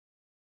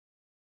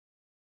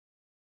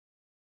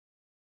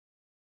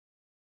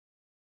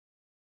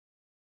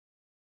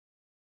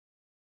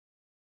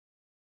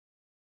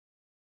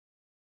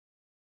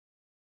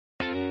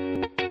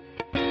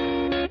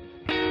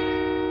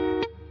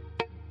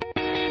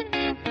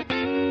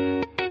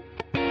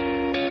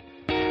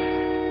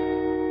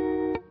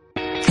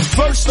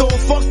First off,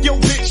 fuck your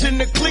bitch and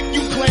the clique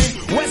you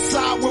claim. West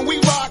side, when we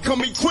ride,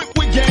 come equipped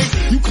with game.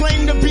 You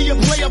claim to be a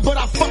player, but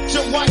I fucked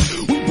your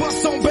wife. We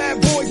bust on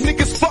bad boys,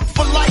 niggas fuck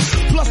for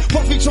life. Plus,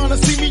 Puffy tryna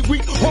see me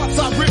weak, hearts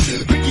I rip.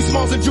 Biggie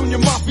Smalls and Junior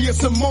Mafia,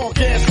 some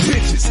mark ass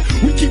bitches.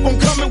 We keep on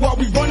coming while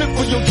we running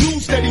for your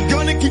juice. Steady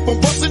gunning, keep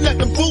on busting at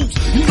them fools.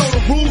 You know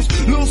the rules.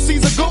 Little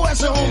Caesar, go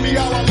ask your homie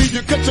how I leave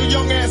you. Cut your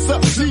young ass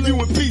up, leave you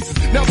in pieces.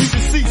 Now we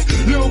deceased.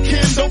 Lil'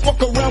 Kim, don't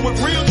fuck around with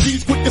real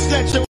G's. Quick to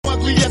snatch your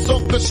ugly ass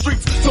off the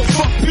streets. So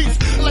fuck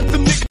peace. Let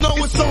them niggas know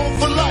it's on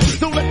for life.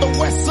 Don't let the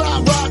West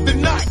Side ride the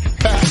night.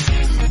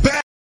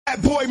 Bad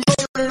boy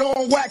murdered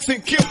on wax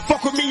and kill.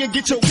 Fuck with me and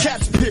get your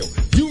cats peeled.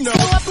 You know.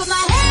 So I put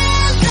my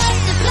hands up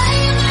to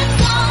play my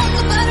song.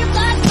 The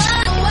butterflies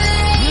fly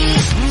away.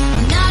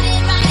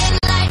 Nodding my head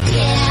like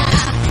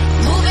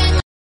yeah.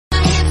 Moving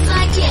my hips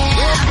like yeah.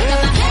 I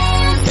got my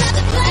hands up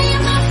to play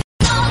my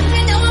song.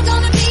 They know I'm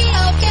gonna be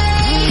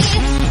okay.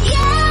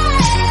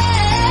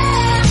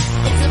 Yeah.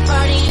 It's a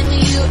party in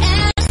the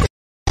USA.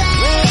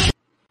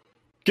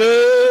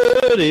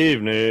 Good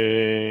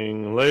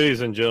evening,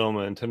 ladies and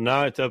gentlemen.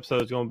 Tonight's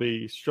episode is going to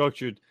be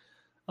structured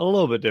a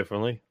little bit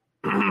differently.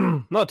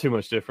 Not too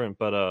much different,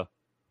 but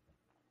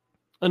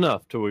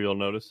enough to where you'll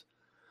notice.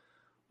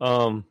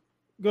 I'm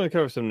going to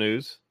cover some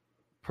news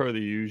per the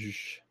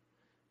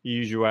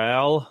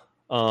usual.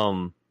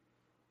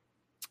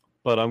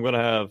 But I'm going to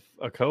have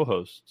a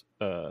co-host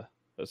at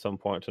some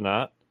point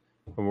tonight,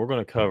 and we're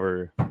going to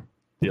cover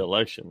the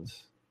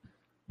elections.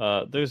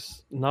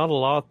 There's not a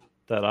lot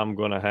that I'm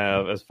going to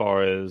have as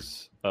far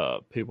as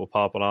people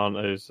popping on.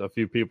 There's a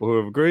few people who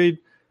have agreed,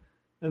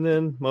 and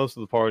then most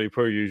of the party,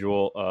 per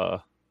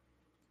usual,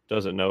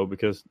 doesn't know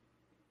because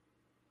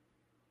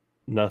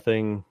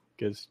nothing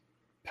gets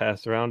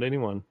passed around to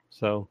anyone.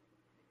 So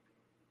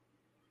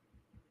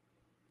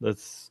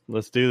let's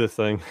do this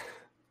thing.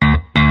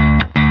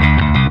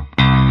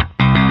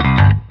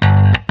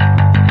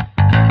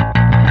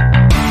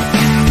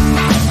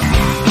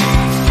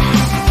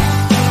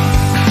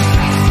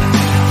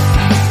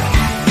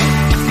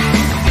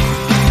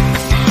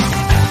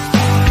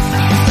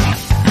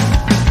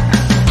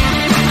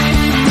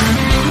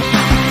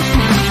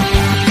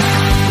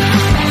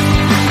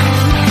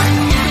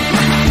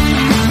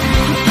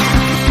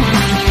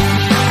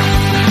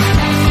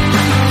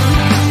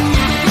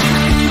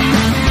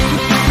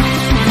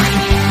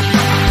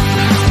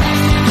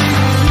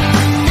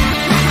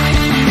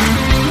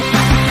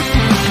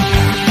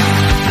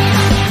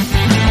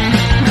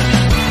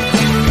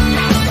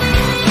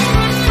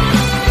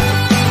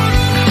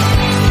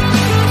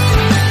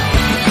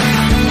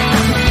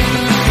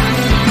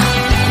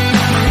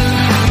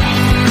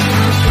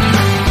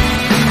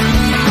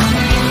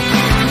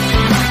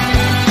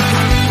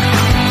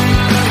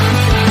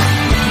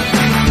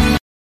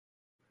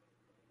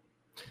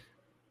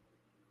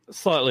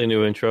 Slightly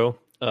new intro.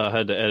 I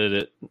had to edit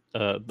it.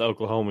 The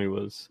Oklahoma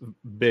was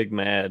big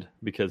mad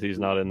because he's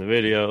not in the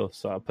video,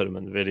 so I put him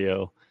in the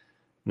video.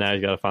 Now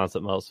he's got to find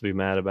something else to be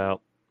mad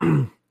about.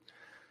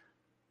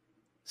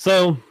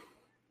 So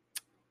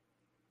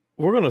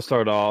we're going to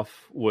start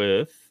off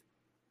with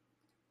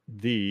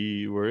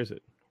where is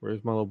it?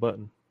 Where's my little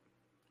button?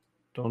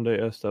 Donde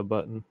esta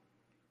button?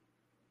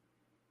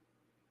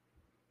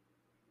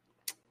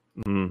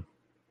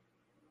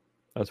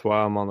 That's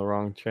why I'm on the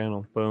wrong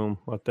channel. Boom,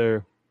 right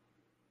there.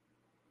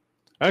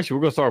 Actually,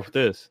 we're going to start with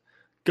this.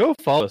 Go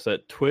follow us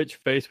at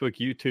Twitch, Facebook,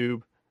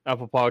 YouTube,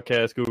 Apple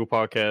Podcasts, Google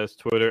Podcasts,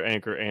 Twitter,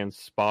 Anchor, and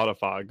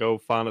Spotify. Go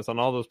find us on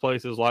all those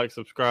places. Like,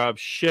 subscribe,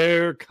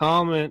 share,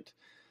 comment.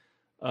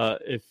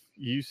 If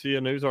you see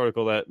a news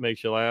article that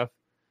makes you laugh,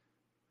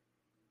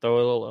 throw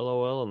a little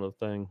LOL in the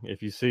thing.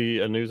 If you see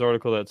a news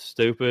article that's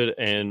stupid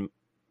and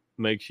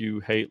makes you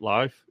hate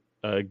life,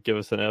 give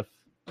us an F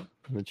in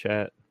the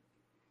chat.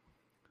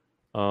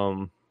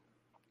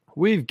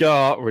 We've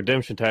got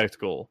Redemption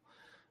Tactical.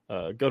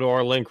 Go to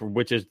our link,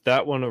 which is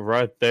that one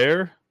right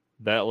there.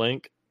 That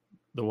link,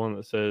 the one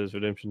that says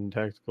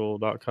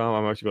redemptiontactical.com.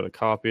 I'm actually going to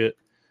copy it.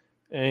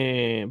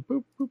 And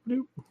boop, boop,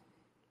 doop.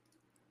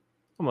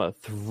 I'm going to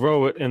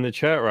throw it in the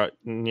chat right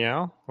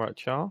now.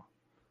 Right, y'all?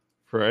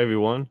 For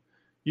everyone.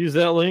 Use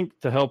that link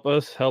to help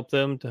us, help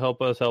them, to help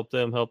us, help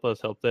them, help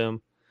us, help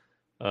them.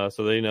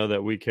 So they know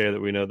that we care, that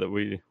we know that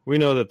we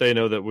know that they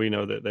know that we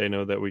know that they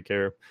know that we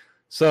care.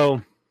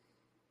 So,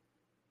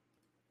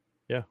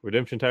 yeah,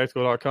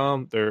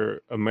 redemptiontactical.com.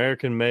 They're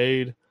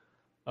American-made,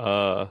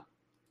 small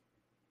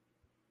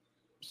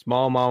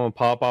mom and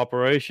pop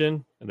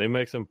operation, and they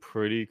make some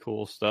pretty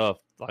cool stuff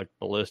like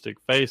ballistic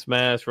face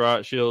masks,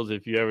 riot shields.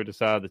 If you ever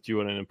decide that you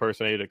want to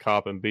impersonate a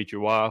cop and beat your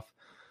wife,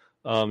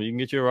 you can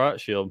get your riot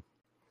shield.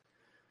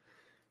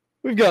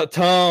 We've got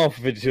Tom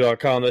for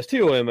 52.com. That's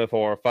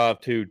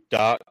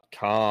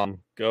TOMFR52.com.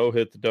 Go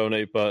hit the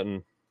donate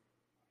button.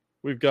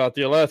 We've got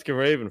the Alaskan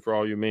Raven for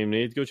all your meme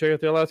needs. Go check out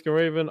the Alaskan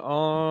Raven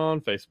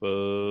on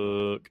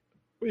Facebook.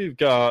 We've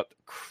got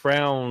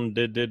Crowned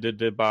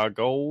by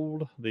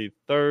Gold, the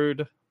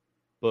third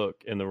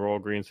book in the Royal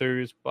Green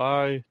series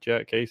by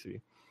Jack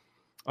Casey.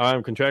 I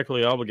am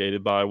contractually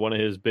obligated by one of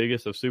his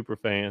biggest of super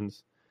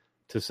fans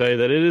to say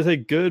that it is a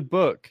good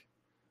book.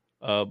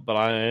 But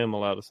I am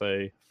allowed to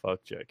say,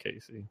 fuck Jack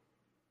Casey.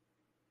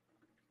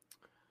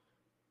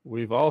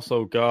 We've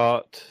also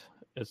got,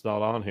 it's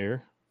not on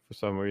here for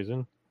some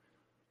reason,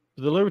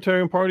 the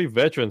Libertarian Party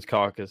Veterans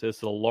Caucus. It's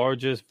the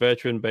largest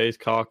veteran-based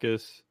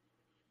caucus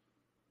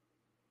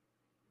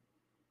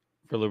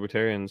for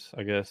libertarians,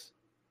 I guess.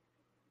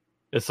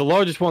 It's the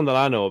largest one that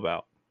I know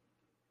about.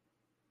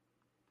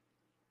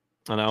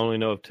 And I only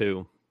know of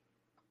two.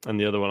 And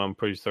the other one I'm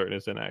pretty certain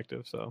is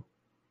inactive. So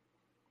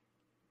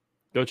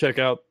go check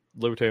out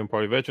Libertarian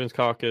Party Veterans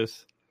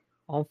Caucus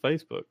on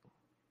Facebook.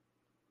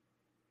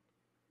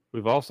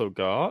 We've also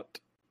got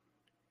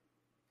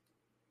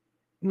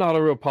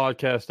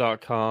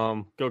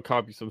notarealpodcast.com. Go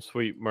copy some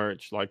sweet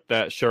merch like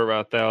that shirt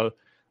right there.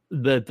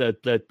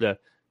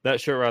 That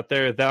shirt right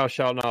there. Thou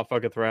shalt not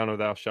fucketh around or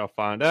thou shalt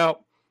find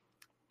out.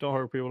 Don't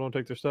hurt people. Don't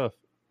take their stuff.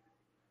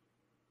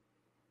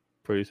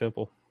 Pretty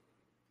simple.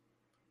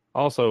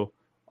 Also,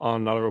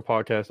 on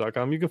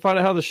notarealpodcast.com, you can find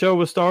out how the show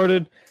was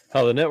started,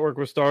 how the network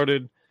was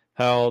started,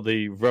 how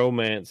the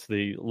romance,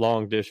 the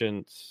long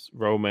distance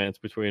romance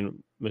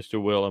between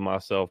Mr. Will and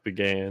myself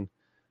began.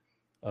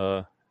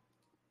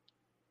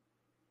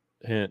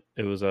 Hint,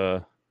 it was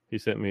he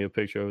sent me a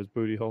picture of his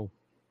booty hole.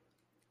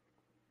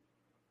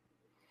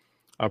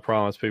 I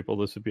promise people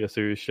this would be a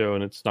serious show,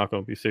 and it's not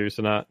going to be serious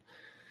tonight.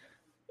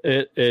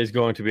 It is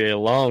going to be a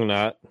long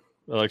night.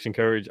 Election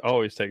coverage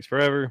always takes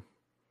forever.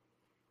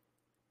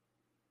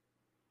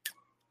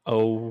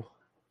 Oh,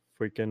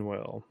 freaking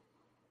well.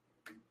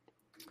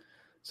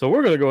 So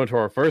we're going to go into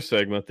our first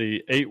segment,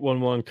 the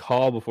 811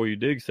 call before you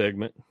dig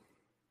segment.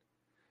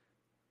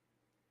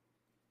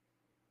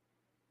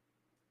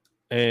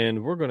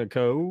 And we're going to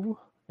go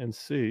and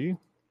see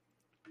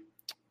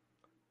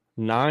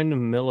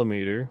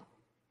 9mm.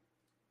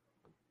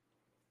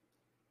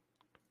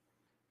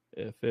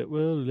 If it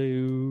will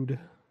load.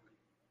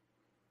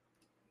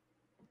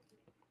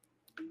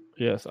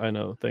 Yes, I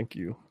know. Thank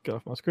you. Get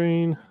off my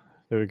screen.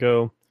 There we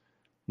go.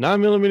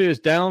 9mm is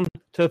down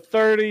to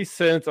 30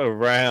 cents a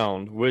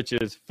round, which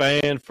is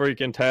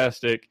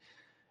fan-freaking-tastic.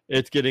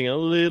 It's getting a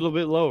little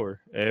bit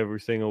lower every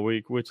single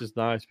week, which is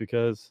nice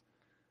because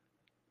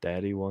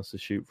Daddy wants to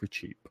shoot for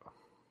cheap.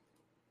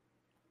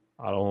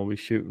 I don't want to be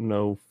shooting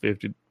no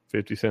 50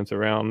 cents a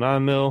round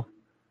 9mm.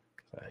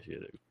 That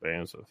shit is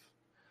expensive.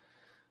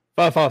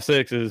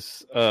 5.56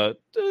 is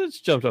it's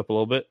jumped up a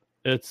little bit.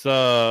 It's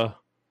about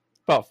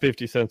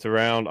 50 cents a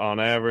round on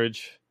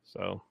average.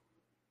 So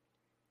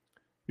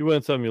you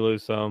win some, you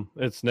lose some.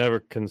 It's never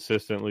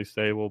consistently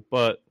stable,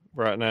 but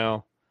right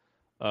now,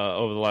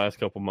 over the last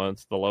couple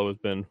months, the low has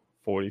been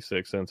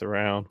 46 cents a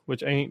round,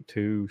 which ain't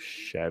too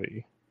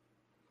shabby.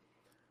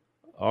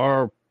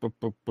 Let's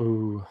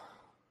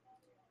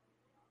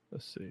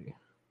see.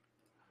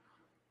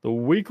 The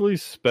weekly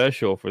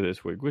special for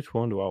this week. Which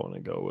one do I want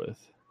to go with?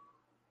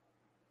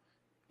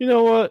 You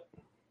know what?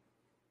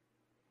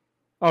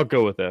 I'll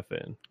go with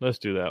FN. Let's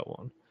do that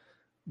one.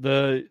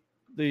 The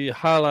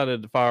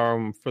highlighted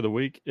firearm for the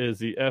week is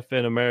the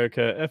FN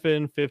America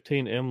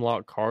FN-15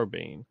 M-Lock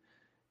carbine.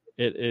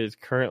 It is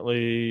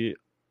currently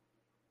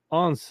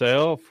on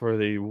sale for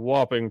the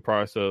whopping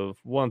price of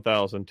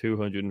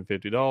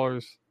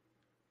 $1,250.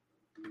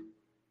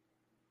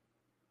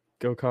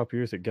 Go copy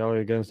yours at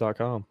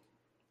galleryguns.com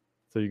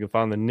so you can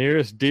find the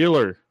nearest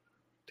dealer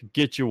to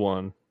get you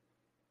one.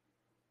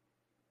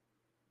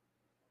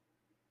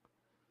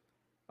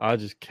 I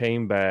just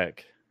came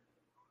back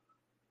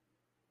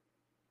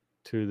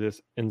to this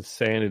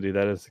insanity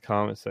that is the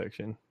comment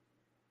section.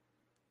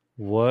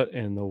 What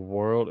in the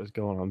world is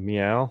going on?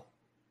 Meow. All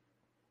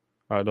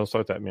right, don't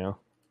start that meow.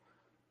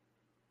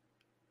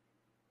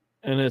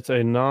 And it's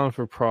a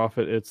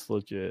non-for-profit. It's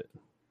legit.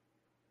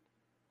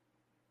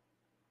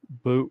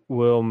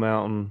 Bootwell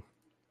Mountain.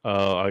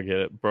 Oh, I get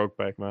it.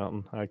 Brokeback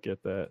Mountain. I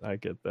get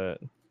that.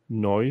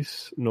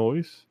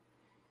 Noise.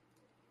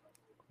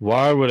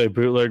 Why would a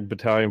bootleg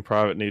battalion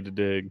private need to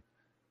dig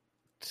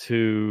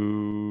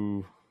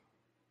to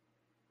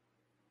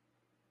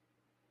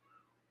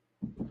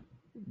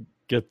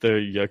get the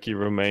yucky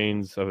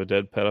remains of a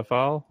dead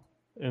pedophile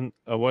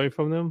away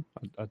from them?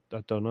 I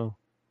don't know.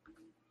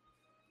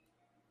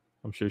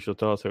 I'm sure she'll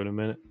tell us here in a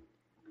minute.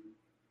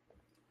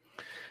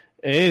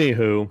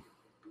 Anywho,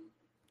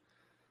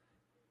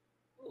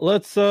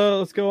 let's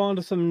go on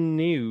to some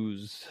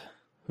news.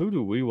 Who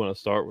do we want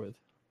to start with?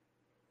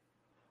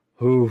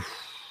 Oof.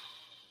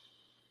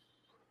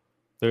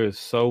 There is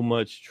so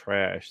much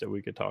trash that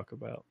we could talk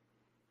about.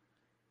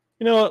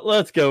 You know what?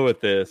 Let's go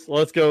with this.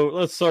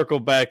 Let's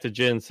circle back to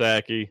Jen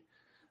Psaki.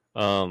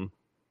 The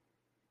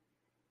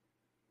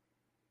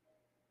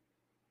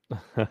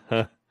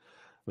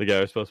guy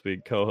who's supposed to be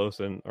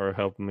co-hosting or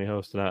helping me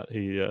host tonight,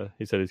 he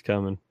said he's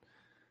coming.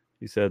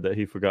 He said that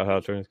he forgot how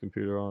to turn his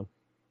computer on.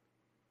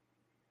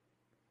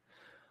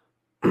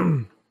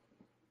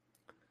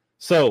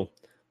 So,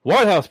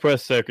 White House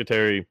Press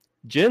Secretary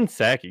Jen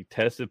Psaki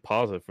tested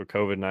positive for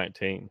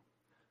COVID-19.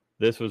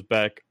 This was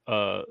back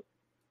 3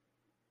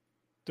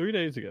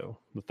 days ago,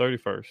 the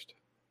 31st.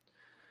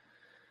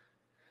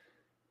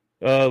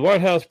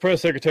 White House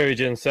Press Secretary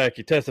Jen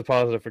Psaki tested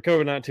positive for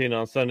COVID-19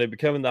 on Sunday,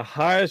 becoming the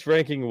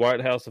highest-ranking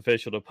White House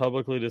official to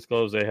publicly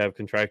disclose they have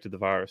contracted the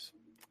virus.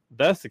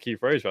 That's the key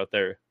phrase right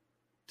there,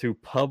 to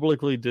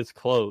publicly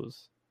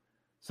disclose.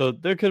 So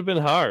there could have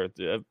been higher.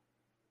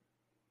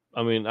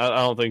 I mean, I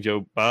don't think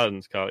Joe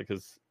Biden's caught it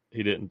because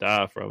he didn't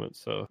die from it,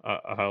 so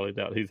I highly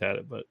doubt he's had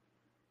it. But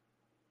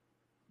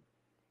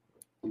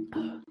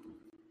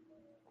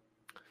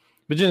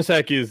Jen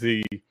Psaki is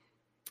the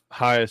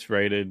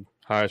highest-rated,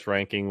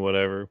 highest-ranking,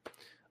 whatever,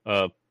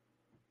 dickhead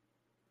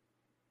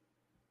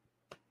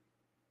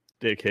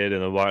in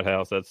the White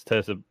House that's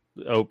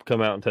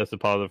come out and tested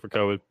positive for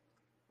COVID.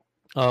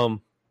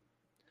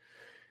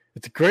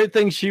 It's a great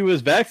thing she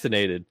was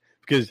vaccinated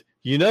because,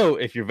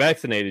 if you're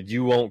vaccinated,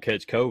 you won't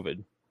catch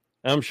COVID.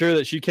 And I'm sure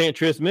that she can't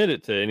transmit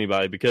it to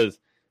anybody because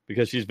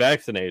she's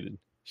vaccinated.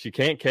 She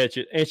can't catch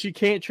it and she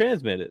can't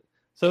transmit it.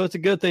 So it's a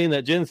good thing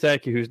that Jen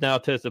Psaki, who's now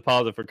tested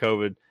positive for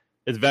COVID,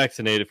 is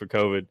vaccinated for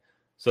COVID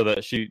so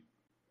that she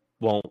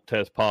won't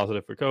test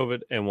positive for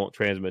COVID and won't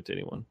transmit to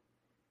anyone.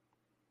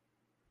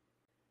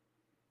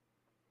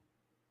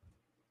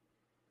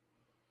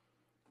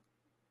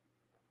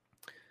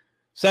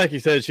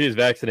 Psaki says she is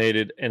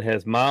vaccinated and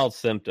has mild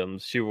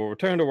symptoms. She will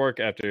return to work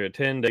after a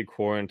 10-day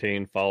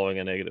quarantine following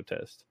a negative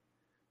test.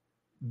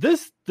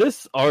 This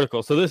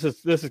article, so this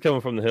is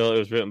coming from The Hill. It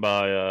was written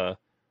by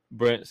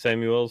Brent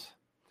Samuels.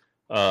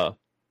 I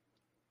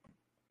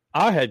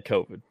had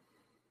COVID.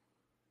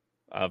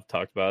 I've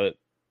talked about it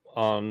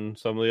on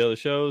some of the other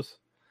shows.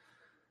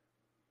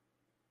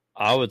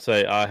 I would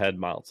say I had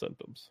mild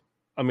symptoms.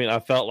 I mean, I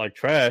felt like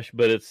trash,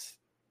 but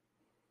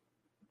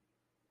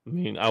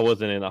I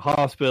wasn't in a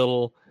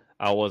hospital.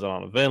 I wasn't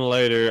on a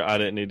ventilator. I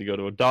didn't need to go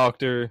to a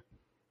doctor.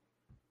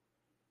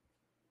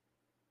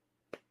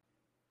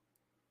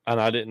 And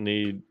I didn't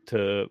need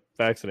to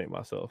vaccinate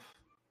myself.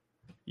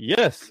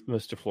 Yes,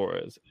 Mr.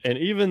 Flores. And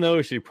even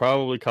though she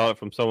probably caught it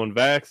from someone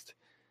vaxxed,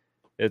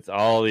 it's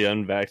all the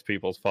unvaxxed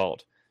people's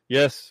fault.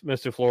 Yes,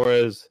 Mr.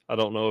 Flores, I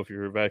don't know if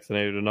you're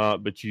vaccinated or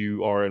not, but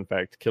you are, in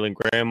fact, killing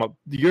grandma.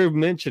 You're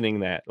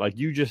mentioning that. Like,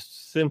 you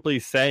just simply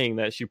saying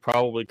that she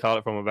probably caught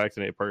it from a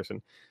vaccinated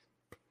person.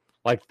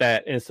 Like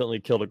that instantly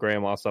killed a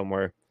grandma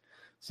somewhere.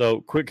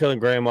 So quit killing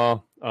grandma.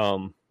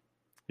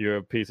 You're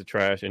a piece of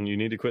trash, and you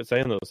need to quit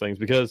saying those things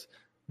because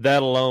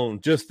that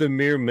alone, just the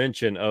mere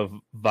mention of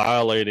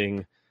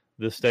violating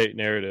the state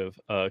narrative,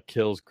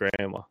 kills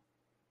grandma.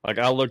 Like,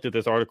 I looked at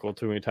this article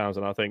too many times,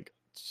 and I think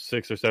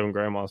 6 or 7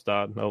 grandmas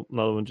died. Nope,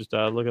 another one just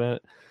died looking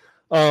at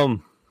it.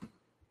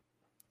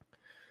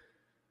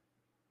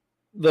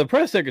 The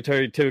press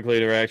secretary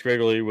typically interacts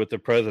regularly with the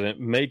president,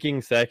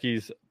 making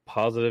Psaki's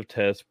positive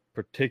test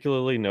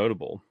particularly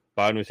notable.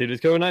 Biden received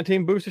his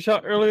COVID-19 booster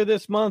shot earlier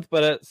this month,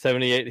 but at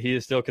 78, he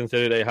is still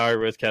considered a higher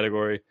risk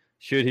category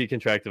should he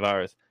contract the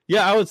virus.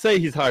 Yeah, I would say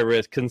he's high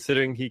risk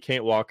considering he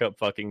can't walk up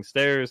fucking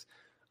stairs.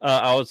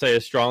 I would say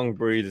a strong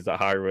breeze is a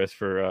high risk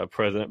for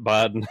President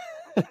Biden.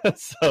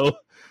 So,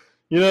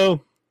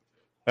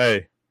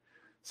 hey.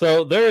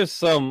 So there's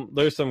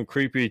some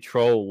creepy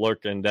troll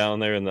lurking down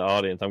there in the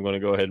audience. I'm going to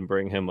go ahead and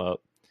bring him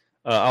up.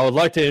 I would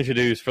like to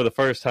introduce for the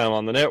first time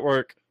on the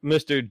network,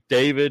 Mr.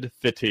 David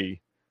Fitati.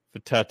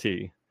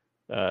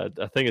 I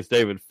think it's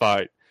David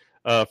Fight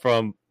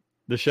from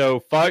the show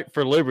Fight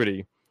for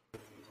Liberty.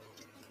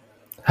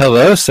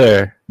 Hello,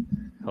 sir.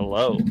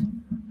 Hello.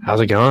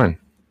 How's it going?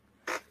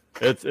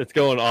 It's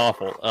going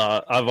awful.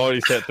 I've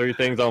already set 3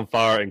 things on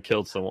fire and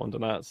killed someone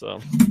tonight. So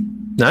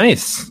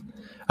nice.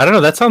 I don't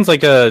know. That sounds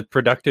like a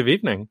productive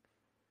evening.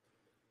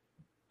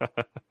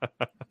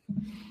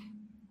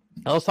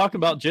 I was talking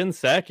about Jen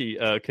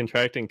Psaki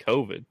contracting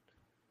COVID.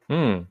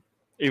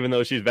 Even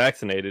though she's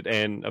vaccinated,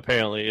 and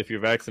apparently if you're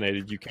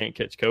vaccinated, you can't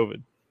catch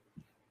COVID.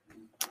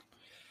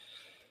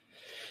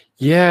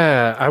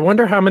 Yeah, I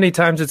wonder how many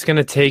times it's going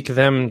to take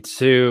them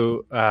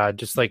to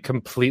just like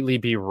completely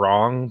be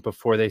wrong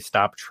before they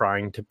stop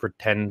trying to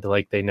pretend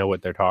like they know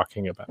what they're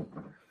talking about.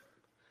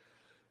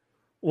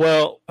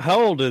 Well,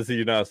 how old is the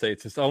United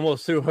States? It's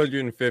almost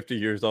 250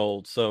 years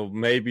old, so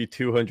maybe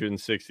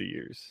 260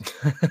 years.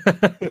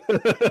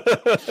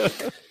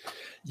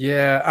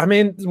 Yeah, I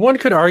mean, one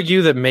could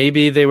argue that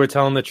maybe they were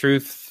telling the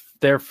truth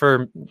there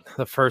for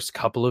the first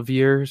couple of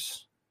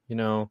years.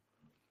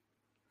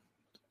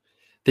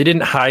 They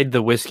didn't hide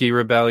the whiskey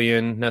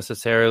rebellion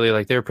necessarily.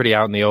 Like, they were pretty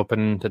out in the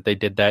open that they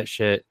did that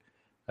shit.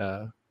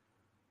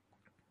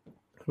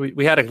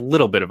 We had a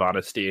little bit of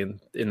honesty in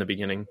the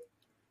beginning.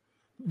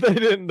 They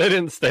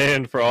didn't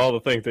stand for all the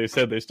things they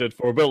said they stood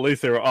for, but at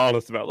least they were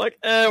honest about, like,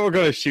 we're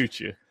going to shoot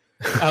you.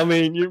 I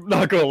mean, you're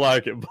not going to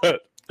like it,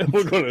 but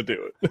we're going to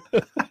do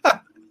it.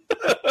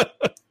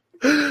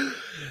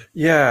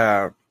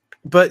 Yeah.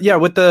 But yeah,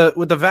 with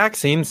the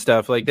vaccine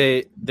stuff, like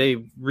they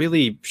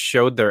really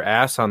showed their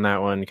ass on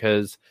that one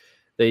because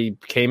they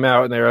came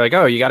out and they were like,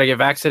 oh, you got to get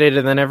vaccinated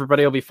and then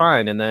everybody will be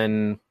fine. And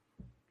then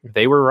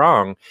they were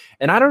wrong.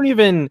 And I don't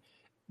even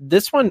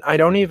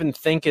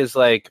think is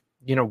like,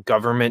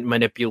 government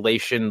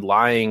manipulation,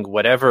 lying,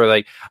 whatever.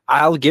 Like,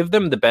 I'll give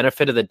them the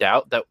benefit of the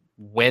doubt that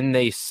when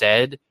they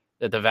said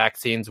that the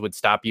vaccines would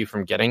stop you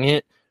from getting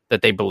it,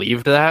 that they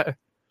believed that.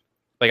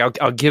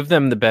 Like, I'll give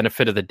them the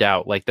benefit of the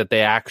doubt, like that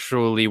they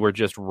actually were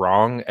just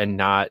wrong and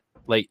not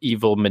like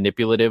evil,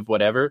 manipulative,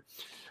 whatever.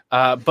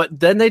 But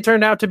then they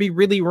turned out to be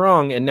really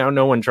wrong, and now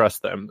no one trusts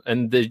them,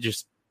 and they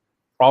just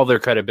all their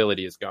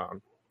credibility is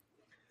gone.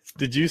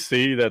 Did you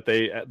see that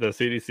the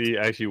CDC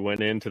actually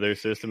went into their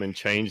system and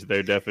changed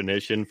their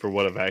definition for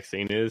what a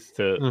vaccine is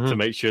to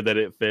make sure that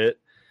it fit?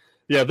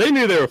 Yeah, they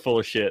knew they were full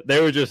of shit.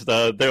 They were just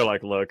they were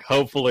like, look,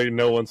 hopefully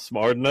no one's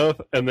smart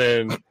enough, and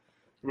then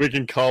we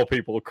can call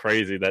people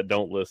crazy that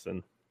don't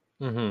listen.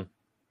 Mm-hmm.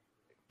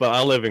 But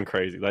I live in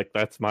crazy. Like,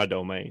 that's my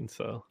domain,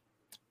 so.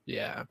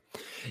 Yeah,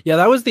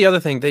 that was the other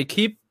thing. They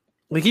keep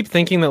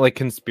thinking that like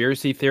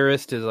conspiracy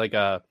theorist is like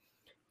an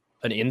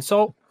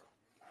insult,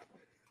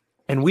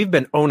 and we've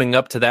been owning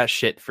up to that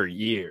shit for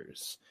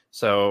years.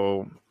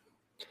 So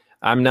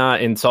I'm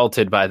not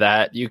insulted by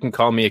that. You can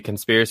call me a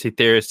conspiracy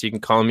theorist. You can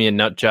call me a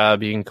nut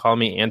job. You can call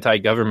me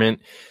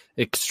anti-government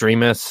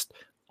extremist.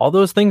 All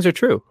those things are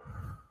true.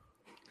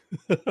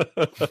 Yeah,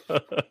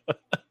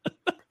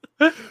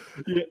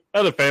 I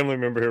had a family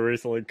member who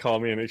recently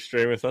called me an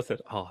extremist. I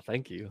said, "Oh,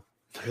 thank you."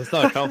 That's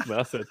not a compliment.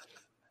 I said,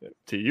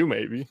 "To you,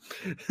 maybe."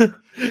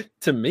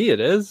 To me, it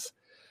is.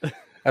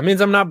 That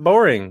means I'm not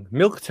boring.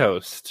 Milk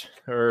toast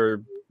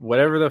or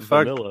whatever the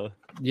Vanilla.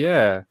 fuck.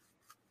 Yeah.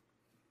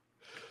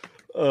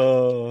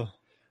 I'm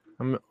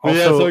also.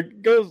 Yeah, so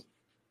it goes.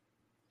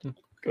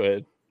 Go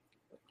ahead.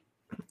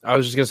 I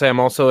was just gonna say I'm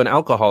also an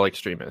alcohol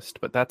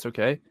extremist, but that's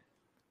okay.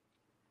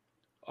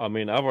 I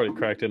mean, I've already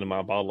cracked into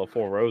my bottle of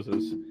Four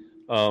Roses.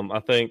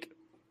 I think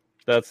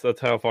that's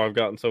how far I've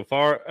gotten so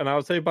far, and I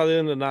would say by the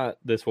end of the night,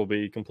 this will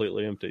be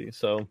completely empty.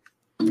 So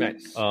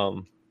nice.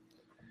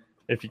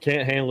 If you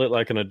can't handle it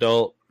like an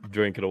adult,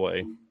 drink it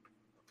away.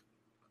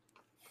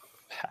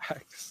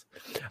 Facts.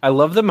 I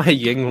love that my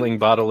Yingling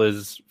bottle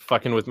is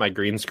fucking with my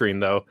green screen,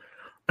 though.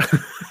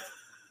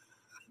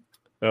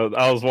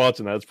 I was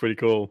watching that. It's pretty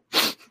cool.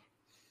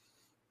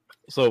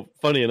 So,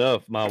 funny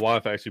enough, my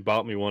wife actually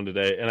bought me one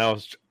today, and I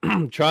was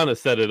trying to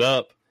set it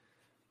up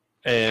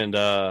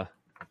and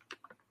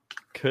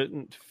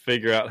couldn't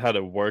figure out how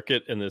to work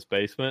it in this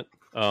basement.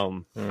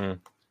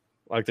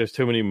 Like, there's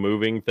too many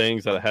moving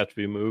things that have to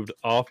be moved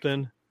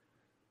often.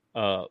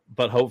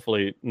 But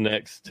hopefully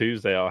next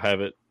Tuesday I'll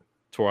have it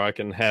to where I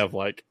can have,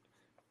 like,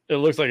 it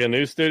looks like a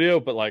new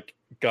studio, but, like,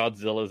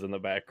 Godzilla's in the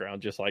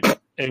background, just, like,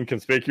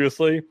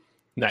 inconspicuously.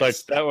 Nice. Like,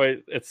 that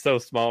way it's so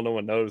small no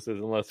one notices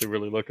unless they're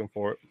really looking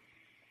for it.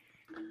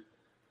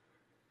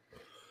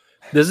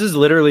 This is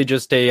literally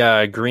just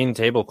a green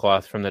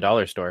tablecloth from the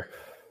dollar store.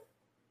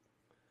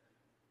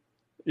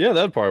 Yeah,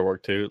 that'd probably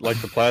work too. Like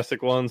the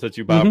plastic ones that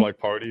you buy for like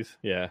parties.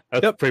 Yeah,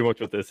 that's pretty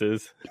much what this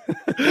is.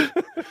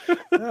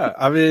 Yeah,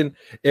 I mean,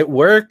 it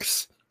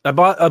works. I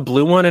bought a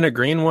blue one and a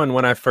green one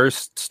when I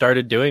first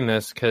started doing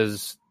this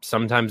because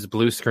sometimes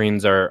blue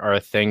screens are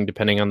a thing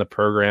depending on the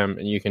program,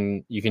 and you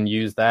can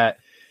use that.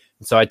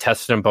 And so I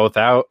tested them both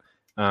out.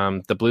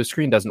 The blue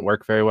screen doesn't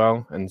work very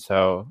well, and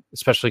so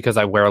especially because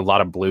I wear a lot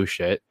of blue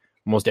shit.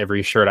 Almost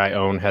every shirt I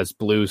own has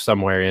blue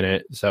somewhere in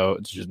it, so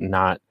it's just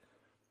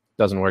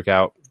doesn't work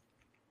out.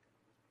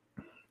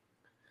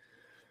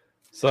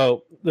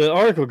 So the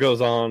article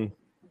goes on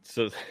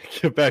to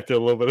get back to a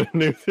little bit of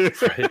news here.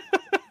 Right.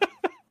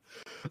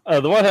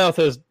 The White House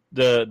has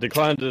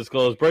declined to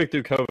disclose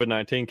breakthrough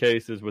COVID-19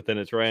 cases within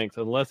its ranks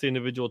unless the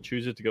individual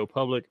chooses to go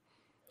public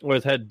or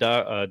has had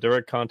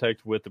direct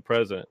contact with the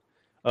president.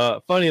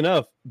 Funny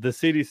enough, the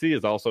CDC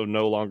is also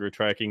no longer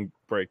tracking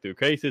breakthrough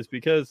cases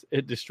because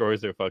it destroys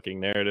their fucking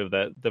narrative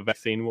that the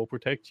vaccine will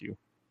protect you.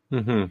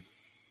 Mm-hmm.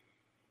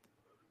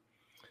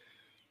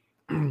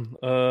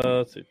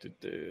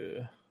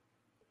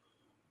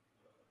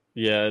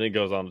 Yeah, and it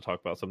goes on to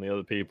talk about some of the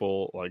other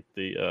people, like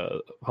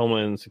the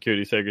Homeland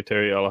Security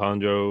Secretary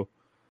Alejandro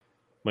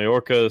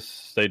Mayorkas,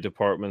 State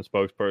Department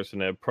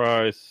spokesperson Ed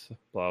Price,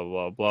 blah,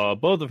 blah, blah,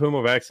 both of whom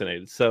are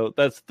vaccinated. So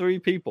that's 3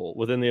 people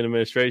within the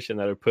administration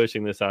that are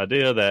pushing this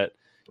idea that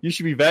you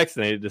should be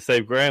vaccinated to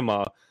save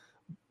grandma,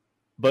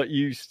 but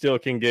you still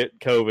can get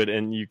COVID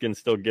and you can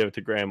still give it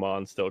to grandma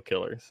and still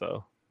kill her.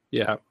 So,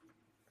 yeah.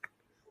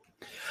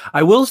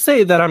 I will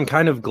say that I'm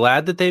kind of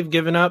glad that they've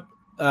given up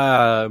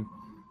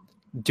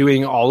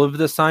doing all of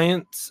the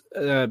science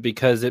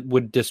because it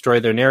would destroy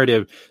their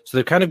narrative. So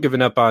they've kind of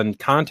given up on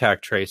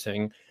contact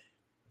tracing,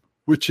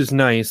 which is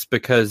nice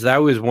because that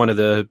was one of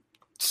the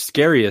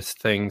scariest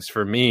things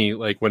for me.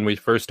 Like when we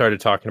first started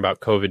talking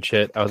about COVID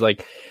shit, I was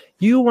like,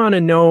 you want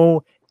to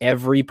know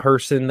every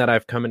person that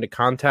I've come into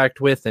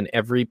contact with and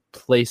every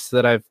place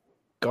that I've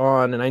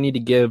gone. And I need to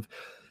give,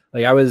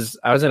 like, I was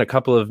in a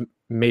couple of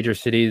major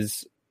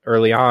cities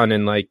early on,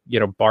 and like, you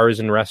know, bars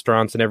and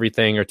restaurants and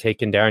everything are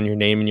taking down your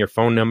name and your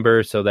phone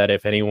number so that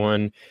if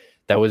anyone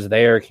that was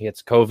there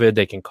gets COVID,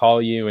 they can call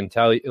you and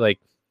tell you. Like,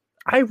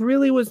 I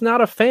really was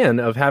not a fan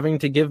of having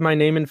to give my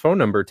name and phone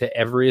number to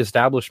every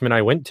establishment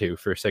I went to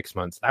for 6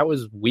 months. That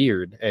was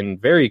weird and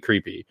very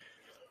creepy.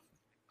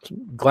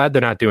 Glad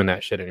they're not doing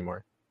that shit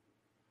anymore.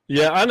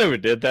 Yeah, I never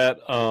did that.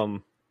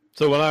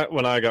 So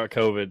when I got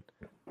COVID,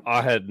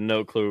 I had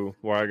no clue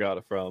where I got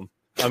it from.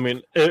 I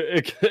mean,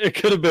 it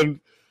could have been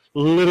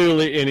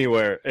literally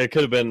anywhere. It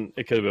could have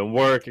been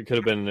work. It could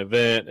have been an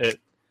event.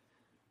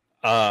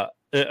 I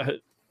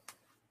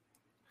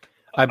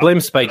blame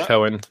Spike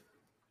Cohen.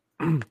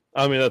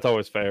 I mean, that's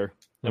always fair.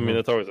 I mean,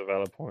 that's always a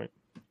valid point.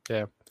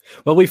 Yeah.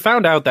 Well, we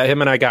found out that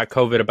him and I got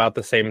COVID about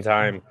the same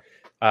time,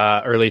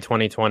 early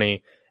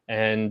 2020,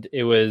 and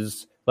it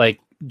was like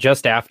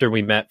just after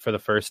we met for the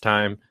first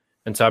time.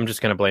 And so I'm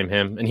just going to blame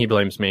him, and he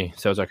blames me,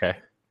 so it's okay.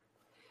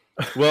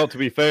 Well, to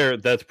be fair,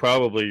 that's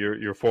probably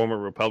your former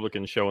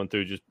Republican showing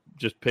through,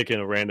 just picking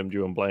a random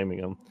Jew and blaming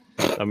him.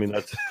 I mean,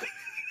 that's.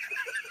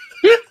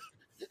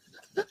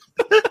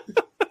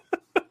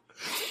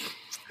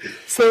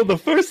 So the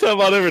first time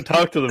I'd ever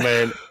talked to the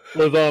man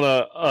was on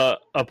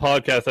a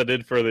podcast I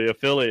did for the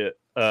affiliate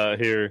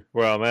here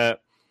where I'm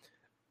at,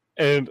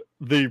 and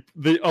the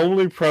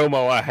only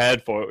promo I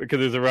had for it, because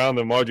it was around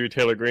the Marjorie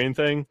Taylor Greene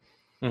thing,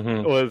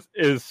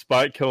 is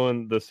Spike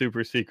Cohen the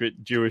super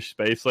secret Jewish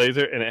space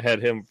laser, and it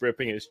had him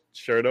ripping his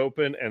shirt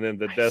open, and then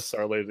the Death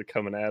Star laser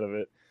coming out of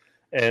it,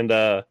 and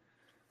I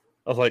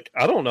was like,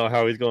 I don't know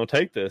how he's going to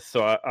take this,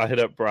 so I hit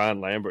up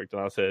Brian Lambert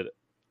and I said,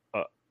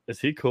 is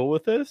he cool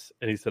with this?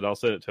 And he said, I'll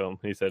send it to him.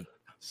 He said,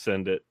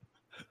 send it.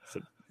 I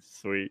said,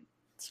 sweet.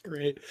 It's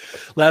great.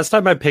 Last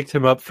time I picked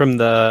him up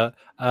from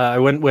I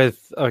went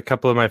with a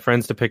couple of my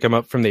friends to pick him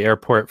up from the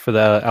airport for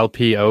the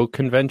LPO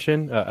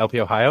convention, LP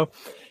Ohio.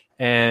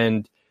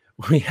 And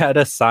we had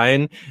a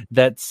sign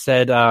that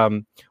said,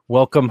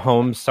 welcome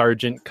home,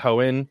 Sergeant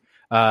Cohen,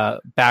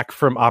 back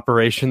from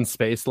Operation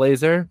Space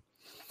Laser.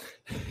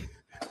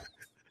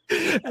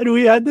 And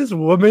we had this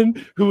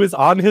woman who was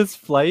on his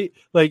flight,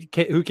 like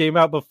who came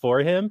out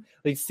before him,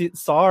 like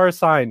saw our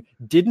sign,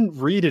 didn't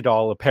read it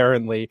all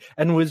apparently,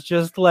 and was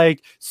just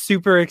like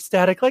super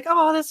ecstatic, like,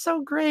 "Oh, that's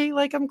so great!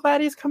 Like, I'm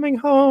glad he's coming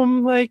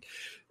home. Like,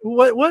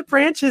 what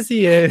branch is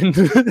he in?"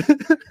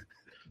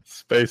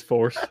 Space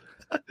Force.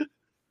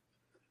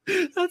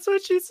 That's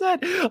what she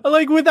said.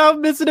 Like, without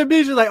missing a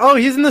beat, she's like, "Oh,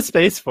 he's in the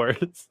Space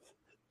Force."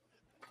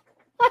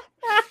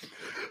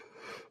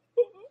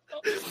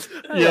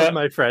 I love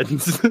my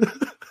friends.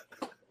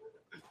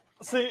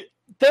 See,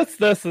 I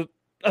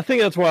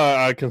think that's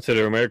why I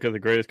consider America the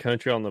greatest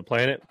country on the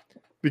planet,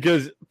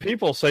 because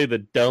people say the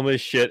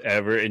dumbest shit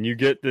ever, and you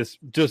get this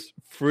just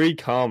free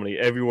comedy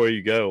everywhere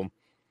you go.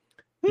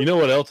 You know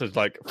what else is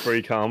like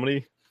free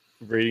comedy?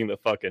 Reading the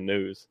fucking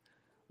news.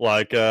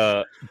 Like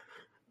 20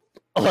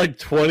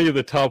 of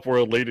the top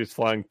world leaders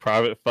flying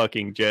private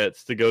fucking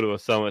jets to go to a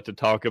summit to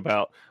talk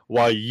about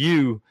why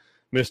you,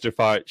 Mr.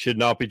 Fight, should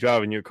not be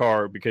driving your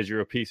car because you're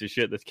a piece of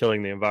shit that's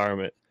killing the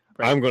environment.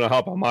 Right. I'm going to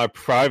hop on my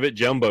private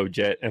jumbo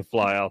jet and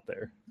fly out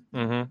there.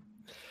 Mm-hmm.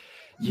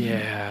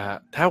 Yeah,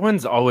 that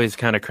one's always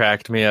kind of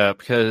cracked me up,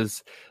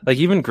 because like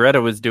even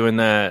Greta was doing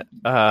that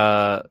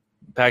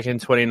back in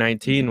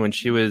 2019 when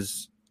she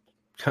was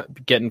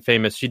getting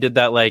famous. She did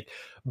that like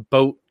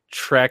boat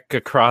trek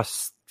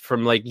across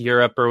from like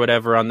Europe or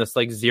whatever on this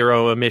like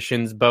zero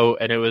emissions boat,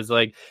 and it was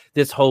like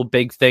this whole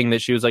big thing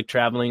that she was like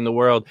traveling the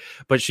world,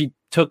 but she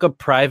took a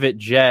private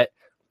jet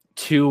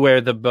to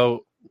where the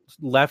boat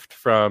left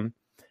from,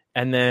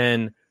 and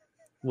then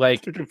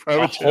like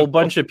a whole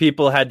bunch of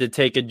people had to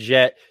take a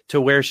jet to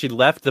where she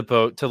left the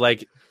boat to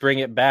like bring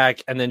it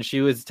back, and then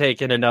she was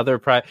taking another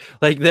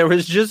like there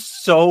was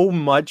just so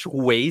much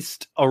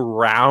waste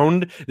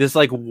around this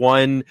like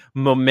one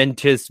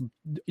momentous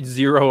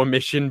zero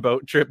emission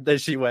boat trip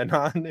that she went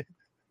on.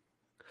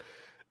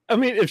 I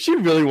mean, if she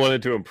really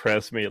wanted to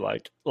impress me,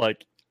 like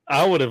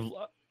I would have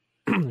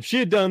she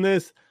had done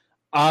this,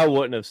 I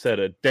wouldn't have said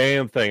a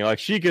damn thing. Like,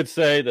 she could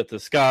say that the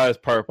sky is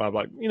purple. I'm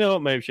like, you know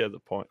what, maybe she has a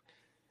point.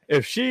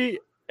 If she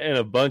and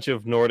a bunch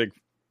of Nordic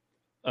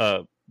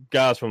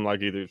guys from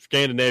like either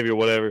Scandinavia or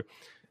whatever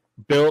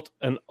built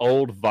an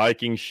old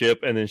Viking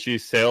ship and then she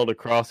sailed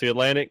across the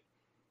Atlantic,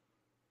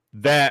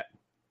 that's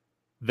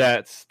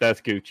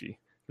Gucci.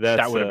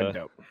 That would have been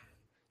dope.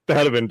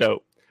 That'd have been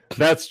dope.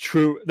 That's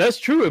true. That's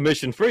true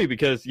emission free,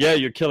 because yeah,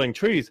 you're killing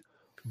trees,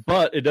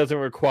 but it doesn't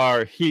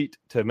require heat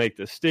to make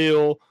the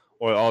steel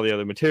or all the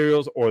other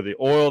materials or the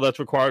oil that's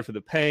required for the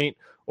paint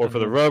or for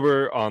the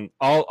rubber on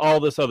all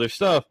this other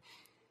stuff.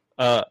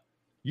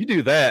 You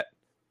do that,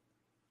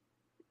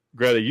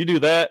 Greta, you do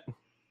that,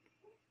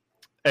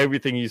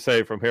 everything you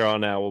say from here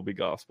on out will be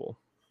gospel.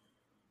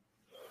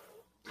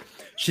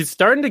 She's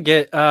starting to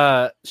get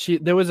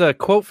there was a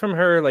quote from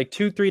her like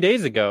 2-3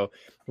 days ago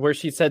where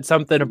she said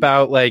something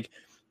about like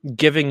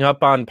giving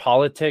up on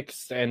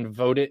politics and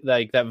voting,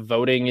 like that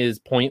voting is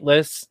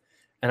pointless.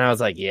 And I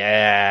was like,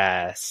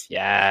 yes.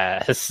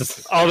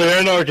 All the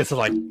anarchists are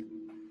like,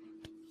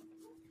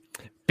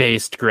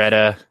 based,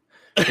 Greta.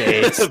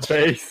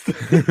 Based.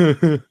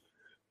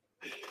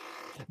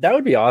 That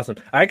would be awesome.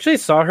 I actually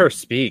saw her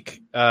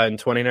speak in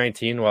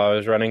 2019 while I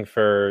was running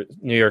for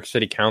New York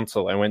City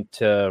Council. I went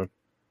to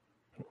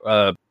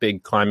a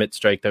big climate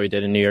strike that we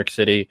did in New York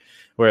City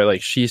where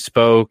like she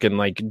spoke and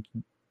like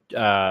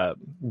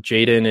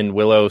Jaden and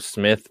Willow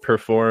Smith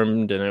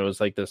performed, and it was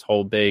like this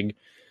whole big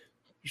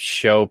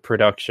show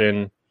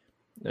production.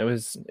 It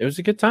was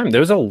a good time. There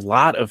was a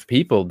lot of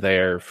people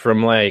there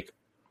from like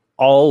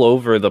all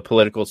over the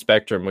political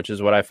spectrum, which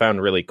is what I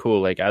found really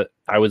cool. Like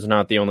I was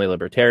not the only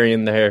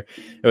libertarian there.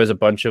 There was a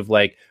bunch of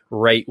like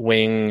right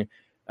wing,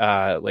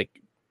 like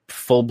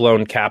full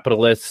blown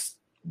capitalist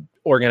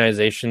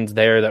organizations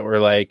there that were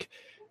like,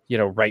 you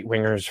know, right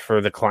wingers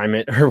for the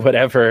climate or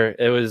whatever.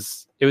 It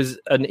was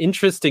an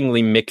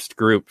interestingly mixed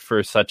group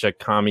for such a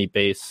commie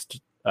based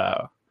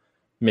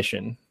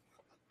mission.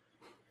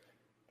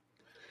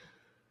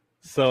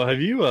 So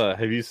have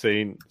you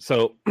seen?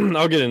 So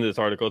I'll get into this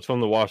article. It's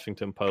from the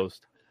Washington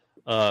Post.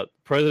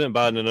 President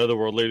Biden and other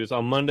world leaders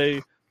on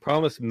Monday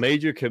promised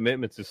major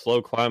commitments to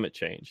slow climate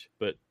change,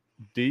 but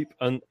deep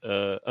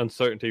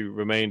uncertainty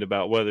remained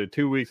about whether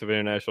 2 weeks of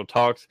international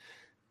talks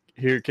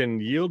here can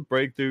yield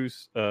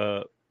breakthroughs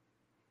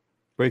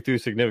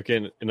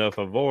significant enough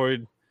to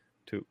avoid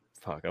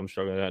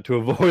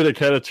a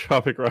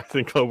catastrophic rise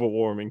in global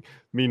warming.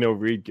 Me no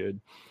read good.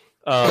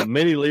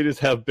 Many leaders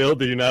have billed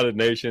the United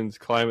Nations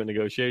climate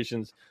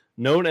negotiations,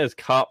 known as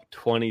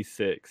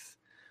COP26,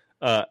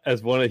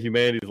 as one of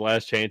humanity's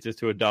last chances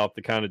to adopt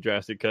the kind of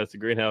drastic cuts to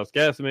greenhouse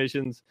gas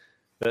emissions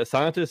that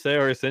scientists say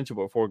are essential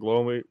before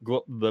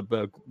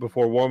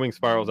warming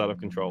spirals out of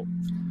control.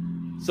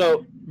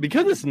 So,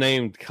 because it's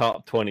named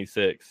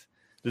COP26,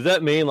 does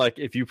that mean like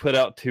if you put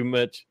out too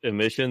much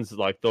emissions,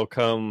 like they'll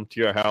come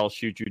to your house,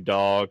 shoot your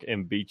dog,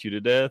 and beat you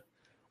to death,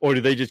 or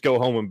do they just go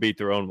home and beat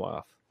their own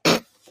wife?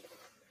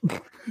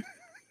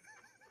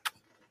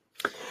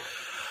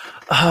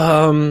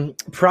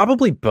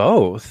 Probably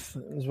both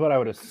is what I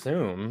would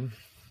assume.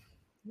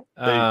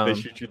 They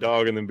shoot your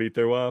dog and then beat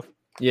their wife.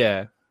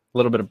 Yeah, a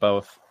little bit of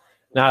both.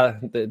 Nah,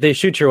 they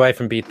shoot your wife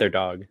and beat their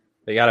dog.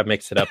 They got to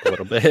mix it up a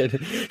little bit.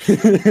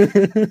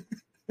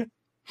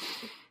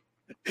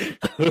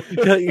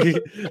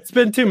 It's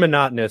been too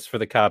monotonous for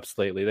the cops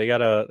lately. They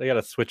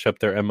gotta switch up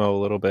their MO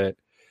a little bit.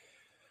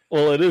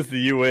 Well, it is the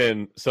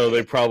UN, so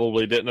they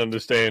probably didn't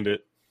understand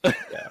it.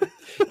 Yeah.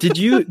 Did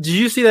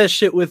you see that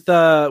shit with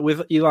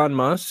Elon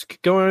Musk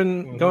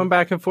going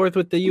back and forth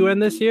with the UN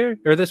this year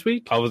or this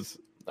week? I was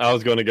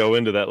going to go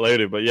into that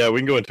later, but yeah, we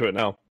can go into it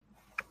now.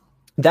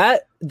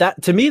 That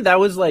to me, that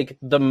was like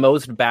the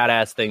most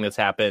badass thing that's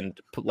happened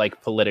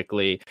like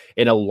politically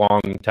in a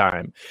long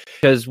time,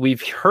 because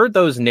we've heard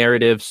those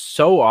narratives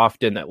so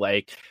often that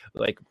like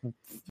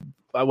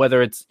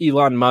whether it's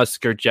Elon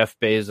Musk or Jeff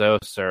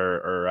Bezos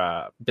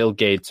or Bill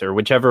Gates or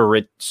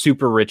whichever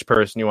super rich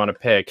person you want to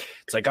pick,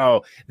 it's like,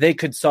 oh, they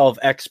could solve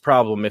X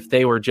problem if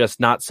they were just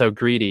not so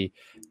greedy.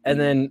 And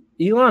then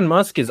Elon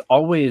Musk has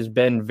always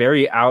been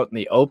very out in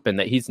the open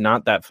that he's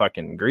not that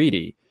fucking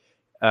greedy.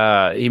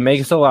 He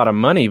makes a lot of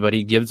money, but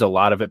he gives a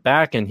lot of it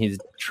back, and he's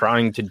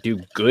trying to do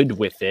good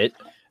with it.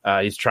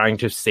 He's trying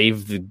to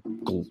save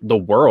the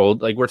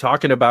world. Like, we're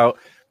talking about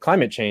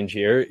climate change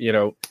here. You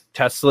know,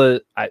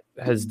 Tesla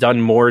has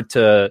done more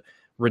to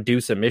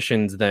reduce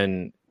emissions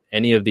than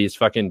any of these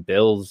fucking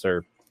bills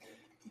or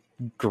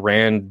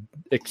grand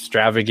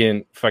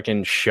extravagant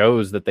fucking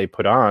shows that they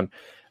put on.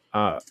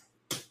 So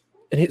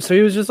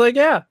he was just like,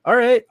 yeah, all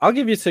right, I'll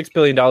give you $6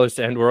 billion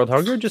to end world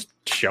hunger. Just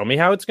show me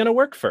how it's going to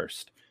work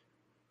first.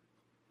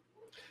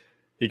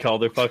 He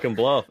called their fucking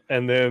bluff.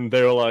 And then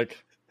they were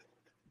like,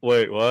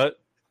 wait, what?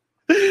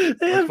 They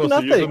have supposed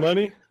nothing. to use the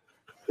money?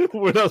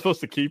 We're not supposed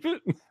to keep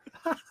it?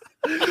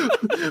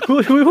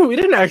 we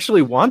didn't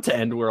actually want to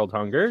end world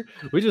hunger.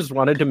 We just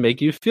wanted to make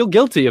you feel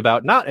guilty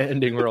about not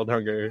ending world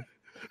hunger.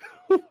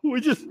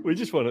 we just want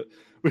to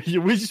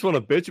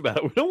bitch about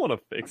it. We don't want to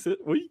fix it.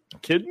 Are you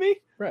kidding me?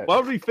 Right. Why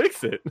would we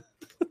fix it?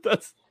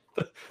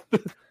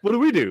 What do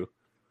we do?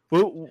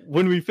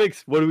 When we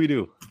fix, what do we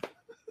do?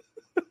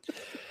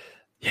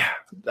 Yeah,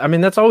 I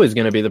mean, that's always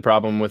going to be the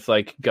problem with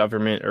like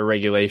government or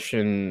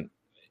regulation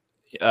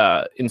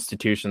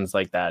institutions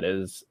like that.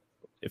 Is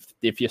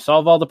if you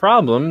solve all the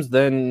problems,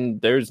 then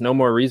there's no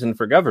more reason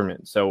for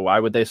government. So why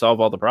would they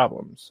solve all the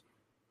problems?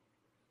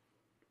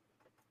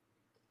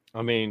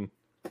 I mean,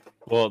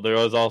 well, there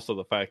is also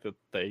the fact that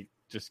they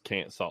just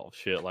can't solve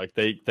shit. Like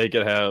they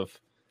could have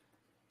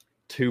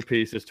two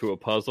pieces to a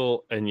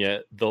puzzle, and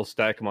yet they'll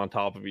stack them on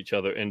top of each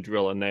other and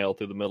drill a nail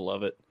through the middle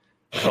of it.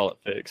 Call it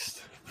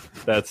fixed.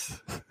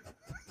 That's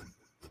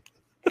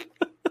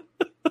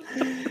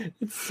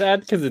It's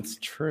sad because it's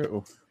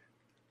true.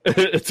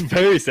 It's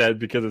very sad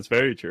because it's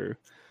very true.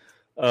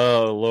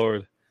 Oh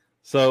Lord.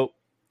 So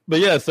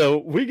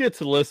we get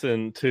to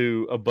listen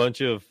to a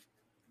bunch of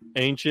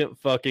ancient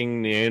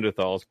fucking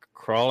Neanderthals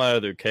crawl out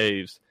of their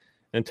caves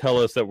and tell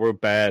us that we're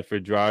bad for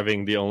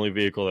driving the only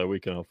vehicle that we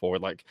can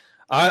afford. Like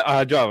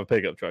I drive a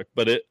pickup truck,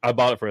 but I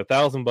bought it for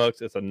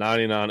 $1,000. It's a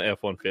 '99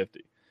 F-150.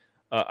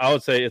 I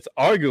would say it's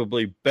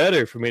arguably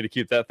better for me to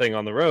keep that thing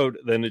on the road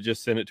than to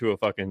just send it to a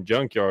fucking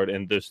junkyard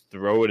and just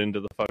throw it into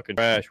the fucking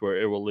trash where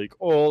it will leak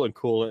oil and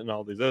coolant and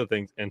all these other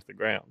things into the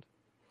ground.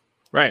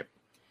 Right.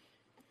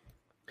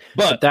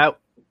 But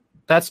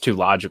that's too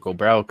logical,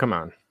 bro. Come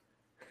on.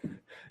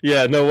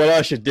 Yeah, no, what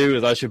I should do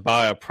is I should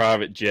buy a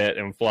private jet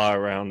and fly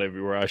around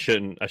everywhere. I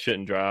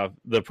shouldn't drive.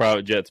 The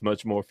private jet's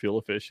much more fuel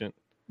efficient.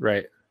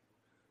 Right.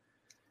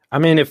 I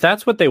mean, if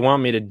that's what they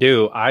want me to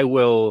do, I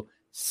will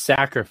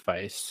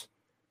sacrifice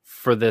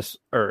for this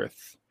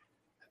Earth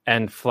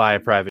and fly a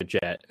private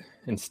jet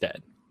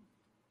instead.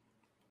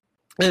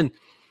 And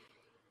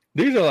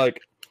these are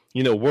like,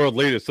 world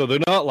leaders. So they're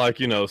not like,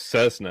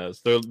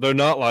 Cessnas. They're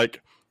not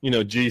like,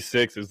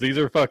 G6s. These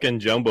are fucking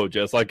jumbo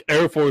jets. Like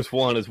Air Force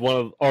One is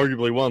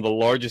arguably one of the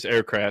largest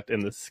aircraft in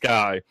the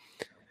sky.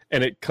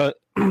 And it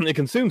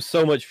consumes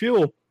so much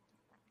fuel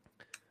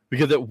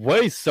because it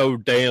weighs so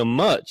damn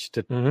much.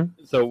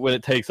 So when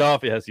it takes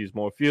off, it has to use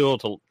more fuel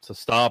to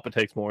stop. It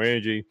takes more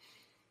energy.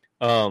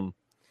 And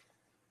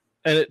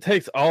it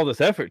takes all this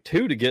effort,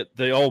 too, to get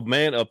the old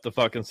man up the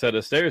fucking set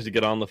of stairs to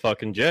get on the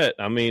fucking jet.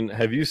 I mean,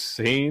 have you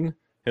seen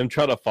him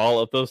try to fall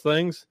up those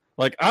things?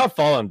 Like, I've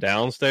fallen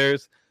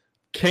downstairs.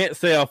 Can't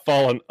say I've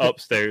fallen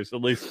upstairs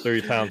at least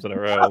 3 times in a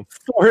row.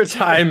 4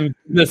 times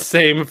the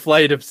same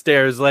flight of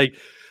stairs. Like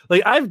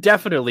I've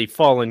definitely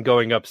fallen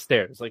going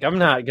upstairs. Like, I'm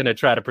not going to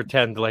try to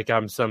pretend like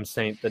I'm some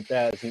saint that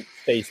hasn't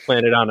face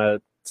planted on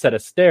a set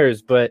of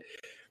stairs. But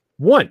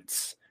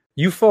once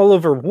you fall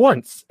over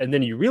once, and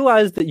then you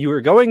realize that you were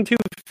going too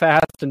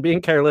fast and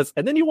being careless,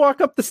 and then you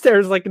walk up the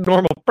stairs like a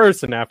normal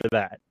person after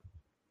that.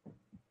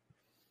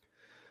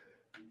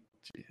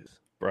 Jesus.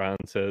 Brian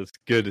says,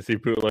 good to see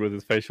Bootleg with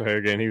his facial hair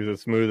again. He was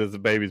as smooth as a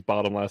baby's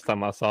bottom last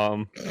time I saw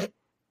him.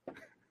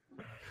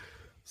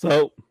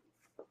 So,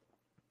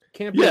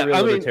 can't be a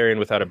real libertarian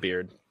without a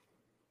beard.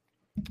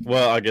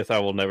 Well, I guess I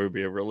will never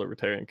be a real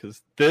libertarian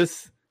because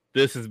this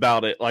is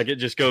about it. Like, it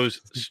just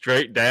goes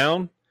straight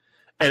down,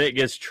 and it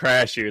gets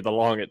trashier the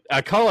longer.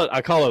 I call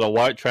it a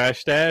white trash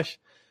stash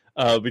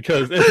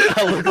because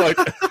I look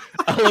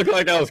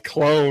like I was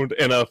cloned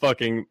in a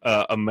fucking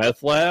a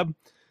meth lab.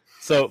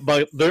 So,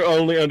 but their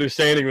only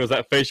understanding was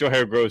that facial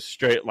hair grows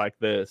straight like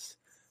this,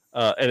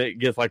 and it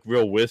gets like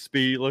real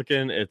wispy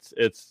looking. It's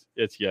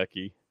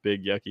yucky,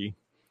 big yucky.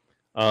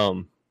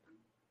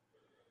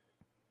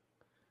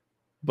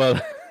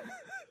 But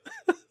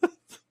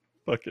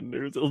fucking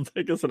news. It'll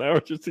take us an hour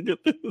just to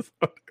get through this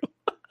article.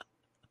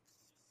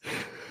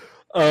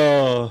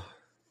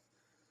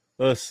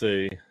 Let's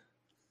see.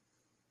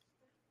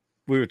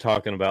 We were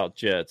talking about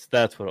jets.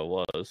 That's what it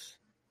was.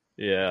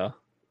 Yeah.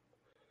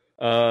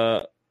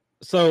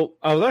 So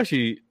I was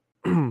actually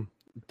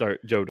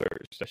Joe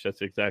Dirge.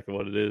 That's exactly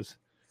what it is.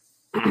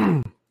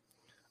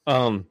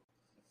 Well,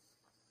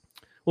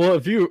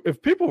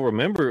 if people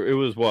remember, it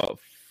was 4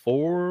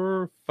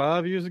 or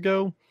 5 years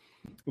ago,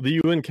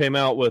 the UN came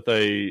out with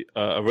a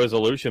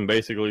resolution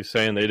basically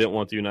saying they didn't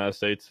want the United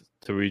States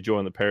to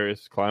rejoin the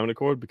Paris Climate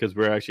Accord because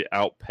we're actually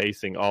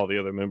outpacing all the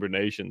other member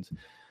nations,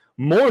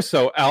 more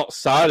so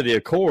outside of the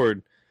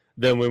accord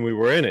than when we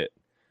were in it,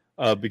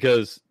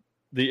 because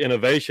the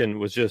innovation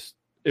was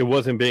it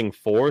wasn't being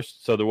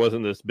forced, so there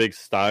wasn't this big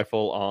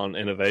stifle on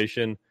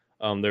innovation.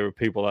 There were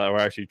people that were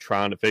actually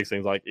trying to fix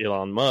things, like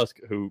Elon Musk,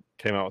 who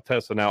came out with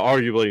Tesla. Now,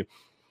 arguably,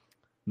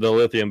 the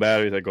lithium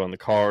batteries that go in the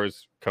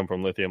cars come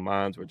from lithium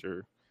mines, which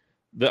are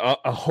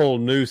a whole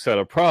new set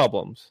of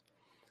problems.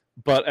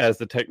 But as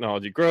the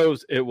technology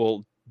grows, it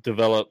will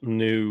develop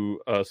new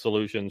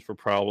solutions for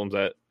problems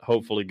that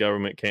hopefully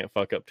government can't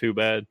fuck up too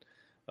bad.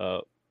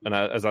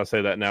 As I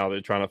say that now,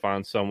 they're trying to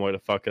find some way to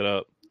fuck it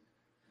up.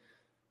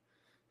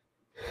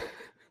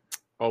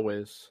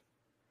 Always.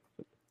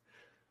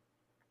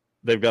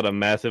 They've got a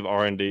massive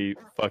R&D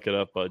fuck it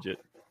up budget.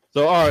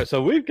 So, all right.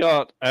 So we've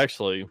got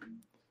actually,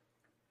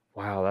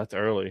 wow, that's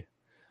early.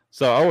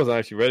 So I wasn't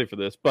actually ready for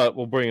this, but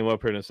we'll bring him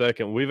up here in a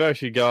second. We've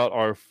actually got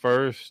our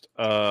first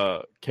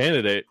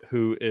candidate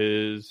who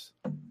is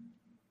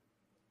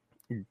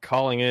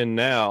calling in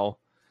now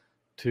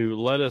to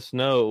let us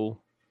know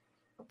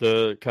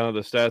the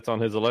stats on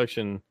his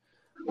election.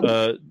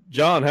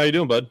 John, how you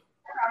doing, bud?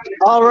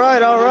 All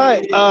right.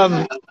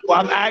 Well,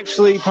 I'm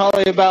actually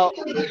probably about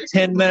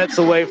 10 minutes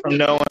away from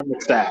knowing the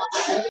stats.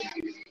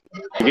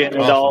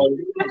 Getting it all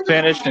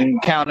finished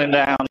and counting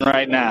down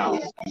right now.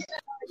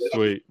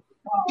 Sweet.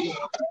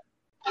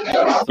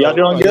 Y'all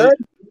doing good?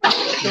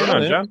 What's going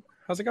on, John?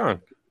 How's it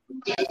going?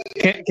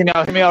 Can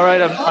y'all hear me all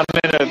right? I'm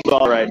in a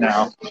ball right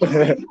now.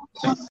 You're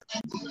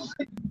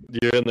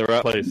in the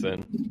right place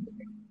then.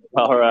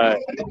 All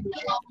right.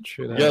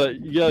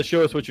 You gotta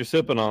show us what you're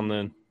sipping on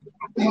then.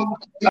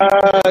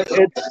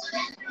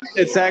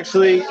 It's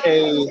actually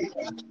a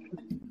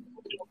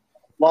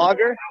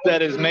lager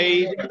that is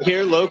made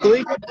here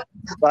locally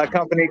by a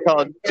company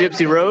called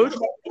Gypsy Road,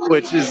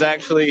 which is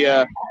actually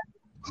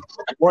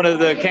one of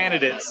the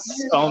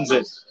candidates owns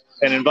it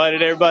and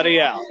invited everybody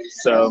out.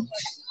 So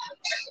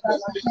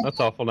that's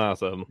awful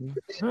nice of them.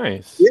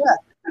 Nice.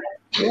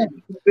 Yeah.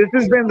 This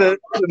has been the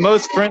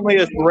most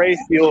friendliest race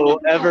you'll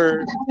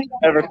ever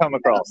come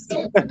across.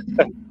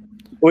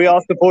 We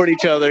all support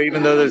each other,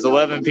 even though there's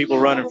 11 people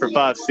running for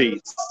 5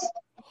 seats.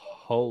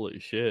 Holy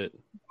shit.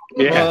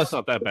 Yeah. Well, that's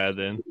not that bad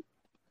then.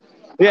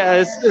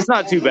 Yeah, it's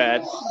not too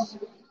bad.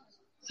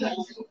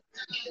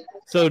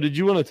 So did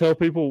you want to tell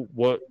people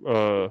what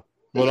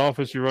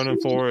office you're running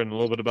for and a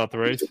little bit about the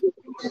race?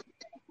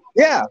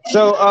 Yeah.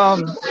 So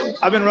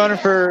I've been running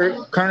for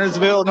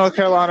Kernersville, North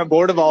Carolina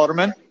Board of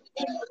Aldermen.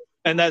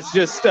 And that's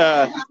just,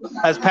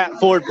 as Pat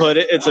Ford put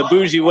it, it's a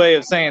bougie way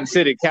of saying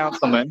city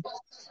councilman.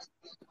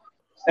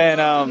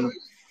 And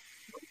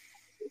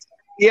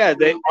yeah,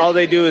 all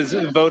they do is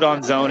vote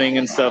on zoning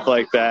and stuff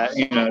like that.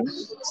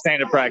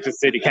 Standard practice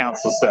city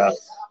council stuff.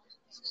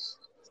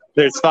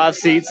 There's 5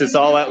 seats. It's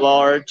all at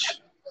large.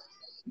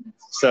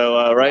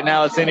 So right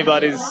now, it's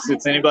anybody's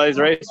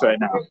race right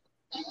now.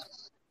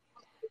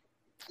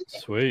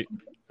 Sweet.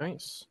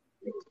 Nice.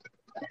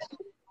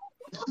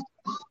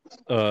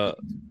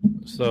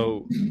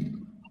 So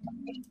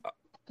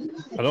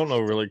I don't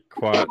know really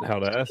quite how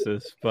to ask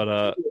this,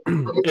 but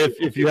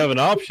if you have an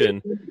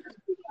option,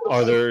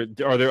 are there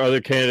other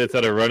candidates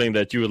that are running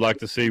that you would like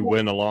to see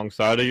win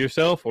alongside of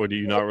yourself, or do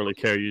you not really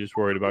care? You're just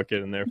worried about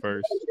getting there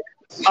first?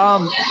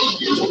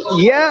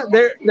 Yeah,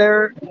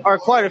 there are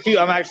quite a few.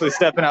 I'm actually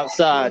stepping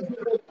outside.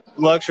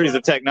 Luxuries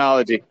of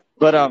technology,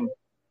 but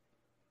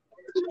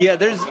yeah,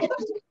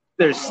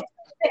 there's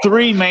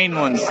 3 main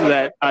ones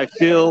that I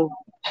feel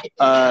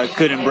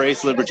could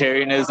embrace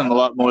libertarianism a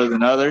lot more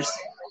than others,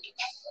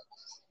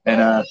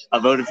 and I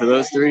voted for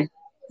those 3.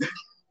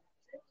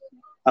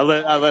 I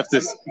left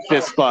this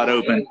 5th spot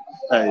open.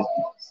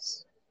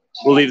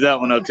 We'll leave that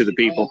one up to the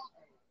people.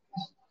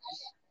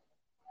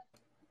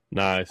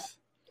 Nice.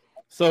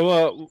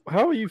 So,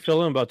 how are you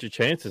feeling about your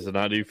chances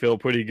tonight? Do you feel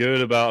pretty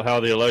good about how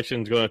the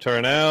election's going to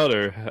turn out,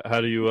 or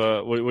how do you?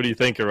 What are you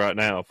thinking right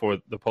now before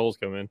the polls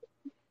come in?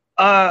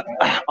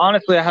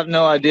 Honestly, I have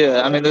no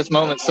idea. I mean, this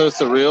moment's so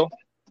surreal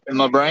in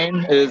my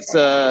brain. It's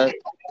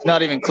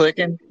not even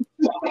clicking,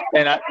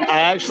 and I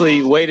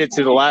actually waited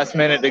to the last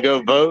minute to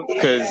go vote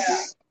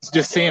because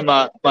just seeing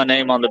my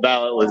name on the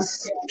ballot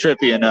was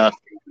trippy enough.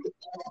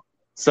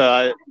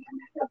 So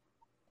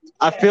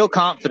I feel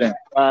confident.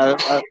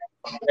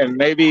 And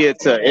maybe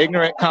it's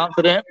ignorant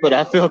confident, but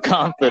I feel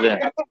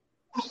confident.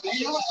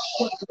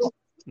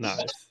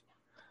 Nice.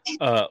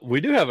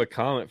 We do have a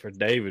comment for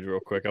David real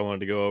quick I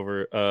wanted to go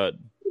over.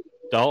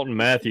 Dalton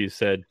Matthews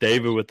said,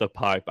 David with the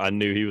pipe. I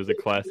knew he was a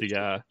classy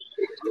guy.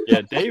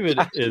 Yeah, David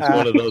is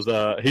one of those,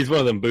 he's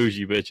one of them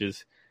bougie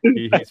bitches.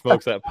 He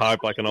smokes that pipe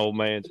like an old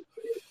man.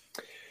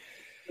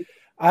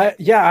 I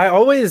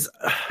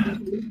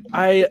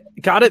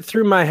got it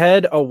through my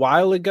head a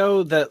while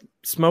ago that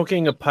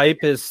smoking a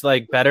pipe is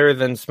like better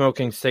than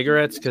smoking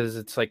cigarettes because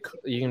it's like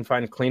you can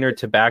find cleaner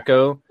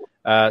tobacco.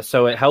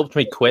 So it helped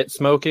me quit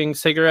smoking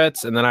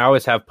cigarettes, and then I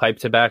always have pipe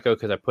tobacco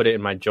because I put it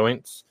in my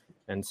joints.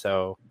 And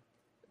so,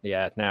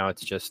 yeah, now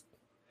it's just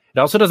it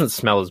also doesn't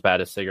smell as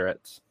bad as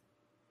cigarettes.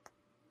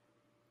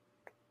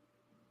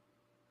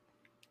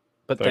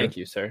 But Fair. Thank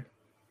you, sir.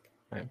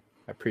 I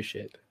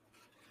appreciate it.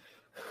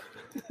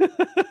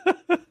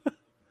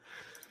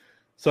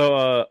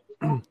 So,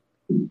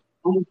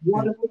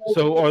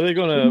 so are they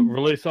going to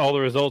release all the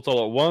results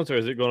all at once, or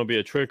is it going to be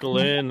a trickle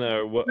in,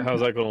 or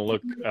how's that going to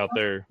look out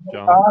there,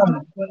 John?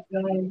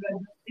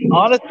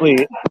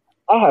 Honestly,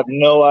 I have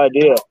no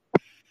idea.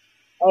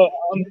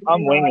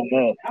 I'm winging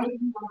this.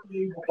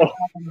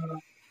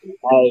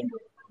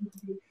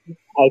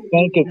 I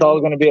think it's all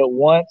going to be at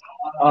once,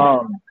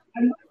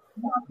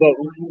 but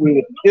we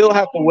would still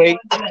have to wait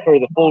for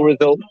the full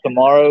results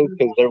tomorrow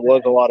because there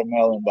was a lot of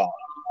mail-in ballots.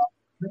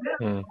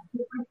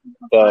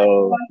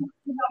 So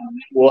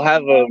we'll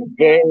have a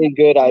very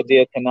good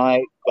idea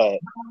tonight, but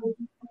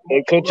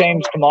it could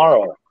change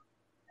tomorrow.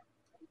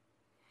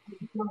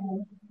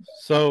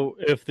 So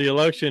if the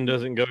election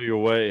doesn't go your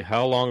way,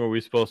 how long are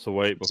we supposed to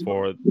wait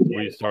before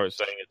we start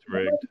saying it's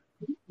rigged?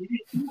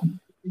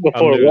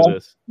 I'm new to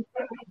this.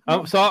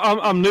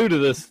 I'm new to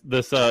this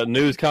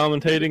news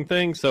commentating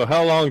thing. So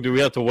how long do we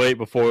have to wait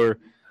before,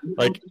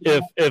 like,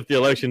 if the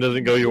election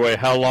doesn't go your way,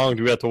 how long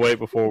do we have to wait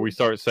before we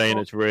start saying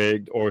it's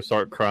rigged or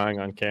start crying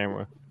on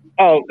camera?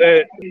 Oh,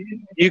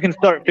 you can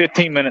start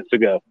 15 minutes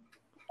ago.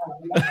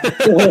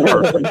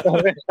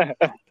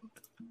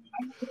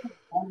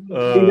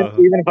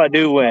 Even if I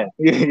do win.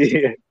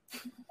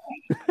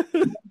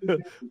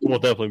 We'll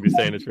definitely be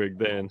saying it's rigged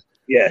then.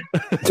 Yeah.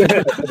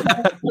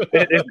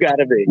 It's got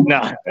to be.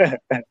 No.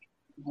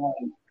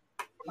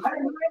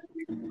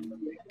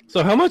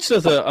 So how much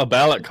does a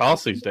ballot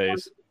cost these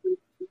days?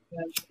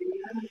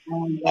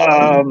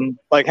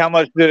 Like how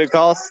much did it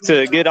cost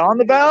to get on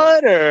the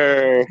ballot,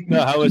 or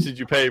no? How much did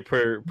you pay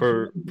per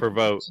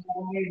vote?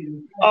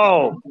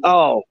 Oh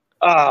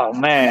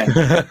man.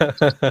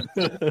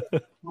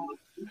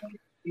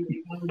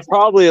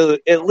 Probably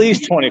at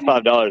least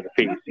 $25 a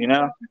piece. You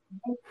know.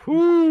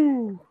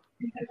 Whoo.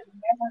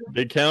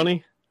 Big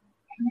county?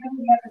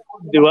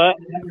 Do what?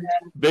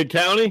 Big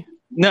county?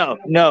 No.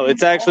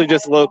 It's actually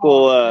just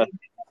local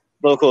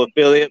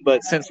affiliate.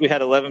 But since we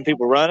had 11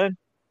 people running,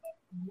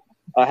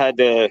 we had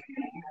to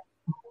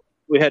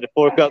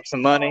fork up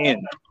some money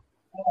and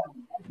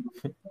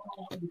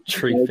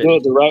do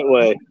it the right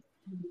way.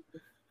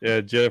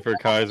 Yeah, Jennifer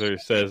Kaiser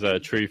says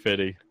tree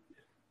fitty.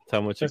 That's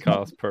how much it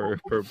costs per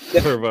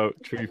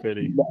vote. Tree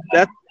fitty.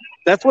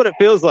 That's what it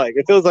feels like.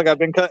 It feels like I've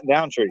been cutting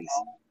down trees.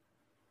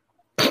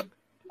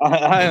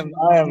 I am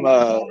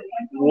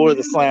wore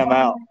the slam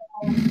out.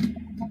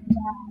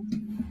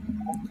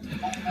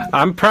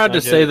 I'm proud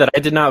to say that I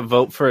did not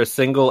vote for a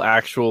single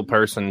actual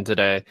person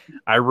today.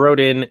 I wrote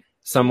in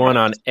someone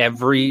on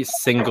every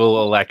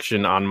single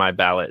election on my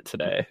ballot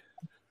today.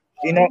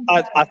 You know,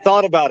 I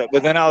thought about it,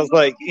 but then I was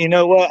like, you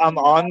know what? I'm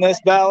on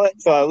this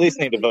ballot, so I at least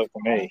need to vote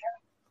for me.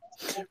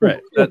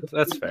 Right.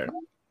 That's fair.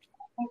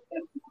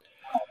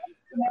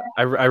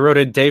 I wrote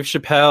in Dave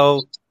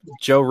Chappelle,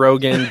 Joe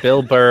Rogan,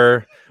 Bill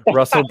Burr,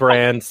 Russell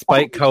Brand,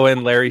 Spike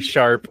Cohen, Larry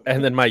Sharp,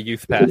 and then my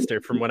youth pastor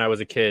from when I was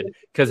a kid,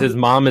 because his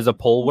mom is a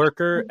poll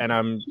worker, and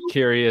I'm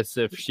curious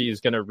if she's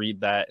going to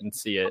read that and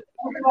see it.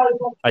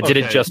 I did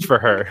it just for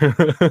her.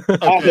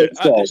 Okay.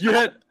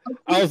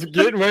 I was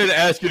getting ready to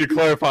ask you to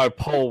clarify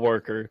poll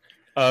worker,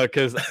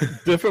 because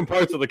different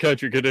parts of the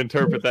country could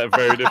interpret that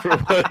very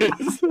different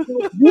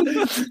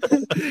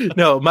ways.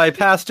 No, my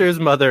pastor's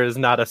mother is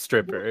not a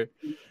stripper.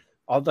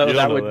 Although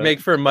that would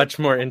make for a much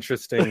more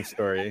interesting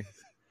story.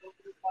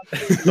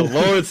 The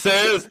Lord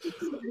says,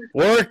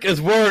 work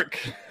is work.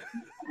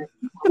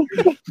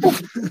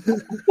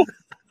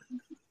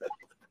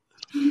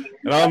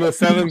 And on the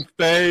seventh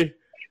day,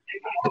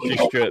 she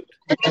stripped.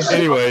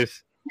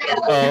 Anyways.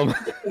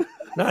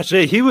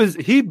 Najee,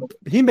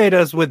 he made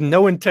us with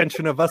no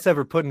intention of us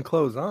ever putting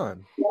clothes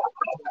on.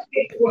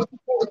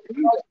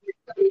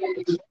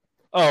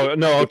 Oh,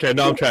 no, okay,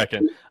 no, I'm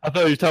tracking. I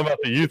thought you were talking about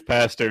the youth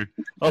pastor.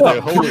 I was like,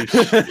 holy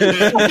shit.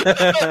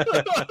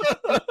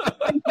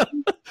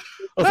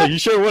 I was like, you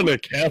sure it wasn't a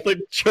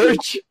Catholic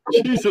church?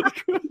 Jesus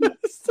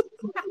Christ.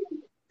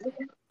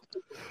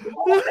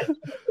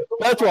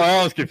 That's why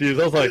I was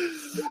confused. I was like,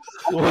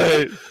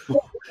 wait,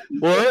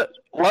 what?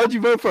 Why'd you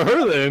vote for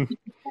her then?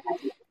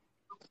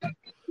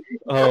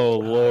 Oh,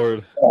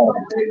 Lord.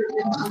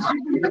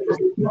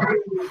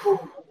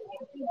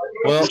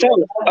 Well,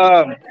 So,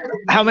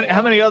 how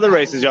many other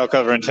races y'all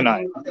covering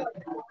tonight?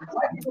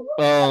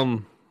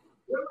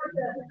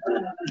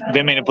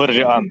 Didn't mean to put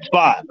it on the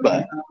spot,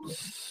 but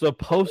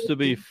supposed to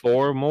be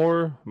 4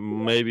 more,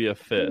 maybe a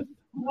 5th.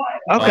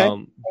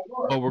 okay.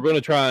 But we're going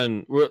to try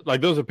and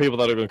those are people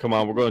that are going to come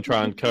on. We're going to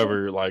try and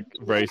cover like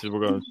races.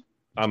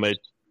 I may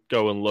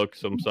go and look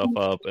some stuff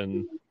up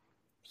and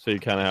see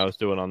kind of how it's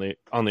doing on the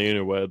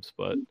interwebs.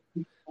 But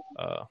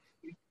I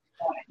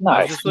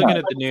was just looking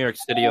at the New York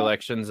City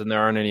elections, and there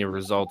aren't any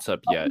results up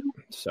yet.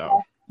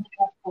 So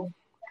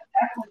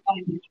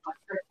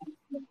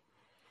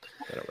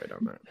gotta wait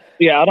on that.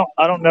 Yeah,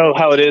 I don't know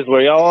how it is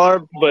where y'all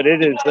are, but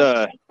it is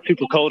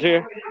super cold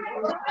here.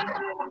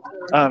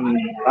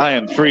 I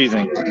am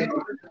freezing. Well,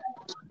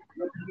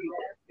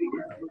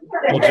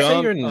 Did you say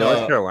John, you're in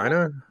North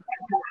Carolina?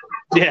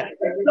 Yeah.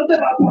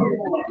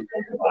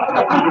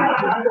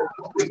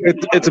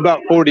 It's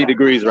about 40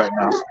 degrees right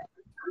now.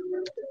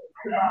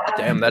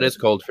 Damn, that is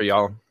cold for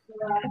y'all.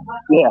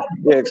 Yeah,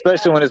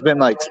 especially when it's been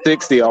like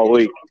 60 all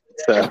week.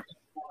 So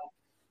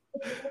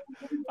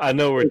I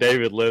know where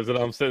David lives, and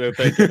I'm sitting there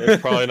thinking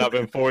it's probably not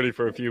been 40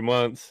 for a few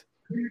months.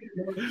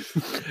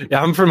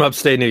 Yeah, I'm from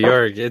upstate New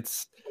York.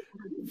 It's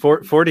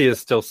 40 is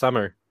still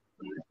summer.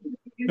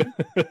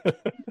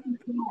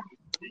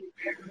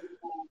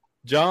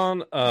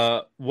 John,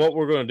 what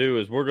we're going to do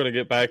is we're going to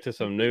get back to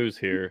some news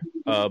here,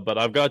 but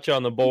I've got you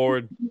on the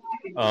board.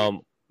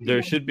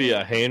 There should be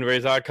a hand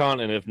raise icon,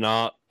 and if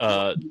not,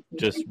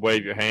 just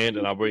wave your hand,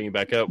 and I'll bring you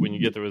back up when you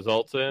get the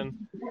results in.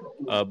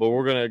 But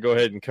we're going to go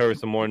ahead and cover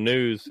some more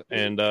news,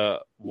 and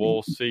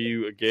we'll see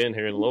you again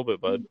here in a little bit,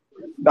 bud.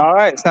 all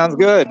right, sounds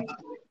good.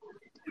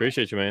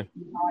 Appreciate you, man.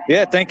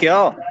 Yeah, thank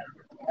y'all.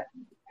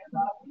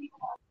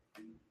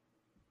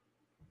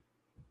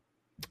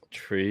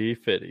 Tree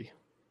Fitty.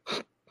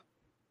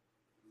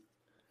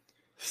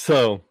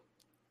 So,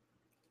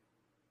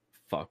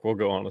 fuck, we'll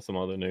go on to some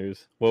other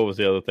news. What was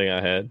the other thing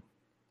I had?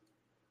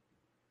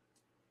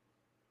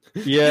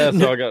 Yeah,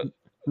 so I got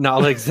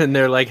Noleg's in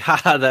there like,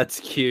 haha, that's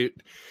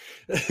cute.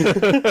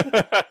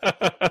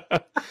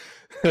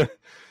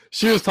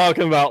 She was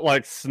talking about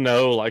like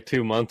snow like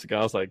 2 months ago.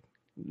 I was like,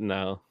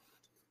 no.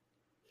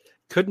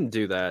 Couldn't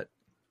do that.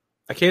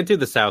 I can't do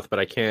the South, but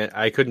I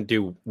couldn't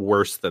do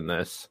worse than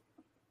this.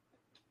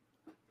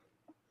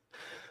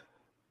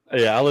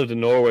 Yeah, I lived in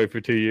Norway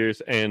for 2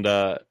 years, and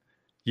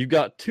you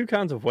got 2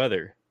 kinds of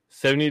weather: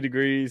 70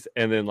 degrees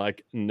and then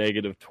like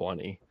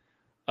 -20.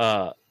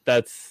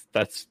 That's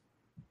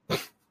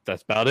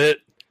about it.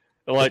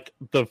 Like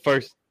the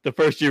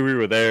first year we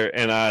were there,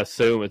 and I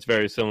assume it's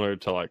very similar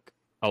to like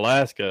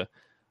Alaska.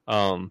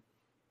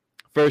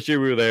 First year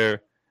we were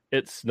there,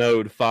 it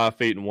snowed 5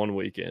 feet in one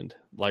weekend.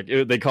 Like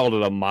they called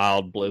it a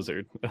mild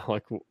blizzard.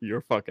 Like,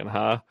 you're fucking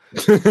high.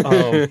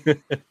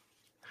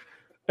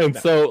 And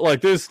so,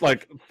 like, this,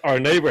 like, our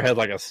neighbor had,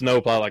 like, a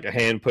snowplow, like, a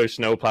hand-push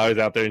snowplow. He's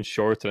out there in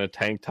shorts and a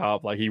tank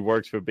top. Like, he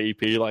works for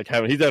BP. Like,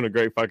 he's having a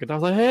great fucking time. I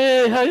was like,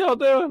 hey, how y'all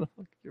doing?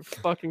 Like, you're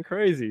fucking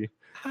crazy.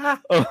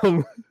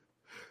 And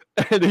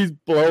he's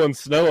blowing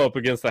snow up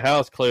against the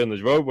house, clearing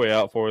the roadway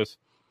out for us.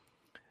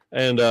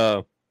 And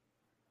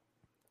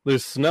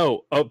there's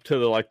snow up to,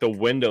 the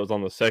windows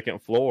on the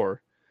second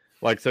floor.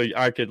 Like, so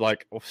I could,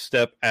 like,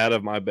 step out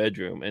of my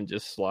bedroom and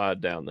just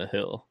slide down the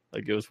hill.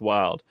 Like, it was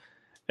wild.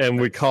 And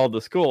we called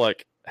the school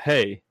like,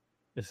 hey,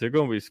 is there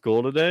going to be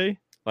school today?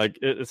 Like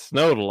it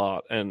snowed a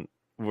lot, and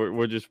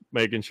we're just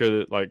making sure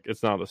that like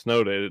it's not a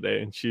snow day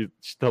today. And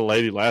the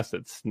lady last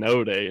said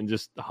snow day and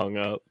just hung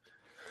up.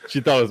 She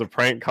thought it was a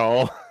prank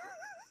call.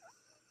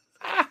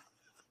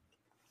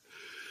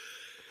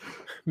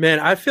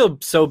 Man, I feel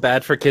so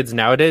bad for kids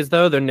nowadays,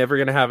 though. They're never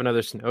going to have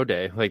another snow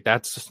day. Like,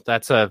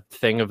 that's a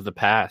thing of the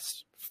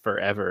past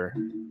forever.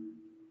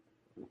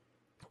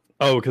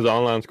 Oh, because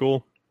online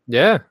school?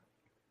 Yeah.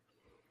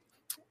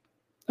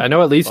 I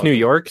know at least New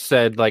York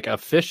said, like,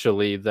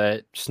 officially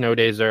that snow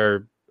days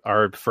are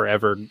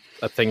forever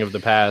a thing of the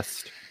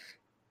past.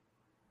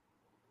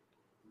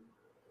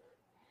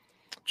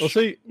 Well,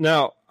 see,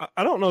 now,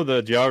 I don't know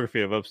the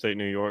geography of upstate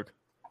New York.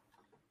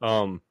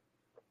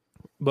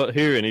 But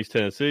here in East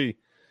Tennessee,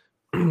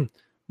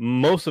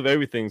 most of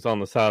everything's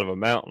on the side of a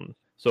mountain.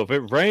 So if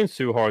it rains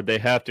too hard, they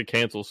have to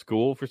cancel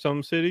school for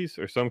some cities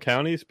or some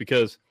counties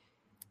because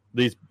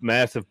these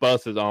massive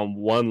buses on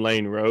one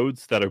lane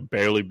roads that are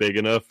barely big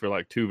enough for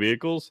like two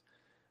vehicles,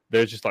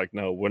 they're just like,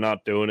 no, we're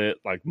not doing it.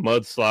 Like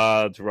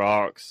mudslides,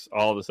 rocks,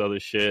 all this other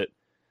shit.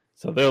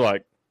 So they're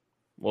like,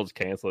 we'll just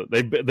cancel it.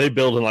 They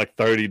build in like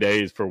 30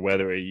 days for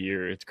weather a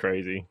year. It's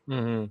crazy.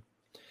 Mm-hmm.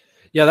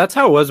 Yeah, that's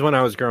how it was when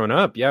I was growing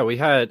up. Yeah, we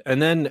had,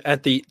 and then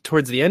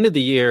towards the end of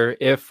the year,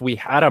 if we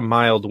had a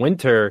mild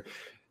winter,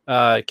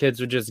 kids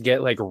would just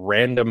get like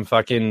random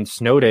fucking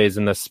snow days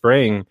in the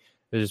spring.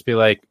 It'd just be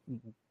like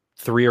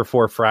 3 or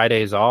 4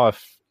 Fridays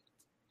off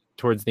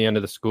towards the end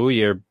of the school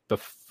year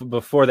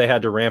before they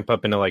had to ramp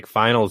up into like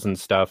finals and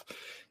stuff.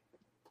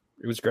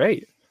 It was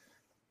great.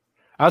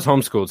 I was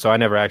homeschooled, so I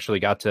never actually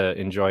got to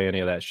enjoy any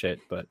of that shit,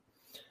 but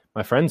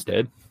my friends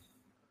did.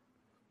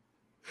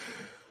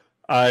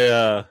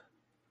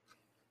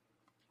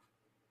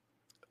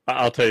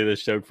 I'll tell you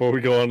this joke before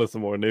we go on to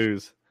some more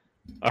news.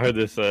 I heard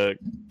this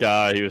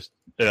guy,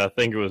 I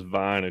think it was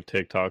Vine or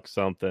TikTok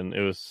something.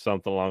 It was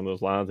something along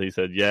those lines. He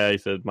said,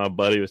 my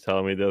buddy was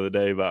telling me the other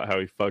day about how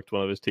he fucked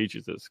one of his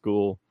teachers at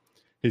school.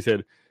 He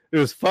said, it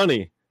was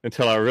funny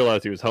until I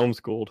realized he was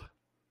homeschooled.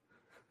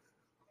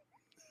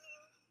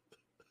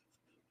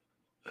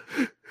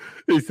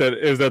 He said,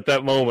 it was at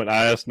that moment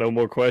I asked no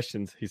more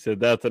questions. He said,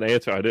 that's an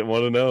answer I didn't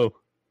want to know.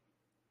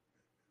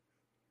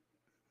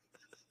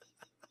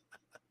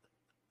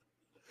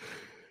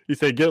 He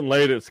said, getting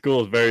late at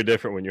school is very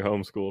different when you're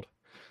homeschooled.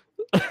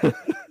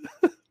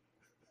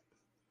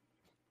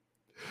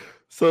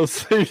 So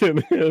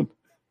CNN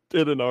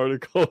did an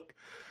article.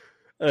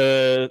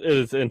 It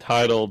is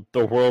entitled,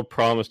 "The World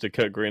Promised to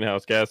Cut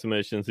Greenhouse Gas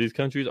Emissions. These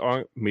countries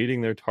aren't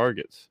meeting their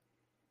targets."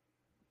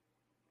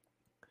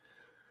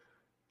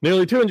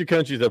 Nearly 200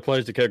 countries have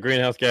pledged to cut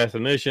greenhouse gas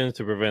emissions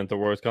to prevent the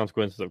worst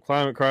consequences of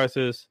climate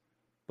crisis,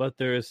 but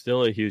there is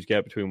still a huge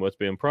gap between what's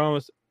being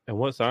promised and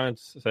what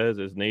science says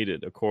is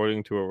needed,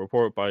 according to a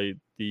report by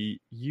the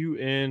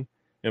UN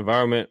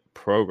Environment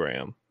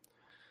Program.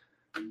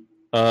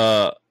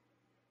 I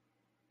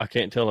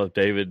can't tell if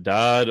David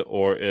died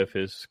or if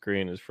his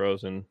screen is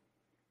frozen,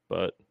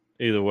 but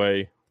either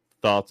way,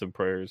 thoughts and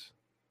prayers.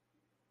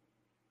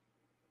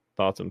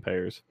 Thoughts and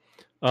prayers.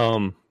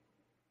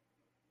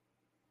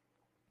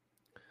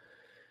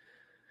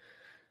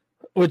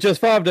 With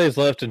just 5 days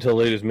left until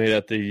leaders meet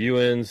at the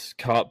UN's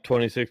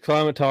COP26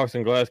 climate talks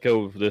in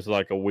Glasgow, this is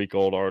like a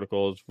week-old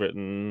article. It's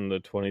written the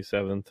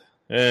 27th.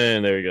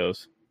 And there he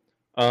goes.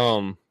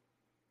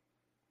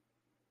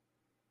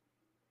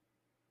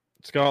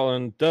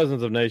 Scotland,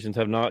 dozens of nations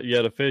have not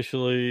yet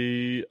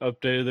officially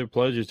updated their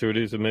pledges to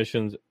reduce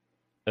emissions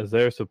as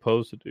they're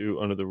supposed to do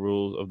under the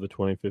rules of the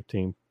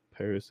 2015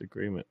 Paris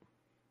Agreement.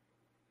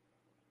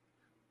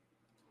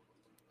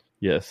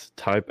 Yes,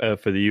 type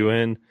F for the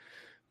UN.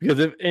 Because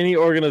if any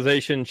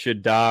organization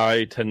should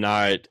die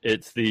tonight,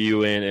 it's the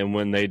UN, and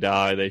when they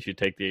die, they should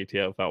take the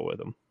ATF out with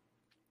them.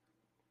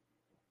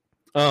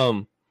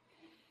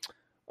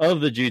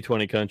 Of the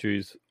G20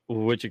 countries,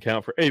 which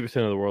account for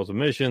 80% of the world's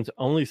emissions,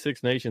 only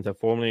 6 nations have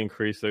formally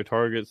increased their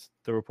targets.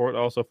 The report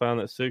also found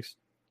that 6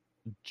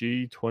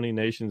 G20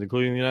 nations,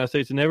 including the United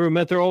States, never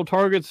met their old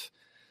targets.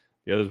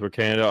 The others were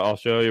Canada,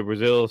 Australia,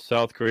 Brazil,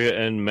 South Korea,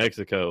 and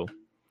Mexico.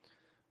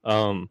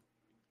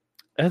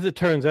 As it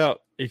turns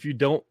out, if you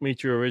don't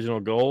meet your original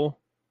goal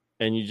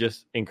and you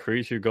just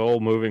increase your goal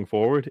moving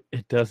forward,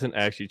 it doesn't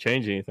actually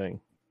change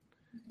anything.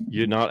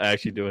 You're not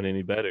actually doing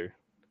any better.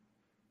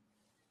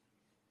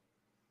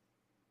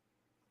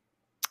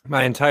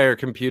 My entire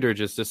computer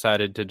just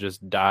decided to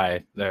just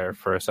die there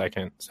for a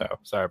second, so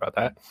sorry about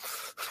that.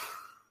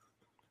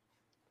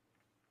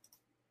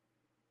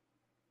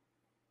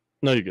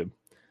 No, you're good.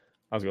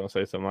 I was going to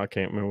say something. I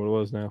can't remember what it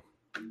was now.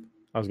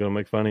 I was going to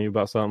make fun of you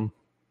about something.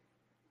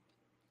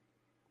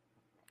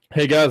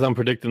 Hey guys, I'm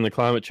predicting the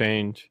climate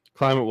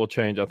will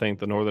change. I think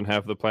the northern half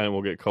of the planet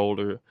will get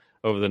colder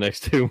over the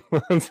next 2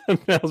 months. And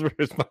now's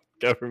where's my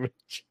government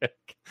check.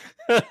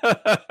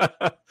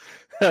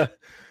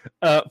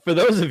 For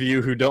those of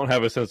you who don't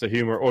have a sense of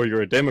humor or you're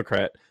a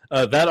Democrat,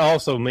 that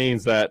also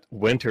means that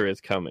winter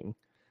is coming.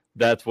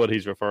 That's what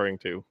he's referring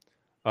to.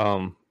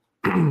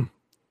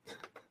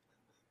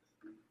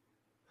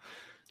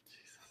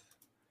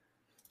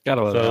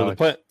 Gotta love So Alex. the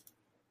plan,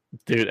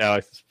 dude,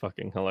 Alex is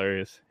fucking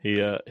hilarious.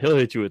 He'll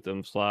hit you with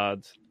them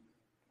slides.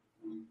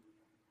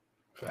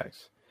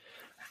 Facts.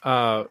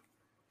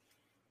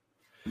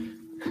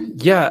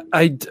 Yeah,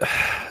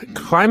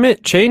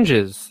 climate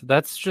changes.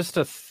 That's just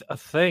a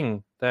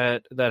thing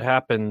that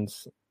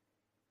happens.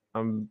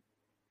 I'm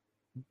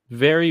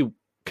very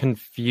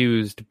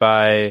confused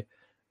by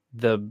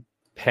the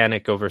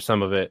panic over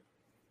some of it.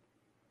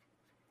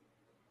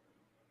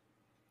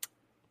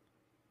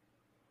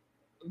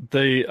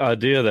 The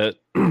idea that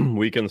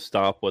we can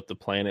stop what the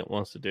planet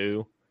wants to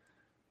do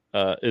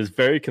is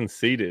very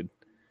conceited.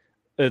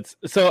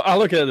 So I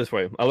look at it this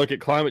way. I look at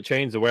climate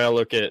change the way I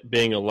look at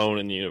being alone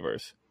in the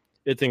universe.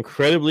 It's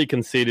incredibly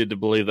conceited to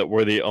believe that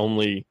we're the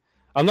only,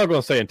 I'm not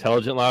going to say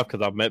intelligent life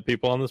because I've met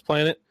people on this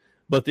planet,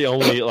 but the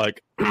only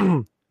like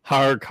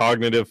higher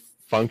cognitive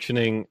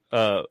functioning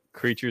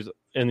creatures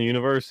in the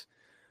universe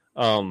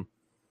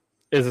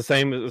is the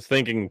same as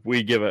thinking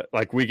we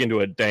can do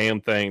a damn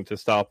thing to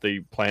stop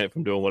the planet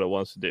from doing what it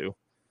wants to do.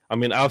 I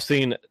mean, I've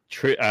seen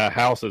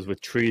houses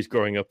with trees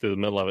growing up through the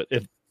middle of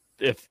it.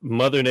 If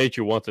Mother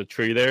Nature wants a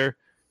tree there,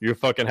 your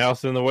fucking house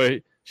is in the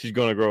way, she's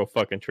going to grow a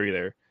fucking tree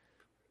there.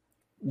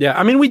 Yeah,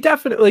 I mean, we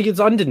definitely,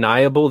 it's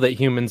undeniable that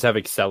humans have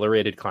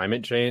accelerated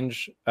climate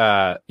change.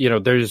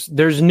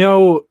 There's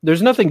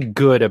nothing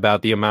good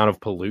about the amount of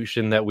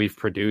pollution that we've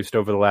produced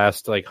over the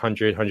last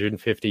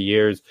 150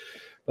 years.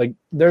 Like,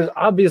 there's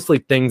obviously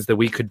things that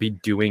we could be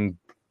doing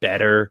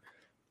better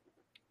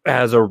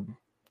as a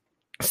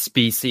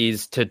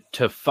species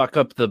to fuck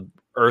up the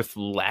earth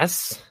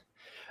less.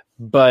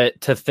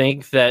 But to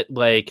think that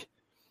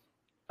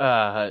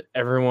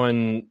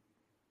everyone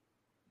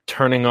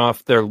turning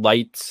off their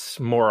lights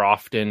more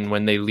often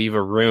when they leave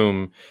a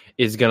room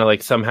is going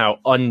to somehow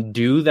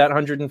undo that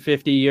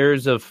 150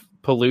 years of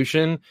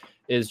pollution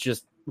is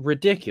just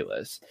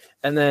ridiculous.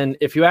 And then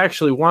if you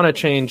actually want to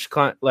change,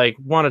 want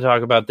to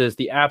talk about this,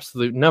 the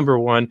absolute number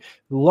one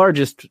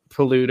largest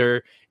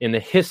polluter in the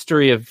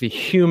history of the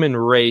human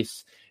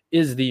race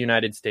is the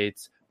United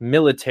States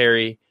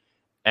military.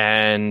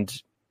 And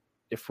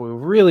if we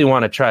really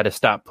want to try to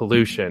stop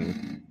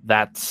pollution,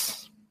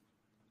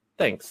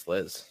 thanks,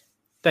 Liz.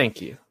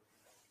 Thank you.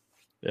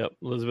 Yep,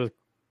 Elizabeth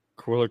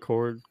Quillard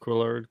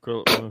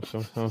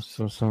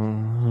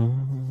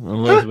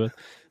Elizabeth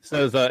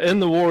says, in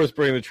the wars,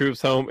 bring the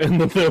troops home, and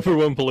the number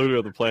one polluter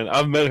of the planet.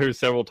 I've met her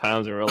several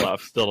times in real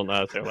life. Still don't know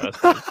how to say her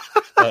last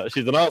name.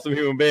 She's an awesome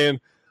human being,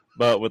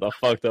 but with a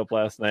fucked up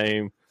last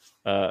name.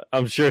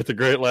 I'm sure it's a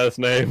great last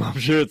name. I'm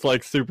sure it's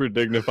super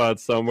dignified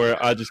somewhere.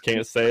 I just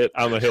can't say it.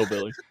 I'm a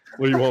hillbilly.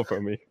 What do you want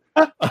from me?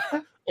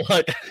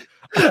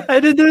 I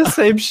did the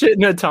same shit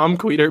in a Tom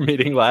Queter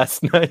meeting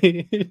last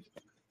night.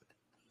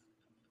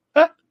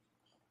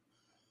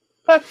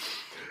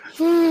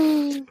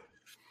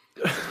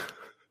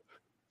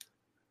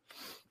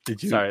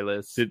 Sorry,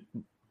 Liz.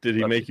 Did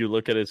he make you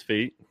look at his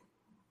feet?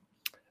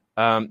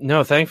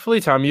 No,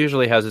 thankfully Tom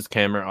usually has his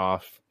camera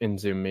off in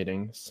Zoom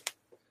meetings,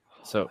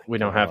 so we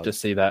don't have to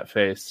see that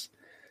face.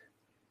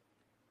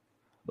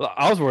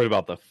 I was worried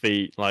about the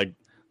feet.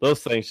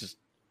 Those things just.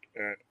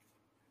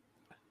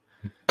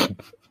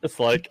 It's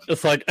like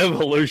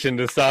evolution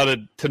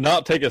decided to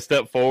not take a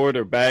step forward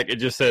or back. It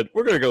just said,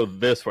 we're going to go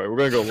this way. We're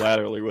going to go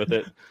laterally with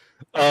it.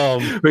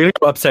 We're going to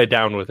go upside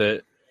down with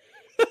it.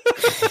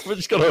 We're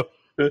just going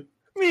to...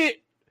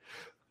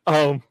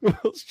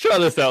 let's try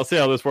this out. See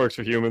how this works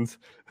for humans.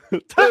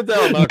 Turns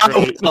out not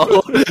great.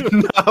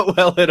 Not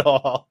well at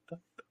all.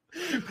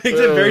 Makes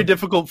it very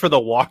difficult for the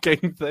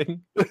walking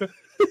thing.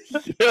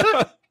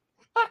 Yeah.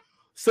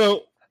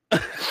 So...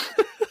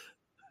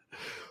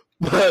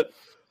 But...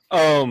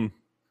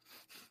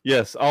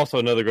 yes, also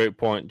another great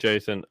point,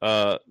 Jason.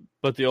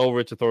 But the old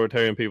rich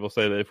authoritarian people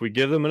say that if we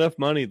give them enough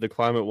money, the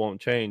climate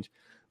won't change.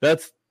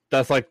 That's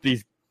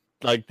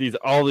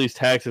all these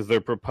taxes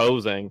they're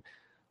proposing.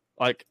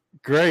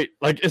 Great.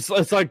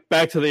 It's like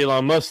back to the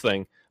Elon Musk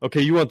thing.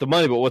 Okay, you want the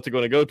money, but what's it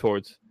going to go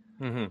towards?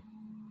 Mm-hmm.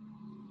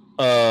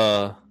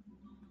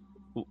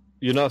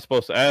 You're not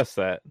supposed to ask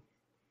that.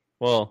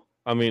 Well,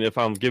 I mean, if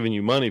I'm giving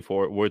you money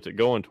for it, where's it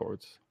going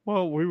towards?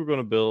 Well, we were going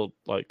to build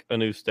a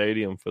new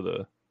stadium for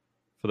the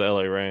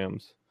LA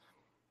Rams.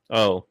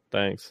 Oh,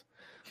 thanks.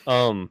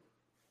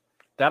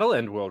 That'll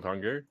end world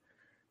hunger.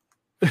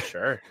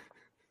 Sure.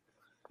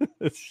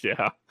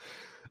 Yeah.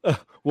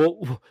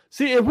 Well,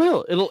 see, it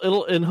will.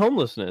 It'll end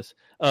homelessness.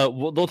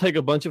 They'll take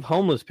a bunch of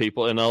homeless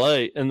people in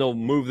LA and they'll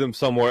move them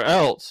somewhere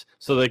else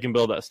so they can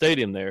build that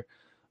stadium there.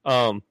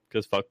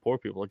 Because fuck poor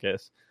people, I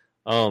guess.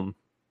 But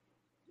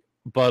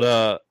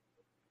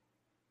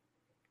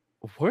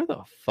where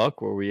the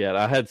fuck were we at?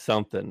 I had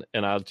something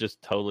and I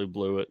just totally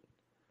blew it.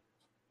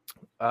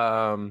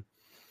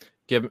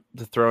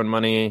 Throwing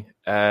money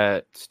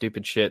at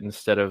stupid shit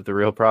instead of the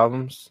real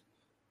problems.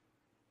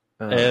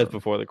 It's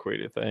before the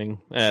Queter thing.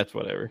 It's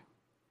whatever.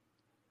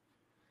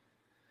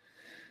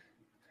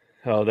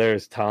 Oh,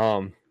 there's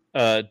Tom.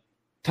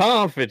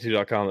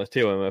 Tom52.com. That's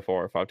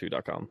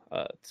TOMFR52.com.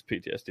 It's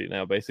PTSD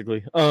now,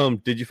 basically.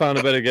 Did you find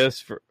a better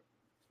guest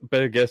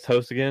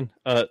host again?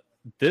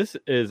 this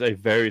is a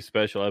very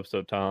special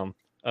episode, Tom.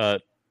 I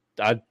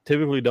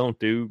typically don't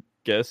do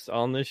guests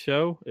on this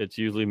show. It's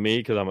usually me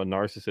because I'm a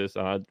narcissist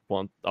and I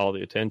want all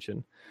the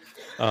attention.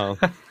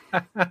 But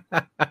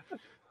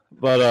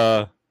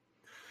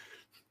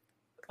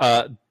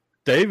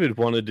David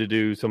wanted to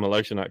do some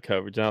election night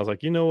coverage, and I was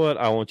like, you know what?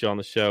 I want you on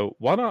the show.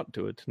 Why not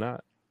do it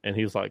tonight? And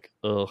he's like,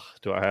 ugh,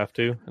 do I have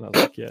to? And I was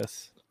like,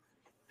 yes.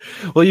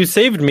 Well, you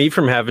saved me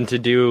from having to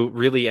do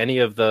really any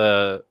of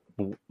the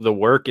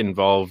work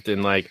involved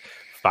in like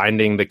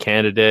finding the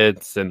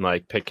candidates and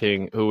like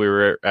picking who we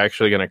were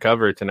actually going to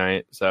cover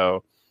tonight.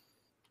 So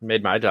it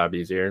made my job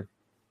easier.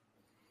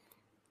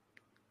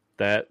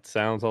 That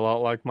sounds a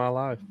lot like my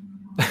life.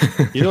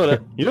 You know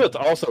it's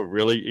also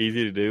really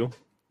easy to do?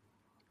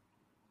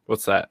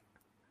 What's that?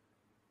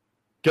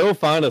 Go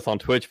find us on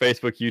Twitch,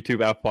 Facebook,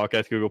 YouTube, Apple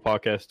Podcasts, Google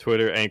Podcasts,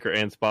 Twitter, Anchor,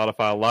 and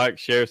Spotify. Like,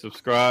 share,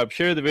 subscribe,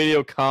 share the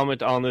video,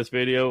 comment on this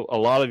video. A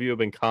lot of you have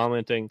been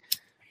commenting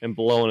and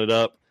blowing it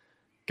up.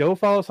 Go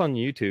follow us on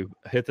YouTube.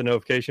 Hit the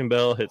notification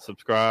bell, hit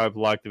subscribe,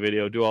 like the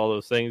video, do all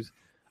those things.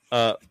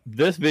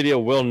 This video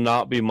will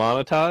not be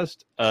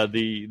monetized.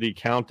 The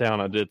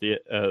countdown I did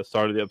at the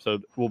start of the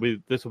episode will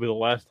be the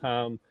last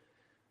time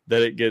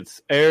that it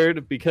gets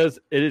aired because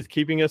it is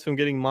keeping us from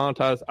getting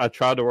monetized. I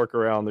tried to work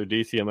around their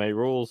DCMA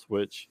rules,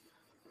 which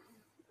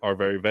are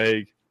very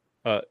vague.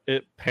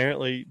 It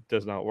apparently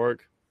does not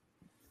work.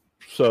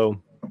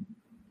 So,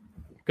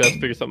 got to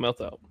figure something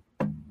else out.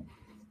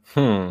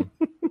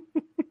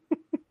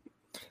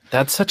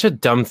 That's such a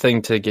dumb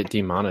thing to get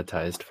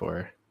demonetized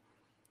for.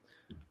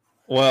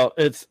 Well,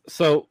 it's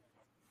so.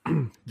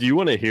 Do you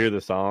want to hear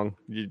the song?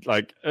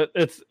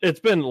 It's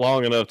been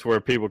long enough to where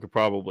people could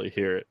probably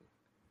hear it.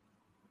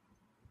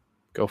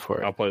 Go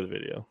for it. I'll play the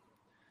video.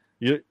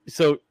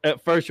 So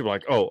at first you're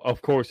like, oh,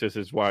 of course this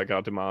is why it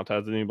got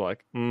demonetized. And you're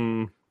like,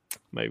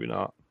 maybe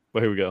not.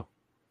 But here we go.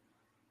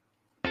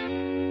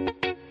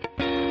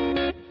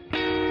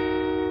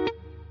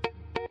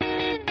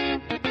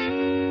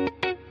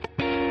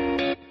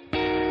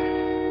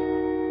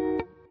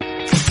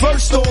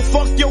 First off,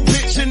 fuck your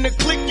bitch and the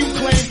clique you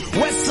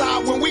claim. West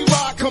side, when we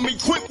ride, come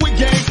equipped with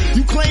game.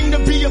 You claim to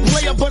be a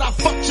player, but I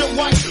fucked your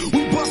wife.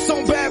 We bust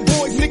on bad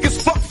boys,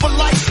 niggas fuck for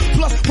life.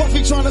 Plus, Puffy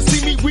tryna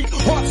see me weak,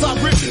 hearts I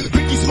rip.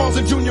 Biggie Smalls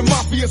and Junior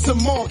Mafia,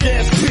 some mark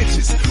ass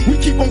bitches. We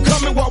keep on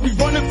coming while we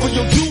running for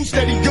your Jews.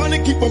 Steady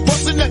gunning, keep on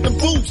busting at them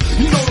fools.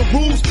 You know the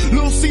rules.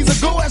 Little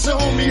Caesar, go ask your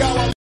homie how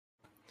I...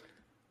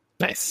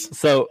 Nice.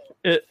 So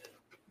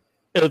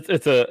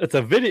it's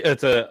a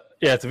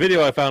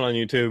video I found on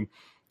YouTube.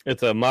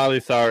 It's a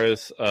Miley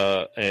Cyrus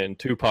and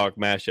Tupac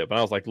mashup. And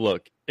I was like,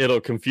 look, it'll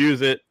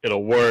confuse it.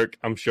 It'll work.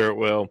 I'm sure it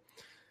will.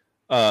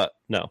 No,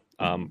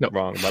 I'm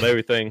wrong about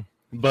everything.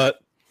 But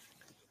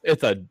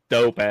it's a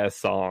dope-ass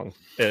song.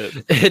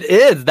 It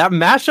is. That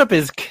mashup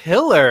is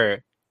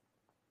killer.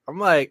 I'm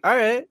like, all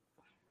right.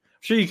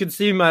 I'm sure you can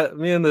see I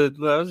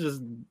was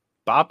just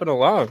bopping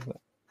along.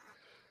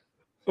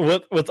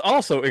 What's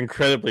also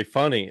incredibly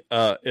funny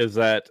is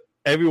that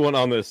everyone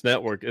on this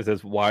network is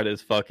as white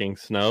as fucking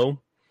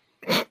snow.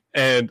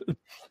 And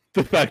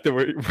the fact that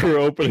we're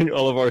opening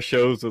all of our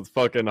shows with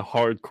fucking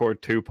hardcore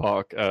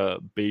Tupac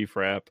beef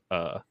rap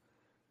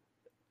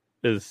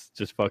is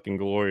just fucking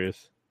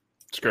glorious.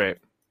 It's great.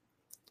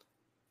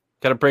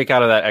 Got to break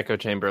out of that echo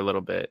chamber a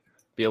little bit.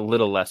 Be a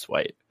little less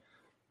white.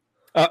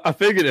 I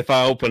figured if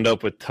I opened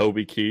up with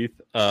Toby Keith,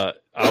 I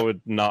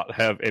would not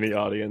have any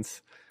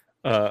audience.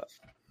 Because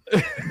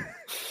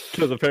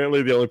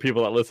apparently the only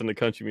people that listen to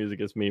country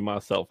music is me,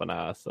 myself, and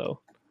I.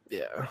 So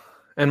yeah,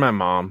 and my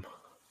mom.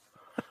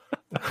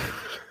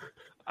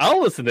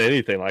 I'll listen to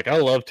anything. Like I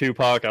love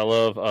Tupac. I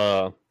love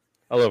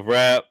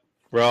rap,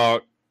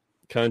 rock,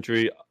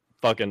 country.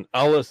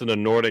 I'll listen to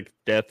Nordic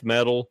death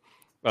metal,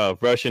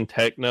 Russian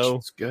techno.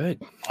 It's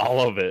good.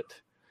 All of it.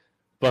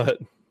 But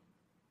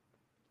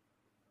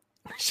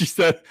she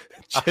said,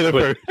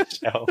 Jennifer.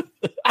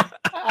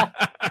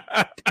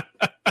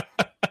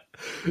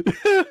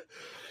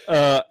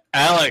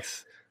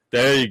 Alex,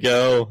 there you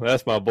go.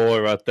 That's my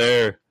boy right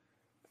there.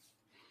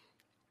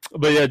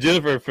 But yeah,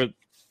 Jennifer,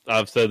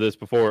 I've said this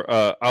before.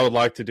 I would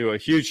like to do a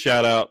huge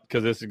shout out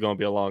because this is going to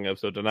be a long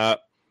episode tonight.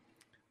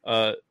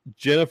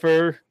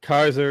 Jennifer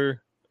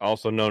Kaiser,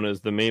 also known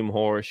as the meme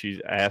whore, she's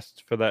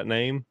asked for that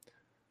name,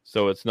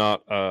 so it's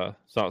not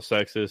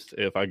sexist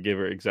if I give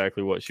her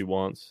exactly what she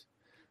wants.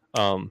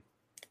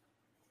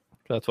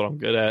 That's what I'm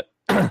good at.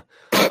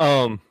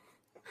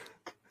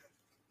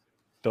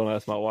 Don't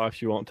ask my wife;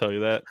 she won't tell you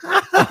that.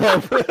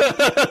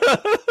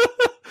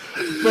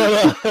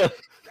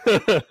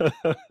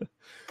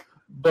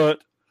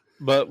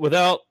 But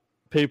without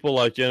people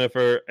like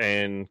Jennifer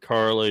and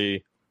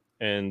Carly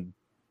and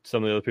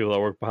some of the other people that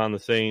work behind the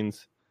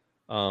scenes,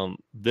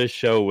 this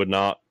show would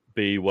not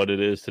be what it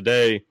is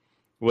today.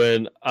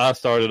 When I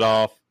started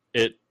off,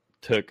 it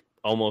took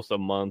almost a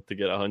month to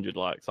get 100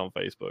 likes on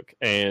Facebook.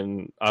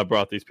 And I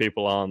brought these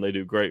people on. They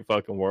do great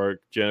fucking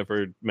work.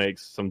 Jennifer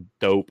makes some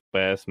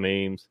dope-ass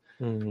memes.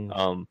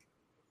 Mm-hmm.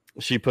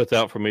 She puts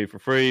out for me for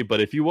free.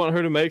 But if you want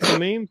her to make some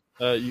memes,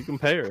 you can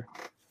pay her.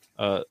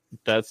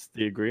 That's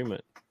the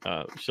agreement.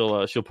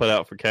 She'll put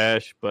out for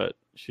cash, but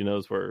she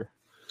knows where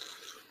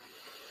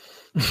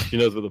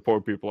the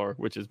poor people are,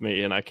 which is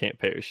me, and I can't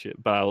pay her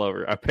shit. But I love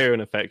her. I pay her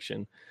an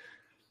affection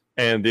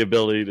and the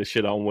ability to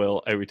shit on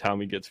Will every time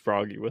he gets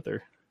froggy with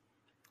her.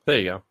 There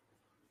you go.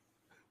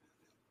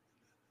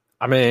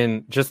 I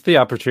mean, just the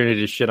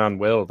opportunity to shit on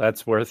Will,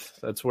 that's worth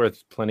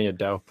plenty of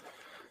dough.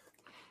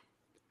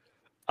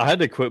 I had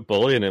to quit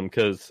bullying him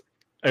because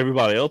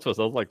everybody else was.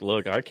 I was like,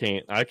 look, I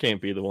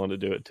can't be the one to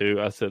do it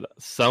too. I said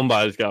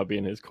somebody's got to be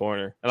in his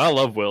corner, and I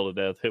love Will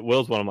to death.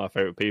 Will's one of my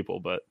favorite people,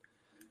 but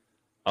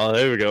oh,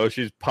 there we go.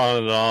 She's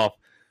pawning it off.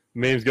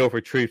 Memes go for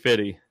Tree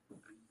Fitty.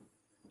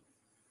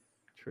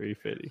 Tree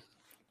Fitty.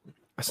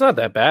 It's not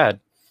that bad.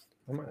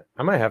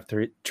 I might have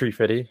Tree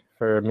Fitty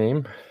for a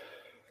meme.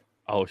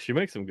 Oh, she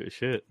makes some good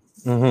shit.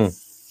 Mm-hmm.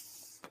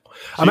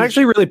 I'm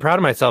actually really proud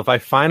of myself. I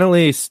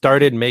finally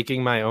started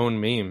making my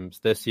own memes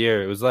this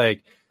year. It was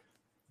like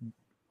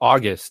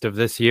August of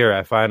this year.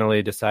 I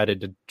finally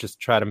decided to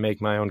just try to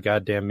make my own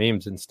goddamn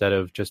memes instead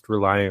of just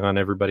relying on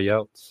everybody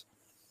else.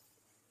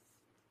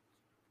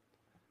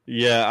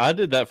 Yeah, I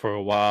did that for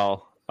a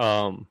while.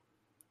 And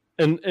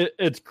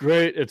it's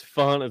great. It's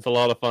fun. It's a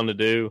lot of fun to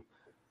do.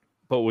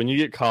 But when you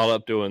get caught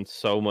up doing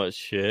so much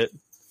shit,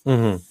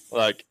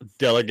 like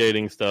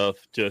delegating stuff,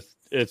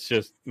 it's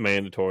just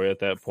mandatory at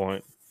that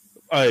point.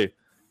 Hey,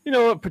 you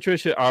know what,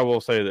 Patricia? I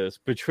will say this.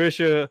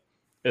 Patricia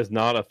is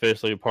not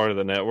officially a part of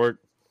the network,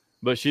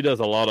 but she does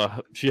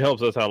she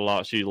helps us out a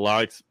lot. She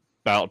likes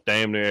about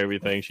damn near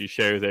everything. She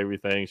shares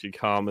everything. She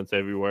comments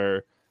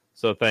everywhere.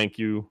 So thank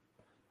you,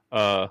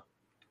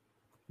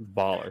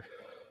 baller.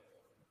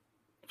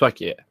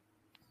 Fuck yeah.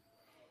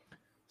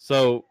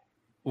 So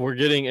we're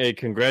getting a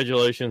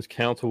congratulations,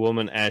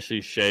 Councilwoman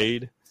Ashley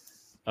Shade.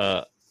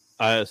 I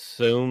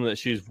assume that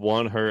she's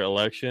won her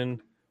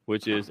election,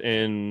 which is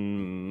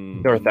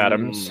in North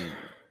Adams.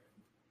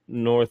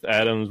 North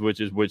Adams,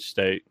 which is which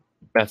state?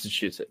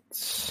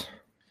 Massachusetts.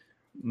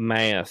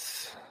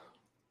 Mass.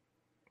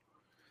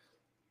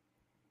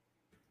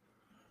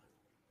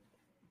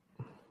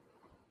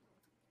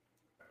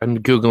 I'm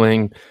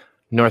Googling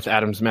North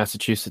Adams,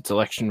 Massachusetts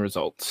election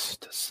results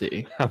to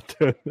see. I'm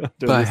doing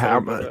By this how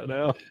right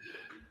now.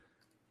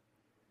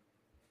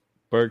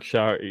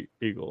 Berkshire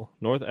Eagle.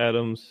 North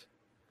Adams.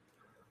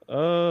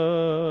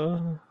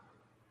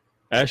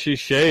 Ashley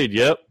Shade,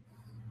 yep.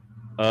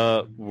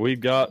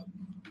 We've got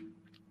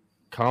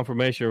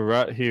confirmation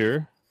right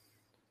here.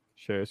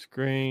 Share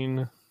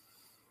screen.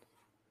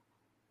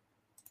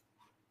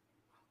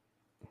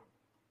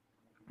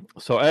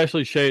 So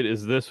Ashley Shade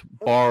is this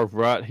bar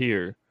right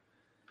here.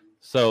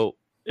 So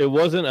it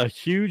wasn't a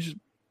huge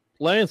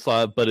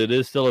landslide, but it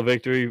is still a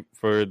victory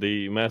for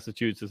the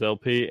Massachusetts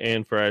LP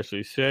and for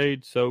Ashley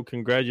Shade. So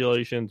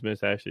congratulations,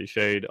 Miss Ashley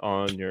Shade,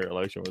 on your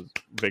election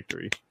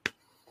victory.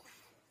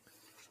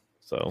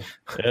 So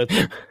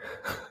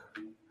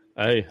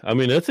hey, I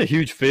mean, that's a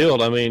huge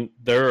field. I mean,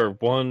 there are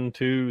 1,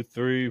 2,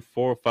 3,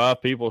 4,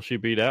 5 people she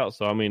beat out.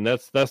 So I mean,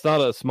 that's not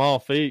a small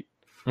feat.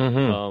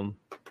 Mm-hmm.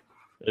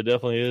 It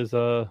definitely is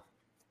one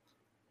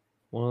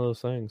of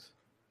those things.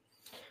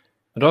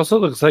 It also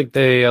looks like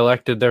they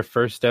elected their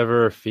first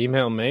ever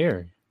female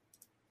mayor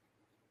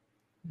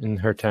in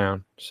her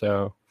town.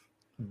 So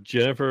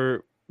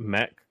Jennifer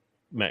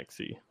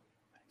Maxey.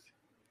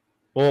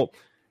 Well,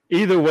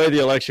 either way the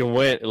election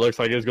went, it looks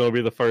like it's going to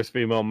be the first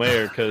female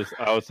mayor, because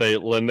I would say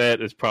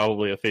Lynette is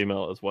probably a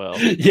female as well.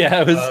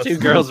 Yeah, it was two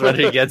girls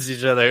running against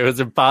each other. It was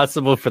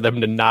impossible for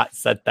them to not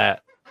set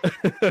that.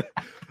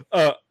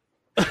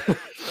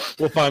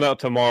 We'll find out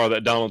tomorrow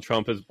that Donald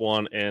Trump has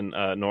won in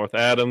North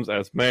Adams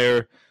as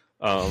mayor.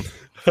 It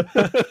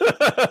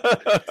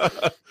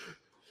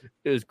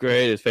was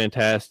great. It's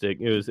fantastic.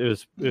 It was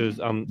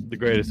the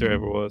greatest there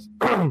ever was.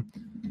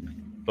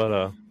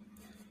 But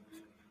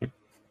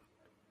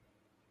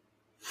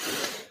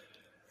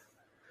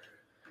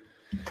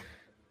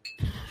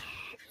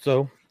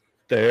so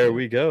there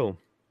we go.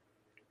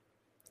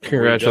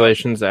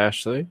 Congratulations,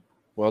 Ashley.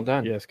 Well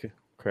done. Yes,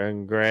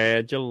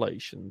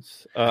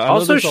 congratulations.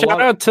 Also,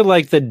 shout out to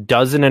like the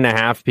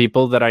 12.5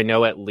 people that I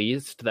know at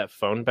least that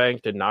phone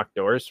banked and knocked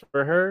doors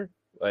for her.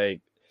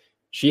 Like,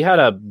 she had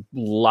a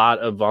lot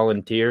of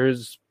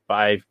volunteers,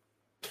 by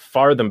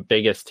far the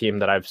biggest team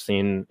that I've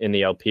seen in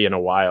the LP in a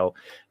while,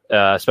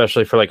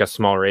 especially for like a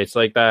small race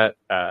like that.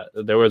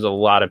 There was a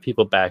lot of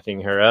people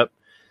backing her up,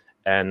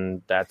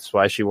 and that's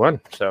why she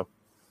won. So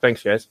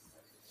thanks, guys.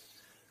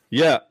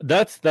 Yeah,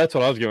 that's what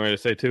I was getting ready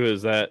to say too,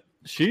 is that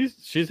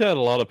she's had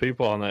a lot of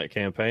people on that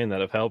campaign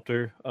that have helped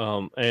her.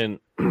 And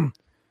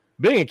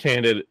being a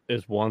candidate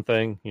is one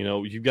thing, you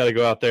know, you've got to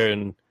go out there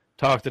and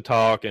talk the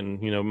talk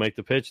and, you know, make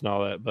the pitch and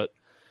all that. But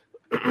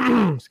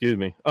excuse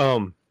me.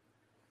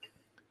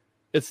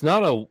 It's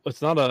not a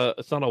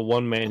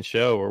one man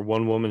show or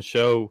one woman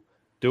show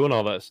doing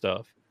all that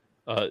stuff.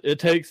 It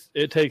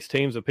takes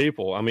teams of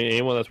people. I mean,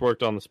 anyone that's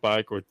worked on the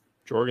Spike or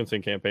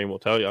Jorgensen campaign will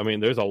tell you. I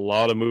mean, there's a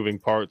lot of moving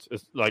parts.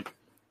 It's like,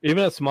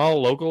 even at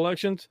small local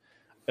elections,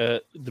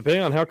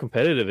 depending on how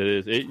competitive it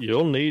is,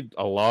 you'll need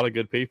a lot of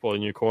good people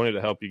in your corner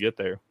to help you get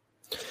there.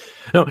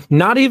 No,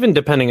 not even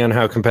depending on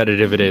how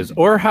competitive it is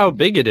or how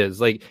big it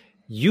is. Like,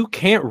 you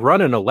can't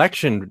run an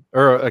election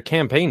or a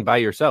campaign by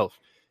yourself.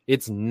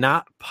 It's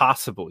not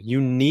possible. You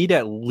need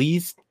at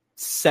least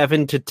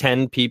 7 to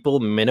 10 people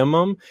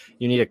minimum.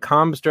 You need a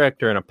comms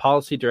director and a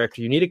policy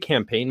director. You need a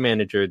campaign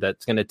manager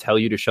that's going to tell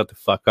you to shut the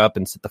fuck up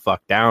and sit the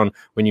fuck down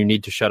when you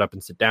need to shut up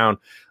and sit down.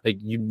 Like,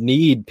 you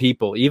need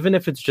people, even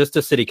if it's just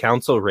a city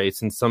council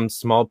race in some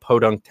small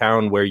podunk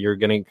town where you're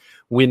going to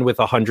win with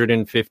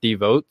 150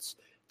 votes.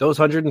 Those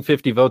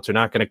 150 votes are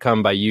not going to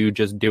come by you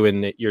just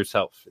doing it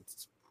yourself.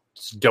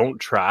 Just don't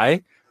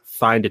try.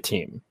 Find a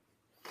team.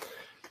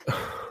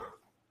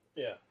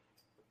 Yeah.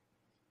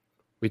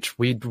 Which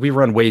we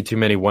run way too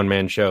many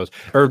one-man shows,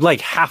 or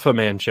like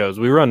half-a-man shows.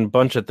 We run a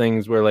bunch of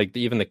things where like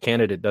even the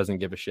candidate doesn't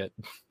give a shit.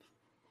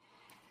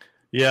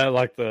 Yeah,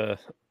 like the,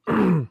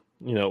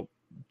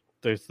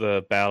 there's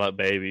the ballot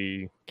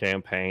baby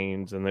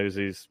campaigns, and there's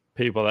these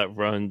people that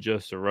run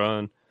just to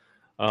run.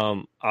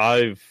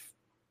 I've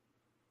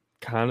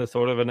kind of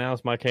sort of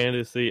announced my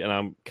candidacy, and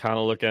I'm kind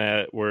of looking at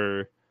it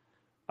where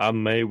I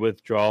may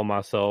withdraw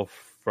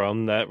myself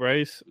from that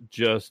race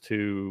just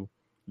to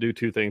do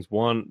two things.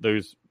 One,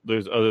 there's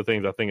other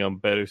things I think I'm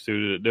better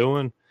suited at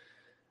doing.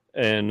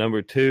 And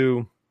number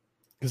two,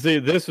 see,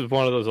 this is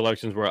one of those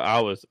elections where I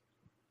was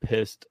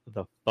pissed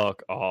the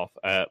fuck off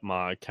at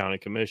my county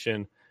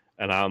commission.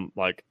 And I'm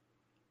like,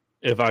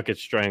 if I could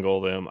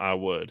strangle them, I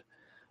would.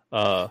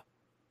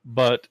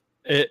 But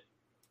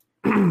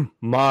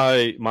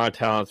my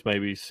talents may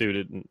be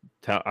suited.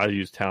 I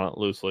use talent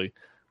loosely.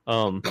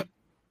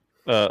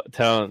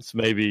 Talents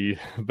may be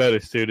better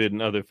suited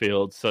in other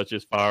fields such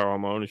as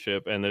firearm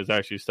ownership, and there's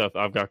actually stuff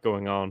I've got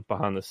going on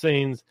behind the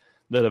scenes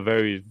that a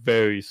very,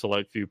 very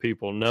select few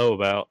people know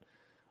about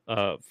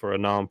for a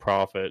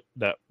nonprofit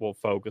that will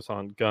focus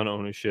on gun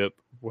ownership,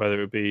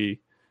 whether it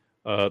be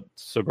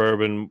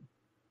suburban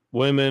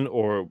women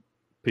or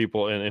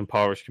people in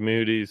impoverished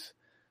communities.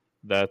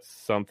 That's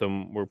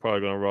something we're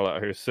probably going to roll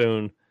out here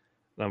soon.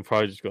 I'm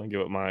probably just going to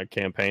give up my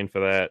campaign for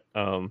that.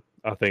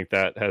 I think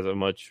that has a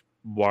much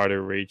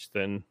wider reach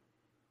than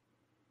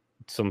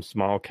some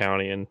small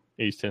county in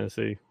East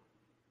Tennessee.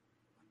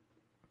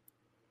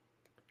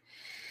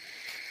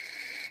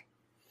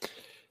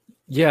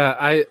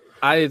 Yeah,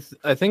 I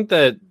think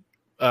that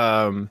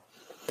I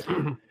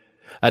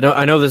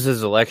know this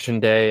is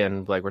election day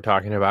and like we're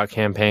talking about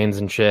campaigns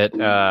and shit,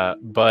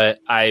 but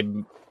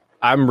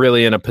I'm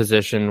really in a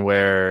position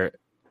where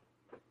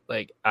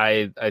like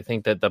I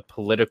think that the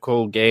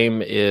political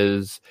game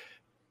is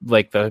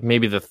like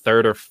maybe the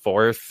third or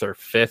fourth or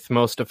fifth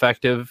most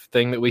effective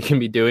thing that we can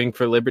be doing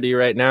for liberty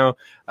right now.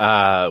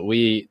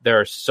 There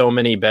are so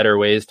many better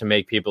ways to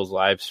make people's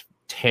lives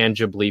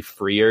tangibly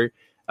freer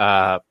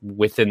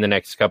within the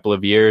next couple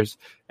of years,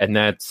 and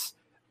that's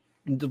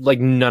like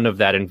none of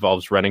that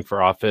involves running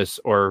for office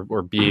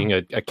or being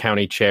a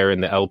county chair in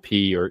the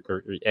LP or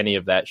any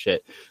of that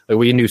shit. Like,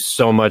 we can do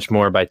so much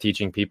more by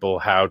teaching people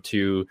how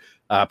to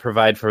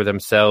provide for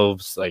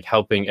themselves, like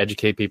helping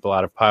educate people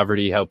out of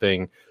poverty,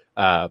 helping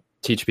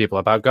teach people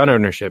about gun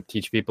ownership,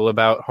 teach people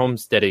about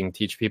homesteading,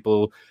 teach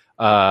people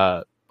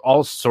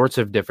all sorts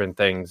of different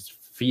things,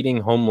 feeding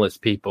homeless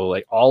people.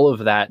 Like, all of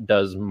that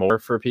does more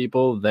for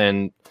people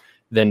than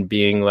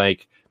being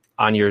like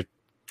on your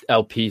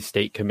LP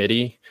state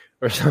committee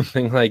or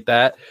something like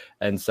that.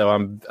 And so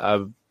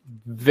I'm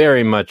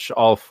very much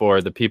all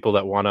for the people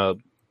that want to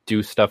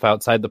do stuff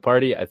outside the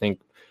party. I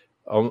think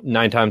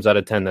 9 times out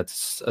of 10,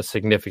 that's a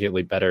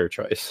significantly better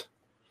choice.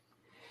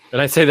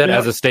 And I say that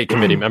as a state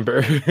committee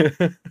member.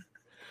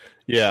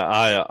 Yeah,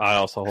 I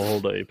also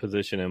hold a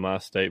position in my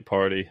state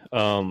party.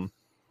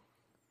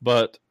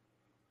 But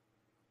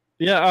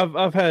yeah,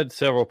 I've had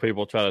several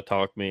people try to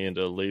talk me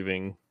into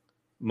leaving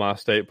my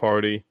state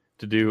party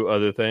to do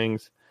other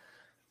things.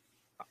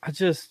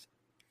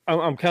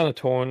 I'm kind of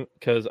torn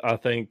because I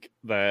think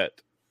that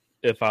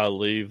if I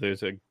leave,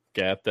 there's a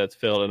gap that's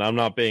filled, and I'm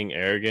not being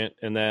arrogant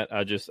in that.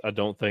 I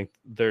don't think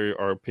there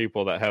are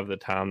people that have the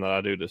time that I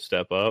do to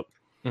step up.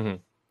 Mm-hmm.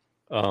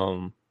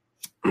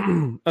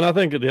 And I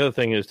think the other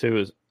thing is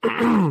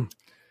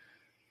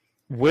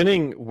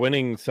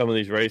winning some of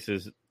these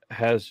races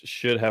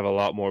should have a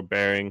lot more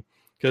bearing,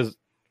 because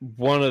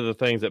one of the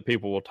things that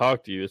people will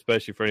talk to you,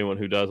 especially for anyone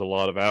who does a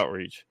lot of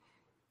outreach,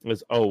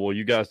 is, oh, well,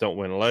 you guys don't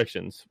win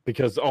elections,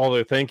 because all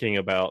they're thinking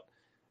about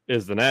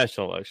is the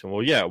national election.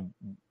 Well, yeah,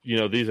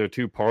 these are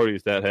two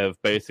parties that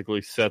have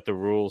basically set the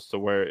rules to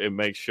where it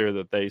makes sure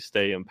that they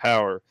stay in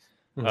power.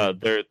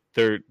 Mm-hmm.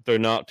 They're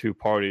not two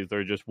parties;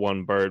 they're just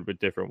one bird with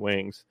different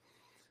wings.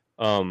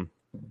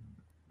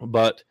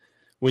 But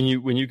when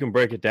you can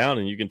break it down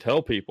and you can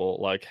tell people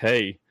like,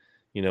 hey,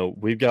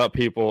 we've got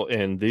people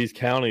in these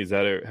counties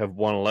that have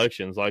won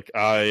elections. Like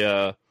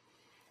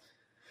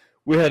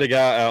we had a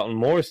guy out in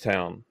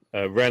Morristown,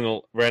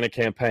 ran a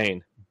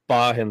campaign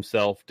by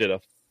himself, did a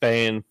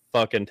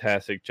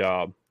fan-fucking-tastic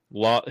job.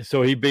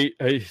 So he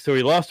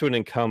lost to an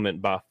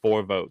incumbent by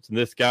 4 votes, and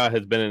this guy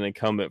has been an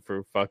incumbent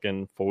for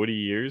fucking 40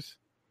 years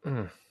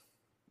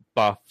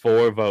by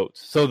 4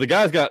 votes. So the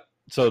guy's got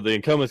so the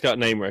incumbent's got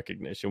name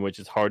recognition, which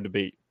is hard to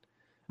beat.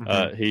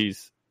 Mhm.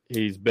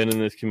 He's been in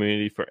this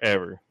community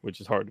forever,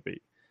 which is hard to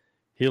beat.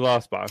 He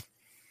lost by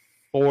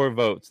 4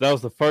 votes. That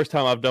was the first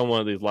time I've done one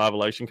of these live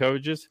election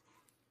coverages.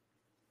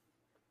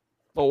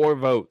 4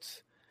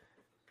 votes.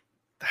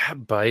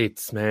 That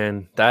bites,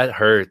 man. That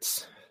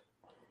hurts.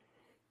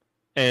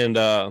 And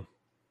I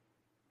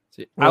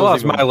was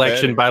lost even my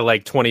election better- by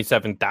like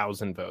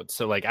 27,000 votes.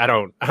 So like, I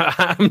don't,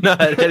 I'm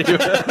not anyway.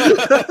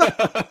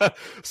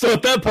 so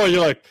at that point,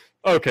 you're like,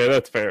 okay,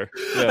 that's fair.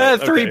 Yeah,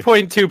 That's okay.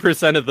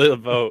 3.2% of the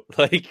vote.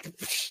 Like,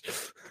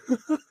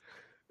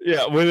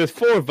 Yeah, when it's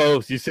 4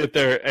 votes, you sit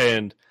there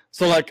and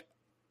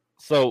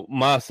so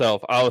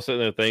myself, I was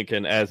sitting there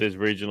thinking as his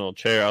regional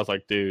chair, I was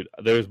like, dude,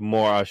 there's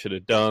more I should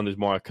have done. There's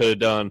more I could have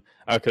done.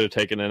 I could have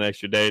taken an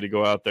extra day to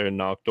go out there and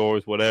knock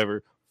doors,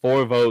 whatever.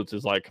 4 votes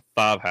is like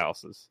 5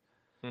 houses.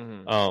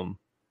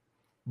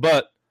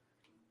 But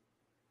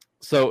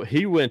so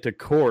he went to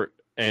court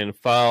and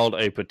filed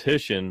a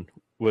petition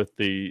with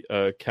the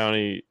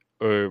county,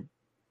 or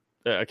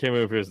I can't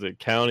remember if it was the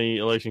county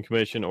election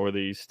commission or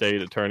the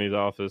state attorney's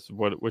office,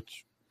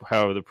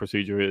 however the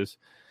procedure is,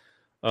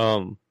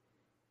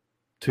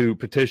 to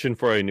petition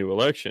for a new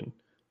election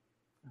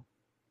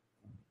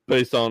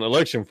based on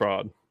election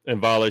fraud and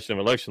violation of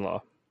election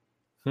law.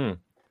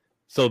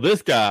 So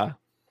this guy,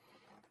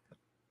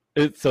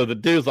 so the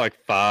dude's like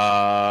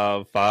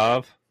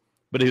 5'5",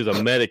 but he was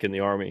a medic in the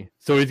Army.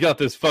 So he's got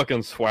this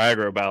fucking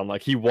swagger about him.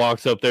 Like he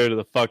walks up there to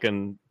the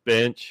fucking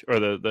bench or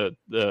the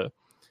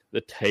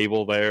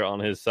table there on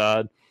his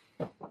side,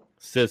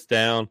 sits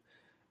down,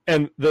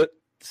 and the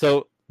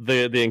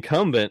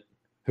incumbent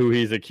who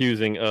he's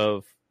accusing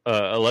of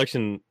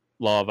election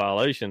law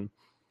violation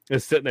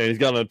is sitting there. He's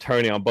got an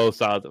attorney on both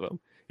sides of him.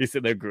 He's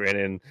sitting there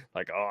grinning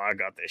like, "Oh, I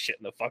got this shit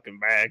in the fucking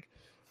bag."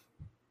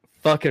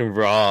 Fucking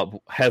Rob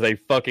has a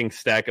fucking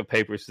stack of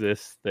papers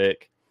this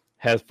thick,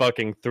 has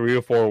fucking 3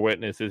 or 4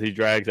 witnesses he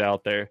drags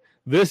out there.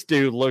 This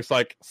dude looks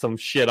like some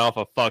shit off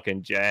a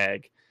fucking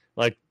Jag.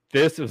 Like,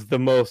 this is the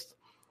most,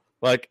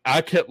 like,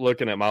 I kept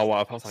looking at my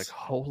wife. I was like,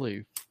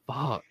 holy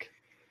fuck.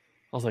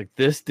 I was like,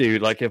 this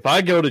dude, like, if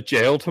I go to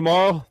jail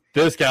tomorrow,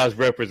 this guy's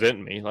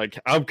representing me. Like,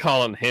 I'm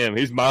calling him.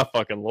 He's my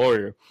fucking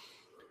lawyer.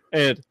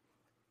 And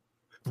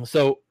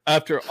so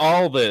after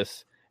all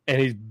this, and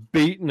he's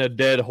beating a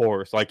dead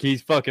horse. Like,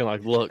 he's fucking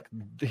like, look,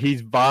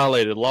 he's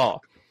violated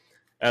law.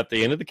 At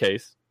the end of the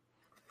case,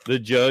 the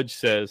judge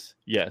says,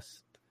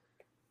 yes,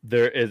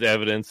 there is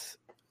evidence.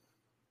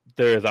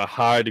 There is a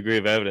high degree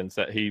of evidence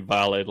that he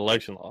violated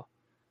election law.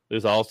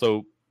 There's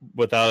also,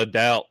 without a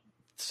doubt,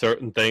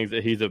 certain things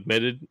that he's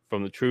admitted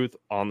from the truth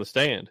on the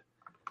stand.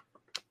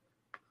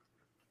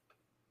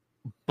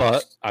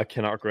 But I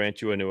cannot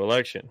grant you a new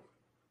election.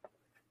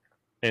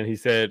 And he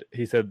said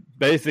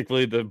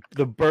basically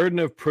the burden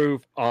of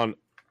proof on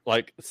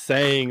like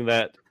saying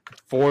that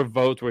 4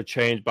 votes were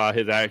changed by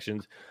his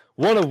actions,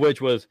 one of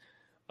which was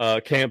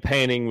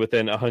campaigning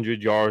within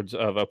 100 yards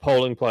of a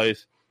polling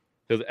place.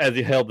 Because as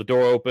he held the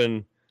door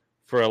open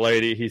for a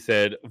lady, he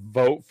said,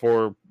 "Vote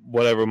for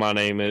whatever my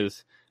name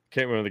is."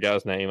 Can't remember the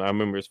guy's name. I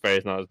remember his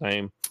face, not his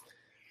name.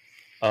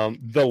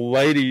 The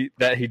lady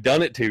that he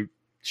done it to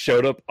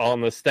showed up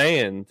on the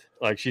stand.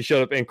 Like, she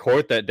showed up in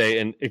court that day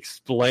and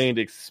explained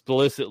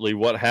explicitly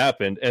what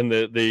happened. And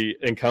the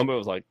incumbent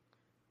was like,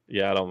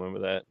 "Yeah, I don't remember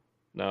that.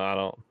 No, I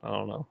don't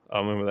know. I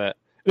don't remember that."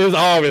 It was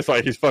obvious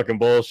like he's fucking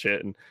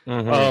bullshitting.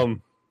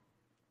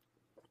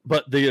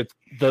 But the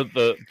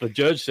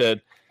judge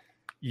said,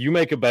 "You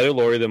make a better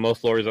lawyer than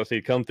most lawyers I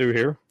see come through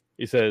here."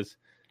 He says,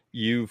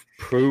 "You've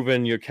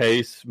proven your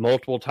case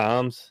multiple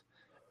times."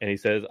 And he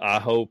says,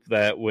 "I hope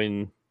that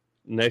when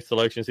next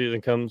election season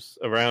comes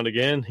around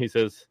again," he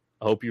says,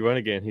 "I hope you run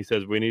again." He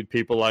says, "We need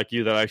people like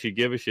you that actually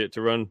give a shit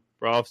to run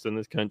for office in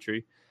this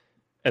country."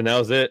 And that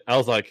was it. I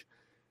was like,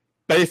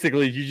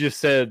 basically, you just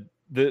said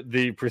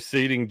the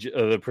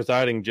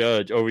presiding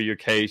judge over your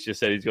case just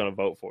said he's going to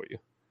vote for you.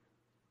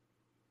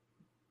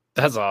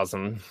 that's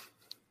awesome.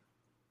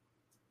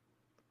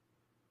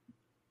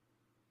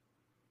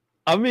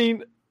 I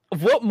mean,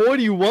 what more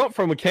do you want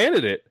from a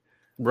candidate?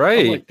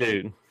 Right. I'm like,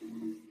 dude.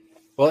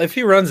 Well, if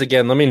he runs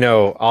again, let me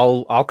know.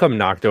 I'll come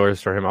knock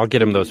doors for him. I'll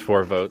get him those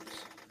 4 votes.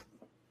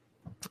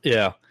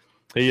 Yeah.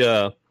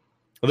 There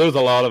was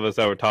a lot of us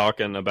that were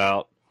talking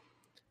about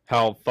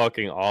how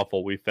fucking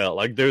awful we felt.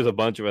 Like, there's a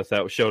bunch of us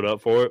that showed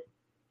up for it,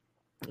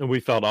 and we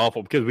felt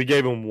awful because we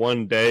gave him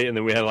one day, and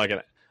then we had like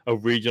a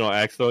regional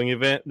axe throwing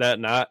event that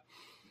night.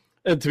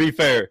 And to be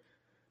fair,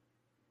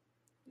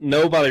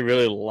 nobody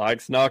really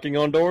likes knocking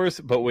on doors,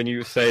 but when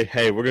you say,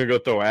 "Hey, we're going to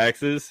go throw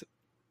axes,"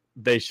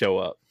 they show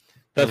up.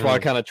 That's why I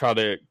kind of try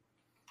to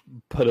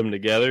put them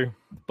together.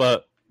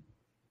 But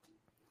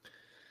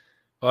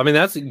well, I mean,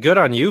 that's good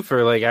on you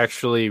for like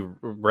actually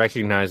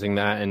recognizing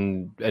that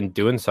and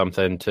doing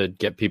something to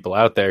get people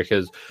out there,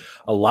 because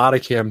a lot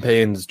of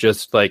campaigns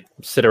just like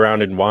sit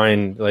around and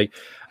whine like,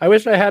 "I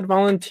wish I had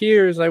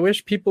volunteers. I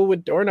wish people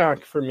would door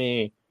knock for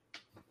me."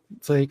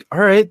 It's like, all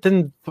right,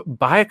 then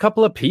buy a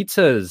couple of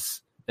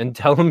pizzas and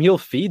tell them you'll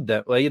feed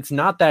them. Like, it's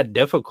not that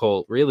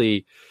difficult,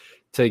 really,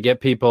 to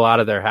get people out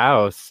of their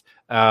house.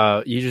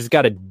 You just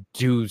got to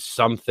do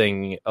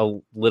something a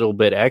little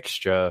bit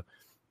extra.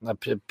 A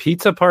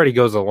pizza party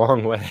goes a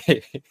long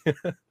way.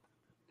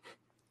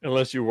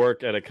 Unless you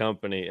work at a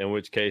company, in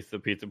which case the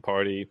pizza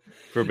party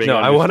for being. No,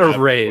 I want to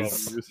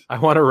raise. I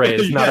want to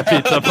raise, not a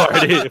pizza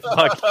party.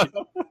 Fuck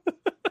you.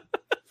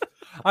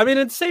 I mean,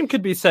 the same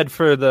could be said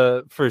for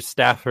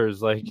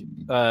staffers. Like,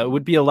 it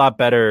would be a lot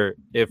better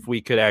if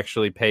we could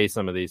actually pay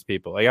some of these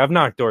people. Like, I've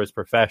knocked doors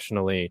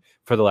professionally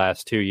for the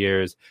last 2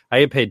 years. I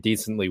get paid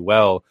decently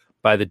well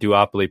by the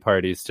duopoly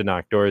parties to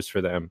knock doors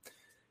for them,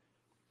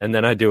 and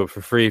then I do it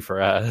for free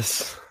for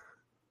us.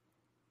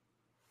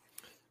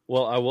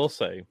 Well, I will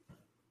say,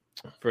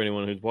 for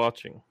anyone who's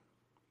watching,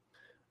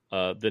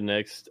 the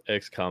next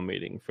XCOM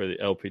meeting for the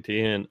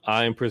LPTN,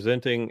 I am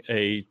presenting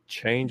a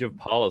change of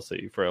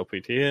policy for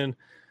LPTN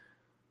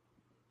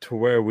to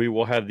where we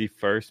will have the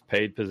first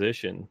paid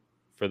position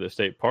for the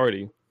state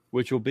party,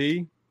 which will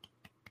be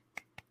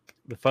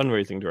the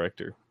fundraising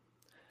director.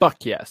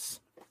 Fuck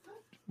yes.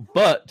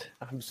 But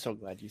I'm so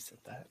glad you said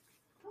that.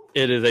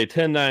 It is a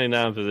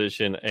 1099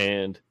 position,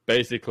 and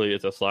basically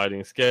it's a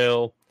sliding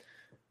scale.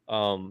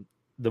 The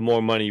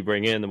more money you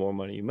bring in, the more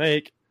money you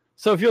make.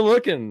 So if you're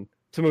looking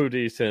to move to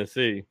East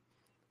Tennessee,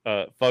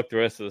 fuck the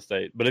rest of the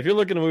state. But if you're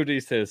looking to move to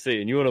East Tennessee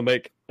and you want to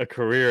make a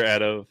career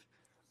out of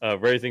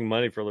raising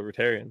money for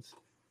libertarians,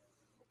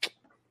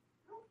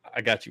 I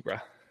got you, bro.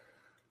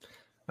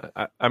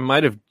 I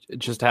might have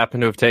just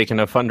happened to have taken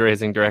a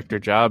fundraising director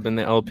job in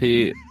the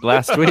LP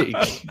last week.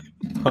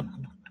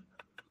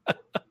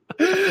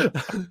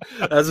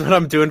 That's what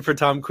I'm doing for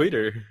Tom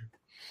Queter.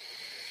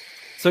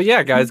 So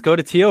yeah, guys, go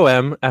to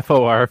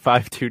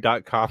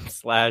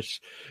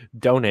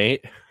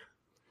tomfor52.com/donate.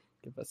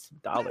 Give us some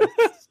dollars.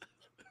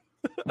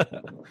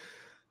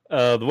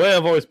 The way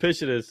I've always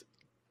pitched it is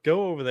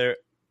go over there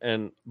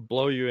and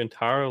blow your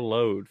entire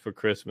load for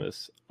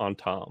Christmas on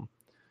Tom.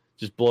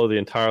 Just blow the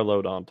entire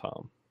load on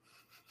Tom.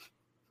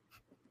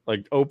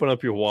 Like, open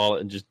up your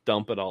wallet and just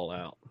dump it all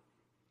out.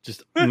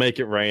 Just make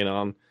it rain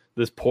on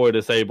this poor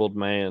disabled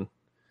man.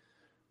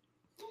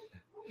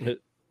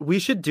 We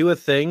should do a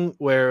thing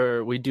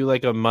where we do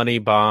like a money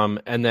bomb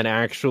and then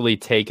actually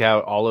take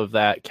out all of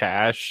that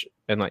cash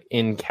and like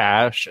in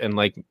cash and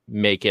like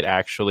make it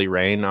actually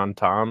rain on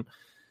Tom.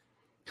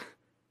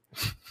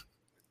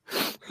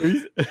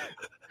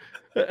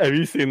 Have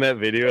you seen that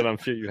video? And I'm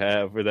sure you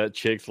have, where that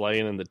chick's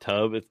laying in the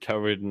tub. It's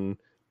covered in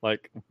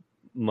like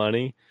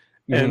money.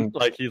 And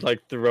like he's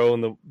like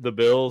throwing the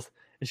bills.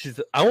 And she's,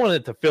 I want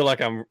it to feel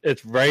like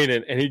it's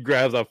raining. And he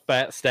grabs a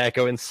fat stack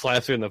of it and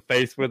slaps her in the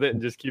face with it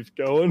and just keeps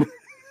going.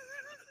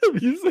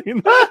 Have you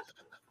seen that?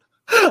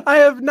 I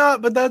have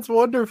not, but that's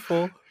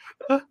wonderful.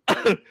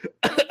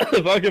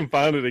 If I can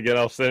find it again,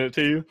 I'll send it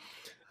to you.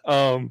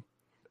 I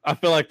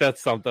feel like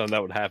that's something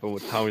that would happen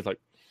with Tommy's like,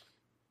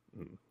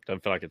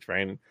 doesn't feel like it's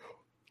raining.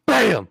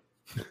 Bam!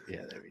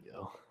 Yeah, there we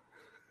go.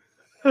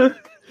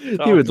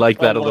 He would like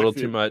that a little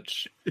too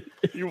much.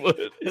 He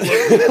would.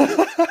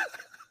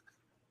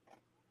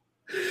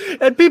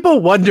 And people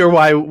wonder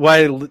why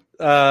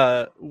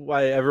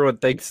everyone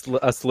thinks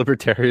us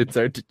libertarians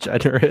are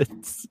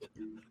degenerates.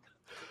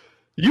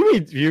 You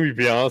need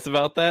be honest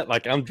about that?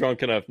 Like, I'm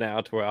drunk enough now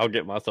to where I'll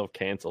get myself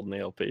canceled in the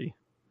LP.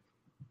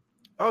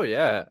 Oh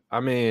yeah, I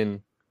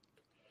mean,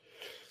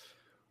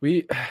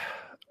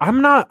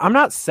 I'm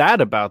not sad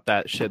about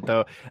that shit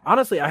though.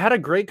 Honestly, I had a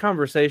great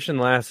conversation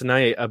last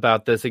night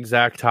about this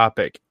exact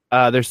topic.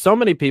 There's so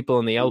many people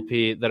in the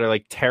LP that are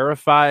like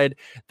terrified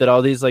that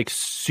all these like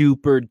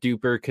super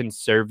duper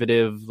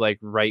conservative, like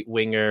right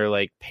winger,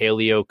 like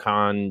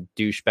paleocon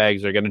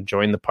douchebags are going to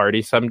join the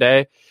party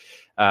someday.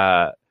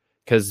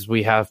 Because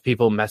we have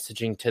people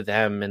messaging to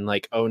them and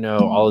like, oh no,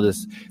 all of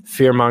this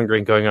fear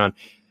mongering going on.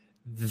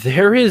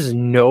 There is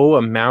no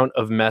amount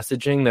of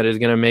messaging that is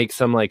going to make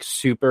some like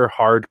super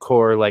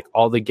hardcore, like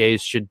all the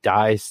gays should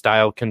die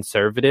style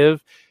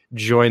conservative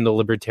join the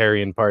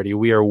Libertarian Party.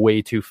 We are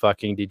way too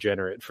fucking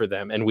degenerate for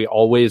them, and we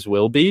always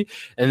will be,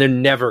 and they're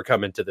never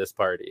coming to this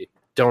party.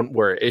 Don't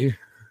worry.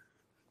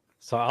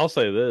 So I'll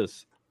say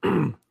this,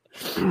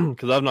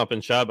 because I've not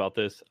been shy about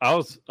this. I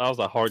was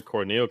a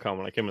hardcore neocon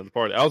when I came to the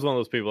party. I was one of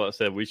those people that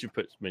said we should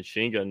put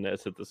machine gun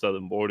nets at the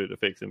southern border to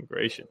fix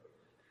immigration.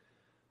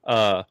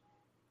 But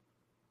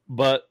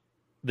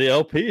the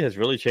LP has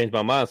really changed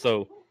my mind.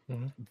 So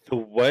the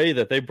way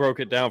that they broke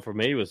it down for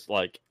me was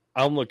like,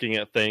 I'm looking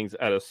at things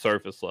at a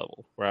surface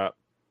level, right?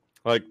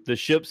 Like the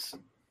ship's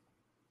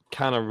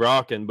kind of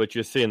rocking, but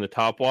you're seeing the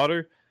top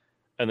water,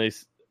 and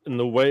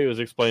the way it was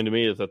explained to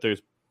me is that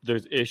there's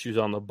issues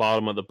on the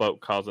bottom of the boat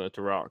causing it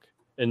to rock,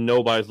 and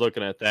nobody's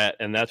looking at that.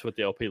 And that's what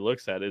the LP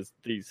looks at, is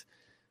these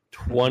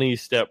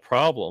 20-step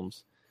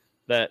problems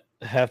that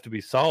have to be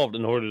solved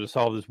in order to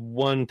solve this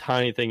one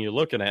tiny thing you're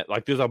looking at.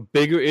 Like there's a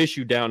bigger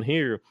issue down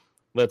here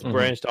that's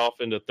branched off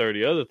into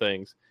 30 other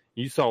things.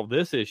 You solve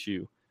this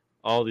issue,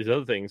 all these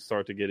other things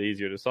start to get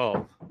easier to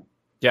solve.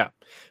 Yeah.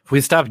 If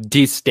we stop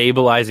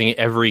destabilizing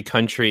every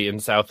country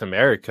in South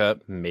America,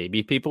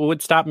 maybe people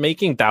would stop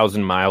making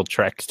 1,000-mile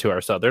treks to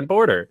our southern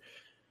border.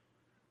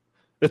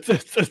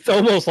 It's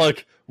almost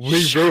like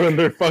we ruined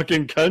their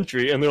fucking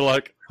country, and they're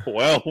like,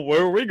 well,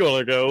 where are we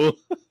gonna go?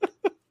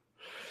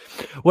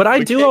 What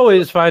I do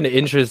always find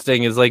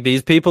interesting is like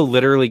these people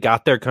literally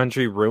got their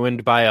country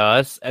ruined by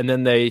us, and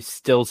then they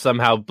still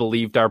somehow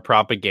believed our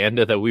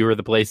propaganda that we were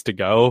the place to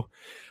go.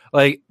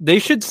 Like, they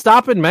should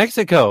stop in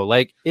Mexico.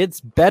 Like, it's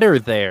better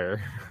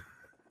there.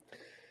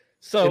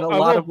 So in a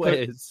lot of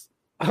ways.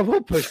 I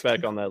will push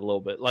back on that a little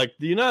bit. Like,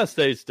 the United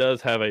States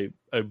does have a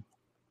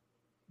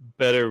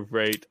better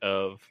rate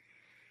of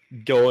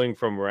going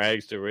from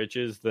rags to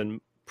riches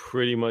than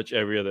pretty much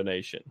every other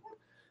nation.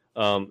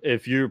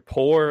 If you're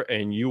poor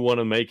and you want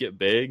to make it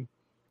big,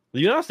 the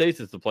United States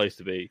is the place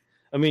to be.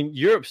 I mean,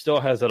 Europe still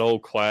has that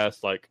old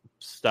class like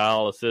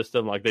style of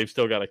system. Like they've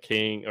still got a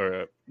king,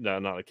 or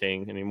not a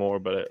king anymore,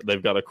 but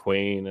they've got a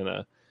queen and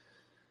a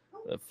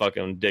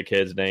fucking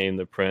dickhead's name,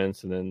 the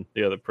prince, and then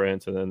the other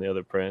prince, and then the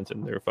other prince,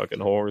 and they're fucking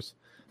whores.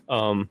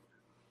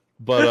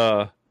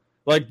 But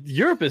like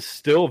Europe is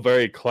still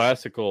very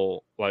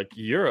classical. Like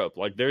Europe,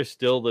 like there's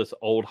still this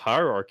old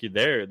hierarchy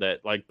there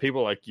that like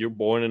people like you're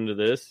born into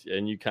this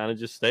and you kind of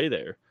just stay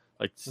there,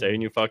 like stay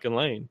in your fucking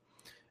lane.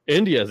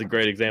 India is a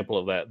great example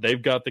of that.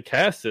 They've got the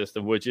caste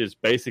system, which is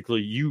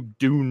basically you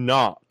do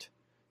not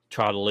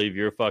try to leave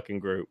your fucking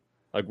group.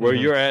 Like where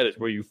you're at is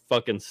where you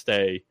fucking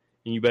stay,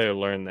 and you better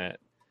learn that.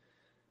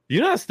 The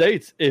United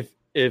States, if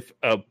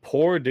a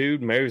poor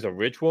dude marries a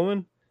rich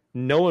woman,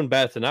 no one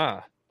bats an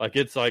eye. Like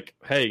it's like,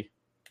 hey,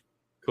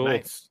 cool,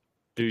 nice.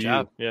 Do Good you?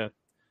 job. Yeah.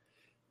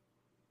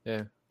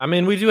 I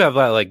mean, we do have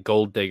that like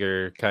gold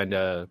digger kind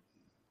of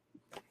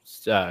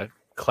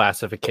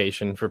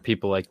classification for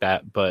people like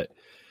that, but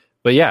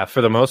yeah,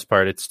 for the most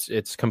part,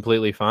 it's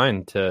completely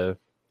fine to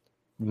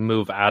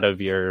move out of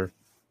your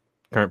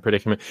current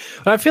predicament.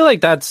 But I feel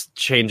like that's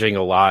changing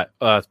a lot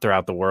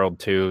throughout the world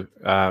too.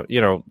 I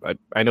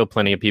know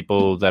plenty of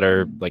people that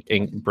are like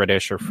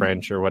British or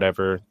French or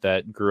whatever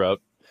that grew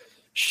up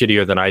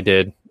shittier than I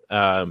did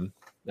and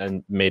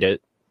made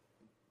it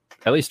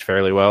at least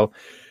fairly well.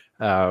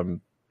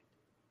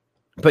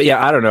 But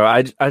yeah, I don't know.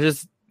 I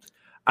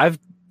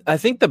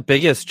think the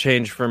biggest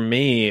change for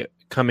me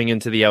coming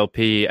into the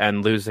LP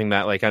and losing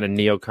that like kind of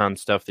neocon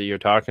stuff that you're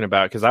talking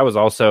about, because I was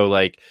also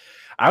like,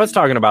 I was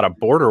talking about a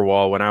border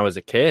wall when I was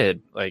a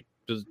kid, like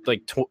it was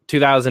like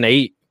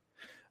 2008.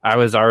 I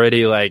was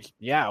already like,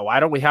 yeah, why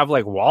don't we have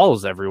like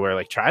walls everywhere?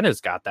 Like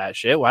China's got that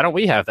shit. Why don't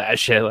we have that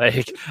shit?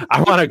 Like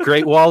I want a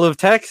Great Wall of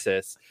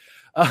Texas.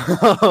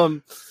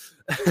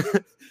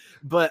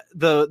 But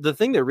the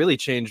thing that really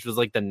changed was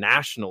like the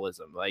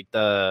nationalism, like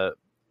the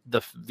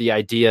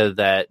idea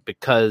that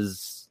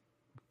because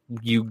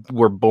you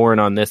were born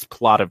on this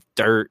plot of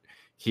dirt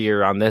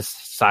here on this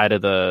side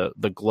of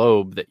the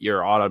globe, that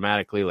you're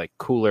automatically like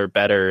cooler,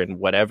 better, and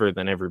whatever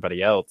than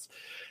everybody else,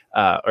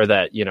 or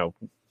that, you know,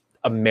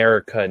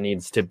 America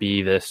needs to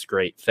be this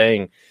great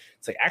thing.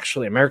 It's like,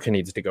 actually, America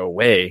needs to go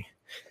away.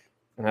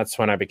 And that's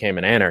when I became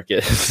an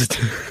anarchist.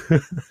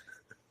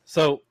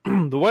 So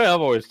the way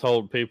I've always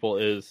told people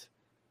is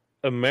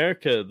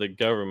America, the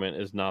government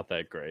is not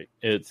that great.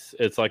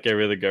 It's like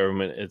every other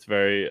government. It's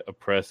very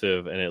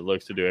oppressive, and it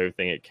looks to do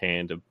everything it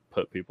can to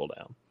put people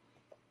down.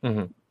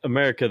 Mm-hmm.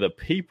 America, the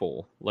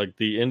people, like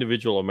the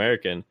individual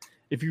American,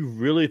 if you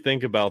really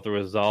think about the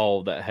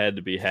resolve that had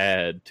to be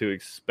had to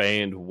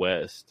expand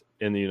west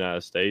in the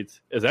United States,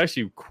 is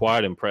actually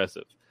quite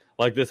impressive.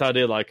 Like this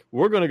idea, like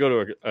we're going to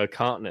go to a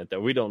continent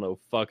that we don't know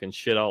fucking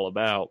shit all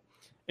about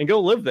and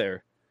go live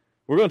there.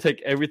 We're going to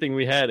take everything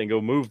we had and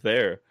go move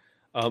there.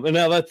 And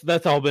now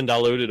that's all been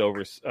diluted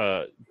over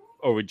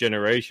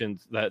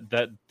generations,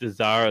 that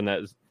desire and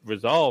that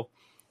resolve.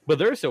 But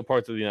there are still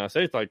parts of the United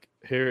States, like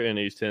here in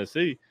East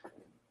Tennessee,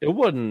 it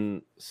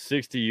wasn't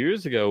 60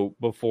 years ago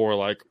before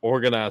like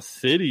organized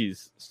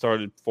cities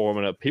started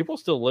forming up. People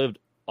still lived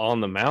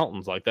on the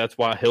mountains. Like that's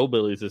why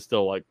hillbillies is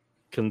still like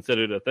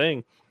considered a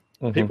thing.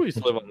 Mm-hmm. People used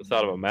to live on the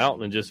side of a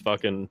mountain and just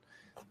fucking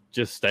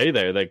just stay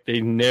there. Like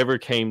they never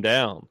came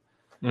down.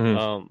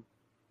 Mm-hmm.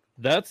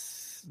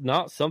 That's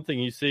not something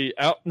you see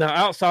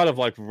outside of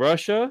like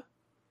Russia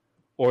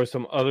or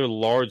some other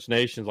large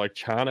nations. Like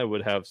China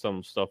would have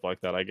some stuff like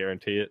that, I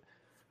guarantee it.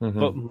 Mm-hmm.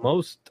 But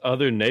most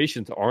other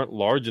nations aren't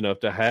large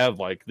enough to have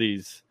like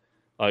these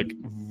like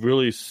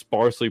really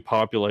sparsely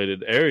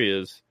populated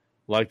areas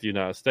like the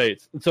United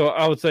States. And so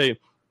I would say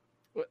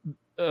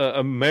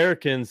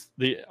Americans,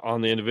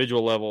 on the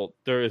individual level,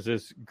 there is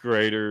this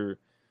greater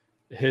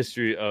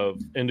history of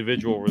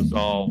individual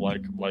resolve,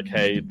 like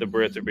hey, the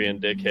Brits are being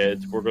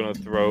dickheads, we're gonna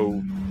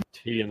throw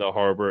tea in the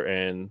harbor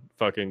and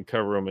fucking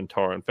cover them in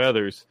tar and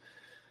feathers.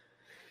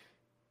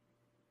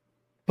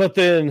 But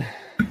then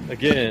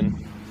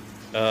again,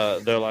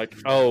 they're like,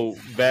 oh,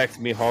 vax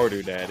me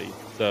harder, daddy.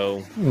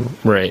 So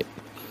right.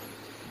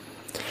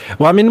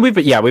 Well, I mean, we've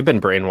been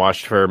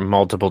brainwashed for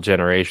multiple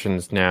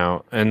generations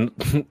now, and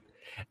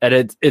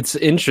and it's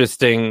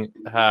interesting.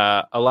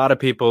 A lot of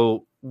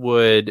people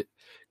would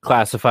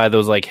classify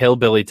those like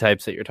hillbilly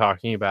types that you're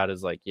talking about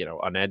as like, you know,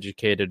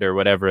 uneducated or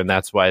whatever, and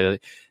that's why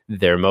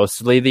they're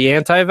mostly the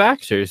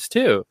anti-vaxxers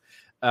too.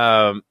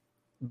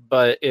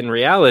 But in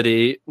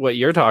reality, what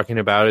you're talking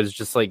about is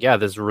just like, yeah,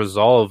 this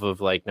resolve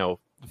of like, no,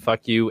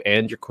 fuck you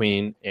and your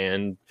queen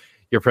and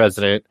your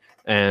president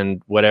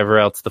and whatever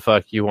else the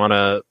fuck you want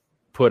to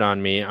put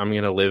on me. I'm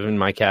going to live in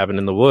my cabin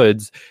in the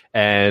woods.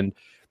 And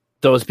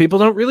those people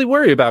don't really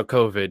worry about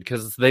COVID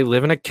because they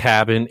live in a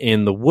cabin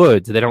in the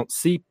woods. They don't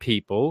see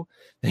people.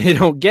 They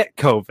don't get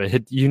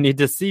COVID. You need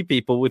to see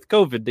people with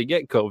COVID to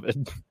get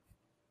COVID.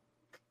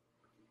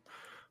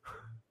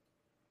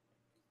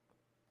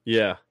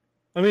 Yeah.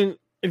 I mean,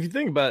 if you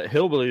think about it,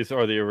 hillbillies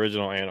are the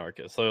original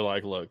anarchists. They're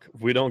like, look,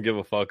 we don't give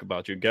a fuck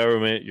about your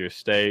government, your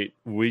state.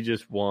 We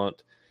just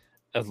want,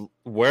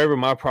 wherever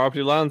my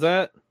property line's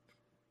at,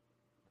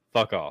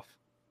 fuck off.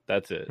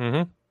 That's it.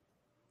 Mm-hmm.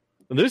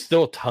 And there's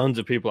still tons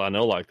of people I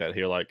know like that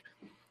here. Like,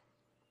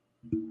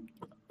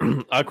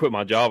 I quit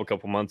my job a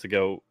couple months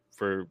ago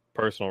for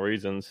personal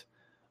reasons.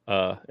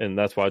 And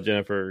that's why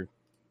Jennifer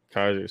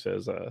Kaiser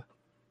says,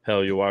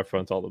 hell, your wife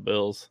fronts all the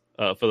bills.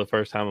 For the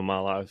first time in my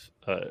life,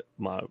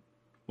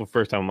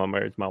 first time in my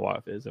marriage, my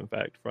wife is in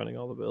fact fronting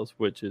all the bills,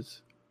 which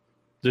is,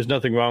 there's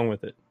nothing wrong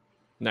with it.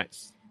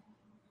 Nice.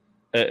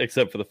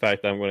 Except for the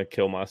fact that I'm going to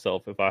kill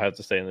myself if I have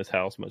to stay in this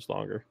house much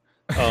longer.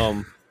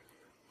 I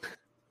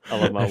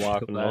love my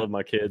wife and I love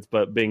my kids,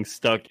 but being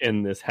stuck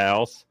in this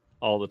house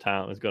all the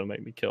time is going to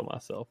make me kill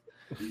myself.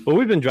 But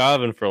we've been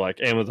driving for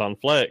like Amazon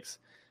Flex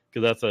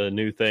because that's a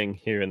new thing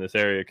here in this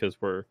area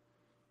because we're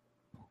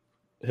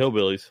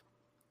hillbillies.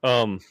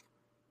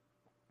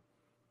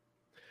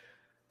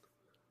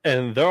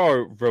 And there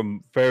are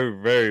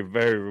very, very,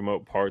 very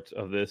remote parts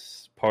of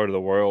this part of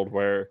the world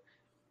where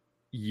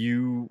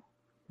you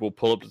will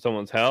pull up to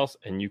someone's house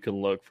and you can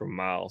look for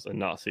miles and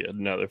not see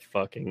another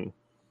fucking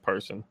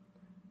person.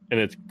 And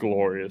it's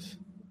glorious.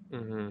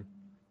 Mm-hmm.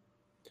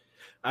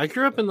 I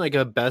grew up in like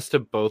a best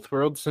of both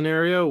worlds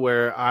scenario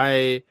where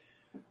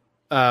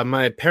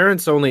my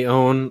parents only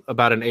own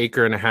about 1.5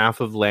 acres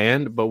of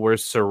land, but we're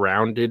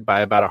surrounded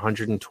by about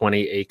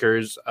 120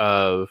 acres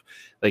of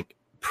like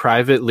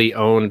privately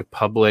owned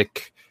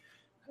public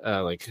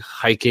like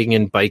hiking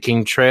and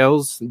biking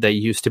trails that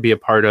used to be a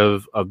part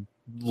of a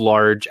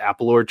large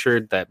apple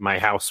orchard that my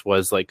house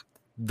was like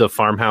the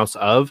farmhouse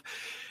of.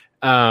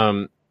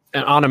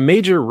 And on a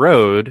major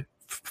road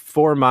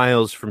 4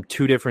 miles from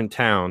 2 different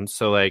towns.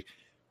 So like,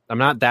 I'm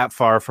not that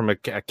far from a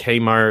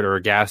Kmart or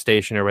a gas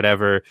station or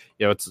whatever.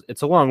 You know,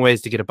 it's a long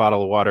ways to get a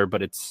bottle of water,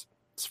 but it's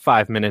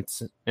 5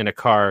 minutes in a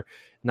car.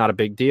 Not a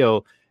big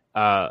deal.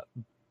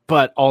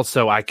 But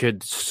also I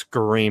could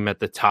scream at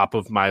the top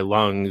of my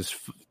lungs,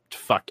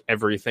 fuck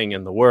everything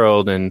in the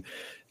world, and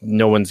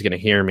no one's going to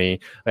hear me.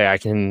 Like, I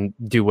can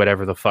do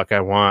whatever the fuck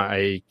I want.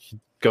 I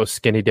go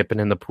skinny dipping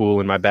in the pool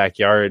in my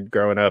backyard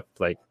growing up.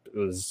 Like, it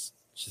was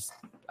just,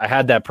 I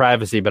had that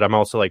privacy, but I'm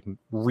also like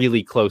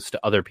really close to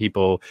other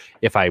people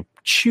if I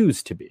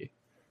choose to be.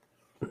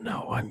 No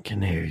one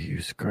can hear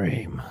you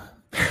scream.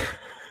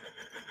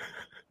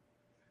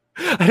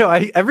 I know.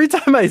 Every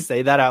time I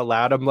say that out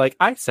loud, I'm like,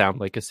 I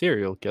sound like a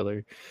serial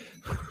killer.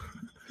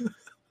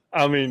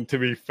 I mean, to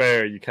be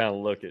fair, you kind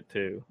of look it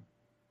too.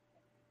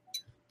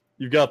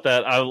 You've got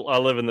that. I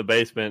live in the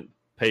basement,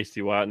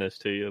 pasty whiteness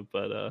to you,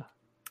 but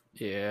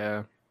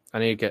yeah, I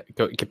need to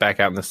get back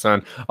out in the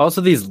sun.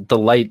 Also, the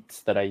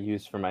lights that I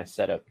use for my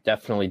setup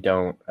definitely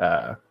don't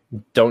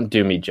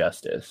do me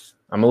justice.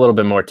 I'm a little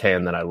bit more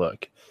tan than I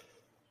look.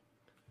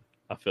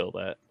 I feel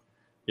that.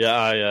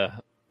 Yeah,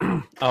 I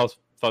was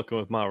fucking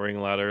with my ring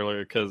light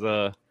earlier because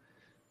I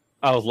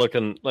was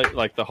looking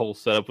like the whole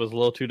setup was a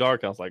little too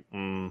dark. I was like,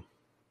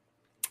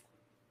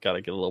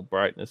 gotta get a little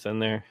brightness in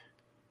there,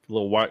 a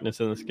little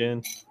whiteness in the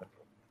skin.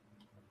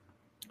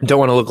 Don't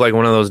want to look like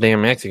one of those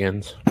damn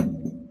Mexicans.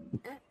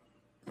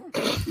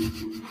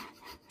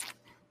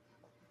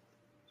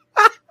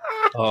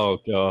 Oh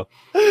god,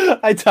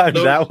 I timed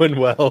that one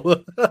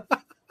well.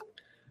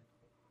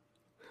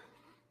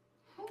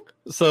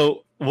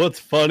 So what's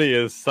funny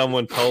is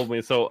someone told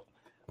me. So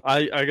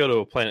I go to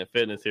a Planet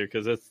Fitness here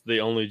because it's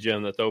the only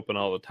gym that's open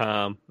all the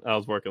time. I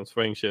was working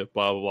swing shift,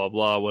 blah blah blah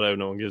blah, whatever.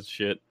 No one gives a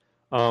shit.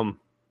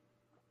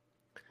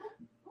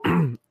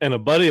 And a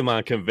buddy of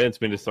mine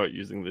convinced me to start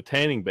using the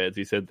tanning beds.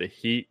 He said the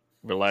heat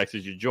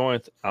relaxes your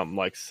joints. I'm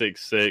like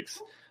 6'6".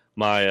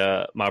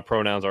 My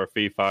pronouns are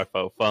fee, fi,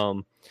 fo,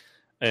 fum.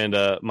 And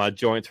my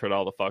joints hurt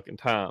all the fucking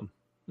time.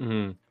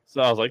 Mm-hmm.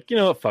 So I was like, you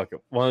know what, fuck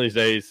it. One of these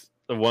days,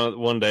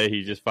 one day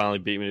he just finally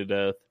beat me to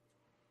death.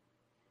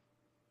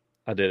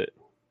 I did it.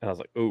 And I was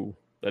like, ooh,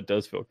 that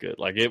does feel good.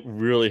 Like, it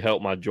really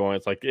helped my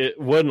joints. Like, it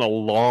wasn't a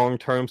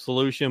long-term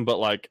solution, but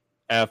like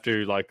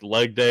after like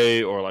leg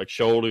day or like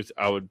shoulders,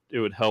 it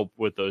would help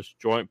with those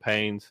joint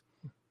pains.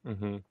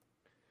 Mm-hmm.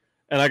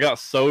 And I got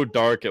so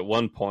dark at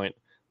one point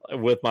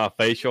with my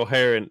facial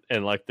hair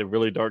and like the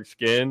really dark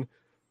skin.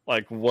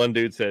 Like, one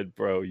dude said,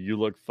 bro, you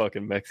look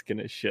fucking Mexican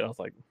as shit. I was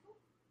like,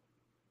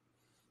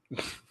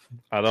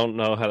 I don't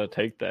know how to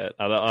take that.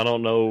 I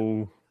don't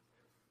know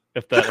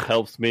if that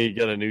helps me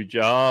get a new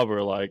job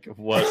or like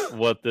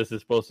what this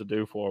is supposed to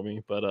do for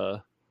me.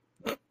 But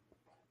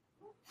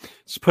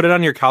just put it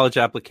on your college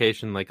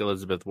application like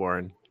Elizabeth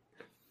Warren.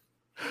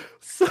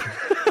 So,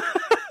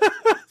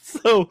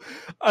 so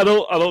I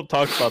don't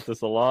talk about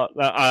this a lot.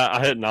 I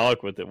had an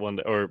alec with it one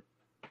day, or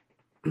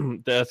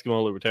the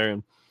Eskimo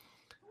Libertarian.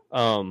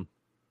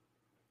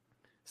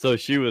 So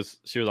she was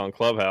on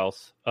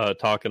Clubhouse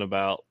talking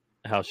about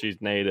how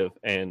she's Native,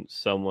 and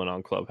someone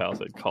on Clubhouse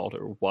had called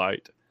her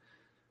white,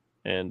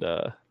 and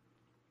I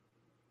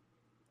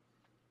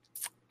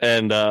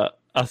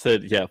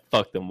said, yeah,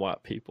 fuck them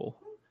white people.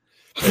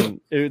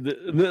 And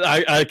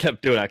I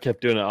kept doing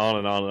it on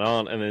and on and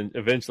on, and then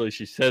eventually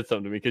she said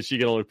something to me because she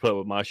can only put up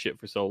with my shit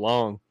for so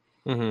long.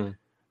 Mm-hmm.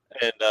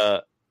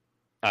 And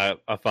I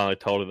finally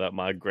told her that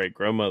my great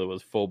grandmother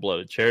was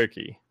full-blooded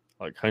Cherokee,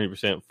 like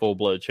 100%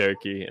 full-blooded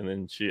Cherokee, and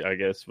then she, I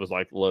guess, was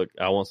like, "Look,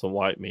 I want some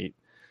white meat."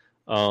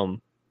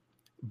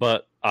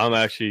 But I'm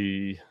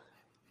actually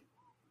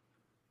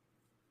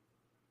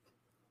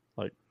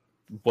like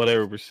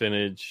whatever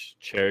percentage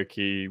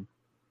Cherokee,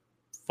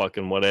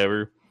 fucking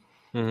whatever.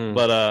 Mm-hmm.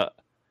 But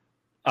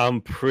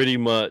I'm pretty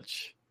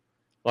much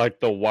like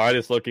the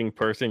whitest looking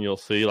person you'll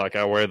see. Like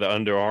I wear the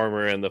Under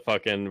Armour and the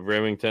fucking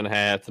Remington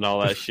hats and all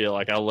that shit.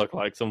 Like I look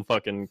like some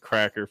fucking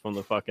cracker from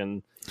the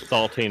fucking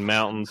Saltine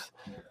Mountains.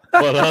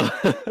 But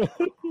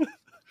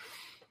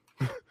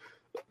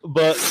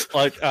but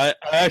like I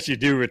actually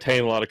do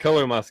retain a lot of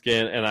color in my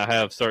skin, and I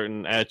have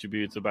certain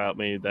attributes about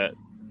me that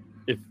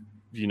if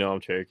you know I'm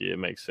Cherokee, it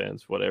makes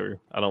sense.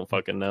 Whatever. I don't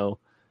fucking know.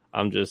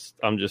 I'm just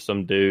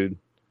some dude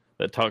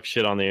that talks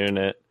shit on the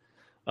internet.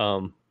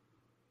 But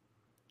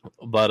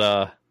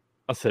I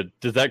said,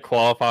 does that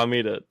qualify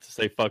me to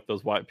say fuck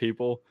those white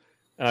people?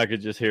 And I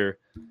could just hear,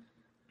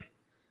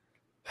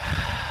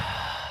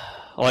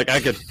 like I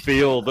could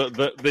feel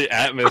the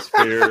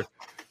atmosphere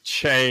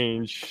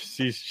change.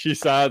 She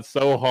sighed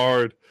so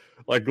hard,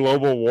 like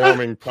global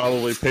warming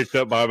probably picked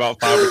up by about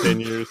 5 or 10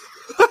 years.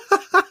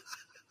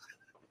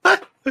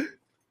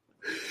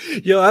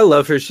 Yo, I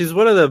love her. She's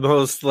one of the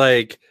most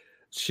like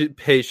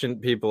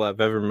patient people I've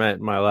ever met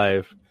in my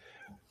life.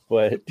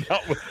 But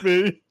Not with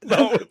me.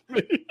 Not with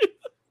me.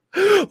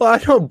 Well, I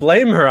don't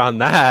blame her on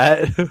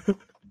that.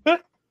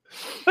 But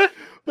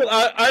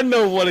I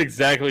know what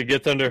exactly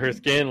gets under her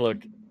skin. Look,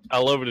 I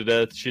love her to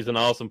death. She's an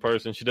awesome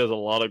person. She does a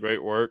lot of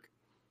great work.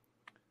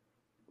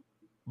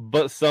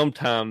 But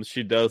sometimes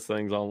she does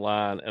things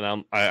online,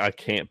 and I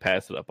can't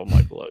pass it up. I'm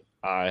like, look,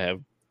 I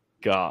have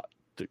got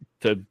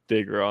to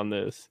dig her on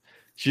this.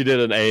 She did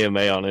an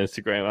AMA on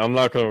Instagram. I'm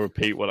not going to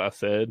repeat what I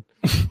said.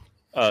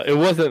 It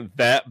wasn't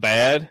that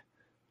bad,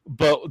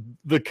 but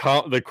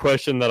the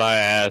question that I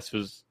asked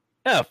was,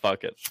 yeah,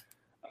 fuck it.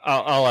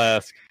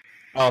 I'll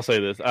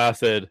say this. I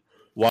said,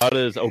 why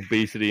does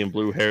obesity and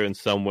blue hair in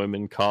some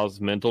women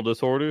cause mental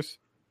disorders?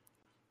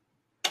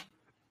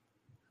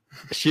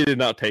 She did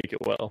not take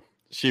it well.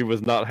 She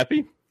was not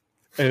happy,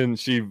 and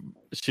she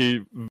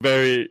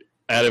very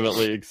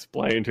adamantly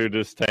explained her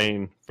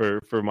disdain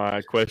for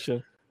my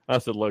question. I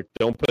said, look,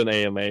 don't put an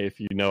AMA if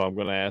you know I'm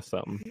going to ask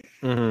something.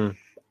 Mm-hmm.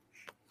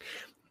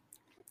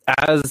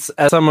 As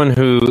someone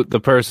who, the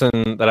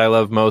person that I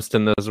love most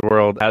in this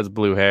world has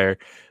blue hair,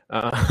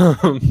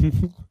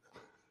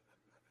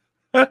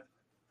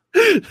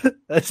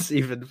 that's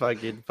even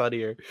fucking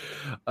funnier.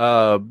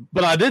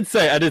 But I did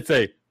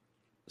say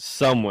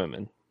some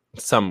women.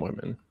 Some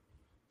women.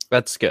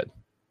 That's good.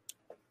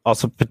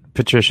 Also,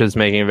 Patricia's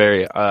making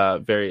a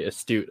very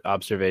astute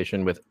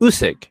observation with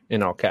Usyk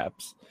in all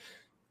caps.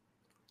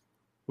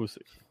 Usyk.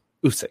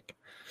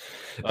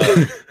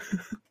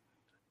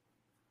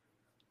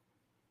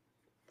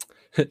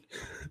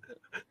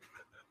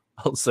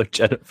 Also,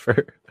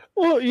 Jennifer.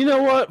 Well, you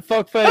know what,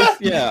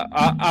 fuckface? Yeah,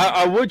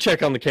 I would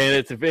check on the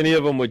candidates if any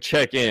of them would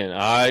check in.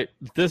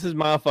 This is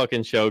my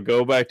fucking show.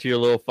 Go back to your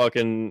little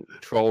fucking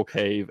troll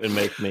cave and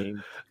make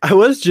memes. I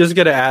was just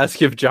gonna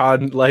ask if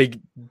John like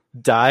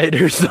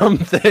died or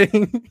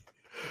something.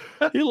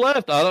 He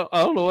left. I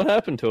don't know what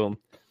happened to him.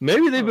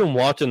 Maybe they've been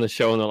watching the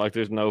show and they're like,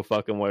 "There's no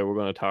fucking way we're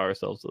going to tie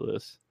ourselves to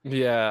this."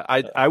 Yeah,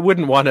 I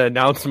wouldn't want to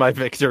announce my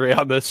victory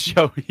on this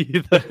show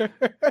either.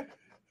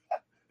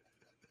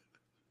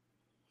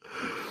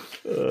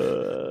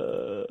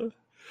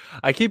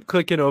 I keep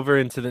clicking over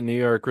into the New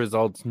York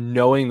results,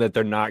 knowing that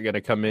they're not going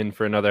to come in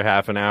for another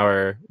half an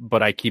hour,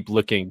 but I keep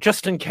looking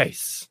just in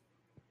case.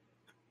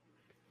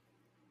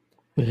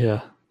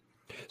 Yeah.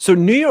 So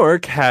New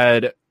York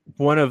had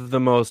one of the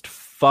most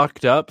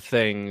fucked up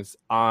things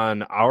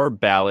on our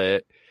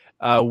ballot.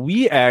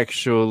 We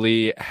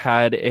actually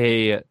had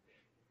a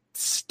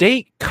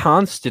state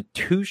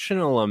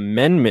constitutional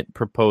amendment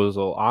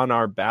proposal on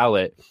our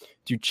ballot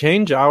to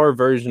change our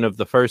version of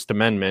the First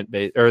Amendment,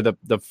 or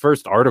the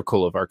first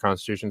article of our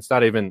Constitution. It's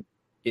not even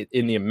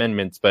in the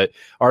amendments, but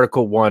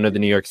Article 1 of the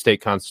New York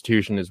State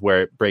Constitution is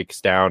where it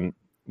breaks down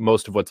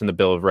most of what's in the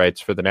Bill of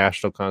Rights for the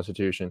national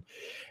Constitution.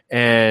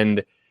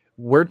 And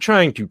we're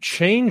trying to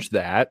change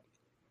that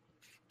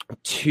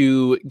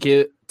to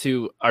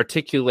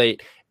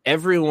articulate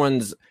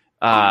everyone's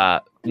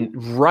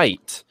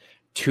right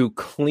to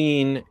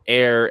clean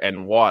air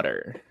and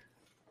water.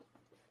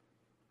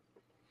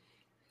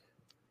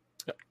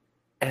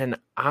 And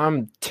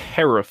I'm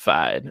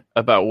terrified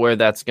about where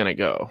that's going to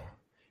go,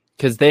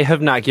 because they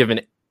have not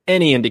given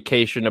any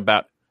indication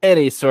about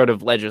any sort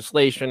of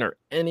legislation or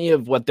any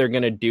of what they're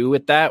going to do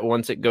with that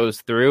once it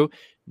goes through.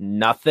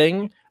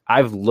 Nothing.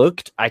 I've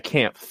looked. I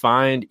can't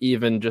find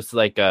even just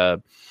like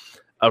a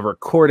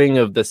recording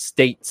of the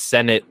state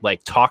Senate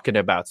like talking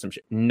about some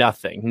shit.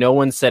 Nothing. No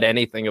one said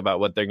anything about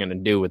what they're going to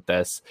do with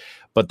this,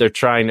 but they're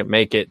trying to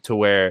make it to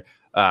where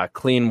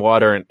clean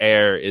water and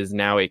air is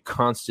now a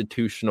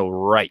constitutional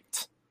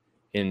right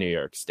in New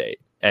York State,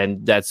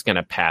 and that's going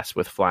to pass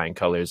with flying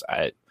colors.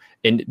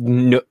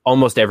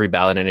 Almost every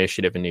ballot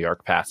initiative in New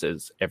York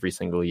passes every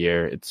single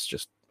year. It's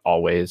just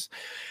always.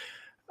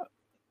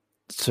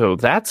 So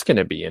that's going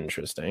to be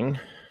interesting.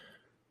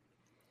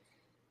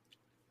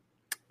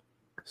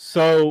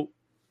 So,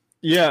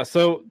 yeah.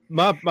 So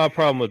my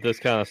problem with this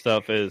kind of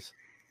stuff is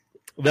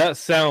that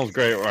sounds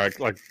great, right?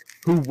 Like,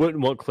 who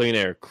wouldn't want clean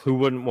air? Who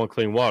wouldn't want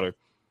clean water?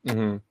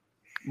 Mm-hmm.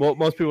 What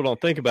most people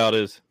don't think about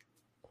is,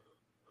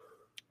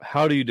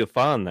 how do you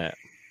define that?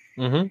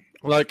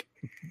 Mm-hmm. Like,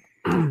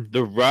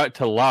 the right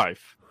to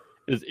life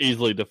is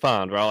easily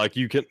defined, right? Like,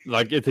 you can,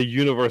 like, it's a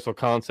universal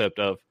concept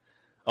of,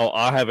 oh,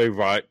 I have a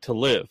right to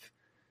live.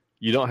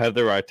 You don't have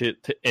the right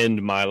to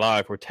end my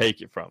life or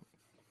take it from.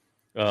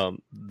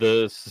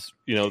 The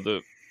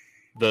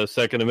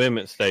Second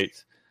Amendment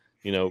states,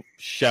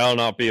 shall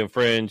not be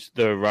infringed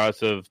the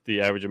rights of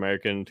the average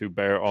American to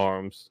bear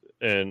arms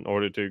in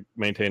order to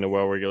maintain a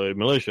well-regulated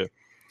militia.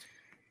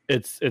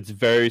 It's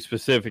very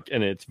specific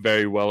and it's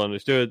very well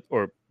understood,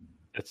 or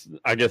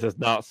I guess it's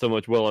not so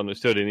much well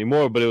understood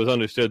anymore, but it was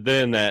understood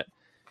then that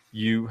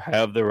you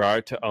have the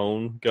right to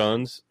own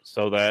guns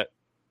so that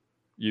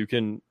you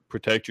can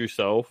protect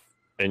yourself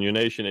and your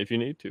nation if you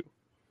need to.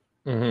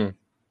 Mm-hmm.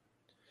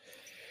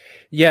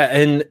 Yeah,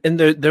 and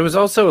there was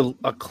also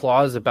a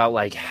clause about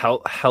like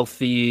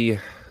healthy.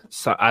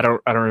 So I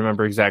don't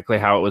remember exactly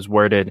how it was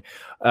worded,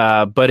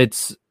 but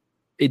it's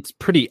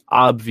pretty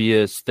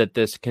obvious that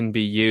this can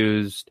be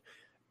used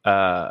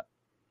for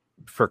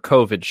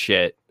COVID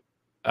shit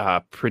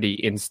pretty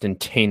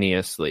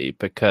instantaneously,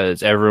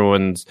 because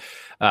everyone's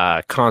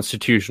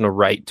constitutional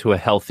right to a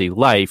healthy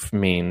life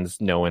means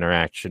no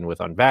interaction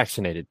with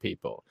unvaccinated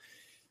people.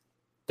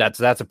 That's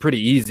a pretty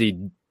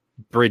easy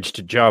bridge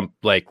to jump,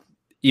 like,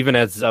 even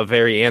as a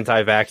very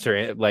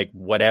anti-vaxxer, like,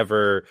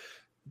 whatever,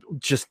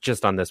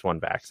 just on this one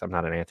vax. I'm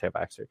not an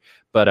anti-vaxxer,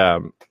 but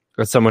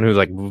as someone who's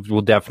like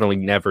will definitely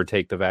never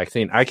take the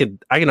vaccine, I can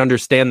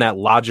understand that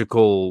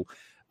logical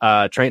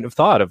train of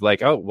thought of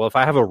like, oh, well, if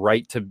I have a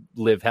right to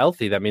live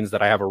healthy, that means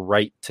that I have a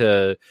right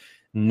to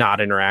not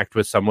interact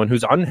with someone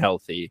who's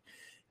unhealthy,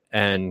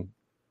 and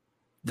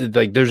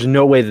like, there's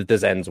no way that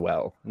this ends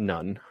well.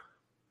 None.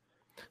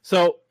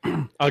 So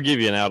I'll give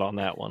you an out on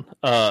that one.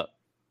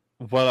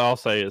 What I'll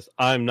say is,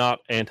 I'm not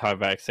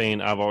anti-vaccine.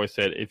 I've always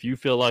said, if you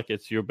feel like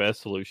it's your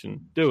best solution,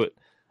 do it.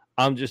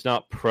 I'm just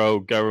not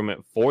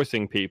pro-government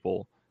forcing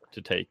people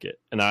to take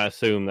it. And I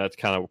assume that's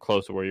kind of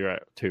close to where you're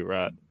at too,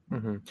 right?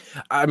 Mm-hmm.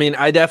 I mean,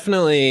 I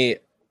definitely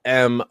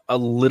am a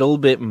little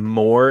bit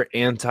more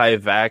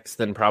anti-vax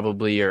than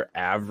probably your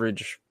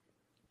average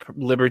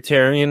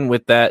libertarian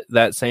with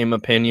that same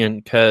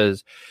opinion,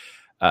 because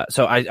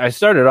so I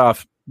started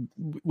off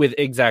with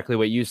exactly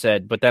what you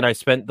said, but then I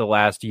spent the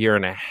last year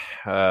and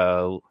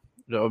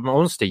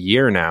almost a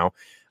year now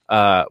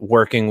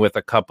working with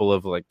a couple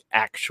of like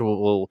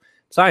actual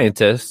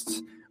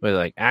scientists with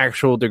like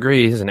actual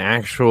degrees and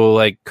actual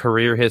like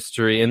career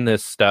history in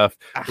this stuff,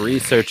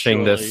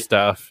 researching this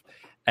stuff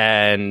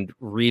and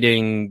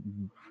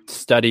reading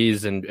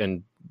studies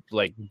and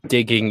like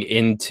digging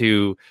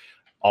into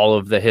all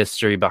of the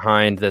history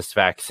behind this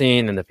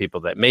vaccine and the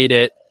people that made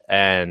it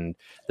and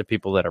the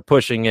people that are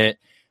pushing it.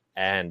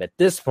 And at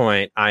this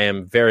point, I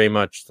am very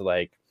much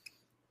like,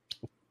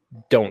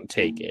 don't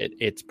take it.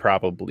 It's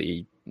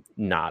probably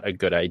not a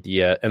good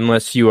idea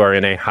unless you are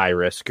in a high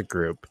risk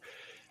group.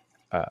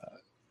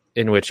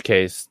 In which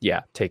case,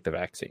 yeah, take the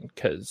vaccine,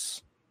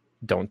 because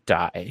don't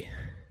die.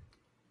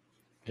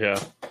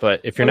 Yeah. But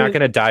if you're not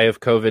going to die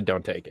of COVID,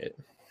 don't take it.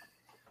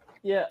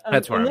 Yeah.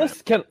 That's where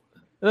that's kind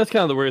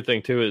of the weird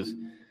thing too, is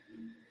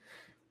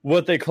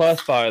what they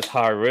classify as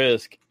high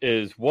risk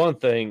is one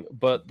thing,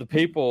 but the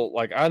people,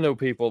 like, I know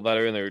people that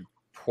are in their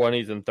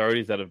 20s and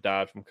 30s that have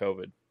died from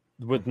COVID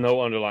with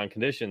no underlying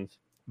conditions,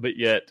 but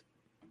yet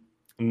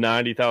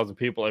 90,000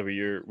 people every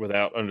year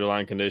without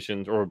underlying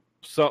conditions, or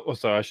so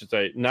I should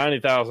say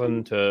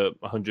 90,000 to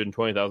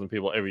 120,000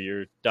 people every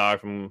year die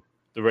from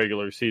the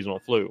regular seasonal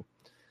flu.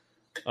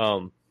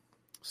 Some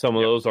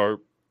of those are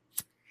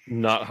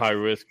not high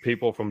risk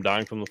people from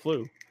dying from the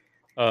flu.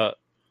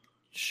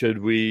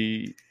 Should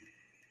we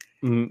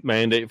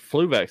mandate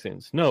flu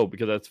vaccines? No,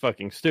 because that's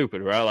fucking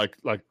stupid, right?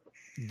 Like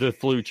the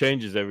flu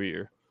changes every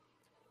year,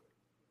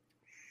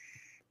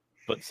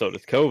 but so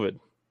does COVID.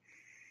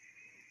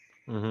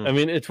 Mm-hmm. I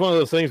mean, it's one of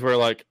those things where,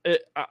 like,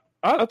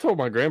 I told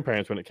my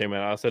grandparents when it came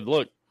out, I said,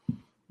 look,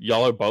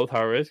 y'all are both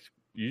high risk.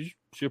 You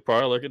should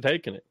probably look at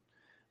taking it.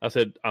 I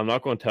said, I'm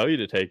not going to tell you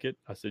to take it.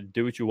 I said,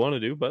 do what you want to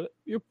do, but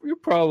you're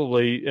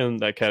probably in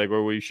that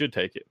category where you should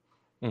take it.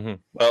 Mm-hmm.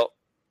 Well,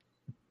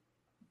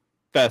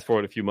 fast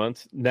forward a few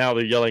months. Now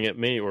they're yelling at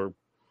me, or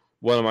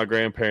one of my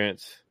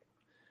grandparents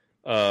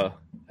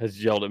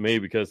has yelled at me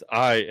because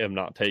I am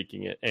not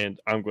taking it, and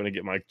I'm going to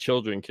get my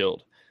children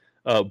killed.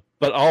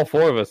 But all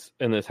four of us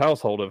in this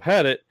household have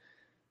had it,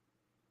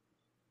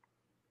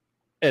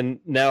 and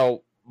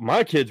now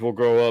my kids will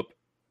grow up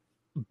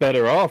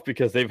better off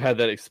because they've had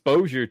that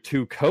exposure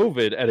to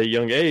COVID at a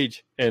young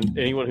age. And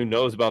anyone who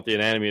knows about the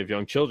anatomy of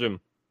young children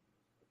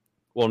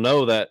will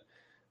know that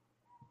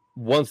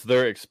once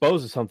they're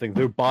exposed to something,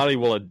 their body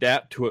will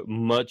adapt to it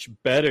much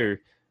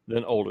better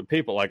than older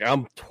people. Like,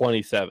 I'm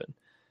 27.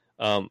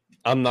 I'm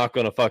not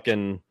going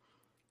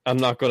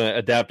to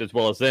adapt as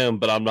well as them,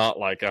 but I'm not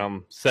like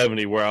I'm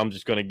 70 where I'm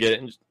just going to get it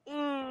and just,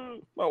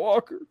 my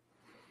walker.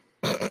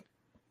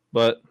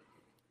 But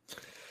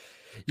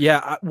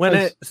yeah, when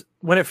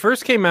it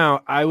first came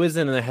out, I was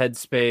in the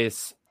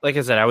headspace. Like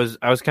I said, I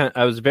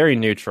was very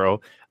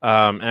neutral.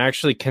 And I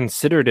actually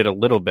considered it a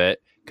little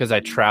bit because I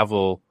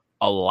travel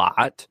a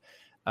lot.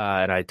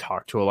 And I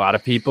talk to a lot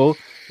of people.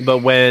 But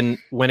when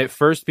it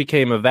first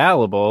became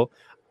available,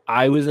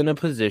 I was in a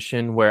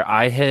position where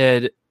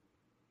I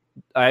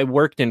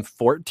worked in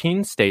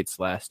 14 states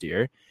last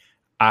year.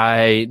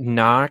 I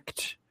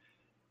knocked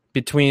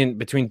between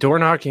door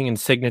knocking and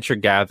signature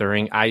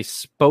gathering. I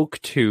spoke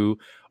to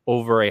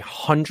over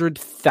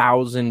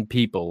 100,000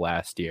 people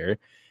last year.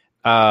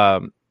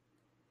 And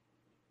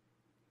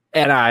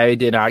I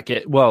did not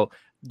get,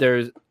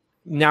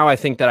 now I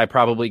think that I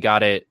probably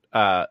got it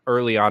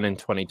early on in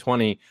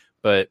 2020,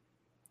 but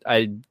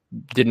I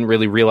didn't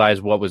really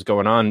realize what was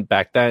going on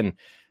back then.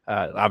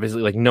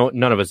 Obviously, like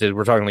none of us did.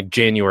 We're talking like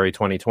January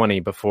 2020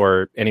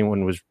 before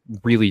anyone was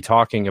really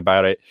talking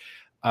about it.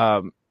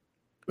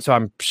 So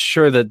I'm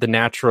sure that the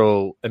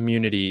natural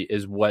immunity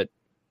is what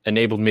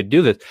enabled me to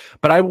do this.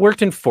 But I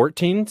worked in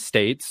 14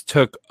 states,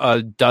 took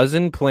a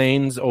dozen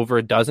planes, over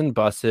a dozen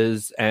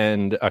buses,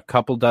 and a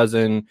couple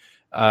dozen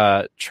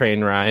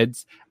train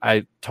rides.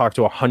 I talked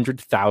to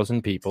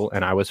 100,000 people,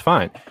 and I was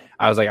fine.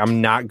 I was like,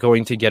 I'm not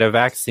going to get a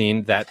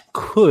vaccine that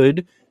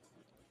could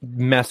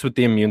mess with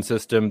the immune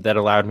system that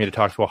allowed me to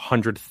talk to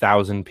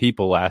 100,000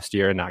 people last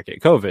year and not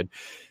get COVID.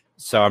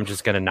 So I'm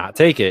just going to not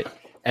take it.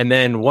 And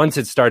then once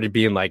it started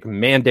being like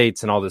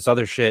mandates and all this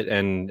other shit,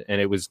 and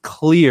it was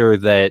clear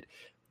that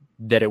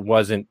it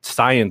wasn't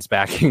science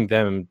backing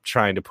them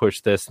trying to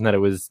push this and that it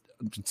was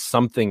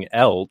something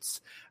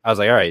else, I was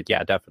like, all right,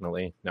 yeah,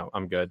 definitely. No,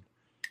 I'm good.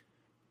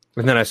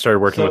 And then I started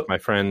working with my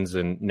friends,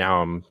 and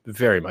now I'm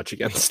very much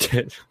against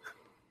it.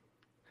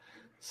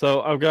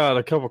 So I've got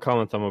a couple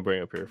comments I'm going to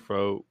bring up here.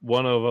 So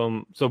one of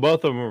them, so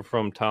both of them are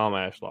from Tom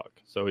Ashlock.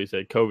 So he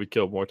said COVID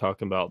killed more,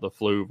 talking about the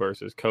flu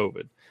versus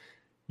COVID.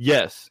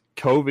 Yes,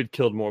 COVID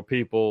killed more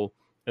people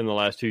in the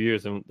last 2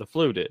 years than the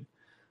flu did.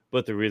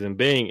 But the reason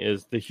being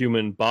is the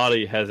human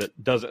body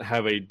doesn't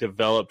have a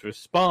developed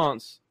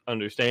response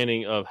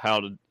understanding of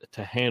how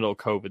to handle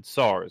COVID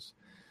SARS.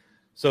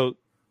 So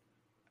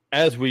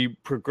as we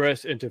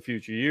progress into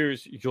future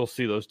years, you'll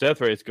see those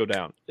death rates go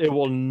down. It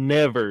will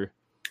never,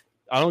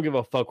 I don't give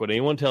a fuck what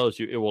anyone tells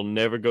you, it will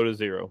never go to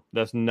zero.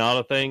 That's not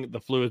a thing. The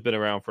flu has been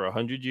around for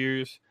 100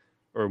 years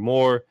or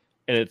more,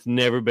 and it's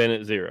never been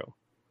at zero.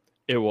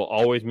 It will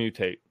always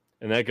mutate.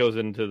 And that goes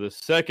into the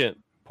second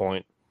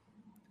point,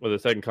 or the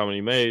second comment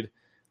he made,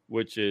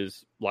 which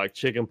is like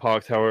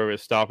chickenpox, however,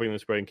 it's stopping the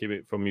spread and keeping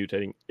it from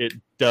mutating. It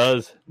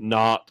does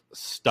not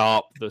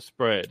stop the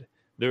spread.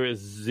 There is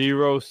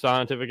zero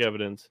scientific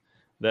evidence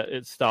that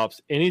it stops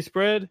any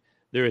spread.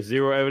 There is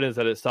zero evidence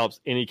that it stops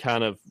any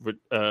kind of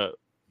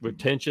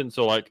retention.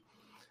 So like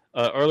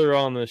earlier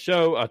on in the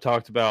show, I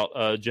talked about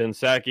Jen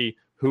Psaki,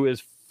 who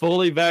is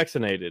fully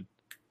vaccinated.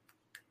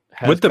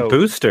 With the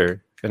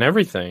booster and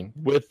everything.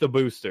 With the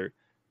booster,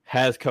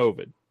 has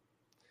COVID.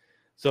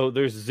 So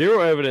there's zero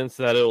evidence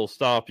that it'll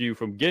stop you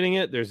from getting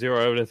it. There's zero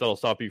evidence that'll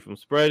stop you from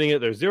spreading it.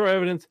 There's zero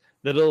evidence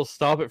that it'll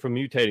stop it from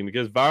mutating,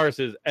 because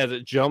viruses, as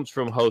it jumps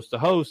from host to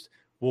host,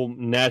 will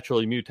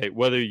naturally mutate,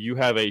 whether you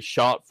have a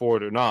shot for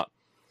it or not.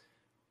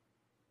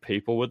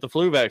 People with the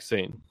flu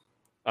vaccine.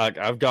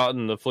 I've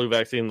gotten the flu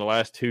vaccine the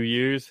last 2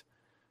 years,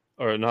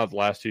 or not the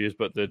last 2 years,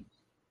 but the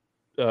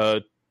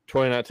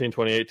 2019,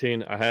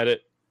 2018, I had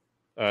it.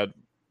 I'd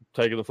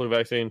taken the flu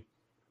vaccine.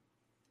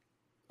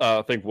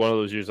 I think one of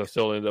those years I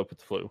still ended up with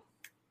the flu,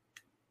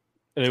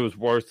 and it was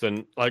worse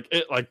than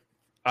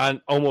I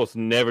almost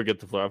never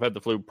get the flu. I've had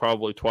the flu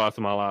probably twice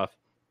in my life.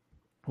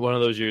 One of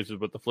those years was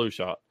with the flu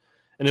shot,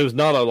 and it was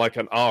not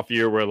an off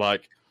year where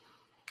like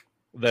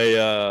they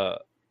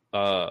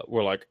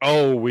were like,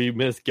 oh, we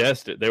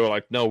misguessed it. They were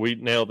like, no, we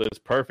nailed this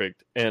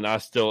perfect, and I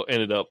still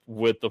ended up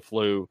with the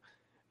flu,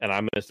 and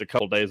I missed a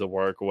couple days of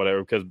work or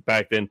whatever, because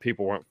back then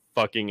people weren't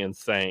fucking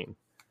insane.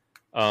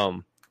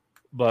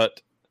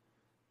 But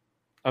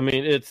I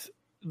mean, it's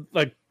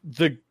like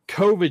the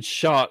COVID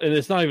shot, and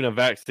it's not even a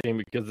vaccine,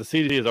 because the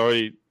CDC has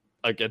already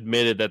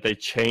admitted that they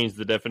changed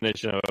the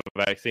definition of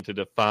a vaccine to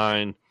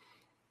define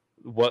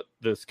what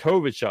this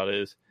COVID shot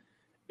is.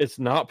 It's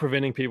not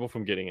preventing people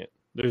from getting it.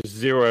 There's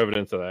zero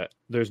evidence of that.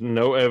 There's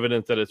no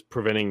evidence that it's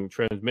preventing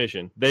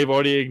transmission. They've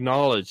already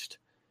acknowledged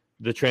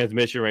the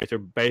transmission rates are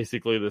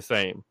basically the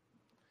same.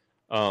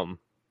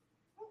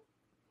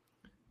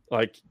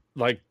 Like,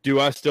 do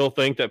I still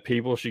think that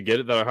people should get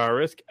it that are high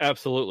risk?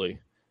 Absolutely.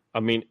 I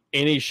mean,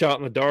 any shot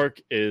in the dark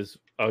is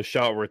a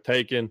shot worth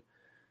taking.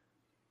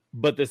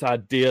 But this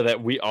idea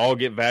that we all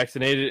get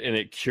vaccinated and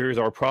it cures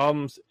our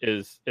problems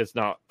it's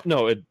not.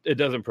 No, it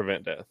doesn't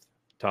prevent death,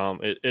 Tom.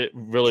 It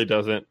really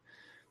doesn't.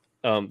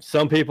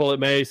 Some people it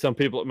may, some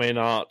people it may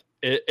not.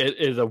 It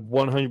is a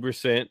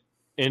 100%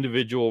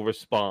 individual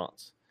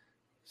response.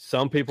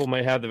 Some people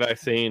may have the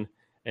vaccine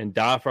and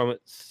die from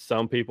it.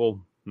 Some people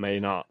may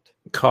not.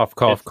 Cough,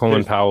 cough,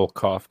 Colin Powell,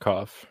 cough,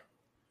 cough.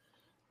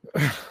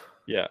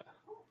 Yeah.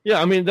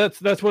 I mean,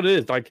 that's what it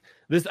is. Like,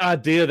 this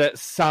idea that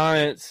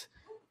science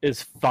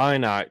is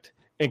finite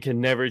and can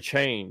never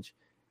change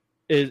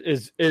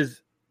is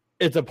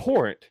it's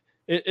abhorrent.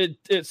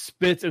 It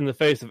spits in the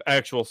face of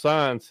actual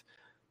science,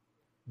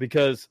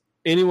 because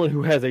anyone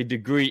who has a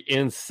degree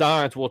in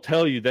science will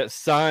tell you that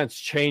science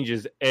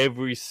changes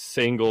every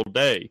single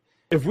day.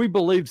 If we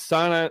believed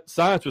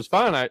science was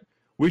finite,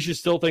 we should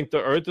still think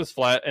the Earth is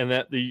flat and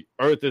that the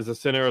Earth is the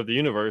center of the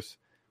universe,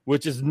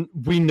 which is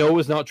we know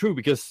is not true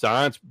because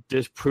science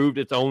disproved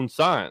its own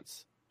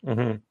science.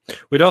 Mm-hmm.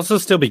 We'd also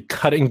still be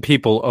cutting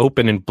people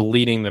open and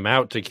bleeding them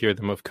out to cure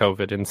them of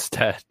COVID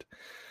instead.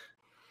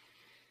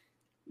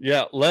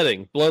 Yeah,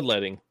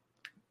 bloodletting.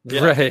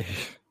 Yeah. Right.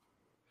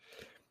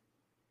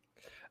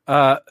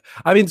 I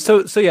mean,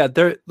 so yeah,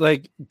 they're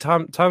like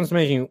Tom's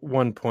making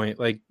one point.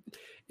 Like,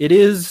 it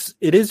is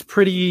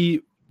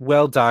pretty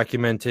well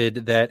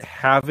documented that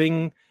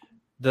having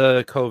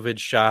the COVID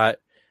shot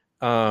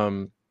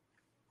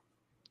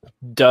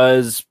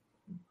does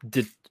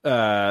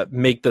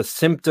make the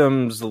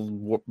symptoms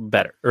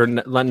better, or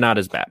not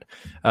as bad.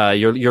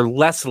 You're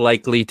less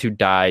likely to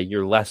die.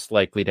 You're less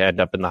likely to end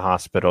up in the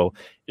hospital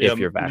if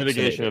you're vaccinated.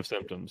 Mitigation of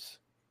symptoms.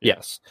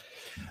 Yes.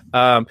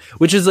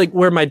 Which is like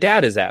where my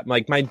dad is at.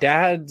 Like, my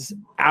dad's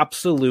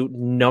absolute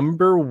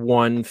number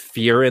one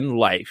fear in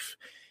life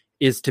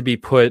is to be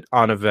put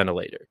on a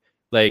ventilator.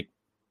 Like,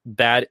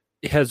 that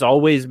has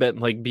always been,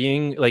 like,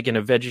 being like in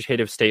a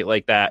vegetative state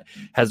like that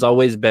has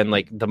always been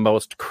like the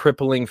most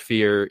crippling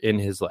fear in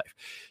his life.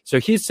 So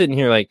he's sitting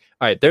here like,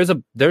 all right, there's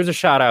a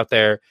shot out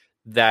there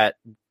that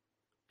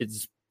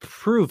is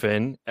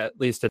proven, at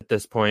least at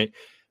this point,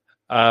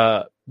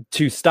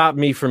 to stop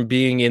me from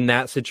being in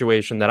that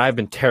situation that I've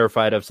been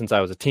terrified of since I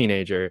was a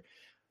teenager.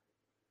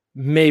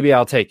 Maybe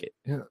I'll take it.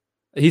 Yeah.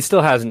 He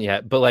still hasn't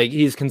yet, but like,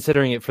 he's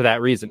considering it for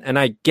that reason. And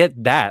I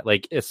get that,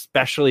 like,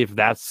 especially if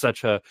that's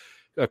such a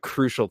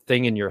crucial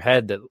thing in your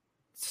head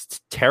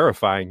that's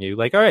terrifying you.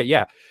 Like, all right,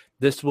 yeah,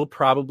 this will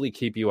probably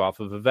keep you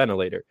off of a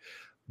ventilator.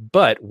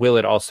 But will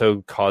it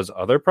also cause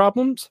other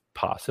problems?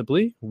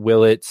 Possibly.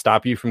 Will it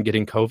stop you from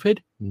getting COVID?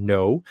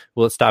 No.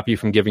 Will it stop you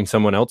from giving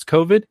someone else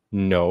COVID?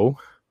 No.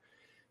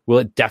 Will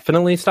it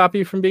definitely stop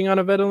you from being on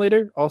a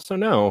ventilator? Also,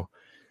 no.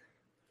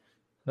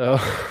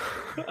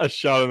 A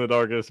shot in the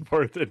dark is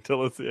worth it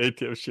until it's the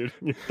ATM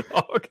shooting your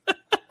dog.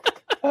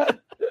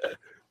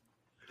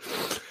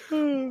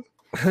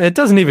 It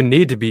doesn't even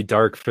need to be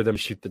dark for them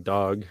to shoot the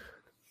dog.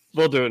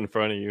 They'll do it in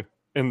front of you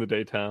in the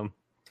daytime,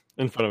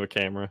 in front of a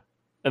camera,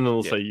 and then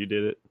they'll say you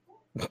did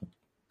it.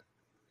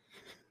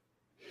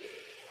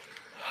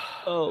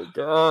 Oh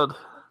God,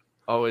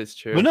 always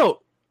true. But no,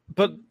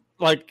 but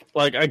like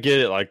I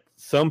get it. Like,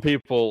 some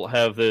people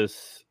have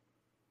this.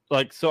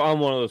 Like, so I'm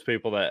one of those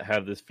people that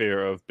have this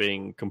fear of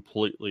being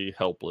completely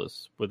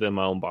helpless within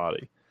my own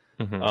body.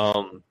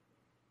 Mm-hmm.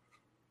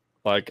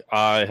 Like,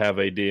 I have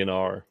a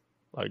DNR,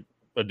 like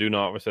a do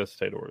not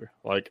resuscitate order.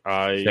 Like,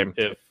 Same.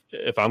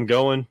 if I'm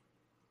going,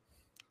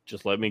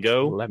 just let me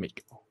go. Let me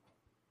go.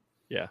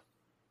 Yeah.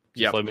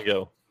 Just let me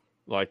go.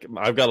 Like,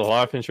 I've got a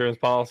life insurance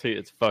policy.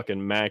 It's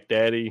fucking Mac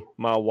Daddy.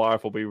 My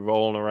wife will be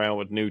rolling around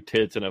with new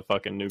tits and a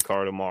fucking new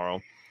car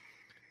tomorrow.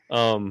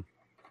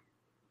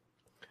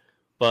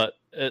 But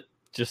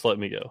just let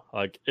me go.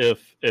 Like,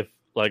 if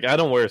like, I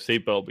don't wear a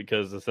seatbelt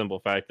because of the simple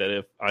fact that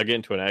if I get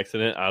into an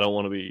accident, I don't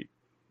want to be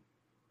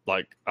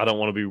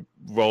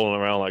rolling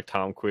around like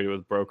Tom Queedy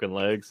with broken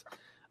legs.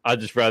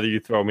 I'd just rather you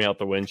throw me out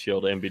the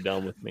windshield and be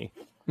done with me.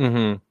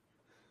 Mm-hmm.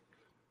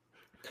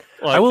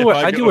 Like,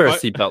 I do wear a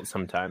seatbelt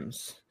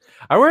sometimes.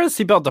 I wear a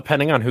seatbelt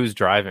depending on who's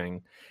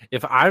driving.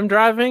 If I'm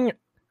driving,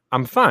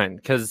 I'm fine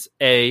because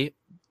A,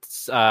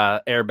 it's,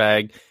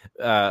 airbag.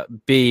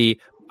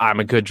 B, I'm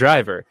a good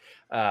driver.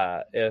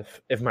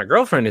 If my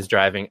girlfriend is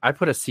driving, I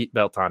put a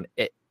seatbelt on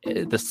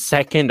the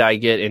second I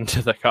get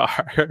into the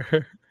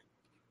car.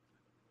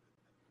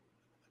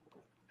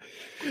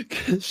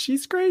 Because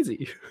she's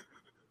crazy.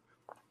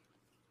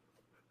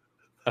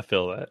 I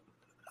feel that.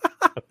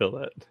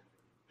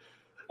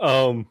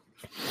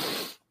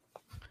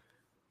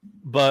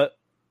 But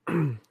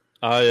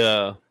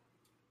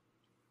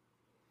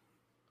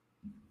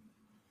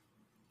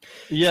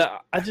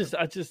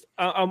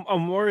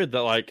I'm worried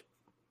that, like,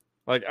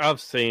 Like I've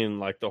seen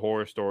like the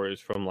horror stories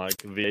from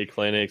like VA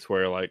clinics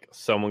where like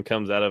someone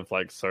comes out of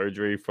like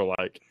surgery for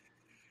like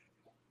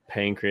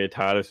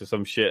pancreatitis or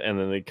some shit, and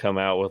then they come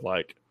out with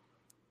like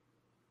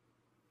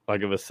a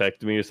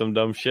vasectomy or some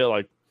dumb shit.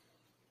 Like,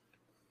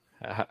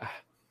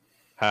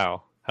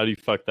 how do you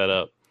fuck that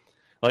up?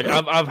 Like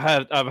I've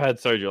had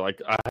surgery.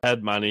 Like I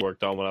had my knee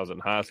worked on when I was in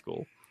high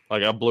school.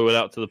 Like I blew it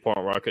out to the point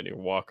where I couldn't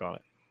even walk on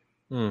it.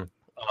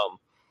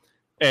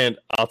 And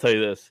I'll tell you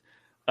this: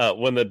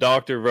 when the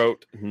doctor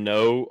wrote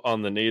no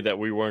on the knee that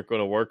we weren't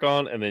going to work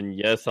on, and then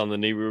yes on the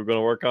knee we were going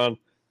to work on,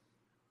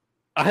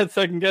 I had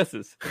second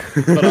guesses.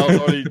 But I was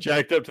already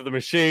jacked up to the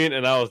machine,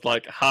 and I was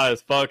like high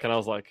as fuck, and I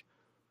was like,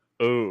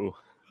 "Ooh,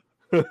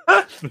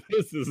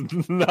 this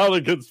is not a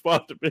good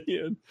spot to be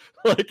in."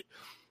 Like,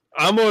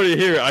 I'm already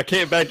here. I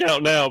can't back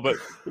out now. But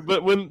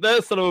when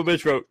that son of a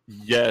bitch wrote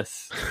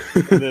yes,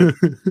 and then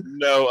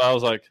no, I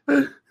was like,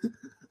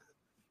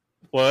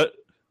 "What?"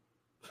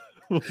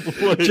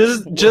 Wait,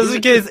 just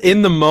in case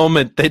in the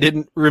moment they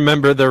didn't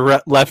remember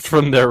the left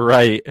from their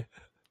right.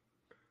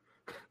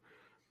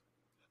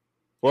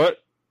 What?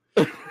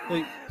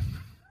 Like,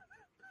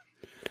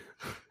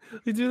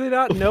 do they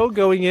not know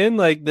going in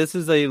like this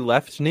is a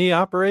left knee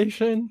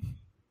operation?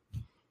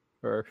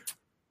 Or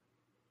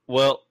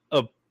well,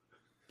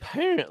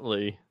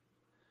 apparently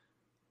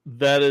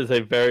that is a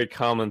very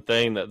common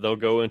thing that they'll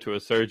go into a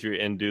surgery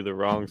and do the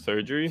wrong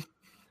surgery.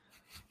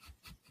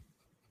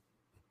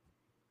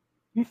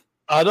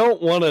 I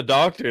don't want a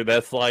doctor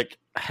that's like,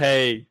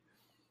 "Hey,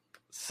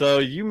 so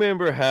you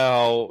remember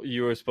how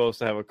you were supposed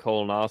to have a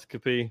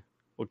colonoscopy?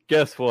 Well,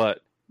 guess what?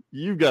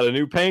 You've got a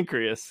new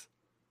pancreas."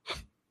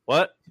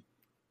 What?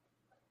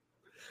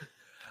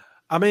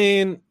 I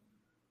mean,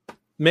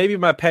 maybe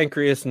my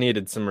pancreas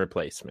needed some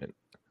replacement.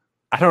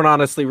 I don't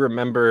honestly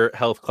remember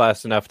health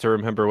class enough to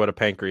remember what a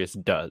pancreas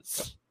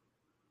does.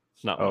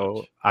 It's not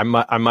much.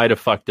 I might have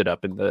fucked it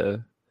up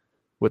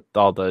with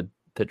all the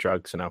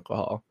drugs and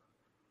alcohol.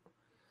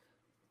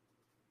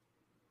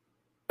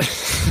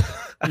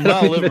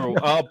 Not liver.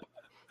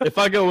 If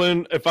I go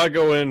in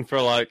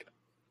for like,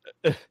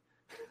 if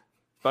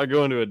I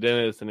go into a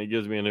dentist and he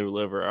gives me a new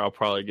liver, I'll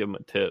probably give him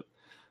a tip.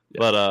 Yeah.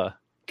 But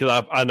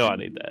because I know I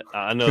need that.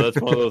 I know that's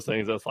one of those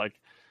things that's like,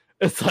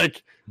 it's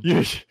like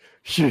you're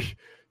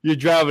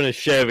driving a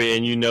Chevy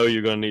and you know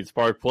you're going to need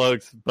spark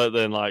plugs, but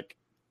then like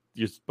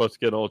you're supposed to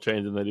get an oil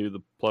change and they do the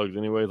plugs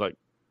anyways. Like,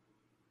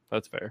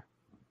 that's fair.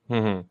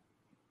 Mm-hmm.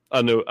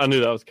 I knew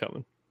that was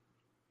coming.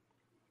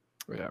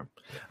 Yeah,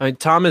 I mean,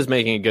 Tom is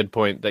making a good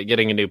point that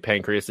getting a new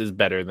pancreas is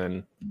better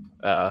than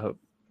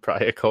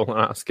probably a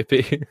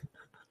colonoscopy.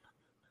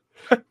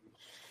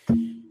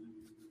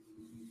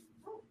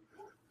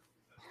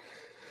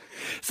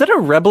 Is that a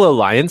Rebel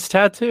Alliance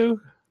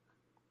tattoo?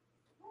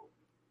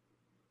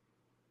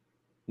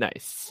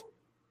 Nice.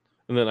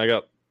 And then I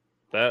got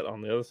that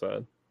on the other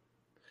side.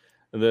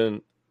 And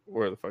then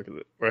where the fuck is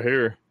it? Right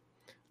here.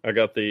 I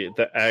got the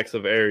Axe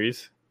of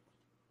Ares.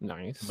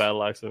 Nice.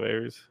 Battle Axe of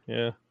Ares.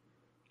 Yeah.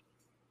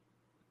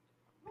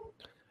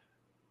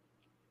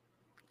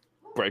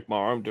 Break my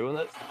arm doing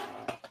it.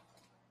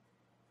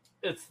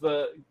 It's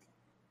the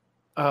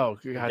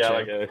gotcha.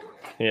 Galaga.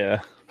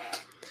 Yeah.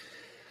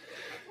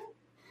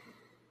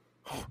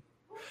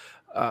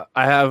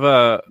 I have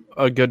a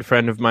good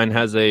friend of mine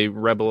has a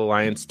Rebel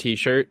Alliance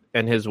t-shirt,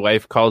 and his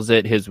wife calls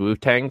it his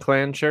Wu-Tang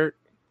Clan shirt.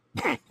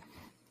 All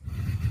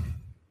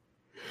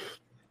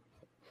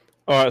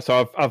right,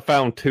 so I've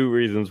found 2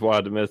 reasons why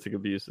domestic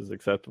abuse is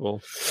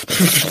acceptable.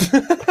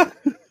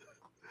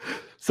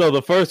 So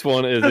the first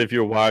one is if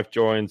your wife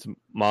joins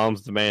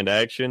Moms Demand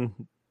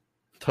Action,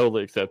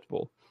 totally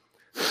acceptable.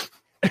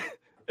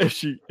 If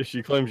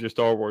she claims your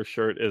Star Wars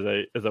shirt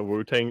is a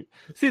Wu-Tang,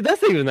 see,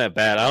 that's not even that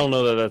bad. I don't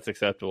know that that's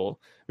acceptable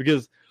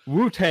because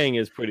Wu-Tang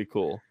is pretty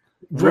cool,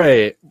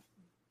 right?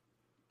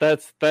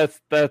 That's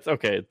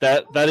okay.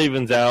 That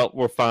evens out.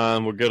 We're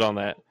fine. We're good on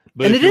that.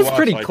 But and it is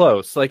pretty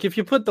close. Like if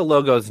you put the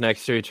logos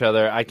next to each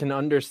other, I can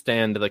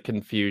understand the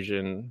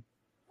confusion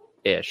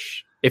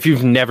ish if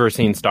you've never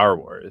seen Star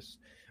Wars.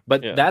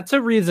 But that's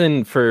a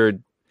reason for,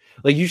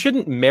 like, you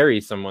shouldn't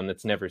marry someone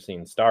that's never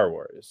seen Star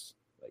Wars.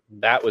 Like,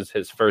 that was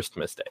his first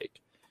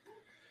mistake.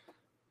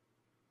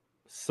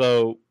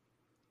 So,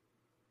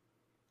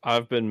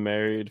 I've been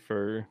married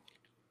for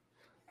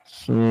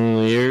some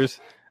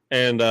years,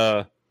 and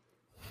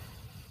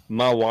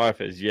my wife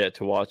has yet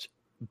to watch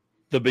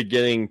the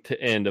beginning to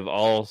end of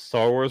all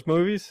Star Wars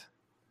movies.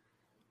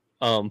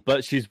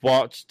 But she's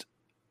watched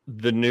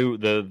the new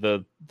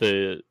the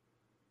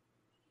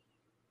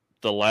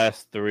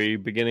last 3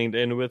 beginning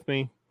to end with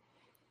me.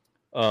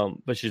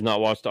 But she's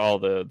not watched all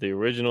the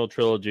original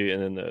trilogy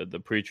and then the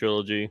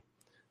pre-trilogy.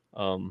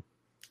 To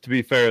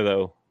be fair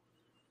though,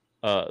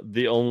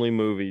 the only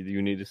movie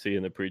you need to see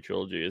in the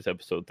pre-trilogy is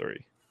episode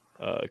 3.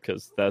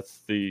 Because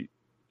that's the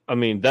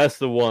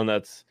one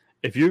that's,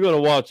 if you're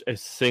going to watch a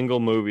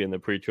single movie in the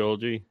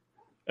pre-trilogy,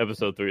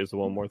 episode 3 is the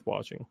one worth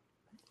watching.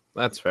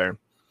 That's fair.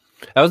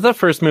 That was the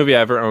first movie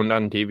I ever owned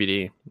on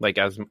DVD, like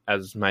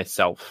as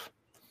myself.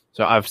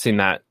 So I've seen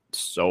that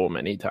so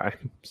many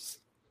times.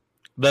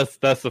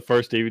 That's the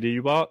first DVD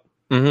you bought?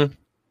 Mm-hmm.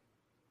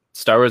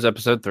 Star Wars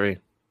Episode 3.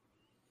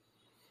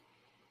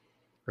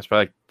 It's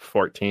probably like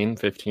 14,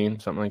 15,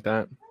 something like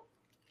that.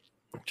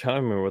 I'm trying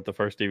to remember what the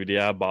first DVD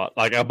I bought.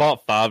 Like, I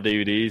bought 5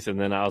 DVDs, and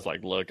then I was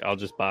like, look, I'll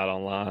just buy it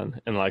online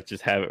and, like,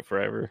 just have it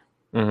forever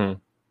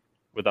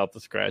without the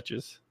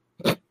scratches.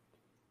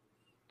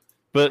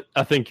 But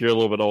I think you're a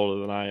little bit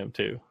older than I am,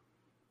 too.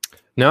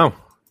 No,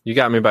 you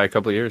got me by a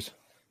couple of years.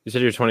 You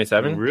said you're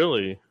 27?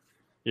 Really?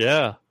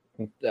 Yeah.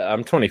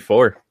 I'm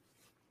 24.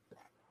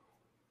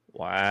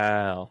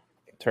 Wow.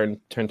 Turn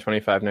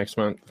 25 next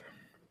month.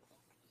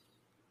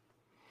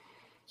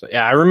 So,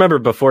 yeah, I remember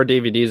before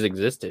DVDs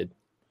existed.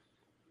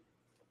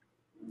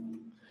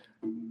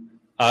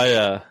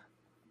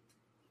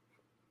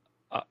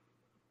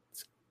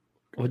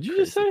 What'd you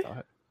just say?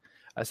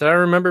 I said I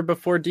remember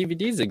before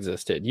DVDs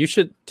existed. You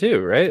should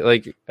too, right?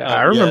 Like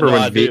I remember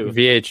when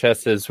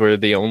VHSs were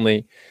the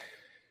only.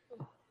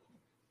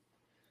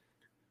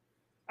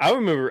 I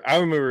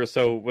remember.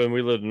 So when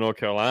we lived in North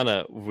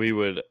Carolina, we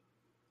would,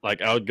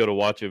 like, I would go to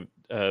watch a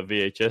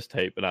VHS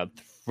tape, and I'd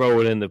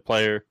throw it in the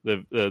player,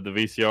 the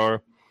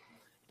VCR.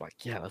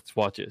 Like, yeah, let's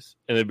watch this,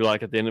 and it'd be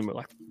like at the end of it,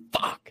 like,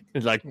 fuck,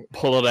 and like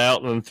pull it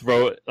out and then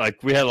throw it.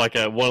 Like, we had like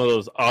one of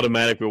those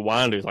automatic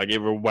rewinders, like it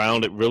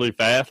rewound it really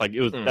fast. Like,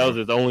 it was that was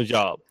its only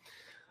job.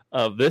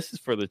 This is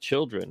for the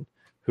children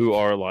who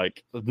are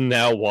like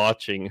now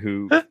watching,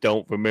 who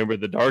don't remember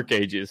the dark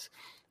ages.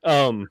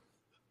 But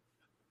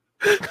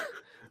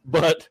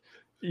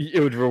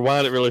it would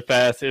rewind it really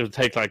fast. It would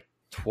take like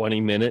 20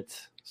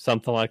 minutes,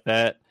 something like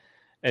that,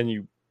 and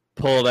you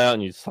pull it out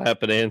and you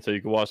slap it in so you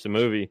can watch the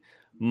movie.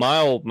 My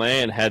old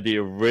man had the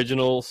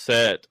original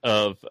set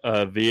of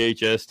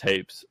VHS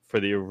tapes for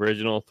the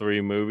original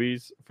 3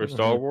 movies for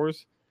Star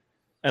Wars.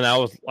 And I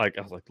was like,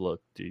 look,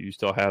 do you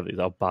still have these?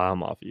 I'll buy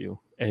them off you.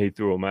 And he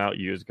threw them out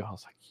years ago. I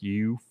was like,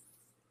 you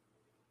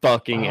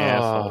fucking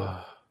asshole.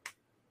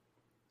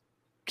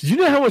 Because you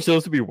know how much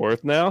those would be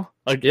worth now?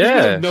 Like,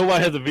 yeah.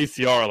 Nobody has a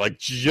VCR, like,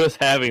 just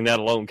having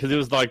that alone. Because it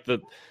was like the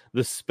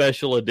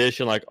special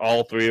edition, like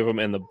all 3 of them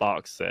in the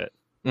box set.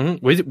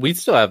 Mm-hmm. We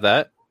still have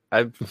that.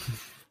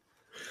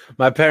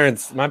 My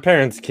parents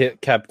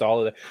kept all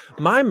of it.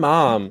 My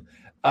mom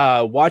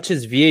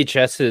watches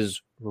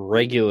VHSs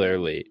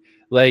regularly.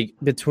 Like,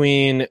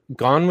 between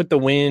Gone with the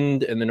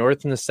Wind and The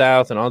North and the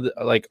South and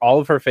all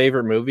of her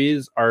favorite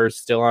movies are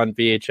still on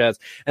VHS.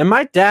 And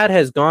my dad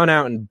has gone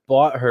out and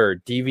bought her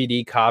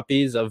DVD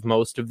copies of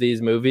most of these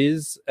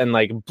movies and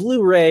like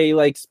Blu-ray,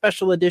 like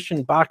special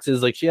edition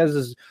boxes. Like, she has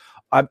this.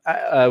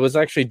 I was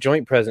actually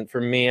joint present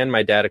for me and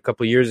my dad a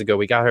couple years ago.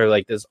 We got her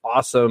like this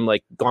awesome,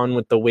 like, Gone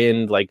with the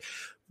Wind, like,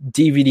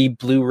 DVD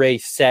Blu-ray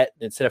set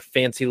instead of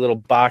fancy little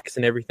box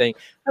and everything.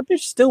 I bet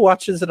she still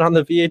watches it on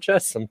the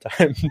VHS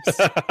sometimes.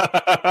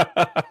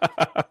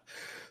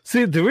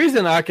 See, the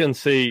reason I can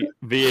see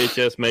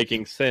VHS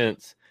making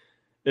sense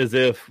is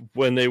if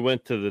when they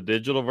went to the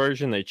digital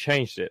version, they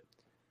changed it.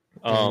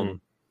 I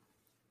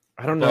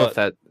don't know if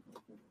that.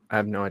 I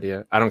have no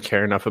idea. I don't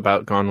care enough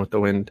about Gone with the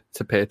Wind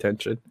to pay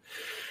attention.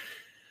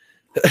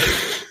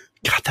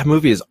 God, that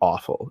movie is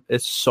awful.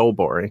 It's so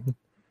boring.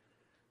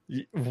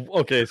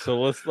 Okay,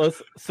 so so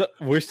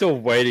we're still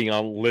waiting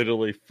on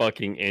literally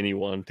fucking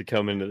anyone to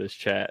come into this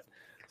chat.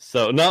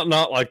 So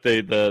not like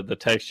the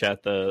text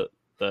chat, the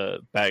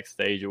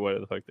backstage or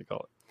whatever the fuck they call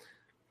it.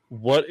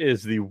 What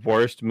is the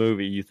worst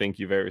movie you think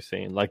you've ever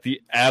seen? Like,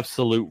 the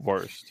absolute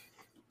worst.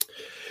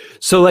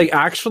 So, like,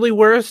 actually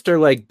worst or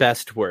like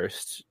best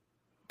worst?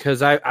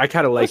 Because I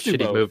kind of like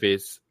shitty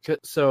movies.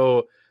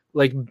 So,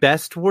 like,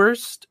 best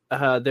worst,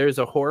 there's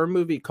a horror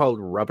movie called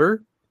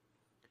Rubber.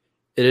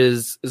 It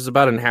is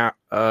about an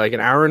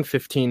hour and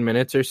 15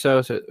 minutes or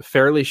so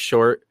fairly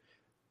short.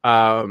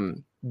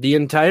 The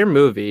entire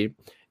movie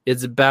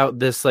is about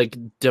this, like,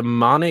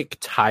 demonic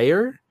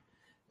tire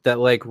that,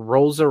 like,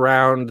 rolls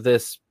around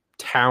this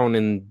town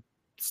in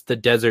the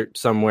desert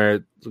somewhere.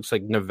 It looks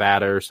like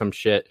Nevada or some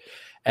shit,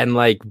 and,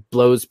 like,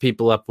 blows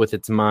people up with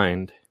its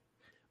mind.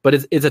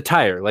 But it's a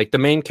tire. Like, the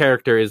main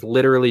character is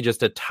literally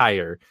just a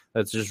tire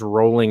that's just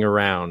rolling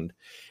around.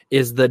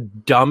 Is the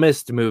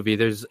dumbest movie.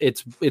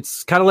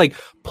 It's kind of like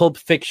Pulp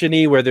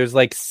Fiction-y, where there's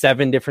like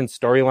 7 different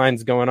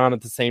storylines going on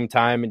at the same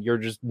time, and you're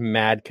just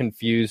mad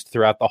confused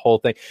throughout the whole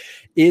thing.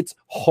 It's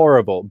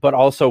horrible, but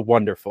also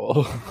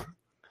wonderful.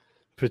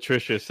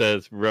 Patricia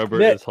says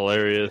Rubber is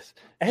hilarious.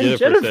 And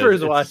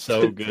Jennifer's watched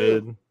so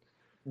good.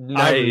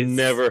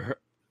 Nice.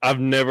 I've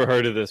never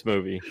heard of this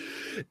movie.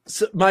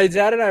 So my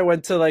dad and I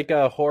went to like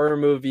a horror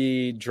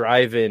movie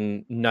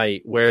drive-in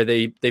night where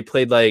they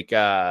played like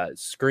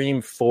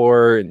Scream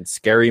 4 and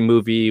Scary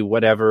Movie,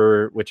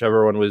 whichever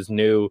one was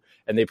new.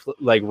 And they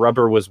like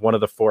Rubber was one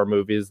of the 4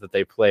 movies that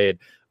they played.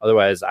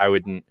 Otherwise, I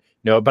wouldn't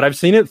know. But I've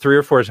seen it 3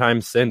 or 4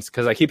 times since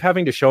because I keep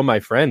having to show my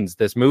friends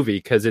this movie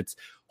because it's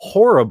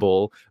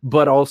horrible,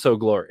 but also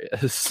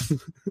glorious.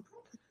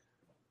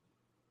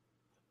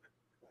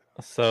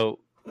 So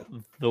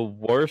the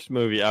worst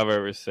movie I've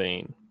ever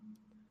seen,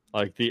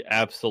 like the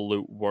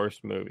absolute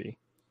worst movie,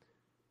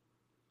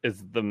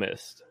 is The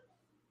Mist.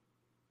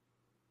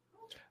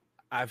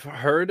 I've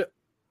heard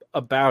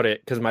about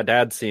it because my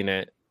dad's seen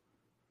it,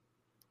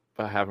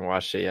 but I haven't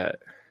watched it yet.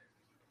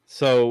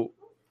 So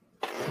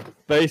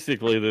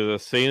basically,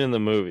 there's a scene in the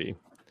movie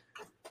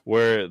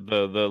where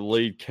the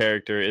lead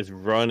character is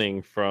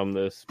running from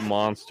this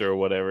monster or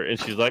whatever, and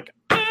she's like,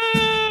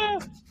 ah!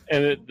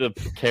 And the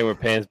camera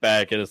pans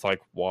back, and it's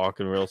like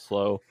walking real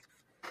slow.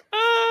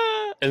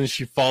 Ah! And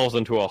she falls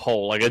into a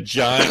hole, like a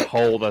giant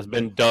hole that's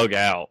been dug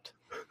out.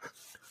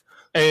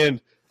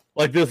 And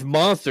like this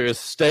monster is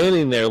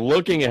standing there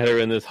looking at her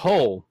in this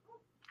hole,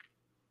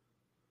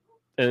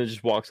 and it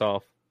just walks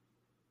off.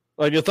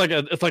 Like it's like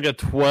a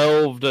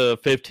 12 to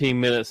 15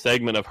 minute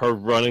segment of her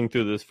running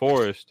through this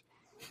forest,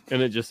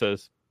 and it just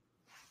says,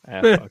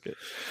 fuck it.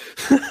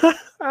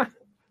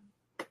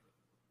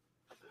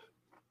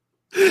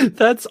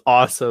 That's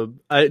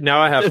awesome.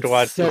 Now I have to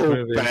watch so this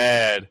movie.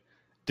 Bad,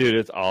 dude.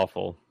 It's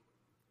awful.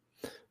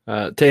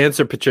 To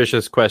answer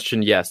Patricia's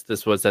question, yes,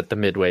 this was at the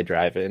Midway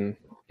Drive-In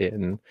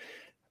in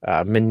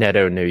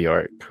Minetto, New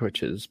York,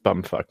 which is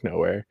bumfuck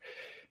nowhere.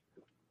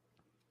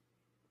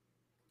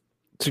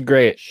 It's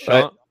great.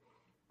 Sean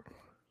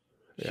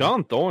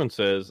Thorne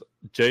says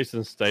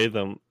Jason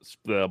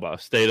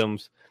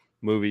Statham's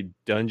movie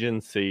Dungeon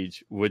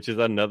Siege, which is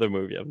another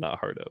movie I've not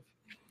heard of.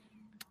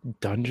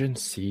 Dungeon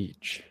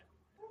Siege.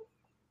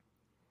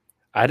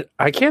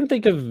 I can't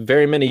think of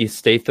very many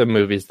Statham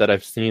movies that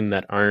I've seen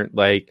that aren't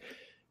like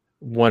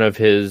one of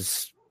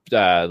his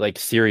like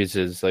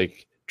series,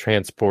 like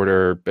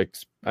Transporter,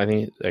 I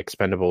think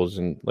Expendables,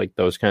 and like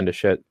those kind of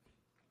shit.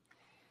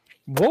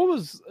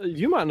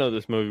 You might know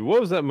this movie. What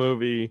was that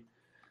movie?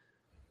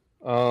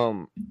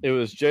 It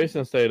was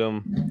Jason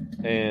Statham,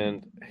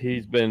 and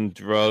he's been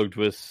drugged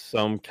with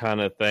some kind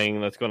of thing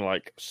that's going to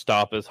like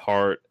stop his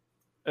heart.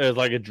 It's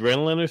like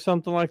adrenaline or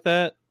something like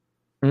that.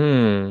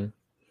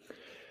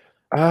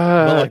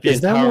 Like is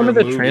that one of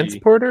the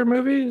Transporter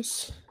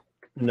movies?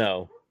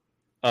 No.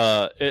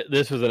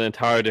 This was an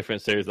entire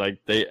different series. Like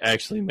they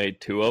actually made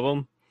two of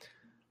them.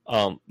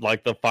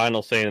 Like the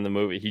final scene in the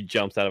movie, he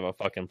jumps out of a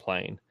fucking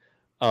plane,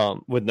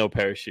 with no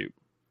parachute.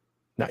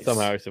 Nice.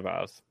 Somehow he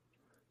survives.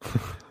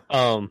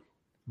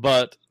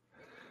 But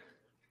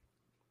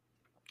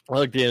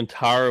like the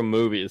entire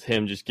movie is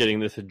him just getting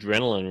this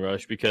adrenaline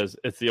rush because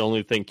it's the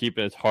only thing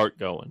keeping his heart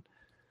going.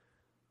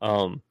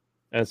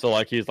 And so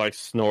like he's like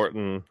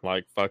snorting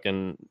like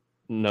fucking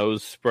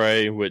nose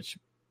spray, which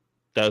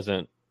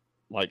doesn't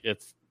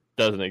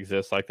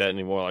exist like that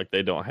anymore. Like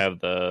they don't have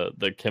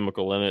the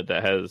chemical in it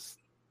that has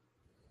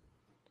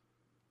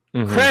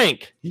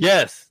Crank.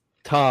 Yes,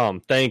 Tom.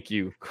 Thank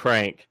you,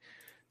 Crank.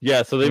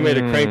 Yeah, so they made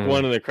a Crank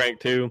 1 and a Crank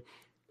 2.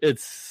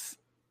 It's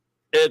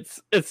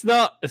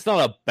not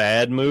a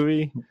bad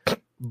movie,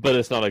 but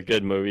it's not a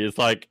good movie. It's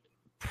like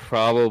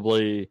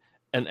probably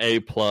an A+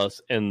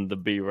 in the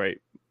B-rate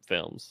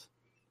films.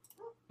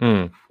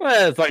 Well,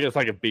 it's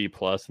like a B+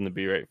 in the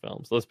B-rate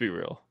films. Let's be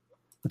real.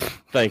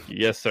 Thank you.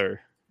 Yes, sir.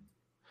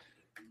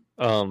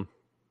 I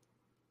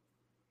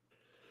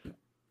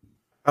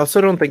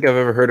also don't think I've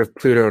ever heard of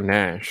Pluto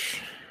Nash.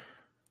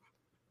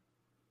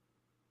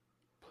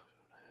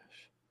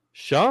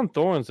 Sean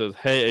Thorne says,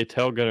 hey, a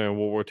tail gunner in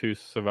World War II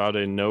survived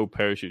a no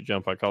parachute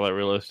jump. I call that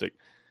realistic.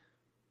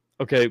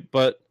 Okay,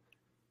 but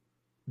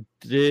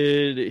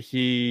did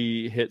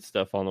he hit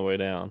stuff on the way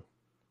down?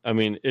 I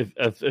mean, if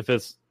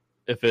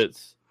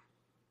it's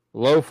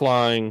low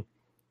flying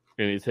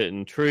and he's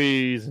hitting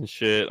trees and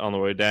shit on the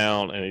way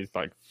down and he's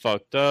like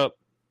fucked up,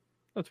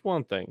 that's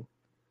one thing.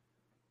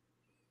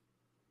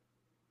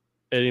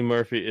 Eddie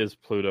Murphy is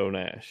Pluto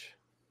Nash,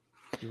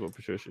 is what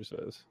Patricia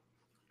says.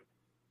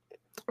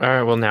 All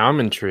right, well, now I'm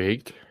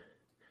intrigued.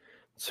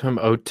 It's from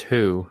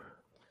 2002.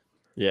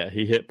 Yeah,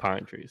 he hit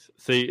pine trees.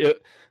 See,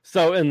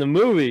 so in the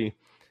movie,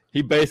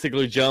 he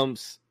basically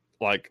jumps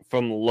like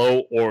from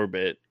low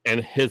orbit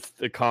and hits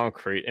the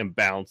concrete and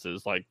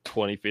bounces like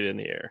 20 feet in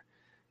the air.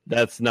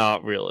 That's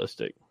not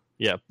realistic.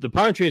 Yeah, the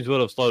pine trees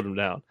would have slowed him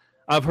down.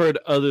 I've heard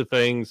other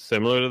things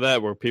similar to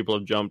that where people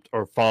have jumped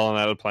or fallen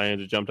out of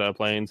planes or jumped out of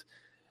planes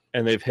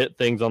and they've hit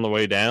things on the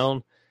way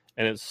down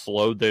and it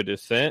slowed their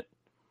descent.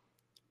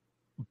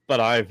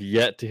 But I've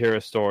yet to hear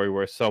a story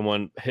where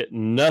someone hit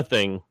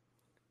nothing,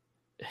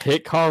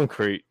 hit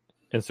concrete,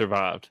 and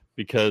survived.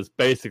 Because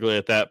basically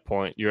at that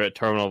point, you're at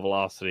terminal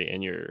velocity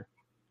and you're...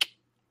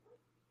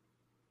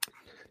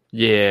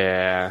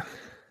 Yeah.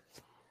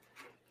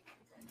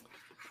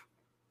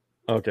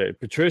 Okay,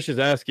 Patricia's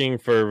asking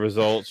for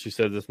results. She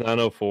says it's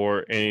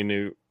 9:04. Any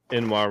new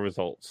NY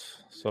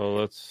results? So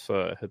let's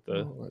hit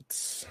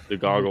the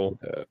goggle.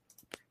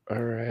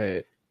 All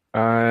right.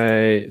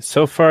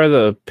 So far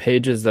the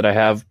pages that I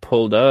have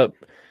pulled up,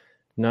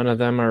 none of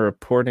them are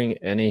reporting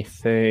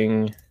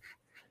anything.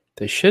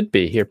 They should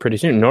be here pretty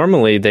soon.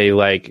 Normally they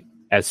like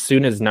as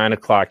soon as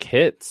 9:00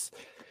 hits,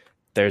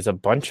 there's a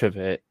bunch of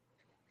it.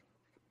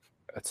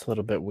 That's a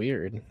little bit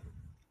weird.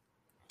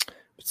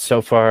 But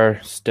so far,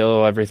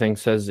 still everything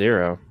says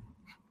 0.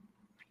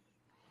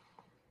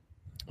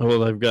 Well,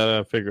 they've got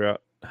to figure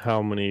out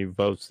how many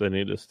votes they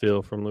need to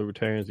steal from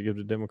libertarians to give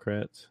to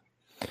Democrats.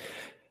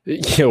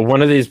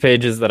 One of these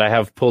pages that I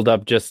have pulled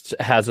up just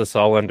has us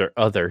all under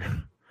other.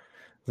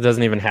 It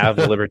doesn't even have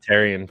the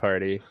Libertarian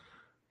Party.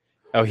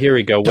 Oh, here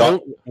we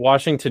go.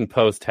 Washington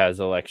Post has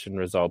election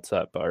results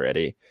up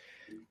already.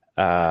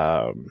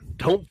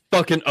 Don't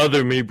fucking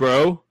other me,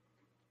 bro.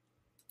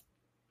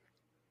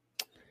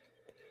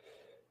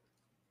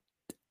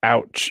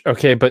 Ouch.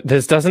 Okay, but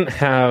this doesn't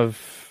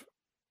have...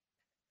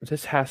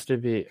 This has to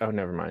be... Oh,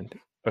 never mind.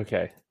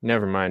 Okay,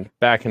 never mind.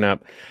 Backing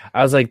up.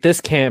 I was like, this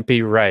can't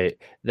be right.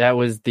 That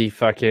was the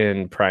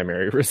fucking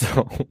primary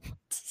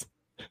results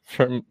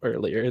from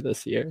earlier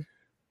this year.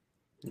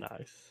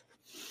 Nice.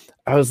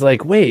 I was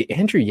like, wait,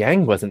 Andrew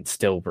Yang wasn't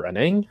still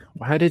running.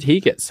 Why did he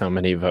get so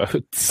many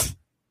votes?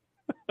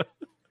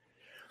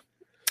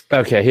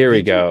 Okay, here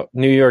we go.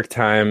 New York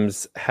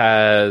Times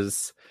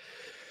has...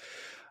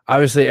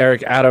 Obviously,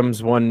 Eric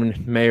Adams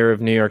won mayor of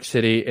New York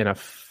City in a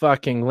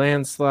fucking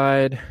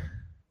landslide.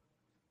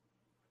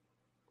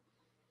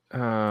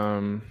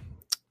 Now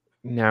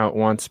it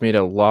wants me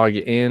to log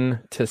in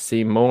to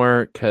see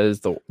more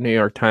because the New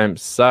York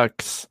Times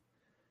sucks.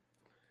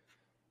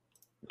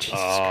 Jesus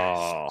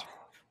Christ.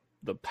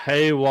 The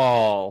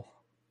paywall.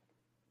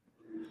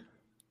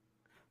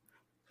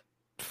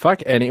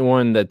 Fuck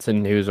anyone that's a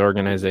news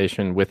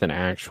organization with an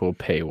actual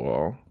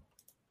paywall.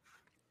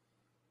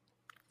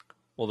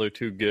 Well, they're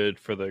too good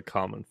for the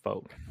common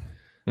folk.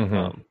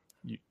 Mm-hmm.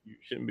 You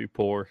shouldn't be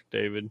poor,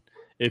 David.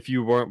 If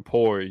you weren't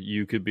poor,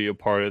 you could be a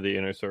part of the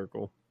inner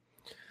circle.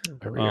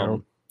 There we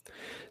go.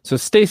 So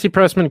Stacey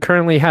Pressman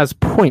currently has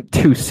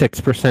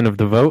 0.26% of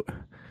the vote.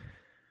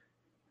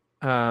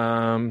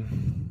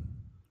 And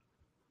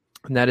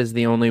that is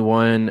the only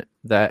one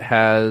that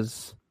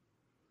has...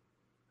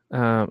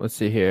 let's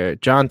see here.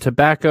 John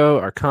Tobacco,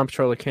 our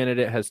comptroller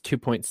candidate, has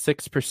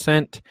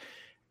 2.6%.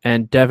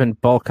 And Devin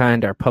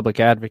Balkind, our public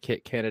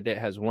advocate candidate,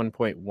 has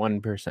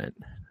 1.1%.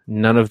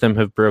 None of them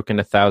have broken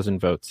 1,000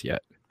 votes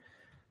yet.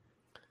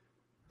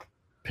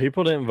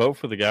 People didn't vote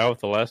for the guy with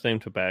the last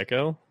name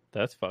Tobacco?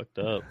 That's fucked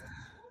up.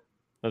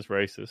 That's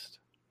racist.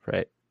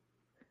 Right.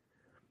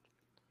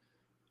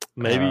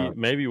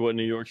 Maybe what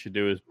New York should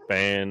do is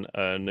ban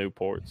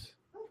Newports.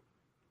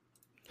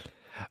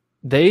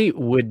 They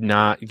would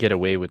not get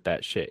away with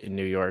that shit in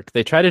New York.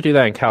 They tried to do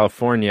that in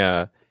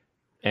California,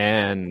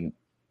 and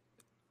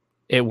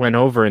it went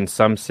over in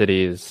some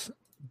cities,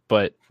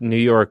 but New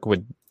York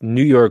would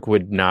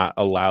not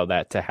allow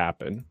that to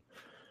happen.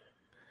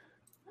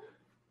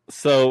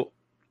 So,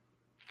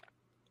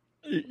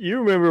 you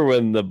remember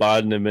when the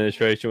Biden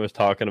administration was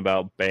talking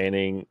about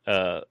banning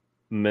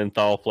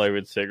menthol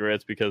flavored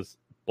cigarettes because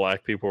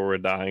black people were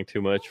dying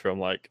too much from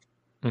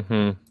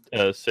cigarette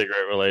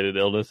related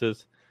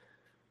illnesses?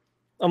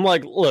 I'm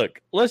like,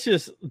 look, let's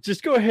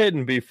just go ahead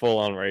and be full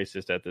on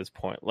racist at this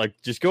point. Like,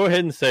 just go ahead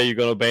and say you're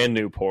going to ban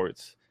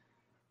Newports.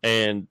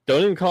 And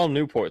don't even call them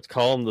Newports.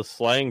 Call them the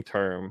slang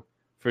term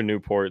for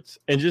Newports.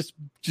 And just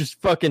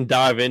fucking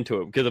dive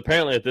into it. Because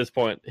apparently at this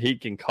point, he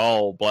can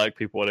call black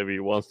people whatever he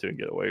wants to and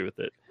get away with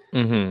it.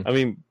 Mm-hmm. I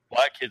mean,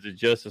 black kids are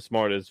just as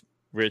smart as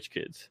rich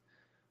kids.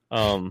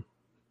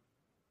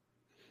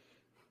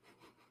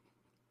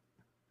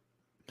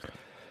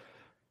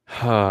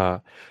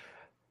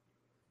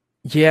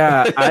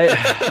 Yeah,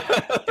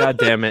 God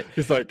damn it.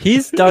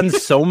 He's done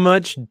so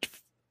much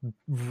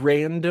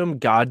random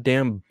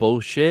goddamn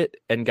bullshit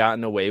and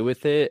gotten away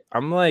with it.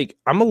 I'm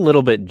a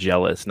little bit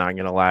jealous, not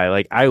gonna lie.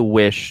 Like, I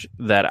wish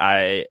that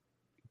I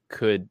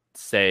could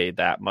say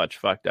that much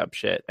fucked up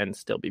shit and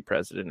still be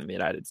president of the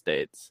United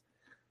States.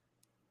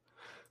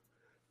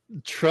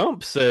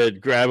 Trump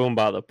said grab him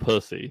by the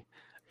pussy.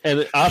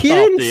 And I he thought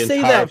didn't the say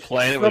entire that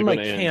planet from was a going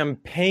to end.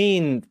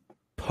 campaign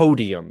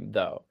podium,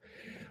 though.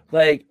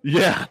 Like,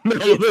 yeah, no,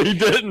 he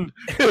didn't.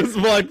 It was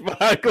like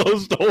behind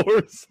closed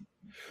doors.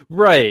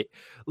 Right.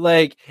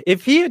 Like,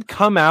 if he had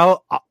come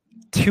out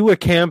to a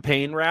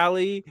campaign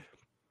rally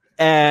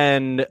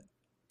while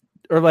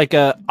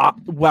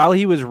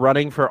he was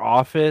running for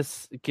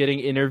office, getting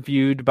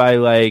interviewed by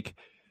like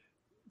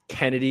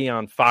Kennedy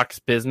on Fox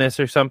Business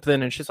or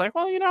something, and she's like,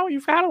 well,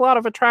 you've had a lot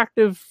of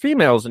attractive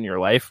females in your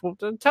life. Well,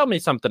 tell me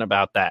something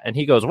about that. And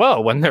he goes,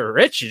 well, when they're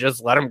rich, you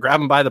just let them grab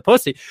them by the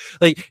pussy.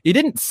 Like, he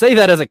didn't say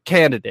that as a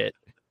candidate.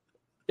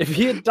 If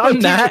he had done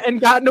that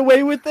and gotten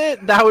away with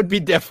it, that would be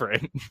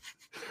different.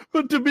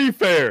 But to be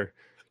fair,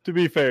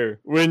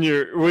 when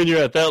you're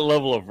at that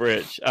level of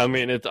rich, I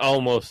mean, it's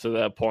almost to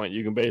that point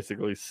you can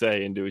basically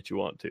say and do what you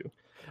want to.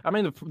 I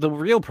mean, the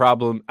real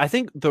problem, I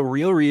think the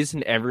real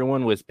reason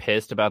everyone was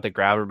pissed about the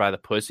grab her by the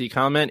pussy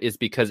comment is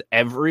because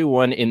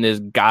everyone in this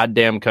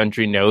goddamn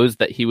country knows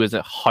that he was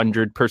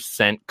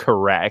 100%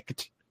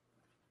 correct.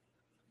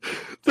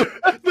 There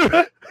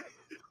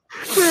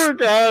are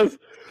guys.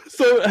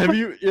 So have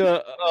you,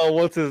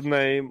 what's his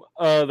name?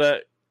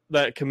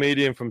 That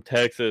comedian from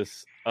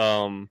Texas.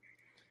 Fuck.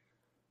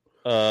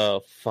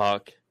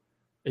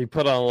 He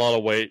put on a lot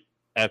of weight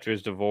after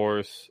his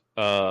divorce.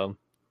 But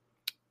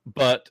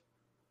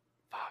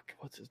fuck,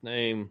 what's his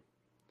name?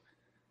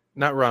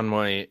 Not Ron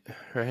White,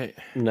 right?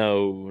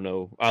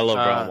 No. I love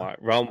Ron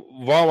White. Ron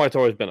White's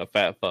always been a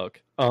fat fuck.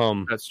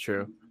 That's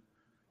true.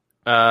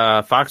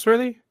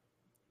 Foxworthy?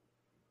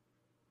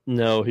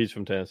 No, he's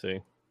from Tennessee.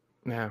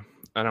 Yeah,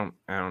 I don't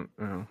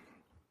know.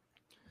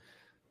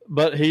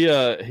 But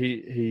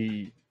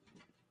he.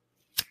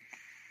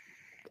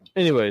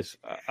 Anyways,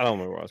 I don't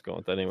remember where I was going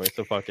with that. Anyway,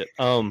 so fuck it.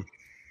 I'm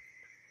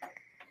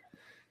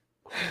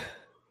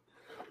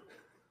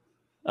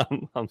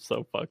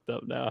so fucked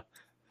up now.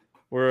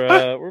 We're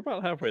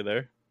about halfway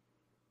there.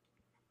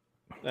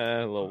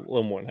 A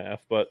little more than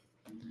half, but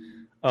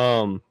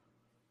no,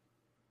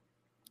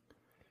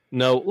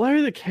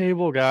 Larry the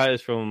Cable Guy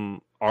is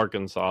from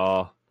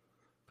Arkansas.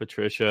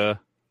 Patricia.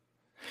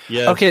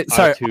 Yes. Okay,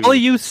 sorry. All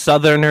you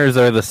Southerners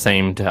are the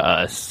same to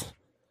us.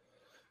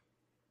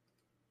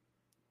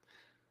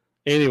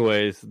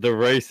 Anyways, the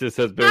racist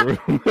has been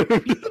removed.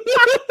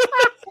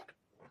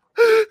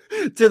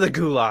 To the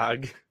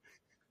gulag.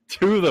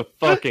 To the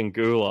fucking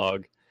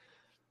gulag.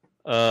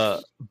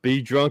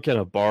 Be drunk in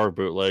a bar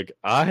bootleg.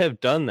 I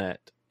have done that,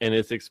 and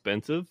it's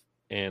expensive,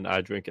 and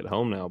I drink at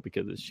home now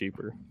because it's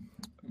cheaper.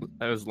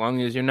 As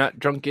long as you're not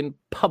drunk in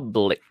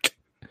public.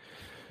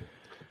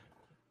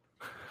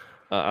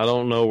 I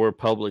don't know where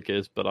public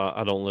is, but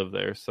I don't live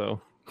there, so.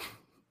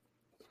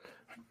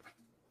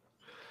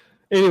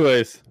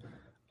 Anyways,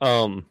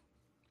 but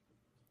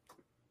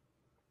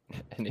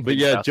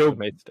yeah, Joe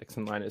made sticks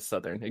in line is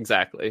Southern.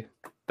 Exactly.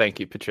 Thank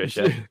you,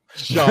 Patricia.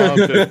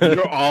 Jonathan,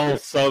 you're all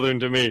Southern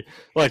to me.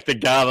 Like the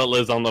guy that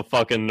lives on the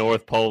fucking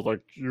North Pole,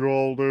 like, you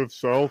all live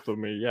south of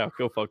me. Yeah,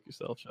 go fuck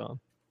yourself, Sean.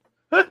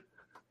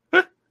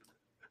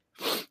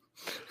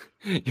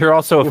 You're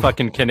also a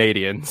fucking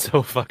Canadian,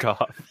 so fuck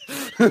off.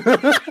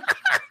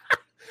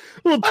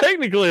 Well,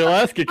 technically,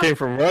 Alaska came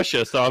from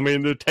Russia, so I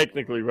mean, they're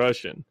technically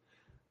Russian.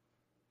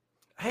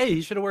 Hey,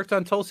 you should have worked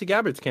on Tulsi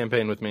Gabbard's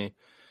campaign with me.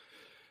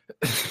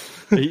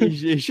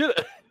 he should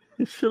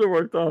have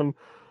worked on.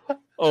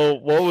 Oh,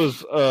 what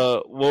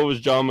was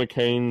John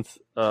McCain's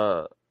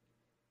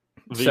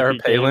Sarah Palin?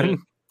 Candidate?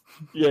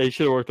 Yeah, he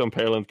should have worked on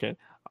Palin's campaign.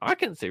 I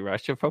can see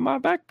Russia from my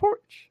back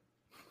porch.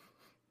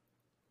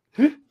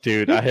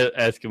 Dude, I hit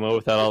Eskimo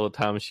with that all the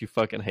time, and she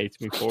fucking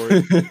hates me for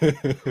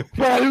it.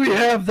 Why do we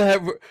have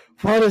that?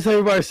 Why does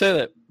everybody say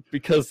that?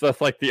 Because that's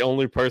like the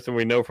only person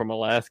we know from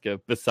Alaska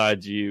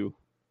besides you.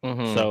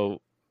 Mm-hmm.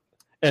 So,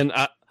 and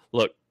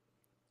look.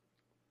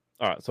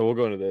 All right, so we'll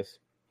go into this.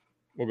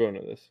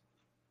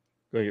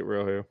 Gonna get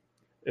real here.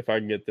 If I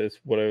can get this,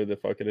 whatever the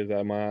fuck it is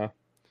out of my eye.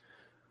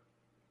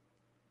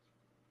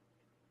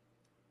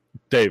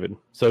 David,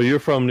 so you're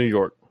from New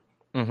York.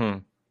 Mm-hmm.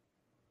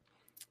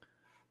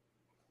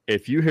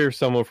 If you hear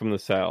someone from the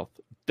South,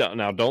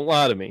 now don't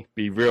lie to me.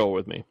 Be real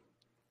with me.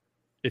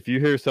 If you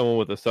hear someone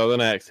with a Southern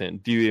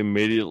accent, do you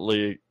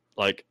immediately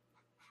like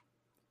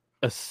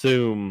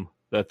assume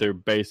that they're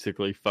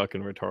basically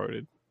fucking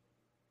retarded?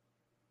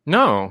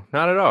 No,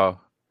 not at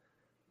all.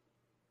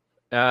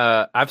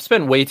 I've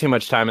spent way too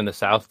much time in the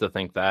South to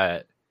think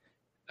that.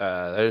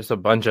 There's a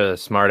bunch of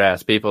smart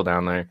ass people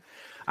down there.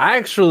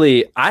 I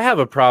have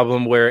a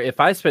problem where if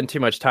I spend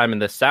too much time in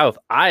the South,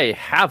 I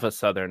have a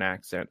Southern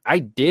accent. I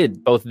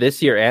did both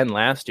this year and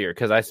last year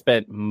because I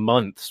spent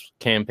months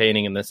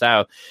campaigning in the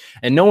South,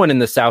 and no one in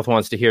the South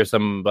wants to hear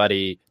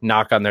somebody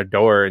knock on their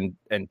door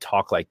and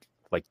talk like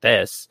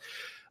this.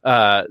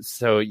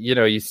 So,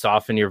 you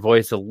soften your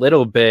voice a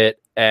little bit,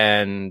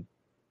 and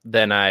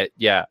then I'll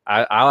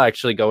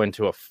actually go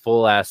into a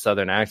full ass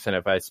Southern accent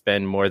if I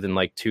spend more than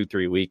like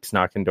 2-3 weeks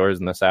knocking doors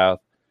in the South.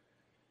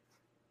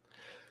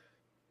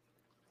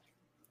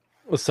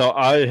 So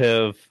I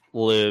have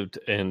lived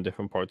in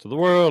different parts of the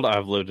world.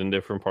 I've lived in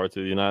different parts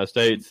of the United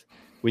States.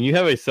 When you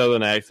have a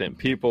Southern accent,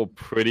 people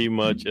pretty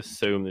much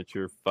assume that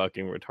you're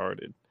fucking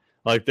retarded.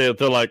 Like they're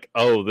like,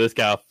 oh, this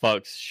guy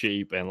fucks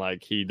sheep and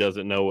like he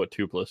doesn't know what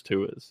 2 +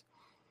 2 is.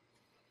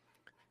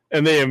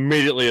 And they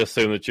immediately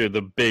assume that you're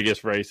the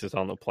biggest racist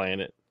on the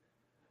planet.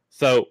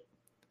 So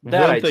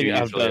that one thing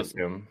I've done,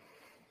 assume.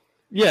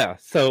 Yeah.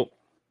 So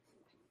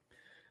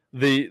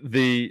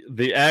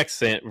the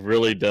accent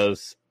really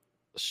does.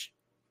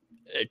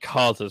 It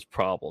causes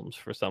problems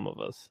for some of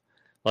us.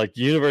 Like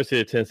University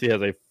of Tennessee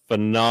has a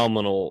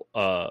phenomenal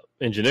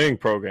engineering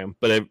program,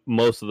 but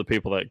most of the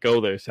people that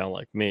go there sound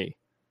like me.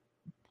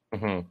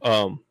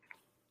 Mm-hmm.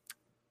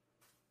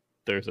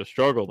 There's a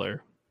struggle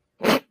there.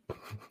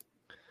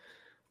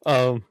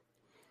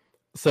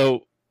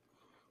 So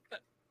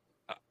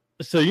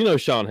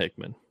Sean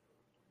Hickman.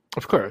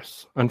 Of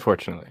course,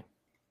 unfortunately.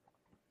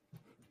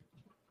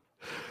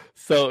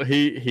 So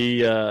he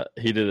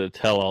did a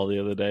tell-all the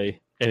other day,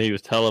 and he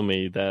was telling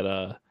me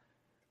that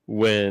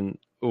when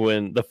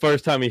the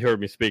first time he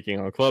heard me speaking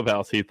on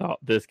Clubhouse, he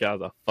thought this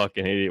guy's a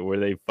fucking idiot. Where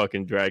they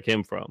fucking drag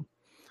him from?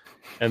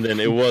 And then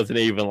it wasn't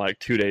even like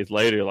 2 days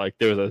later. Like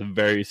there was a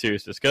very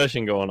serious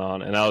discussion going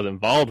on, and I was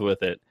involved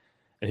with it.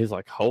 And he's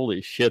like,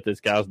 "Holy shit, this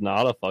guy's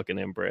not a fucking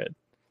inbred."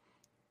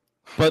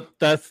 But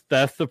that's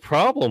the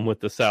problem with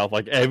the South.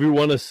 Like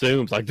everyone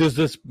assumes, like there's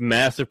this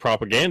massive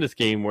propaganda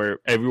scheme where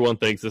everyone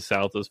thinks the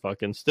South is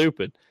fucking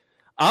stupid.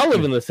 I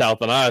live in the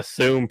South, and I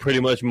assume pretty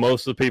much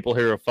most of the people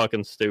here are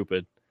fucking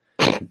stupid.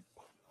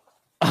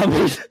 I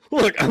mean,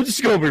 look, I'm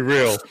just gonna be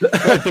real.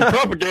 Like, the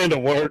propaganda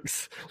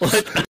works.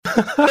 Like,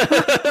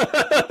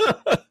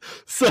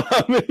 so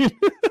I mean,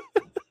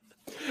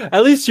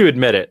 At least you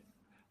admit it.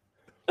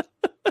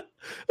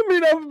 I'm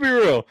gonna be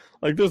real.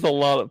 Like, there's a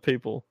lot of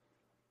people.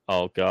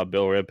 Oh God,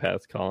 Bill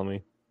Redpath's calling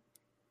me.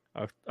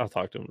 I'll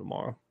talk to him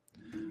tomorrow.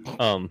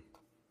 I'm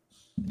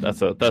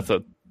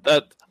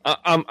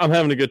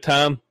having a good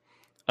time.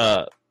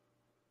 I'm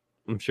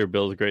sure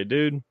Bill's a great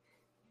dude.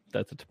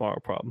 That's a tomorrow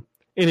problem.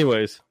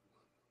 Anyways.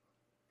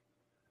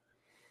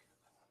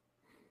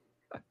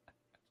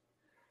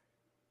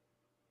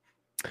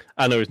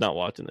 I know he's not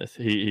watching this.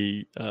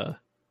 Yeah.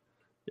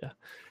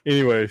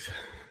 Anyways.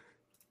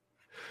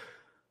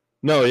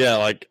 No, yeah,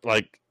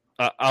 like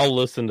I'll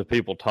listen to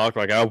people talk.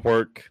 Like, I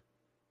work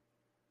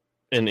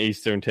in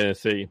Eastern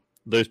Tennessee.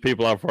 There's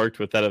people I've worked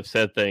with that have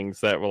said things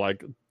that were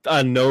like,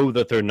 I know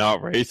that they're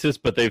not racist,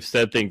 but they've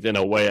said things in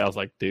a way I was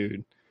like,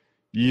 dude,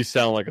 you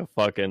sound like a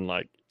fucking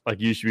like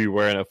you should be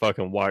wearing a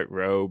fucking white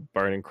robe,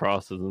 burning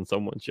crosses in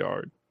someone's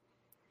yard.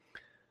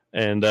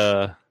 And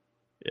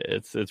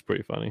it's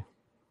pretty funny.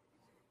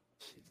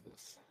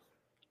 Jesus.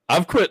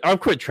 I've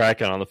quit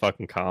tracking on the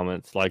fucking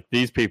comments. Like,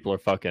 these people are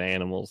fucking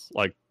animals.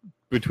 Like,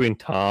 between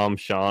Tom,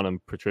 Sean,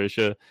 and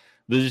Patricia,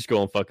 they're just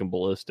going fucking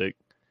ballistic.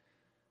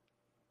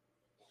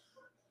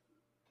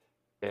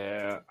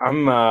 Yeah,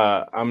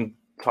 I'm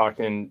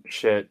talking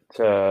shit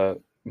to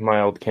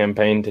my old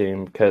campaign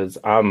team because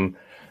I'm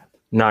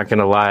not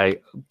gonna lie,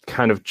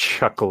 kind of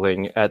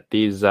chuckling at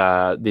these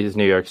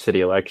New York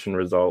City election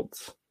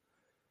results.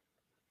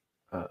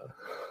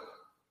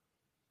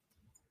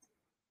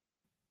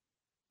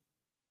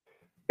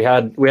 We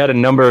had a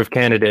number of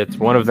candidates,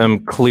 one of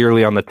them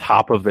clearly on the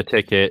top of the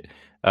ticket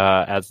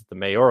as the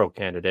mayoral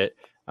candidate,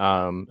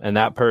 and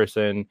that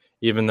person,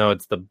 even though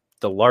it's the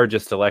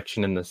largest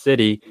election in the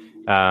city,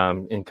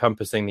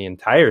 encompassing the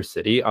entire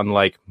city,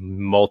 unlike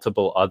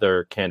multiple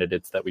other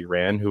candidates that we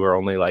ran who are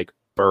only like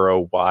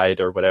borough wide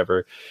or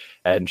whatever,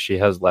 and she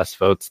has less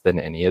votes than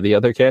any of the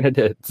other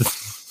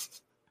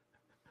candidates.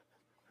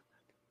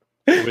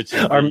 Which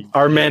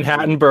our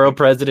Manhattan borough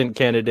president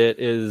candidate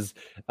is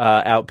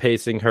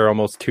outpacing her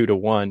almost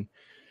 2-1.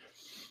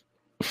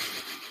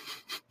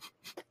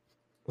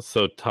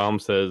 So Tom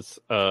says,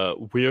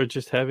 we are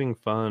just having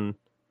fun.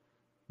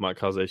 Might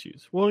cause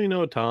issues. Well, you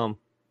know, Tom,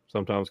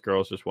 sometimes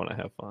girls just want to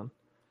have fun.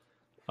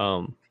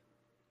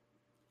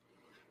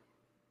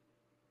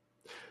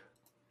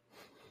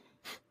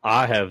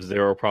 I have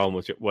zero problem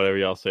with whatever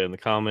y'all say in the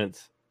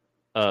comments.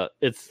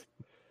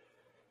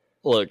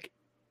 Look,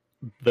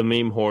 the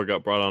meme whore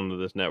got brought onto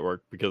this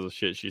network because of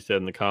shit she said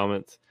in the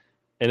comments,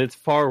 and it's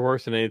far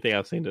worse than anything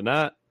I've seen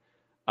tonight.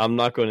 I'm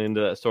not going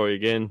into that story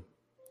again.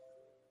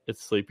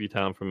 It's sleepy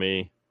time for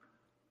me.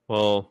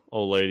 Well,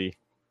 old lady,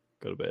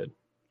 go to bed.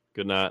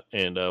 Good night,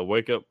 and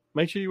wake up.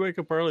 Make sure you wake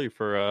up early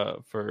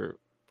for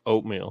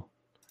oatmeal.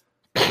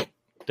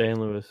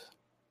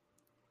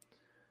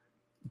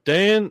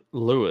 Dan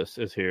Lewis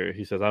is here.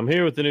 He says, I'm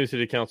here with the new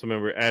city council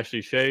member,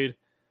 Ashley Shade.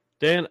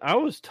 Dan, I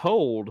was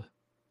told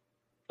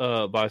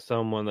by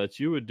someone that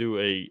you would do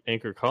a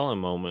anchor calling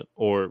moment,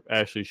 or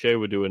Ashley Shade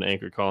would do an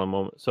anchor calling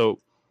moment. So,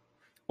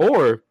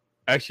 or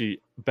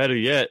actually, better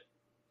yet,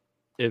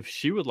 if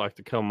she would like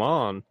to come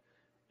on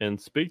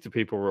and speak to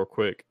people real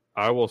quick,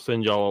 I will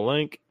send y'all a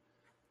link.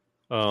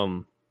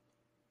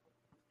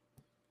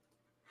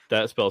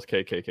 That spells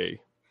KKK,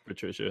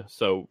 Patricia.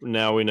 So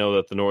now we know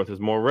that the North is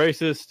more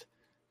racist.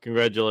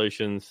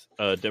 Congratulations.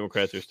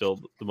 Democrats are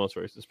still the most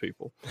racist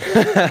people.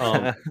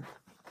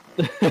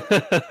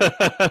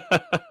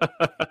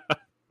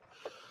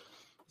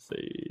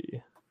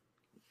 See.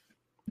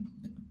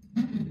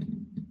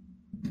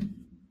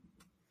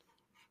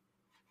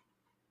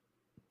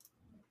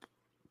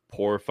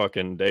 Poor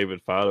fucking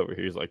David Fott over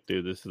here. He's like,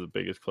 dude, this is the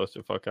biggest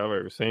clusterfuck I've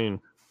ever seen.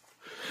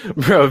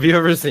 Bro, have you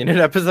ever seen an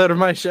episode of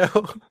my show?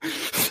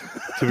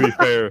 To be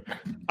fair,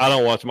 I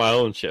don't watch my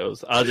own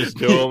shows. I just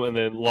do them and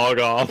then log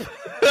off.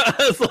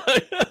 It's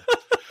like,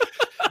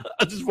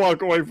 I just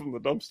walk away from the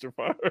dumpster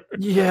fire.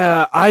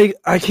 Yeah, I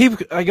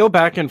go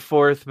back and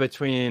forth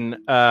between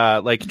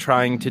like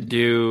trying to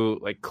do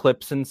like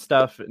clips and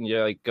stuff, and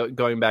like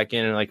going back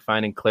in and like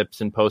finding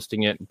clips and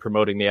posting it and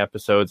promoting the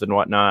episodes and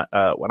whatnot.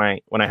 When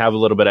I have a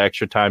little bit of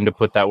extra time to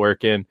put that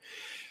work in,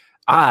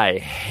 I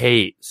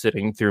hate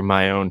sitting through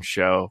my own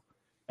show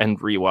and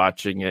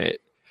rewatching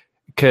it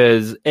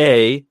because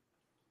A,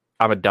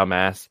 I'm a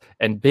dumbass,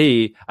 and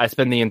B, I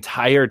spend the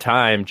entire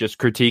time just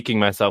critiquing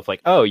myself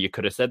like, oh, you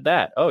could have said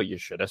that. Oh, you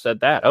should have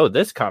said that. Oh,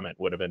 this comment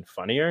would have been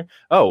funnier.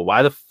 Oh,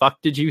 why the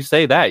fuck did you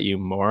say that, you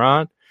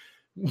moron?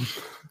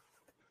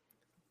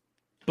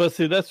 But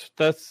see, that's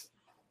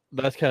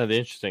kind of the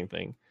interesting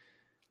thing,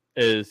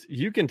 is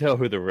you can tell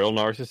who the real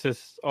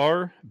narcissists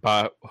are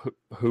by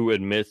who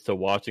admits to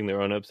watching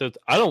their own episodes.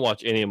 I don't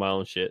watch any of my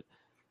own shit.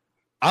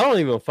 I don't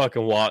even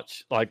fucking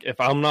watch, like, if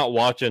I'm not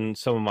watching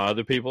some of my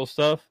other people's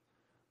stuff,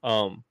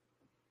 I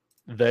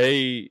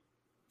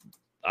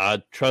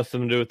trust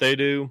them to do what they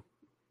do,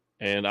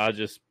 and I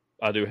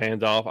do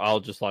hands off.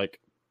 I'll just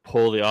like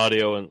pull the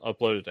audio and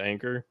upload it to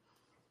Anchor.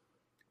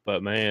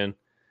 But man,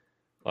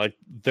 like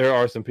there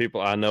are some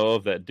people I know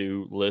of that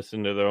do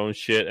listen to their own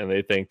shit and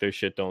they think their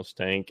shit don't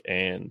stink.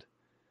 And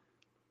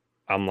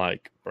I'm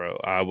like, bro,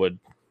 I would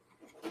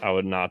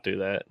not do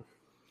that.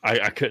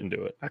 I couldn't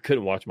do it. I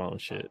couldn't watch my own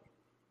shit.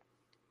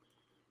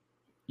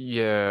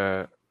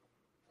 Yeah.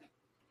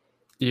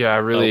 Yeah,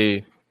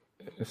 really,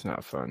 it's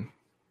not fun.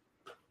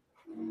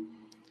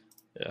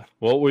 Yeah.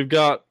 Well, we've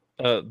got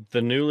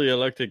the newly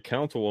elected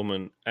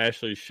councilwoman,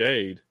 Ashley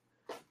Shade.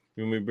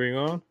 Can we bring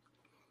on?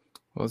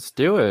 Let's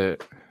do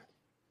it.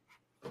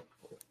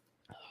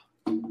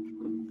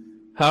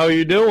 How are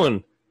you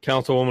doing,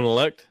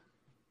 councilwoman-elect?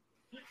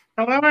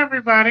 Hello,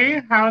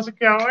 everybody. How's it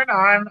going?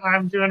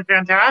 I'm doing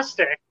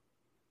fantastic.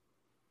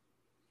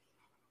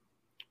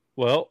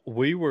 Well,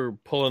 we were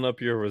pulling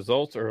up your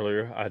results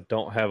earlier. I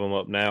don't have them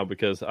up now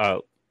because I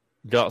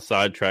got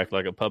sidetracked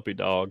like a puppy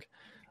dog.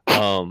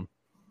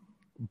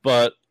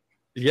 But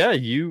yeah,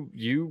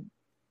 you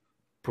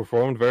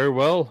performed very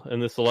well in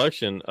this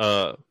election.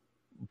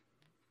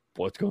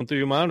 What's going through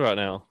your mind right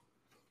now?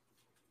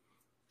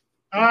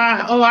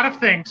 A lot of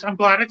things. I'm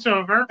glad it's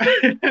over.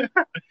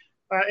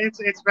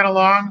 It's been a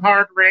long,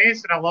 hard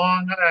race and a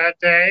long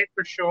day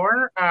for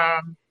sure.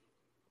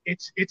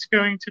 It's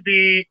going to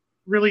be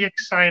really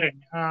exciting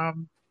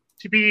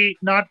to be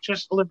not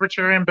just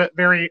libertarian, but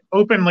very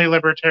openly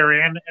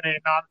libertarian in a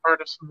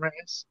nonpartisan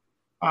race,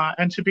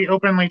 and to be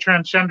openly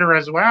transgender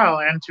as well,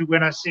 and to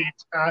win a seat.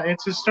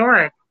 It's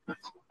historic.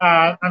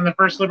 I'm the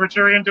first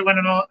libertarian to win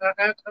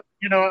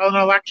an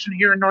election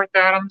here in North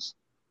Adams,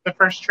 the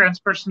first trans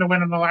person to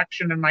win an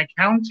election in my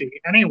county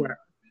anywhere.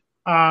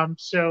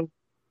 So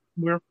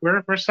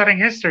we're setting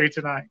history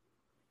tonight.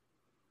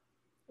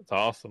 That's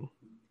awesome.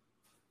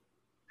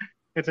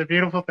 It's a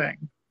beautiful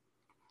thing.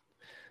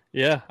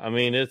 Yeah, I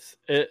mean it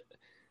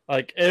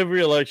like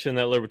every election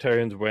that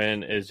libertarians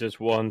win is just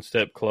one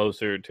step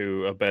closer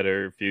to a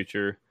better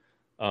future.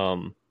 I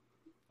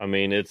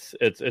mean it's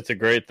a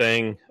great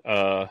thing.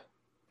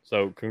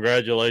 So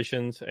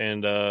congratulations,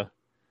 and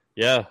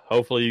yeah,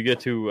 hopefully you get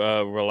to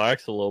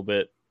relax a little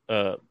bit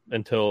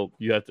until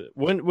you have to.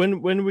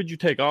 When would you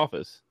take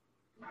office?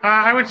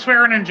 I would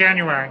swear in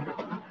January.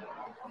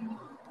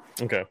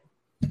 Okay.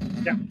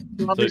 Yeah,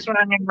 I'll be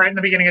swearing in right in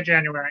the beginning of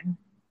January.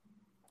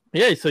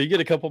 Yeah, so you get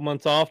a couple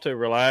months off to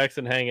relax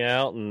and hang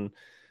out and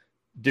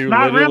do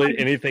Not literally really.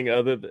 anything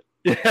other than.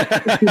 I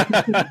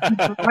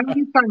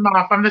need time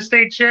off. I'm the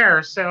state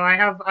chair, so I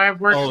have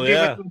work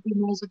to do with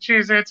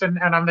Massachusetts, and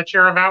I'm the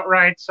chair of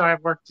Outright, so I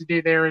have work to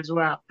do there as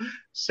well.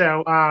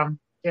 So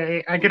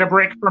yeah, I get a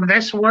break from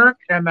this work,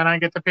 and then I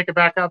get to pick it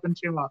back up in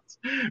 2 months.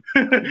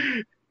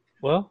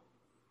 Well,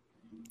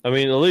 I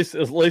mean, at least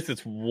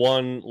it's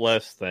one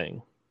less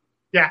thing.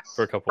 Yes,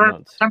 for a couple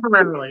months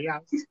temporarily.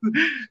 Yes,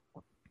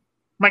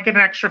 might get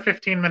an extra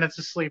 15 minutes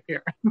of sleep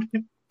here.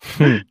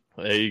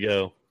 There you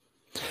go.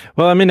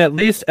 Well, I mean, at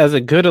least as a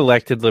good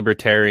elected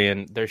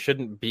libertarian, there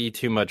shouldn't be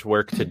too much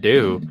work to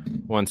do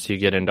once you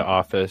get into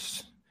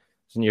office.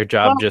 Isn't your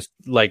job just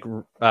like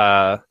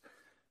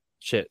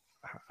shit?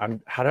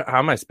 How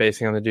am I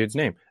spacing on the dude's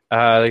name?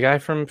 The guy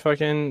from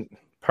fucking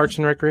Parks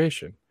and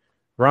Recreation,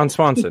 Ron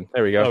Swanson.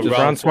 There we go. Just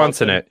Ron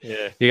Swanson it.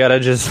 Yeah. You gotta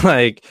just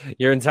like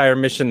your entire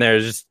mission there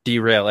is just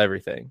derail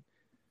everything.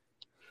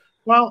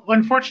 Well,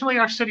 unfortunately,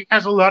 our city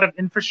has a lot of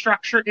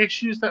infrastructure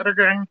issues that are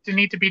going to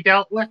need to be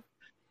dealt with.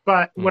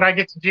 But what I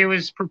get to do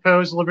is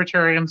propose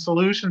libertarian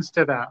solutions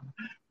to them.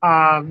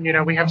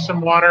 We have some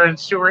water and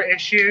sewer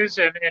issues,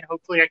 and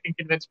hopefully I can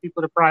convince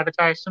people to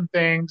privatize some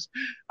things,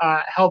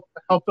 help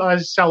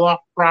us sell off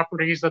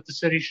properties that the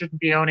city shouldn't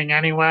be owning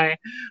anyway.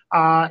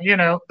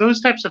 Those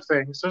types of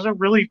things. Those are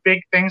really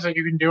big things that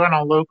you can do on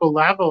a local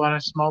level, on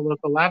a small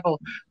local level,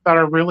 that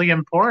are really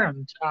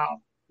important.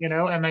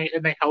 And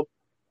they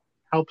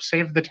help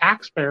save the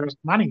taxpayers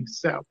money.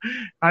 So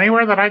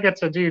anywhere that I get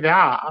to do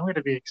that, I'm going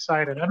to be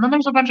excited. And then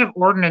there's a bunch of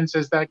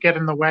ordinances that get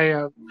in the way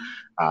of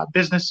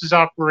businesses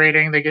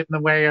operating. They get in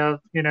the way of,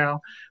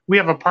 we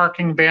have a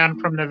parking ban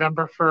from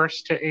November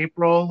 1st to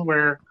April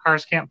where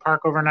cars can't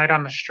park overnight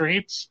on the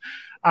streets.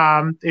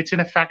 It's in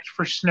effect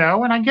for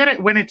snow, and I get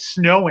it when it's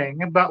snowing,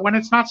 but when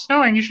it's not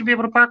snowing, you should be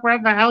able to park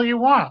wherever the hell you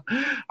want.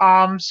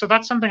 So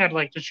that's something I'd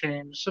like to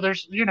change. So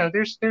there's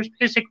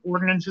basic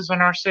ordinances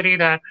in our city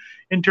that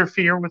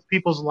interfere with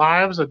people's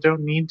lives that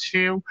don't need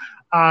to.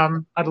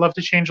 I'd love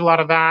to change a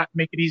lot of that,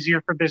 make it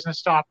easier for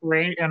business to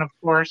operate, and of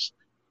course,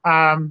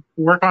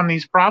 work on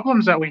these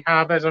problems that we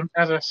have as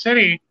a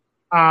city,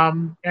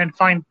 and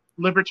find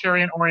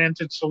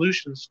libertarian-oriented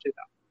solutions to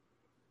them.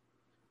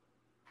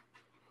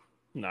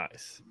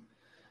 Nice.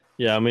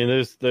 Yeah, I mean,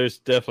 there's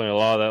definitely a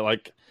lot of that.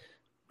 Like,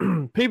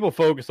 people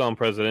focus on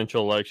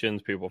presidential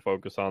elections. People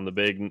focus on the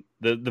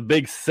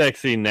big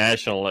sexy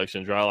national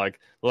elections, right?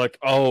 Like,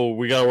 oh,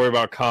 we got to worry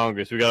about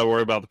Congress. We got to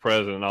worry about the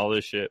president and all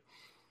this shit.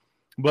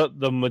 But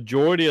the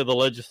majority of the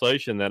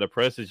legislation that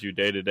oppresses you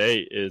day to day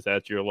is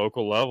at your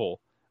local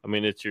level. I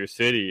mean, it's your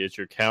city, it's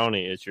your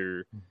county,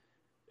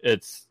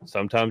 it's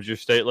sometimes your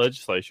state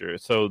legislature.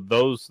 So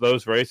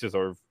those races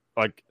are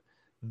like,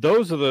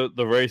 those are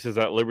the races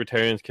that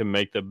libertarians can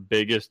make the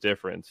biggest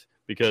difference,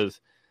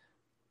 because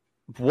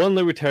one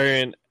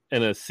libertarian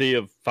in a sea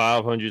of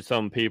 500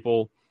 some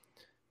people.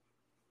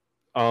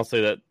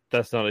 Honestly,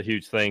 that's not a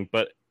huge thing,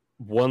 but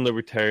one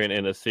libertarian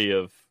in a sea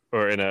of,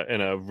 or in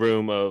a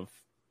room of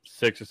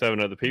 6 or 7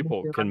 other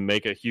people can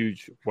make a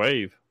huge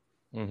wave.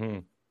 Mm-hmm.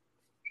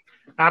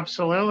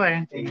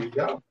 Absolutely. There you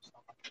go.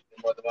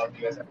 You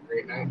guys have a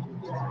great night.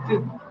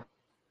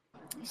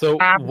 So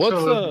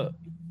Absolutely.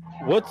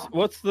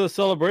 what's the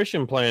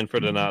celebration plan for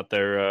tonight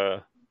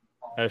there,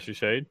 Ashley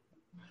Shade?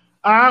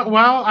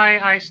 Well,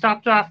 I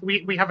stopped off.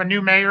 We have a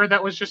new mayor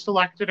that was just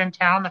elected in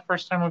town. The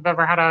first time we've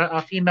ever had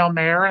a female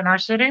mayor in our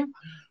city.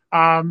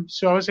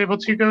 So I was able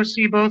to go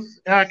see both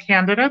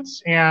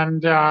candidates,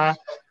 and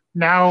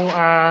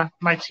now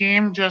my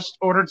team just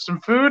ordered some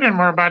food, and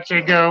we're about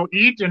to go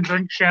eat and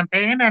drink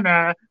champagne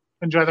and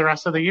enjoy the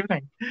rest of the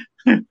evening.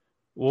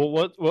 Well,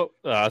 what?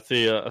 I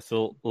see a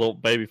little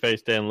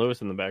baby-faced Dan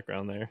Lewis in the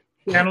background there.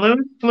 Dan Lewis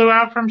flew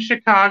out from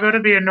Chicago to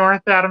be in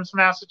North Adams,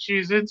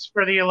 Massachusetts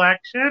for the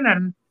election,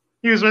 and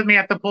he was with me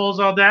at the polls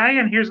all day.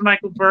 And here's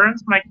Michael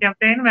Burns, my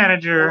campaign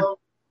manager. Hello.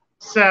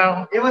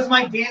 So It was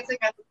my dancing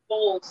at the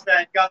polls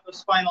that got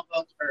those final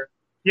votes heard.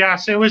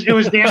 yes, it was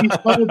Danny's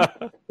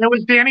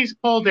Danny's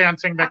pole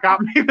dancing that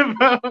got me the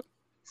vote.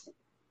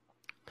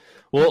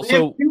 Well,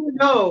 so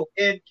 2-0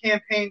 in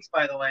campaigns,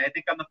 by the way. I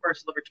think I'm the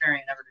first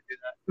libertarian ever to do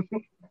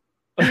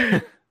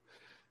that.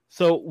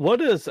 so what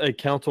does a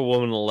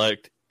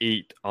councilwoman-elect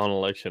eat on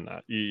election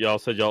night? Y'all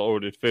said y'all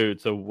ordered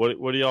food, so what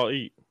do y'all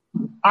eat?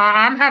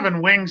 I'm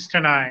having wings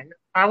tonight.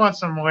 I want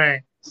some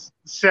wings,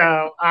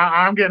 so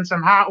I'm getting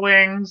some hot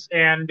wings,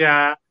 and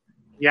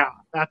yeah,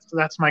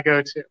 that's my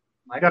go-to.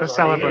 I got to There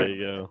celebrate. you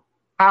go.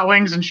 Hot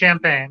wings and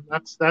champagne.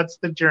 That's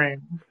the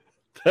dream.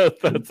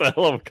 That's a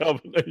hell of a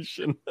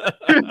combination.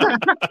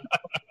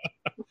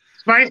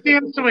 Spicy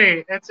and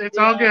sweet. It's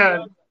all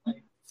good.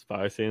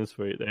 Spicy and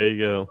sweet. There you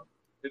go.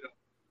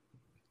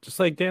 Just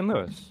like Dan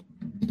Lewis.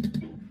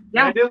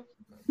 Yeah, I do.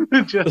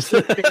 just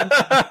spicy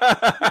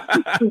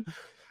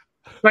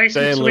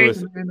Dan and sweet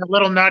Lewis. and a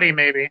little nutty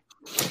maybe.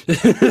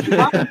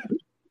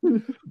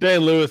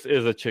 Dan Lewis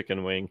is a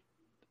chicken wing.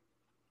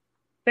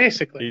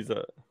 Basically, He's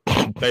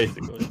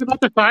basically. it's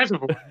about the size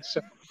of one. So.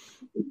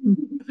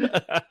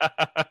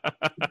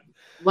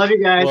 Love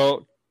you guys.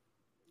 Well,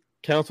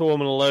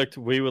 Councilwoman-elect,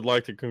 we would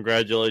like to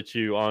congratulate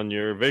you on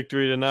your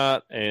victory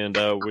tonight, and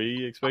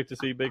we expect to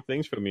see big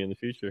things from you in the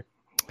future.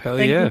 Hell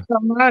Thank yeah. you so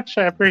much.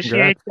 I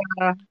appreciate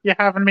you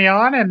having me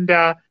on, and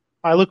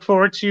I look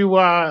forward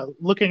to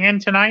looking in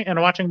tonight and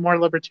watching more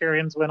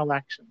libertarians win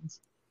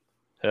elections.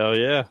 Hell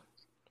yeah.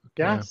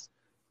 Yes.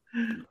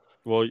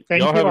 Well,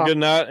 Thank y'all you have a all. good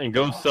night and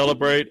go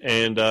celebrate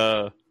and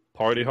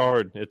party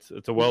hard. It's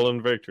a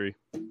well-earned victory.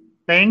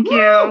 Thank Woo!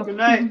 you. Good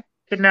night.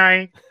 Good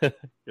night.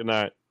 Good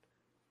night.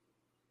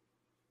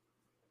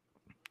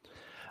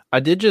 I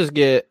did just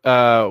get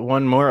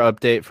one more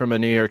update from a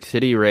New York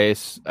City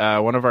race.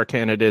 One of our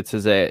candidates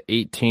is at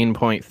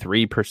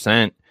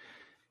 18.3%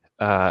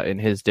 in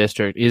his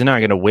district. He's not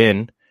going to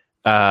win,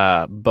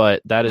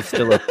 but that is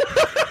still a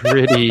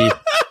pretty.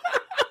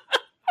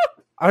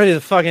 I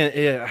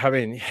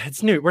mean,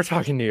 it's new. We're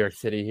talking New York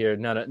City here.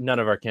 None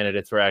of our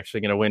candidates were actually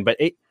going to win, but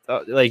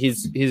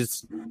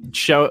he's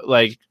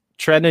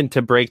trending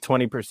to break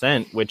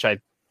 20%, which I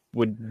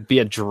would be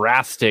a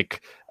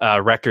drastic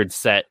record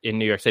set in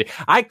New York City.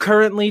 I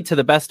currently, to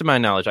the best of my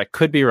knowledge, I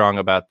could be wrong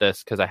about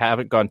this because I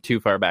haven't gone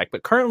too far back,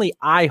 but currently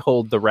I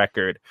hold the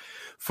record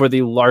for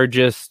the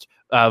largest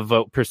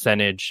vote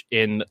percentage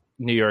in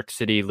New York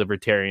City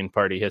Libertarian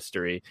Party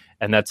history,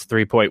 and that's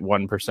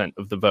 3.1%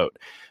 of the vote.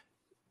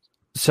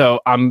 So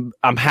I'm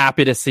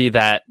happy to see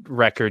that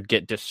record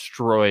get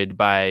destroyed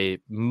by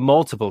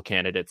multiple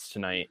candidates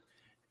tonight.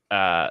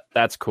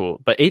 That's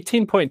cool. But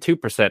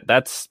 18.2%,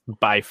 that's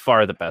by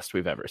far the best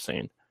we've ever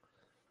seen.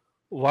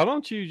 Why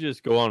don't you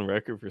just go on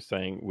record for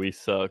saying we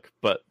suck,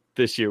 but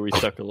this year we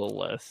suck a little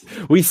less?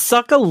 We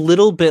suck a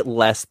little bit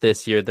less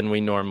this year than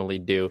we normally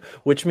do,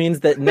 which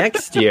means that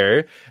next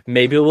year,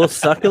 maybe we'll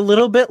suck a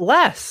little bit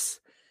less.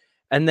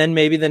 And then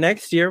maybe the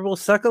next year we'll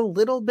suck a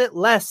little bit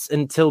less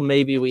until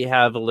maybe we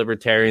have a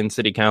libertarian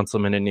city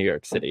councilman in New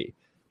York City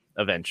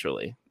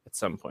eventually at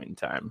some point in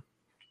time.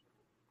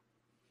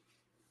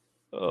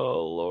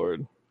 Oh,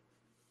 Lord.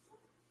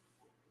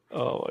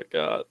 Oh, my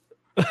God.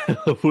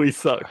 We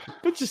suck,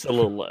 but just a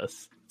little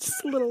less.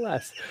 Just a little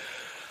less.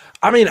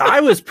 I mean,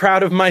 I was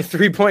proud of my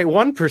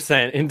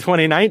 3.1% in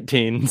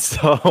 2019,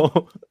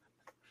 so...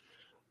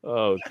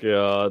 Oh,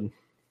 God.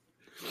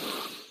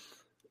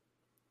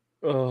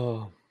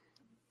 Oh.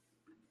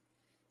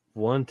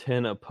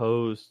 110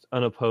 unopposed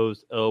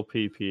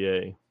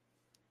LPPA.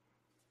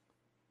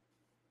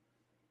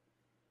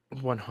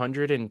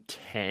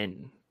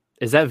 110.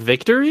 Is that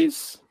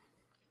victories?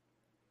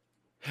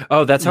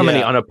 Oh, that's how many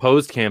Yeah.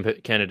 unopposed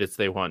candidates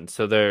they won.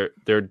 So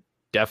they're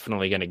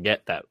definitely going to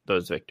get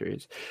those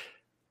victories.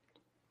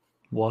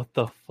 What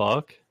the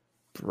fuck?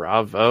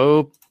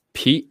 Bravo,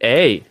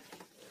 PA.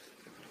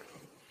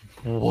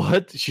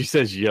 What? She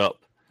says, yup.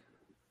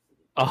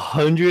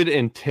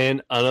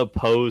 110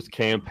 unopposed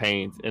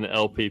campaigns in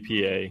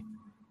LPPA.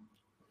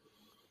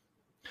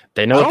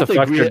 They know I what the don't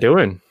think fuck they're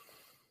doing.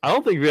 I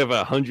don't think we have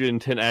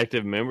 110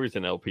 active members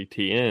in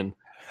LPTN.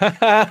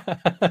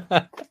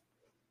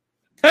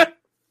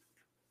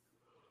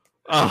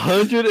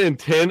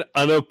 110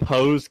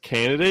 unopposed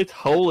candidates.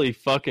 Holy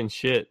fucking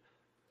shit!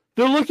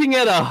 They're looking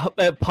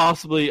at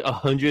possibly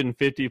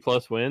 150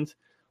 plus wins.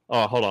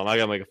 Oh, hold on, I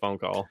gotta make a phone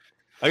call.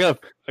 I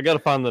gotta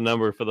find the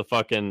number for the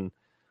fucking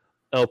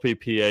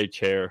LPPA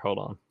chair. Hold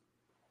on.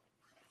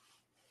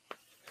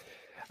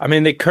 I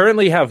mean, they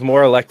currently have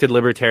more elected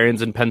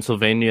libertarians in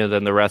Pennsylvania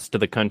than the rest of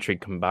the country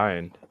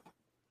combined.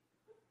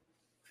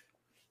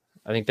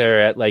 I think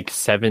they're at like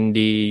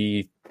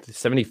 70,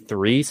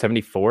 73,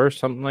 74,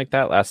 something like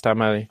that. Last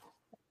time I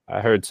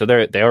heard. So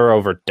they are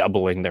over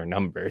doubling their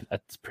number.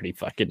 That's pretty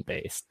fucking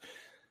based.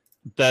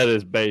 That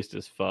is based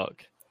as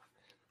fuck.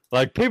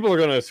 Like, people are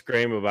gonna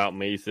scream about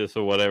Mises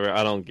or whatever.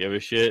 I don't give a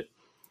shit.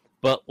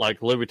 But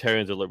like,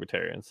 libertarians are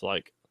libertarians.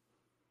 Like,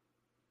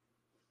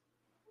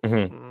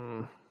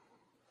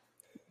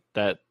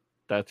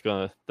 that's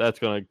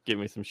gonna give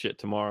me some shit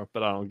tomorrow.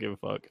 But I don't give a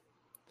fuck.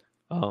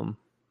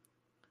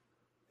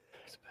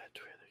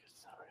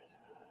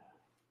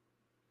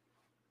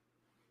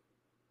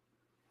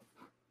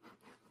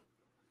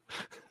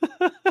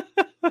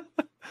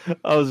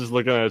 I was just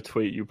looking at a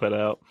tweet you put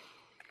out.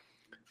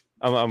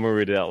 I'm gonna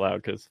read it out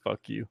loud because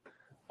fuck you.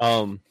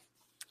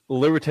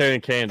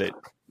 Libertarian candidate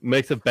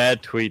makes a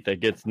bad tweet that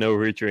gets no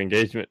reach or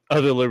engagement.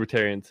 Other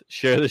libertarians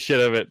share the shit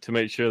of it to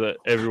make sure that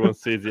everyone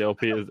sees the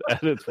LP is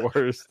at its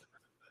worst.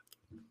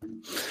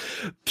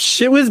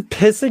 Shit was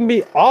pissing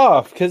me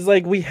off because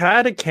like we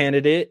had a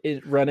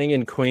candidate running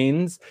in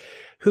Queens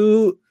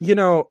who,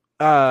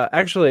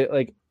 actually,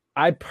 like,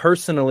 I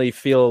personally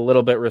feel a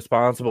little bit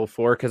responsible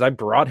for because I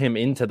brought him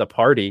into the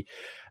party.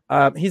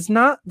 He's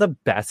not the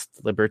best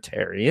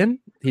libertarian.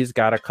 He's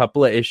got a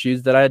couple of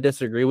issues that I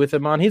disagree with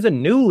him on. He's a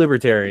new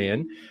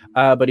libertarian,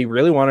 but he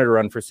really wanted to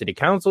run for city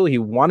council. He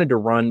wanted to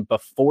run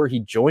before he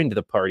joined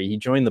the party. He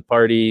joined the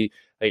party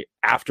like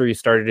after he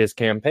started his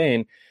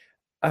campaign,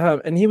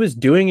 and he was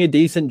doing a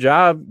decent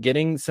job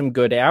getting some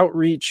good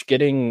outreach,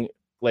 getting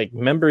like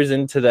members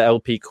into the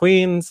LP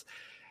Queens.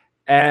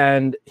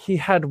 And he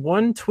had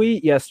one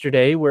tweet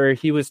yesterday where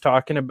he was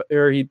talking about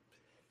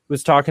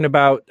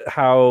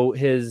how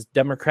his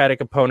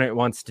Democratic opponent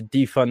wants to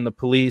defund the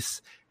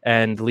police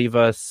and leave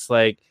us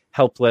like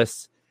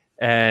helpless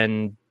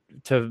and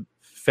to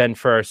fend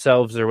for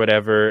ourselves or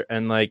whatever.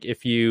 And like,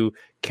 if you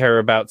care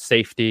about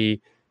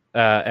safety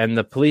and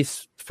the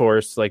police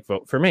force, like,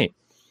 vote for me.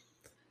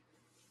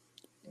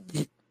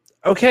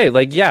 Okay,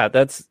 like, yeah,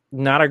 that's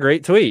not a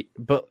great tweet.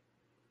 But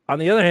on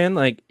the other hand,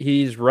 like,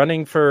 he's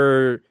running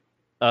for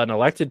an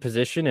elected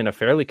position in a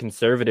fairly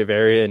conservative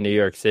area in New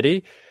York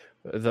City,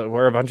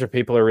 where a bunch of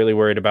people are really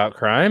worried about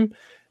crime.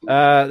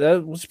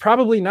 That was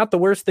probably not the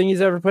worst thing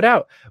he's ever put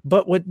out.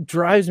 But what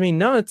drives me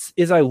nuts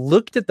is I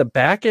looked at the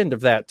back end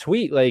of that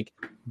tweet, like,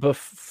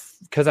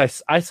 because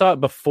I saw it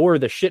before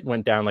the shit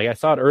went down. Like, I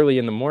saw it early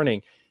in the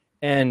morning,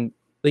 and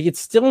like, it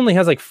still only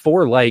has like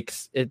 4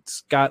 likes.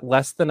 It's got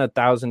less than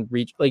 1,000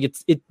 reach. Like,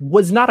 it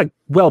was not a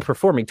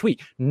well-performing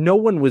tweet. No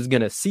one was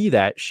gonna see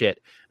that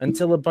shit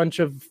until a bunch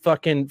of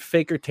fucking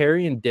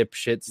fakertarian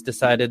dipshits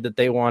decided that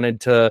they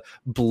wanted to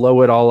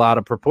blow it all out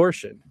of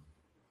proportion.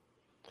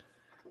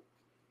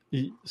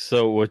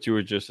 So what you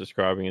were just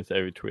describing is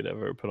every tweet I've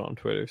ever put on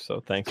Twitter. So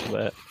thanks for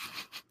that.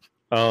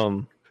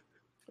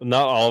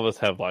 Not all of us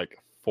have like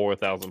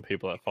 4,000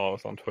 people that follow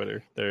us on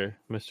Twitter. They're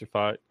Mr.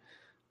 Fight.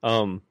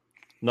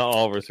 Not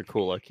all of us are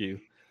cool like you.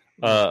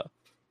 But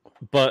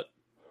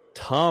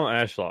Tom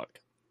Ashlock,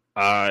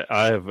 I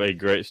have a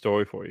great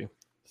story for you.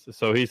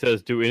 So he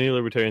says, do any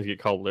libertarians get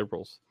called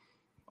liberals?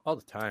 All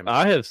the time.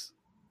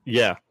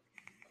 Yeah.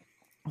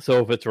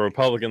 So if it's a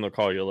Republican, they'll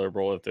call you a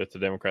liberal. If it's a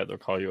Democrat, they'll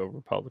call you a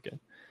Republican.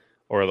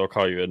 Or they'll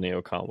call you a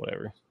neocon,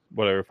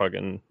 whatever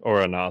fucking,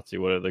 or a Nazi,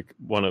 whatever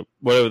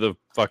the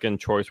fucking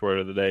choice word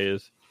of the day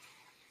is.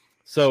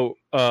 So,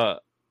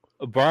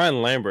 Brian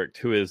Lambrecht,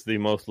 who is the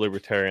most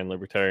libertarian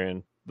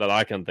that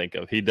I can think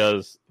of, he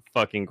does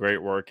fucking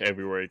great work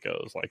everywhere he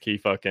goes. Like, he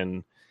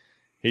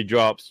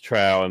drops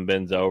trow and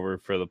bends over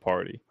for the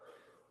party.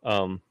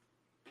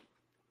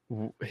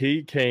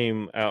 He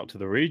came out to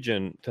the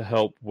region to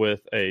help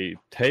with a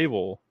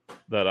table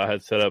that I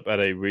had set up at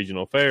a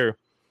regional fair.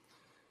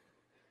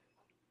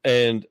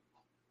 And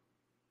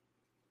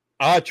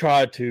I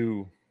tried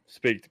to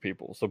speak to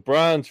people. So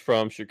Brian's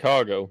from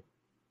Chicago,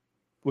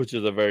 which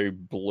is a very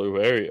blue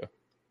area.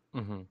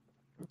 Mm-hmm.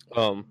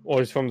 Well,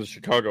 he's from the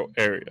Chicago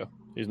area.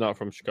 He's not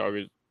from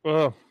Chicago.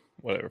 Well,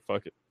 whatever.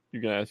 Fuck it.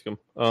 You can ask him.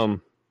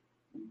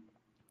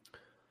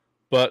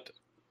 But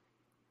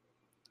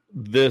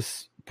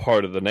this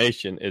part of the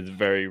nation is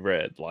very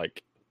red.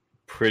 Like,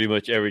 pretty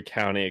much every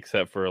county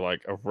except for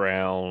like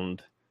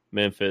around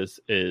Memphis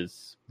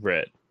is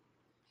red.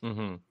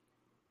 Mm-hmm.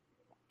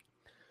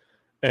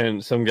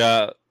 And some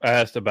guy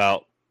asked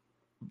about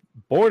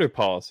border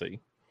policy.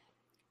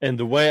 And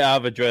the way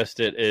I've addressed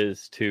it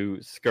is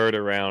to skirt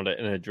around it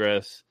and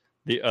address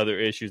the other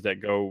issues that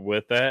go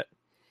with that.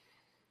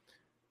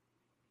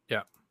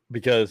 Yeah.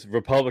 because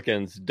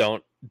Republicans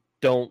don't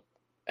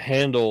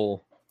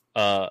handle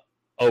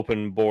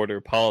open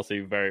border policy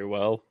very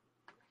well.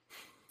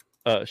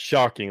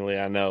 Shockingly,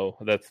 I know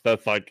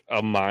that's like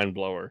a mind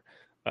blower.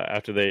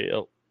 After they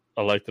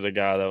elected a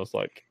guy that was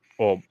like,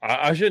 well,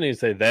 I shouldn't even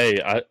say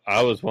they.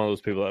 I was one of those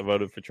people that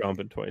voted for Trump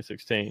in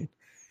 2016.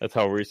 That's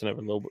how recent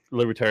of a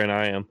libertarian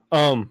I am.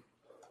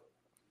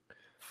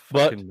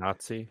 But Fucking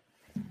Nazi.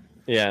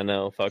 yeah,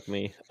 no, fuck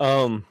me.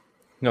 No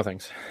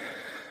thanks.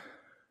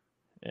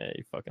 Yeah,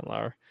 you fucking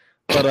liar.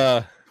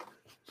 But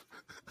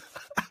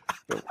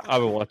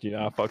I've been watching you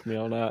now. Fuck me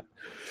on that.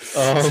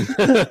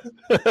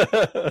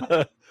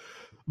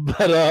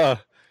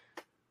 But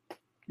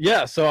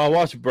yeah, so I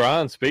watched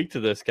Brian speak to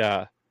this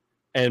guy,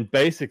 and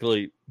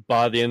basically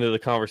by the end of the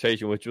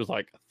conversation, which was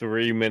like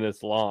 3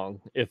 minutes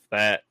long, if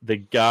that, the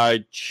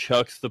guy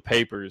chucks the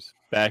papers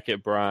back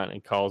at Brian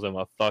and calls him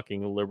a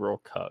fucking liberal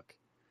cuck.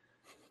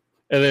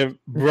 And then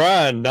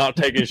Brian, not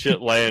taking shit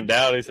laying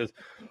down, he says,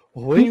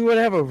 when you want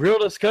to have a real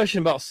discussion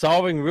about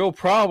solving real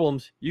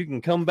problems, you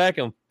can come back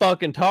and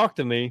fucking talk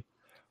to me.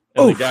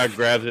 And the guy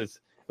grabs his...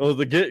 Well,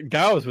 the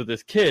guy was with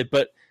this kid,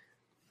 but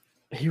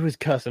he was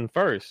cussing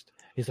first.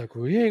 He's like,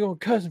 well, you ain't going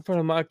to cuss in front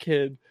of my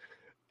kid.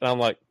 And I'm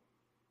like,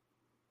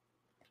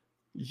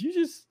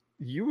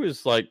 you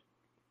was like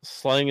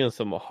slanging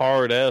some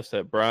hard F's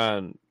at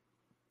Brian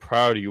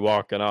prior to you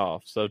walking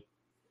off. So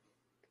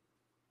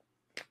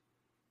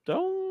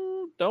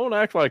don't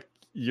act like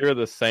you're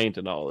the saint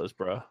in all this,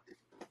 bro.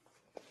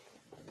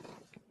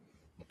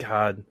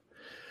 God.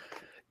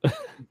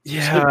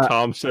 Yeah.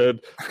 Tom said,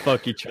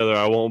 fuck each other,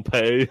 I won't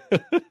pay.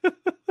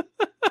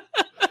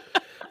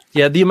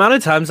 Yeah, the amount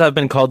of times I've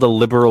been called a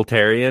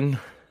libertarian,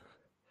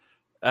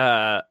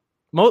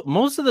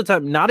 most of the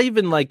time, not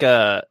even like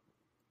a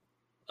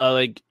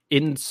like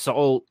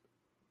insult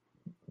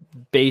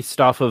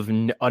based off of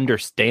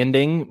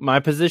understanding my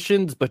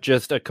positions, but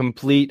just a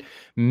complete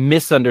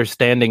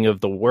misunderstanding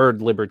of the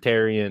word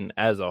libertarian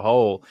as a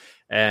whole.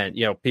 And,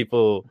 you know,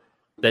 people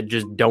that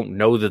just don't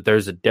know that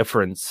there's a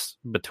difference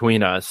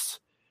between us.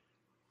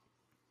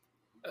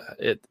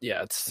 It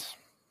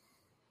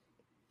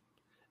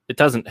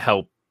doesn't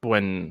help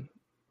when,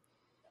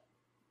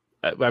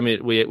 I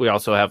mean, we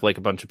also have like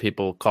a bunch of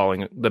people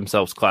calling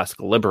themselves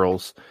classical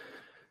liberals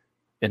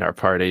in our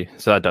party,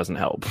 so that doesn't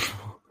help.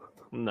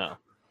 No.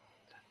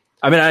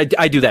 I mean,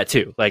 I do that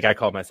too. Like, I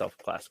call myself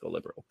a classical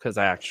liberal because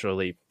I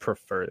actually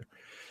prefer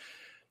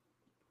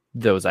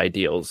those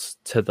ideals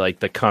to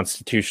like the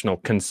constitutional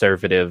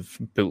conservative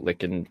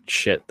bootlicking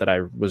shit that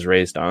I was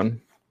raised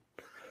on.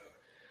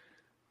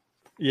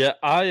 Yeah,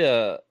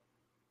 I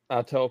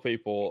tell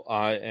people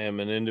I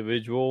am an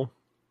individual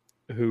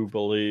who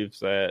believes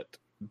that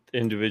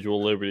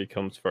individual liberty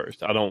comes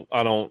first. I don't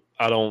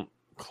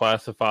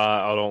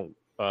classify. I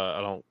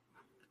don't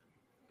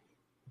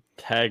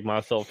tag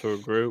myself to a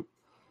group.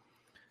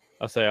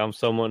 I say I'm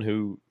someone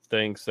who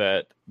thinks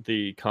that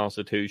the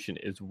Constitution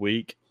is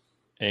weak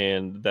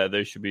and that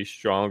there should be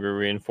stronger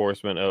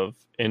reinforcement of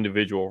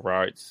individual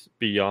rights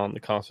beyond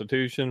the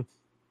Constitution.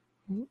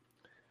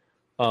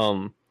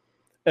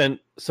 And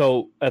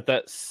so at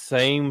that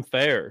same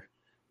fair,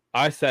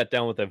 I sat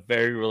down with a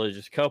very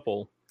religious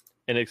couple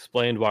and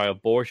explained why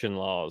abortion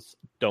laws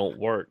don't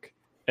work.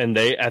 And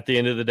they, at the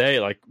end of the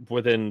day, like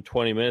within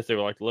 20 minutes, they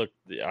were like, look,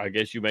 I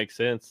guess you make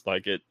sense.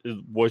 Like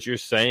what you're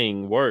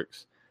saying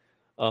works.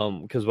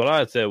 Because what I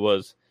had said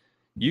was,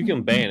 you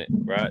can ban it,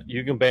 right?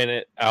 You can ban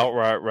it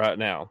outright right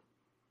now.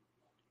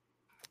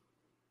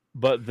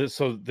 But this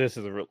is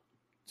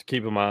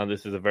keep in mind,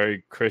 this is a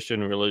very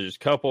Christian religious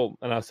couple.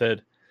 And I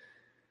said,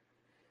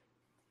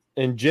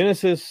 in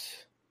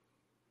Genesis,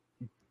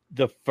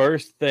 the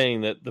first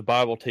thing that the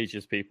Bible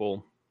teaches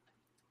people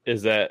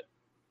is that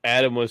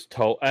Adam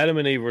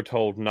and Eve were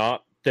told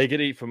not, they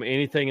could eat from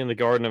anything in the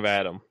Garden of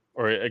Adam,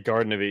 or a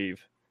Garden of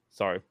Eve.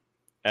 Sorry.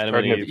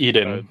 Garden of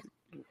Eden.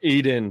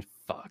 Eden.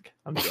 Fuck.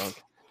 I'm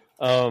drunk.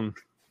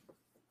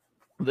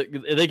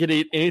 They could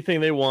eat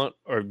anything they want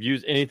or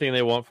use anything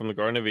they want from the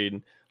Garden of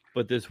Eden,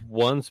 but this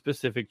one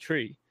specific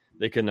tree,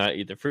 they could not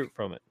eat the fruit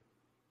from it.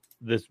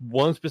 This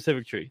one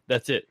specific tree.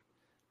 That's it.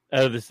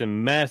 Out of this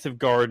massive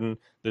garden,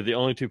 they're the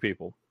only two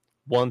people.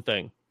 One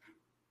thing.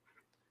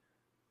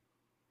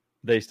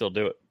 They still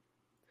do it.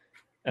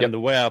 And the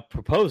way I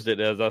proposed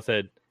it, as I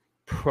said,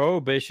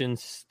 prohibition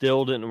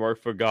still didn't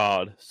work for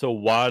God. So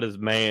why does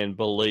man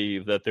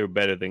believe that they're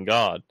better than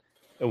God?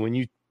 And when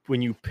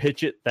you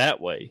pitch it that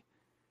way,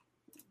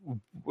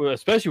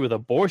 especially with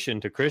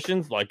abortion to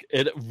Christians, like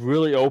it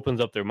really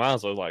opens up their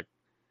minds. So like,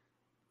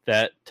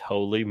 that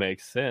totally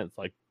makes sense.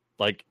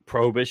 Like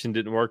prohibition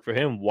didn't work for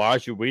him. Why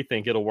should we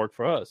think it'll work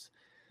for us?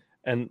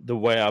 And the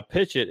way I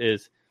pitch it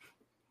is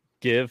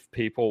give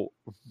people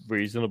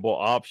reasonable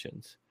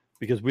options,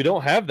 because we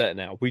don't have that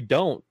now. We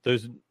don't.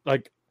 There's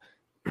like,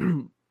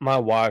 my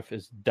wife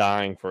is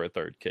dying for a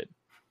third kid.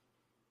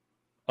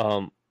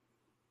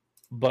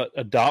 But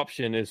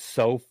adoption is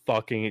so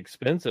fucking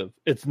expensive.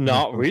 It's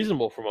not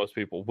reasonable for most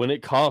people. When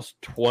it costs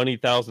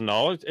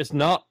 $20,000, it's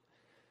not.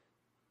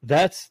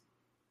 That's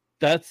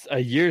a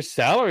year's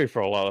salary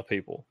for a lot of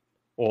people.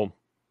 well,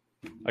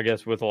 I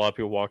guess with a lot of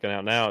people walking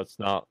out now, it's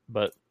not.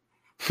 But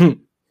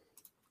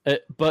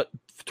but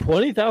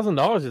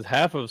 $20,000 is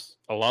half of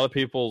a lot of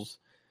people's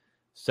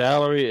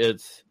salary.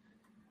 It's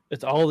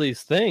all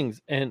these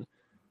things, and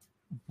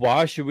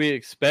why should we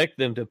expect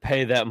them to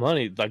pay that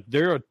money? Like,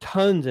 there are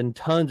tons and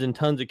tons and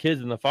tons of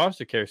kids in the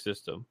foster care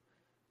system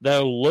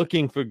that are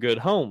looking for good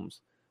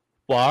homes.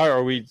 Why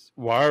are we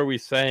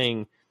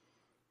saying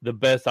the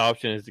best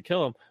option is to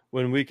kill them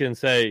when we can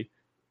say,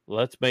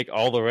 let's make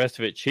all the rest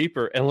of it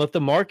cheaper and let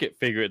the market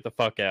figure it the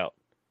fuck out?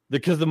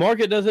 Because the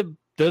market does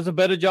a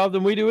better job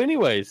than we do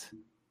anyways.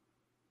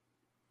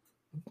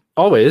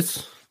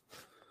 Always.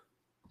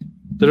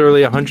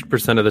 Literally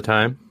 100% of the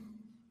time.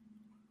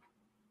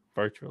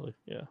 Virtually,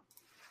 yeah.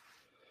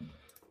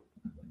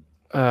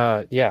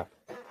 Yeah.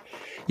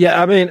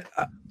 I mean,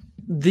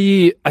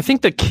 I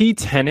think the key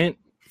tenet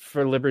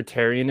for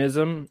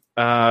libertarianism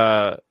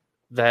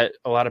that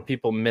a lot of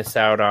people miss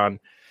out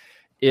on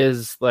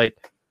is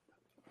like,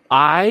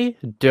 I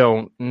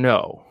don't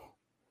know.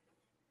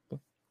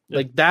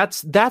 Like,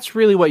 that's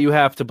really what you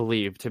have to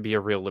believe to be a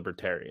real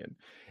libertarian,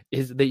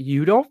 is that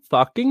you don't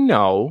fucking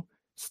know.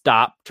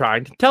 Stop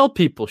trying to tell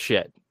people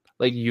shit.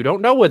 Like, you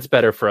don't know what's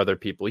better for other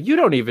people. You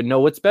don't even know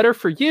what's better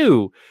for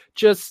you.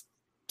 Just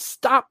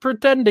stop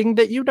pretending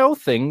that you know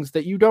things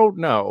that you don't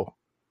know.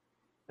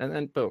 And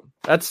then boom.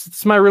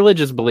 That's my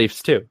religious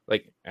beliefs too.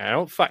 Like, I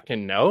don't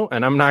fucking know,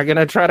 and I'm not going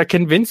to try to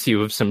convince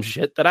you of some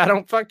shit that I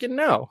don't fucking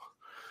know.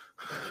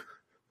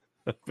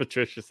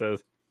 Patricia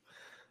says,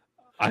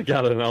 I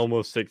got an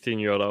almost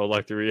 16-year-old I would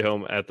like to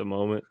rehome at the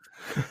moment.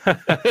 I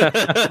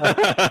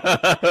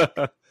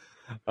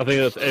think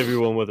that's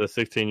everyone with a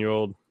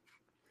 16-year-old.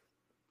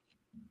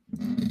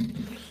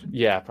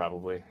 Yeah,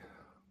 probably.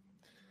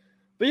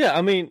 But yeah,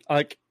 I mean,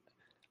 like,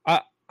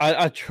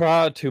 I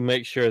try to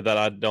make sure that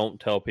I don't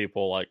tell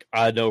people, like,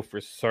 I know for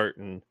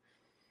certain.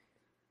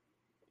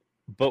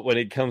 But when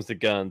it comes to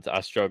guns, I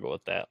struggle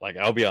with that. Like,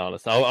 I'll be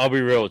honest. I'll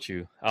be real with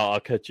you.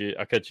 I'll cut you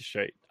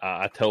straight.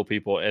 I tell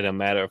people, in a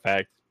matter of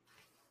fact,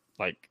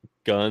 like,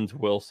 guns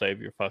will save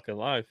your fucking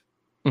life.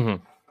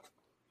 Mm-hmm.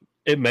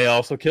 It may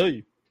also kill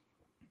you.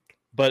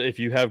 But if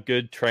you have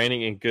good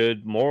training and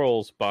good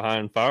morals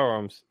behind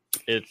firearms,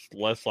 it's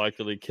less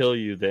likely to kill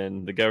you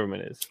than the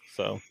government is.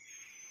 So,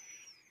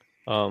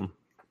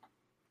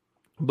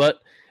 but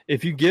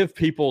if you give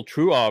people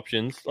true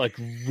options, like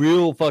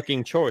real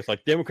fucking choice,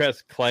 like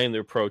Democrats claim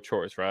they're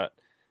pro-choice, right?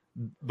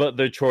 But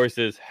their choice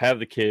is have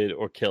the kid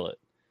or kill it.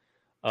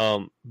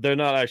 They're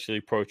not actually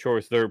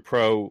pro-choice. They're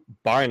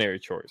pro-binary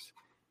choice.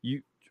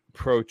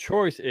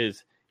 Pro-choice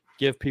is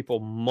give people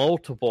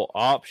multiple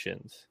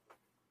options.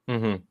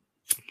 Mm-hmm.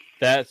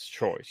 That's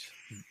choice.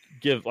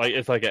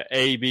 It's like an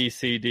A, B,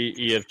 C, D,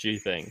 E, F, G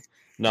thing,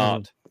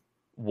 not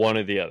one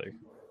or the other.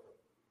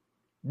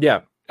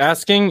 Yeah.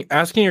 Asking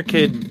your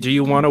kid, do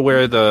you want to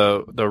wear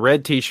the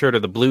red t-shirt or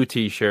the blue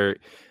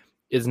t-shirt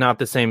is not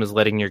the same as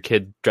letting your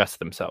kid dress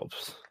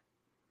themselves.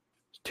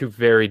 Two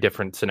very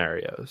different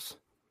scenarios.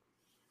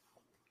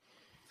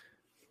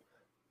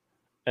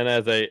 And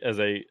as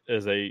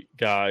a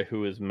guy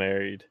who is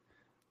married,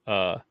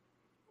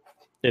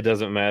 it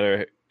doesn't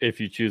matter if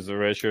you choose the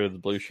red shirt or the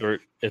blue shirt.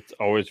 It's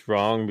always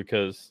wrong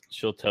because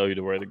she'll tell you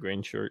to wear the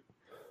green shirt.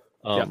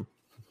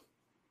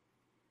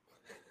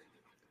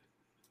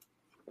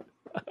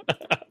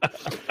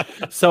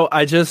 So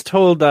I just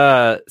told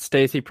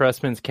Stacey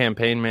Pressman's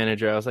campaign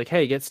manager, I was like,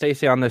 hey, get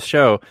Stacey on this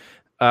show.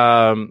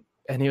 And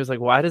he was like,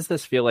 why does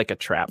this feel like a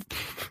trap?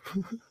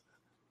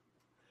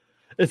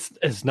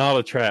 It's not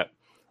a trap.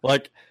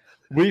 Like,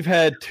 we've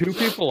had two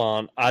people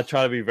on. I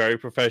try to be very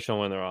professional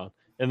when they're on.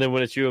 And then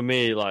when it's you and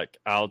me, like,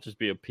 I'll just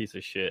be a piece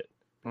of shit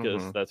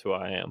because that's who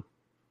I am.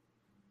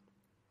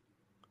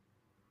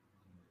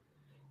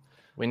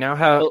 We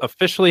now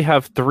officially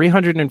have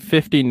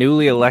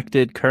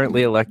 350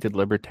 currently elected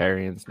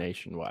libertarians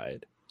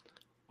nationwide.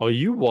 Are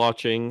you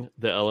watching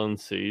the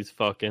LNC's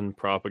fucking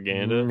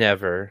propaganda?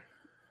 Never.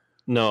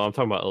 No, I'm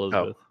talking about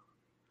Elizabeth.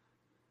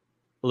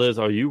 Oh. Liz,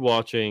 are you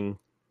watching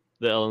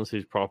the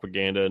LNC's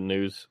propaganda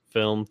news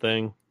film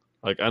thing?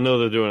 Like, I know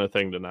they're doing a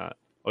thing tonight.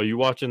 Are you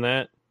watching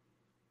that?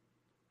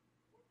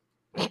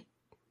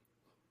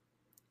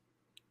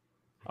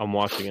 I'm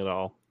watching it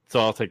all. So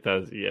I'll take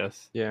that as a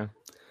yes. Yeah.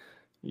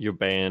 You're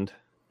banned.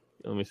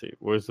 Let me see.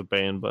 Where's the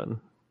ban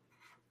button?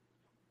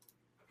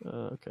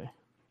 Okay.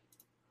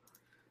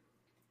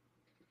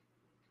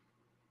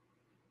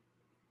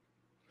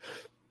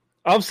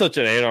 I'm such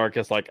an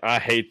anarchist. Like, I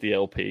hate the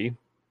LP.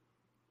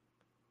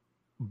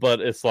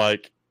 But it's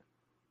like,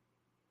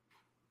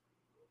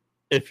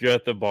 if you're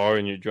at the bar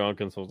and you're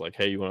drunk and someone's like,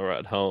 hey, you want to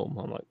ride home?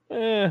 I'm like,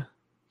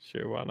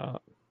 sure, why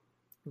not?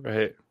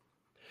 Right.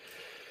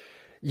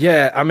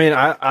 Yeah, I mean,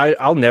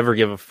 I'll never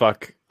give a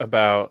fuck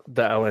about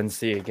the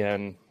LNC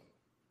again.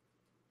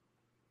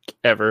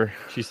 Ever.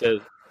 She says,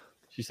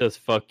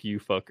 fuck you,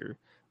 fucker.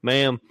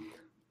 Ma'am,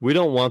 we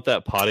don't want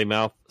that potty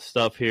mouth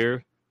stuff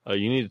here.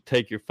 You need to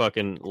take your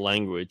fucking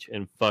language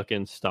and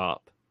fucking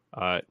stop.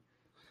 All right.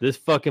 This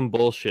fucking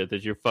bullshit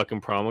that you're fucking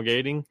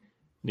promulgating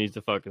needs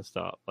to fucking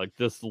stop. Like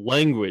this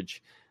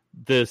language,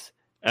 this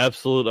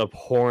absolute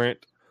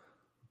abhorrent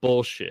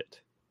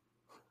bullshit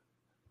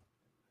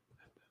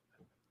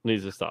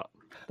needs to stop.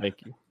 Thank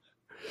you.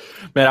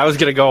 Man, I was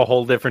gonna go a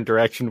whole different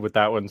direction with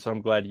that one, so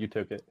I'm glad you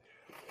took it.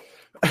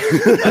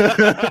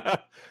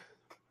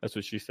 That's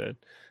what she said.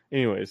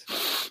 Anyways,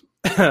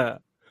 I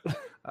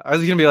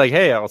was gonna be like,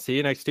 "Hey, I'll see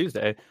you next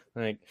Tuesday."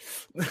 Like,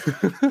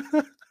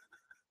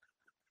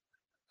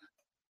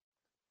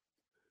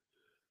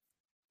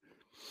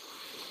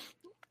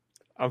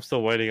 I'm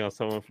still waiting on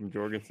someone from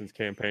Jorgensen's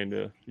campaign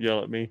to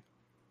yell at me.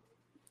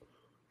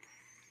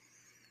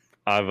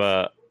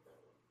 I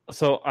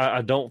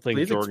don't think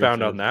please Jorgensen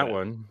expound on is that bad.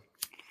 one.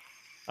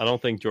 I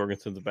don't think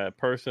Jorgensen's a bad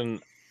person.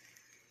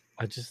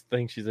 I just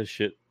think she's a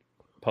shit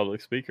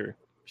public speaker.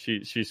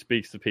 She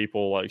speaks to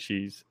people like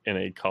she's in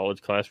a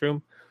college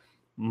classroom,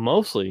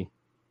 mostly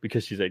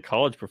because she's a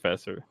college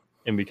professor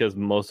and because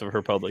most of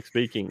her public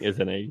speaking is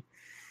in a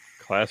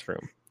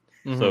classroom.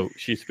 Mm-hmm. So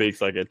she speaks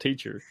like a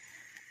teacher,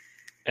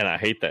 and I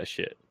hate that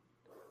shit.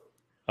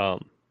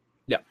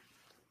 Yeah,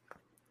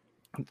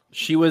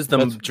 she was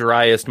the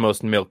driest,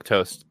 most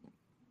milquetoast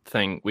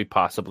thing we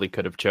possibly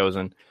could have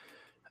chosen.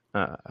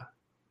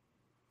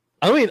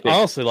 I mean,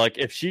 honestly, like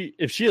if she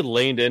had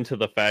leaned into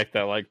the fact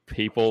that like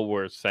people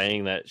were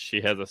saying that she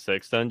has a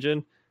sex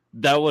dungeon,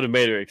 that would have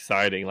made her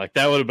exciting. Like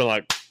that would have been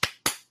like,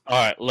 all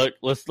right, look,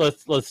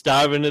 let's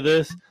dive into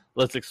this.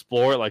 Let's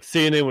explore it. Like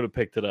CNN would have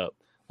picked it up.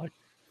 Like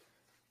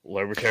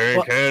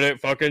libertarian candidate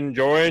fucking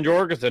Joanne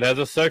Jorgensen has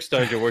a sex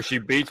dungeon where she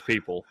beats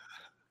people.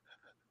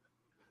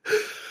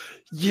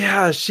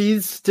 Yeah,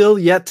 she's still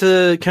yet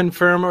to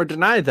confirm or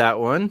deny that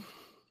one.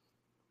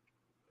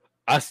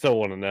 I still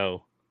want to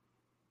know.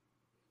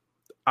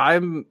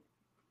 I'm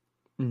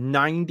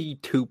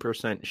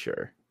 92%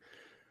 sure.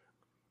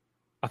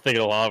 I think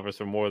a lot of us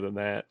are more than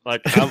that.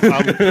 Like I'm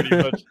pretty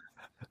much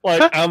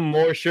like I'm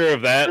more sure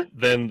of that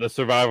than the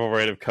survival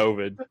rate of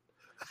COVID.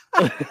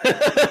 So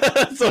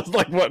it's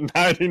like what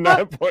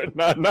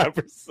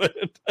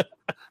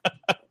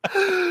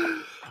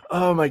 99.99%.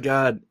 Oh my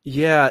god.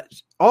 Yeah.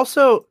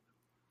 Also,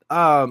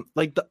 I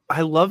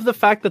love the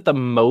fact that the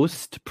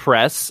most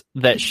press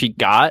that she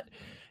got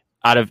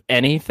out of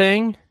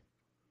anything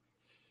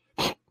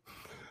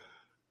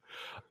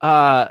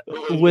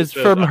was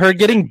from her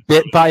getting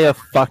bit by a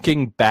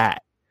fucking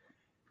bat.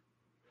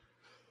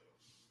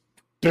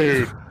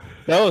 Dude,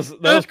 that was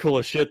cool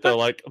as shit though.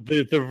 Like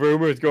the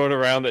rumors going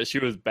around that she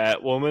was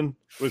Batwoman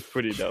was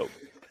pretty dope.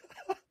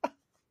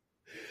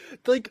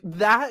 Like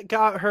that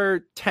got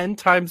her 10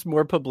 times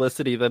more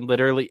publicity than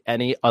literally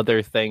any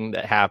other thing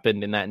that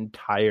happened in that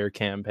entire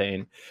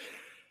campaign.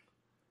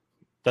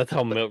 That's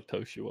how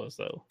milquetoast she was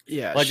though.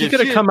 Yeah, like she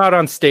could have come out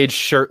on stage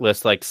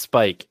shirtless like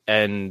Spike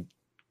and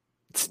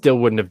still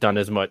wouldn't have done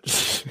as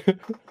much.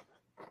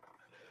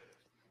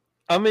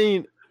 I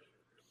mean,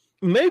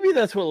 maybe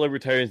that's what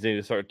libertarians need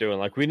to start doing.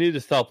 Like, we need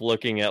to stop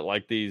looking at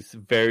like these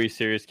very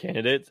serious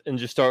candidates and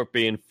just start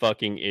being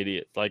fucking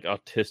idiots, like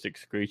autistic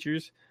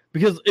screechers.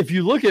 Because if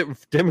you look at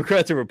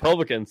Democrats and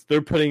Republicans,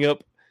 they're putting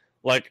up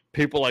like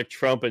people like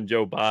Trump and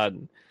Joe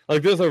Biden.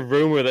 Like, there's a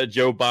rumor that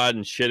Joe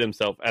Biden shit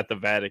himself at the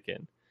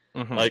Vatican.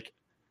 Mm-hmm.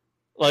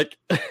 Like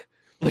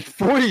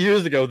 40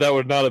 years ago, that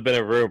would not have been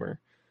a rumor.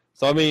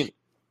 So, I mean,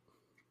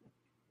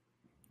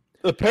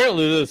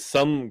 apparently there's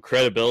some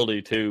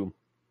credibility to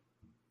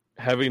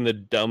having the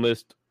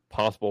dumbest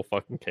possible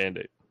fucking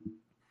candidate.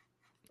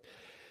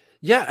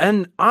 Yeah,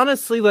 and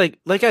honestly, like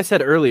I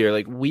said earlier,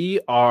 like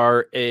we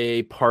are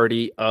a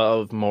party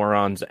of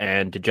morons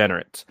and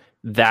degenerates.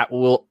 That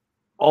will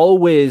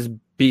always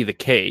be the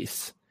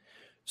case.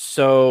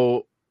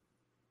 So,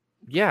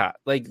 yeah,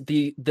 like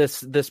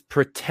this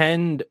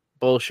pretend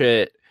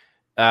bullshit,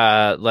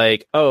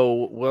 like,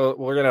 oh, well,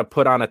 we're gonna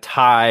put on a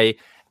tie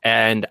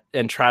and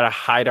try to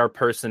hide our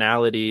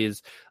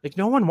personalities. Like,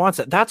 no one wants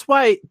it. That's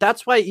why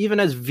even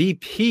as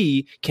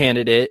VP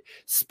candidate,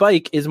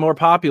 Spike is more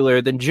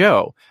popular than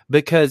Joe,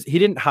 because he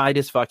didn't hide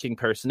his fucking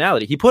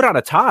personality. He put on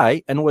a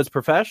tie and was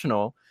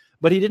professional,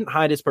 but he didn't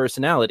hide his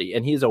personality.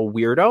 And he's a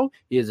weirdo.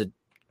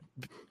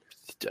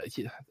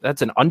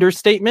 That's an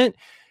understatement.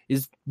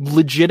 Is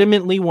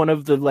legitimately one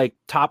of the like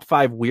top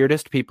 5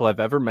 weirdest people I've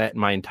ever met in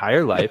my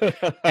entire life.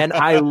 And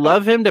I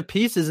love him to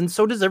pieces. And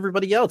so does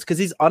everybody else, because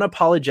he's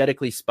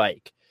unapologetically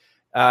Spike.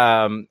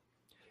 And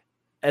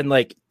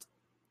like,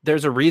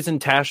 there's a reason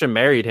Tasha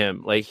married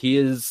him. Like, he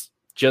is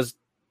just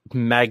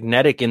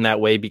magnetic in that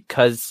way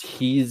because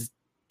he's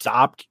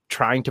stopped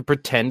trying to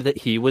pretend that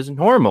he was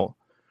normal.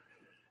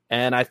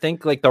 And I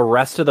think like the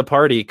rest of the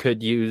party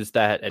could use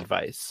that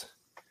advice.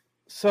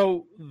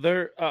 So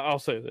I'll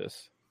say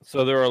this.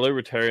 So there are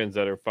libertarians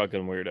that are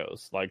fucking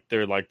weirdos. Like,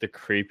 they're like the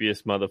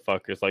creepiest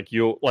motherfuckers. Like,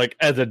 you'll like,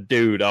 as a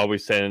dude, I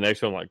always say the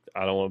next one, like,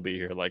 I don't want to be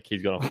here. Like,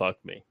 he's gonna fuck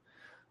me.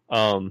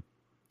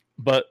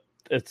 But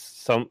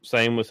it's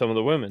same with some of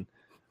the women.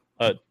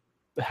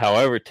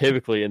 However,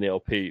 typically in the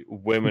LP,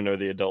 women are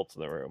the adults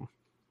in the room.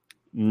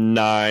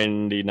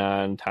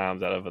 99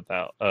 times out of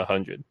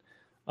 100.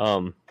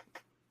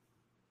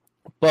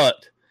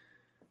 But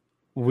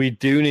we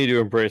do need to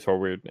embrace our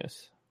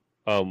weirdness.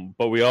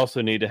 But we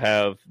also need to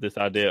have this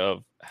idea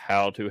of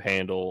how to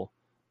handle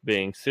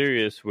being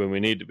serious when we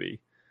need to be.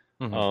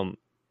 Mhm.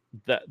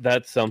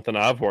 That's something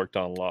I've worked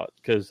on a lot,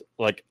 because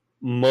like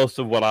most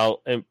of what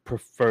I'll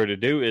prefer to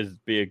do is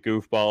be a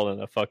goofball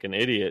and a fucking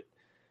idiot.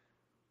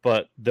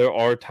 But there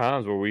are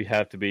times where we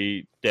have to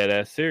be dead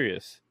ass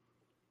serious.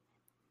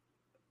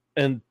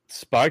 And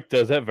Spike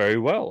does that very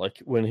well. Like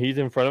when he's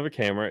in front of a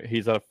camera,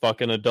 he's a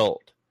fucking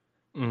adult.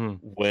 Mhm.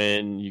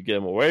 When you get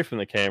him away from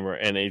the camera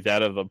and he's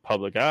out of the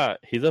public eye,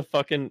 he's a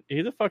fucking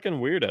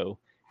weirdo.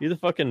 He's a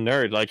fucking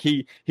nerd. Like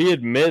he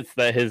admits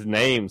that his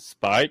name,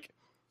 Spike,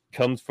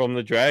 comes from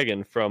the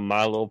dragon from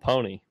My Little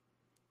Pony.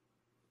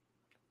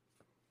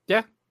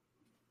 Yeah.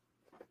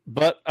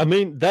 But I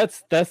mean,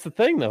 that's the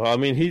thing though. I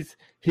mean, he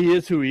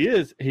is who he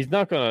is. He's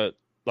not gonna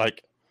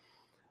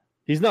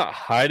he's not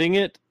hiding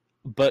it,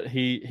 but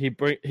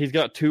he's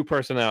got two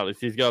personalities.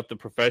 He's got the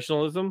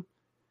professionalism,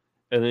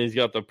 and then he's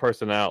got the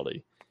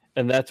personality.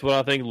 And that's what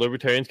I think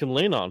libertarians can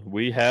lean on.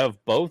 We have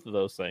both of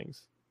those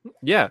things.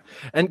 Yeah.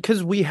 And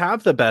because we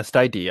have the best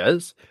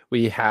ideas,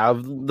 we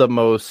have the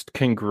most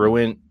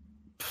congruent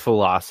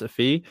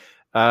philosophy.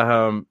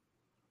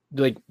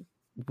 Like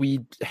we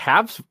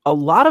have a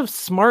lot of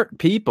smart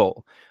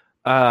people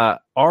are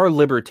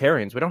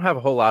libertarians. We don't have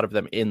a whole lot of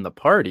them in the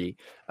party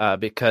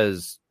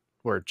because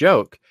we're a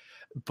joke.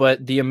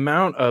 But the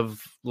amount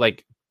of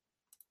like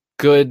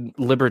good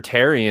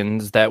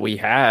libertarians that we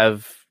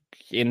have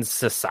in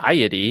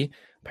society,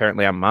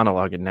 apparently I'm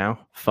monologuing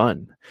now,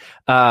 fun.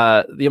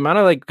 The amount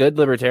of like good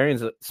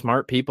libertarians,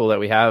 smart people that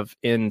we have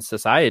in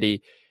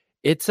society,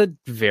 it's a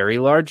very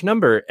large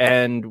number,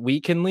 and we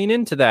can lean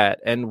into that,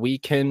 and we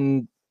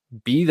can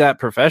be that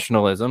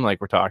professionalism like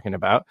we're talking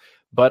about,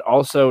 but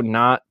also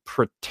not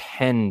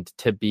pretend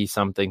to be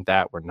something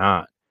that we're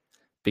not,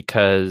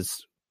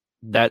 because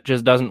that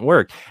just doesn't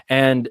work.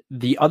 And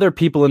the other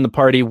people in the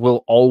party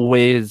will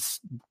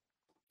always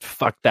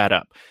fuck that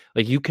up.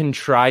 Like you can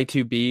try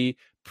to be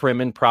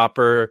prim and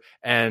proper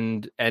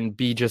and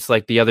be just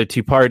like the other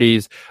two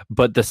parties,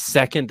 but the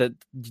second that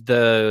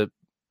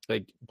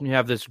you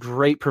have this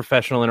great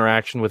professional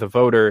interaction with a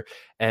voter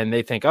and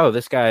they think, oh,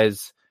 this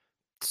guy's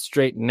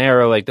straight and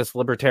narrow, like this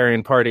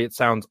libertarian party, it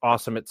sounds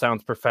awesome, it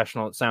sounds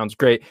professional, it sounds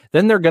great,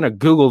 then they're going to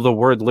Google the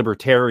word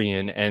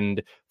libertarian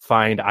and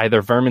find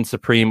either Vermin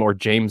Supreme or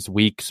James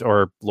Weeks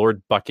or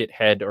Lord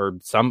Buckethead or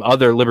some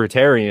other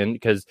libertarian,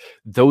 because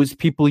those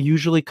people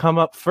usually come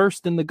up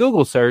first in the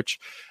Google search.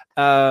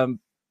 And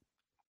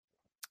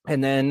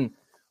then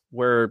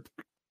we're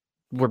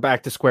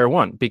back to square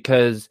one,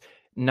 because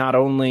not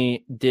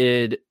only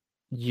did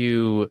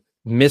you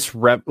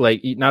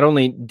not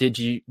only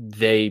did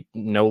they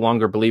no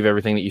longer believe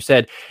everything that you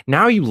said,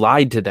 now you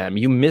lied to them.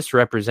 You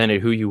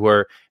misrepresented who you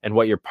were and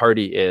what your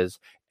party is,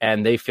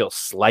 and they feel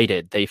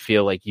slighted. They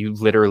feel like you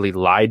literally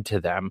lied to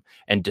them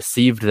and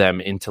deceived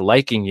them into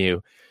liking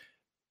you.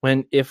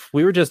 When if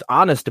we were just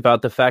honest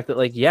about the fact that,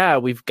 like, yeah,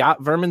 we've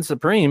got Vermin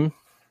Supreme,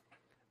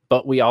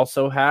 but we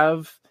also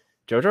have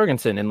Joe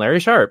Jorgensen and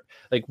Larry Sharpe.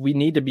 Like, we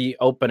need to be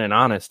open and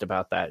honest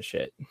about that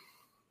shit.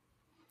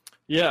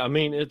 Yeah, I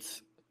mean,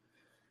 it's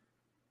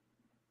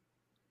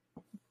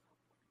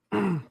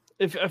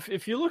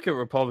if you look at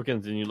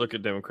Republicans and you look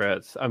at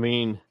Democrats, I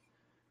mean,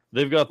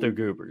 they've got their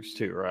goobers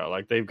too, right?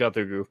 Like they've got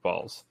their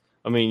goofballs.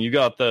 I mean, you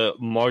got the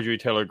Marjorie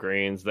Taylor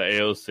Greenes, the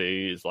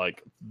AOCs,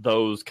 like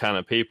those kind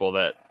of people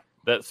that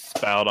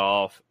spout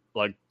off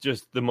like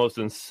just the most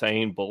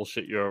insane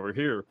bullshit you ever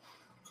hear.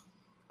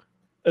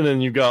 And then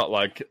you got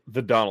like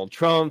the Donald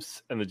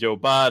Trumps and the Joe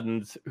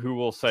Bidens who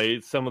will say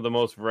some of the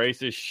most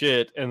racist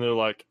shit, and they're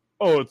like,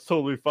 oh, it's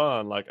totally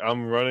fine. Like,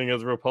 I'm running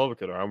as a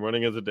Republican or I'm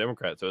running as a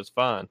Democrat, so it's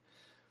fine.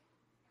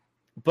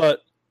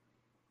 But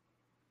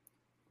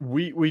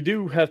we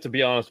do have to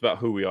be honest about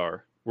who we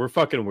are. We're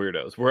fucking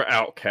weirdos. We're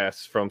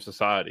outcasts from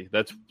society.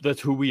 That's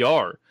who we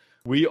are.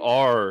 We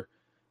are,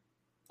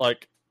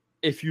 like,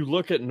 if you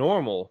look at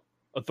normal,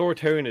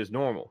 authoritarian is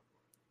normal.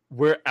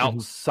 We're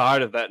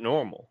outside of that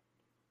normal.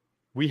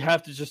 We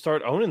have to just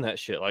start owning that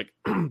shit. Like,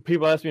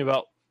 people ask me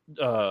about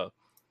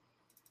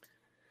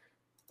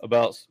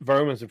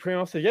Vermin Supreme.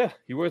 I'll say, yeah,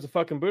 he wears a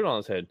fucking boot on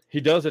his head.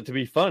 He does it to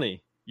be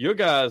funny. Your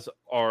guys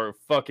are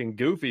fucking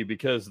goofy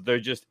because they're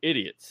just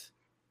idiots.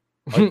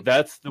 Like,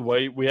 that's the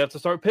way we have to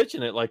start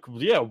pitching it. Like,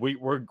 yeah,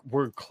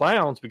 we're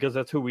clowns because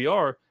that's who we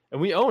are, and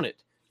we own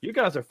it. You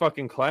guys are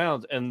fucking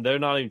clowns, and they're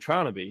not even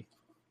trying to be.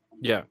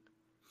 Yeah.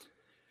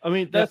 I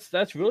mean,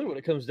 that's really what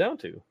it comes down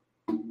to.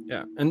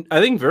 Yeah, and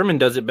I think Vermin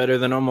does it better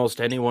than almost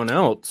anyone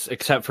else,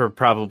 except for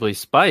probably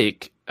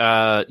Spike.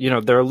 They're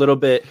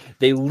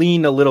they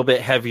lean a little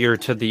bit heavier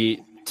to the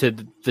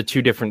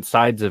two different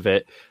sides of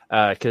it,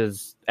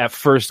 because at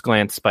first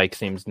glance Spike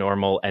seems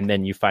normal, and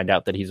then you find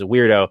out that he's a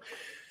weirdo.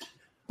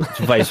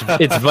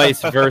 It's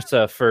vice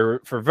versa for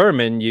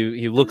Vermin.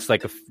 He looks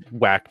like a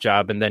whack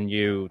job, and then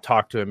you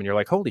talk to him, and you're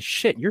like, "Holy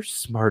shit, you're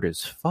smart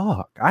as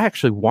fuck! I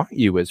actually want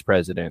you as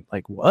president."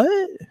 Like,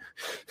 what?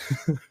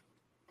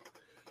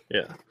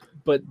 Yeah.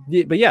 but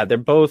yeah, they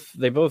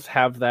both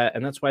have that,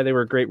 and that's why they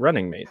were great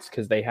running mates,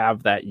 because they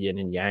have that yin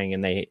and yang,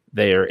 and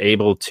they are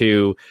able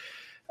to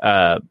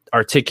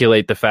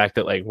articulate the fact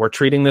that like we're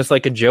treating this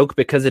like a joke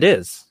because it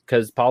is,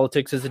 because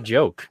politics is a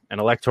joke and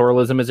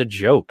electoralism is a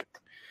joke.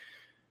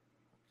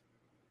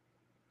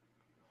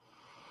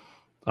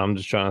 I'm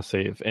just trying to see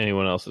if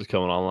anyone else is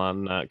coming online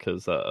in that,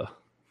 because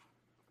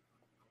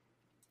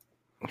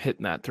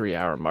hitting that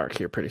 3-hour mark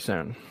here pretty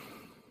soon.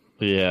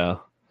 Yeah.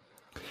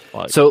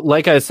 So,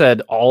 like I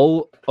said,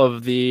 all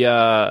of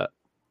the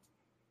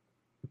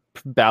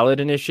ballot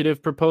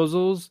initiative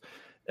proposals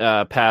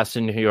passed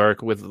in New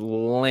York with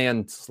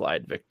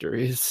landslide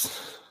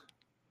victories.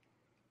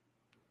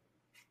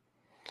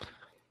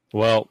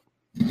 Well,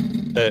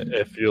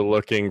 if you're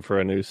looking for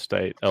a new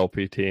state,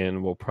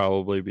 LPTN will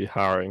probably be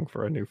hiring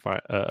for a new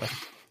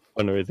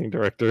fundraising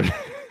director.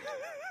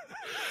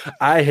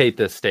 I hate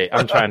this state.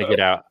 I'm trying to get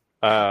out.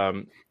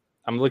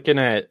 I'm looking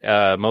at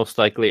most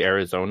likely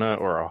Arizona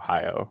or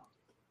Ohio.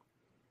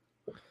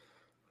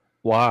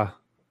 Why?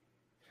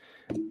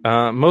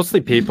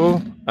 Mostly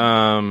people.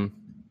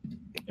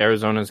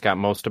 Arizona's got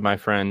most of my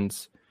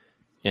friends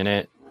in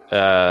it.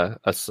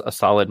 A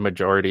solid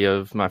majority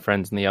of my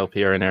friends in the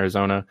LP are in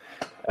Arizona.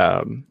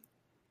 And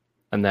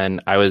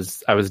then I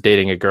was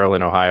dating a girl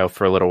in Ohio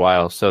for a little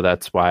while, so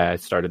that's why I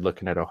started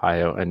looking at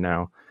Ohio. And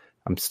now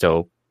I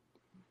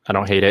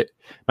don't hate it.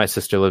 My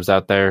sister lives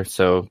out there,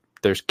 so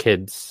there's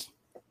kids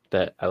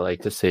that I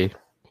like to see.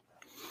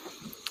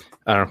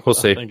 I don't know. We'll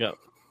see. I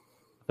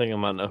think I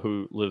might know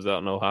who lives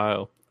out in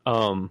Ohio.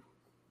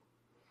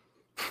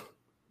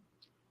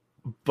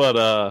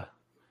 But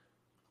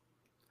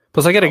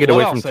plus I got to get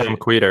away from Tom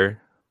Queter.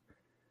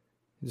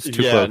 It's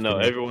too close. No,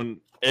 everyone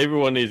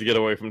needs to get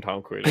away from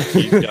Tom Queter.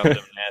 He's got them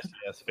nasty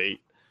ass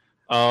feet.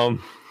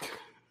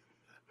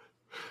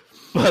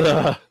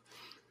 But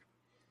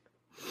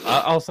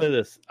I'll say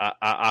this.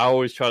 I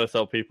always try to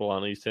tell people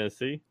on East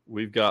Tennessee,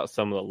 we've got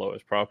some of the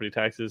lowest property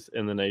taxes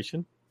in the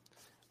nation.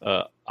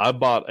 I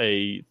bought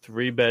a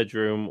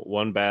 3-bedroom,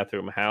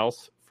 1-bathroom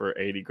house for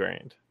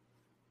 $80,000.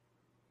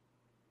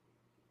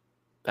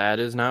 That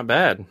is not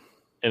bad.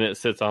 And it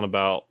sits on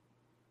about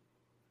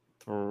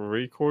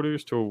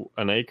 3/4 to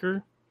an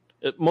acre.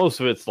 Most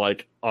of it's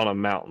like on a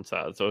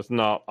mountainside, so it's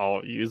not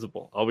all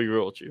usable. I'll be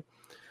real with you.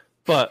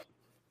 But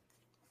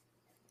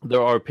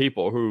there are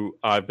people who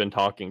I've been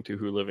talking to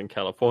who live in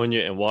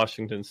California and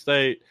Washington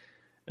State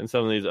and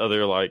some of these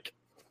other like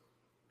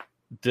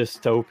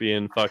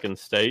dystopian fucking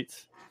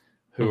states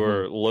who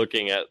are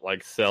looking at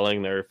like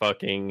selling their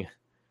fucking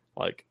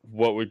like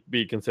what would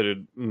be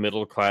considered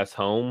middle class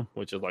home,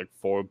 which is like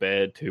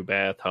 4-bed,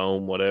 2-bath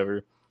home,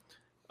 whatever.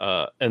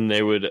 And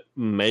they would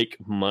make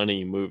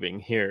money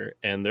moving here,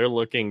 and they're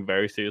looking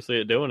very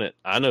seriously at doing it.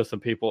 I know some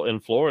people in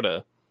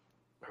Florida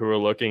who are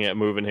looking at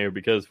moving here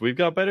because we've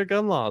got better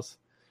gun laws.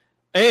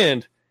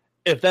 And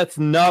if that's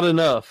not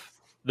enough,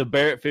 the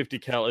Barrett 50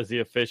 cal is the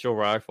official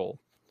rifle,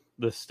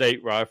 the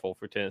state rifle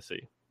for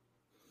Tennessee.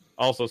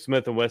 Also,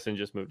 Smith & Wesson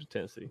just moved to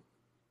Tennessee.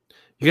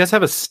 You guys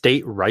have a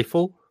state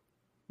rifle?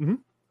 Mm-hmm.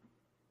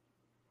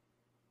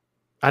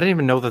 I didn't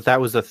even know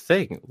that was a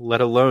thing, let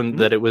alone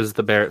that it was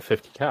the Barrett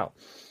 50 cal.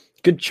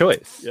 Good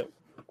choice. Yep.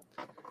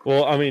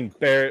 Well, I mean,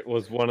 Barrett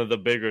was one of the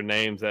bigger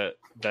names that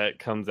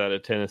comes out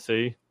of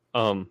Tennessee.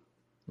 But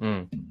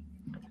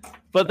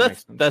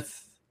that's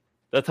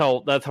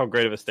how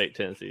great of a state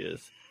Tennessee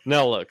is.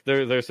 Now, look,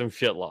 there's some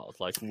shit laws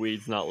like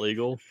weed's not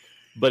legal,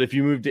 but if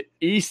you move to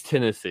East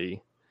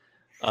Tennessee,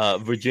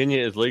 Virginia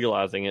is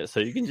legalizing it,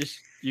 so you can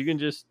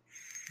just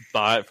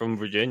buy it from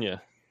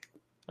Virginia.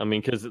 I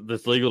mean, because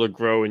it's legal to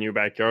grow in your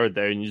backyard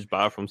there, and you just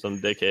buy it from some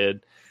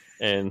dickhead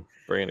and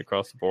bring it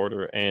across the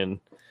border. And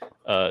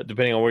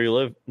depending on where you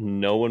live,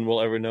 no one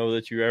will ever know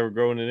that you're ever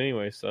growing it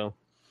anyway. So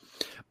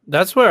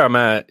that's where I'm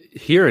at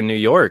here in New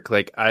York.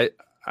 Like I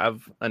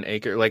have an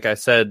acre. Like I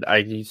said, I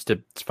used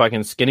to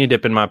fucking skinny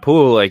dip in my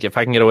pool. Like if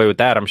I can get away with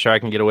that, I'm sure I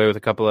can get away with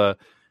a couple of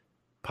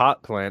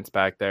pot plants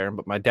back there.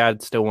 But my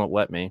dad still won't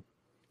let me.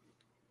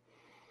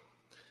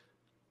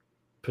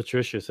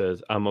 Patricia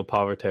says, I'm a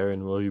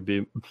povertarian. Will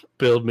you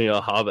build me a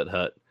hobbit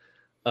hut?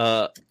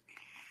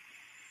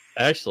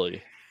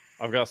 Actually,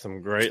 I've got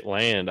some great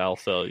land I'll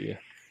sell you.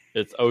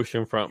 It's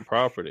oceanfront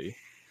property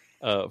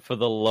for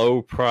the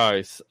low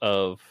price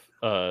of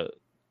 $20,000.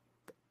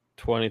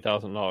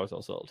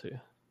 I'll sell it to you.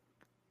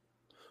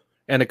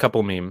 And a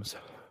couple memes.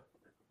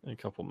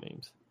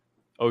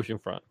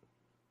 Oceanfront.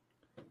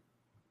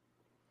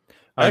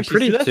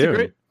 Pretty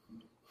soon.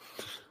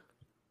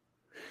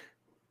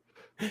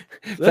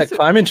 That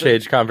climate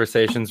change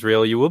conversation's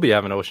real. You will be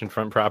having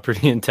oceanfront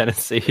property in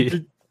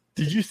Tennessee.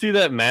 Did you see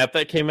that map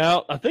that came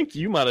out? I think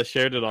you might have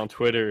shared it on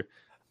Twitter.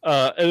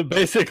 And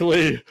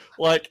basically,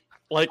 like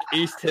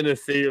East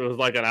Tennessee, it was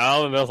like an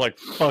island. I was like,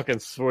 fucking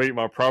sweet,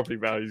 my property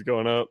value's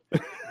going up.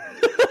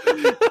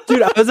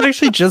 Dude, I was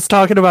actually just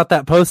talking about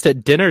that post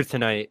at dinner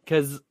tonight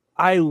because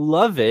I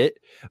love it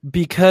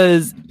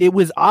because it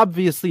was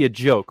obviously a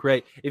joke,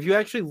 right? If you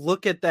actually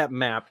look at that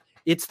map,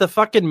 it's the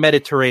fucking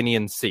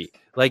Mediterranean Sea.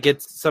 Like,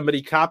 it's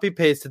somebody copy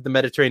pasted the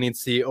Mediterranean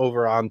Sea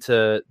over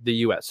onto the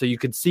US. So you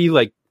could see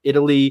like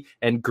Italy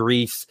and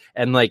Greece,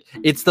 and like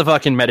it's the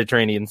fucking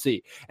Mediterranean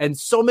Sea. And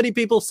so many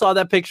people saw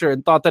that picture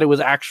and thought that it was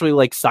actually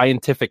like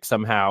scientific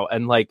somehow,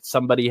 and like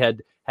somebody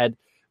had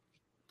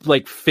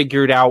like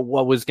figured out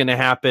what was going to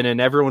happen, and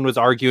everyone was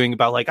arguing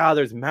about like,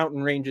 there's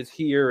mountain ranges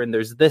here and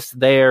there's this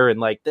there, and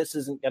like this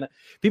isn't gonna.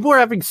 People were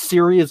having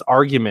serious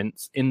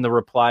arguments in the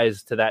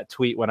replies to that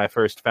tweet when I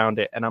first found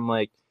it, and I'm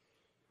like,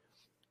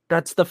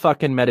 that's the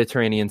fucking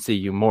Mediterranean Sea,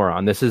 you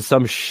moron. This is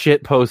some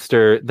shit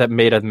poster that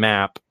made a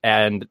map,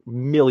 and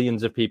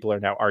millions of people are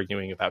now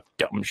arguing about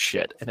dumb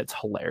shit, and it's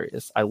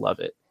hilarious. I love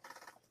it.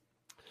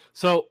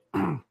 So,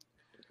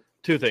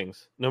 two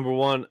things. Number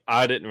one,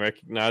 I didn't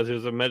recognize it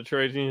was a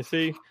Mediterranean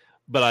Sea,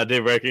 but I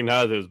did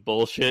recognize it was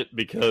bullshit,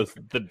 because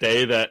the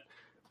day that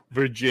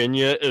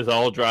Virginia is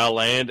all dry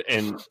land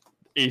and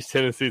East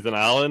Tennessee's an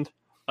island,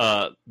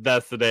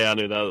 that's the day I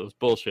knew that was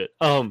bullshit.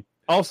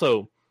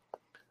 Also,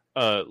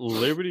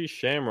 Liberty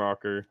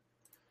Shamrocker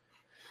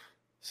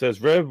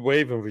says Red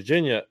Wave in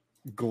Virginia.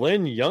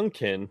 Glenn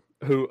Youngkin,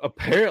 who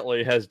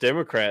apparently has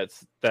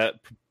Democrats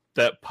that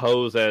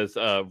pose as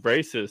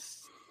racists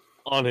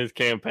on his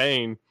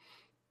campaign.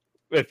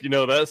 If you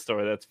know that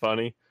story, that's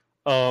funny.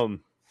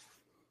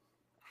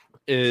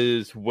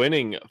 Is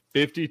winning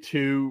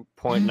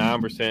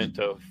 52.9%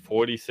 to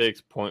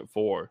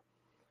 46.4%.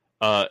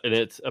 And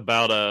it's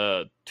about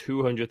a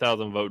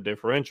 200,000 vote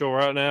differential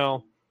right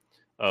now.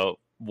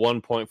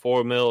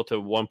 1.4 mil to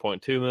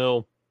 1.2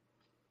 mil.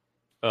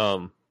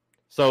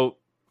 So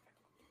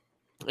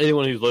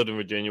anyone who's lived in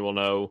Virginia will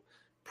know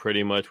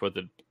pretty much what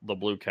the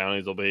blue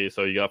counties will be.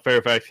 So you got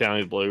Fairfax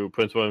County's blue,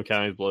 Prince William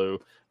County's blue,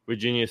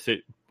 Virginia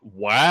City.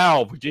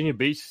 Wow, Virginia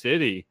Beach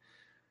City.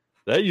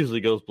 That usually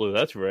goes blue.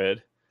 That's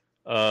red.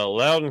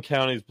 Loudoun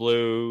County's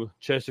blue,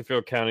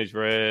 Chesterfield County's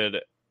red,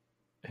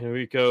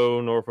 Henrico,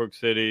 Norfolk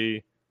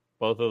City,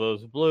 both of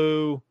those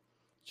blue.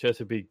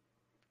 Chesapeake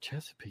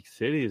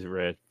City is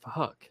red.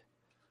 Fuck.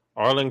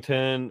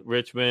 Arlington,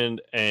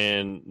 Richmond,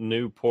 and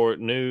Newport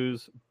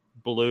News,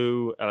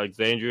 blue.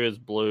 Alexandria is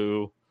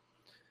blue.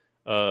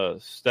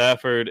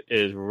 Stafford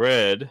is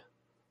red.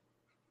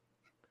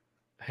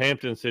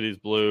 Hampton City's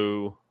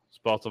blue.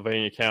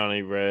 Spotsylvania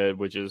County, red,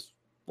 which is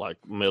like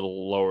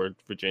middle, lower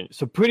Virginia.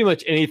 So pretty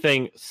much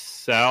anything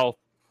south.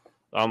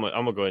 I'm going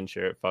to go ahead and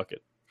share it. Fuck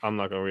it. I'm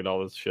not going to read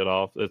all this shit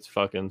off. It's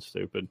fucking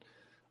stupid.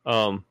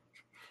 So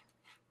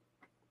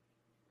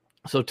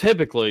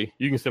typically,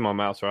 you can see my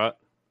mouse, right?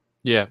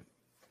 Yeah.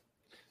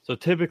 So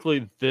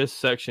typically, this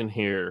section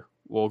here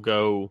will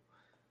go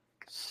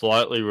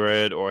slightly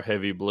red or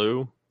heavy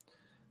blue.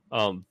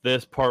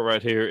 This part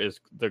right here is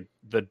the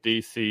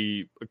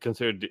DC,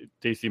 considered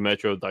DC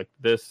Metro. Like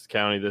this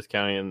county,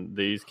 and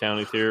these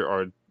counties here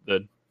are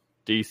the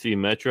DC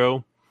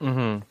Metro.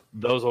 Mm-hmm.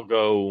 Those will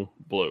go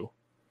blue,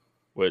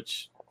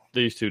 which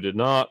these two did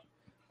not.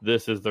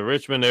 This is the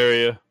Richmond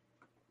area.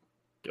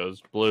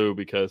 Goes blue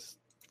because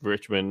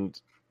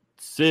Richmond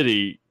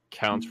City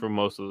counts for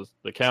most of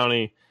the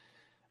county.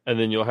 And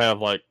then you'll have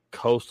like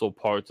coastal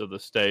parts of the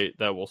state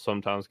that will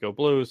sometimes go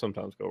blue,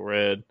 sometimes go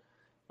red.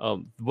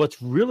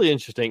 What's really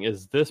interesting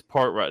is this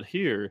part right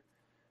here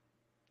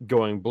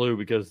going blue,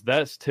 because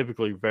that's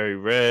typically very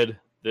red.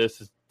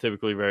 This is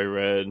typically very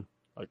red.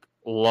 Like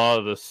a lot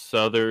of the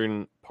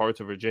southern parts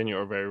of Virginia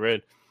are very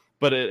red,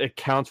 but it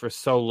accounts for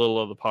so little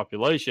of the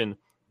population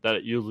that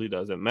it usually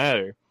doesn't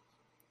matter.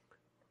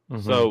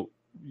 Mm-hmm. So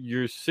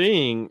you're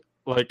seeing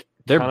like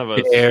they're kind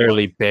of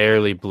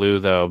barely blue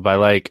though, by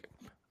like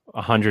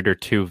 100 or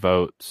 2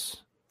 votes.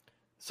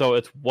 So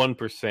it's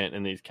 1%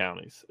 in these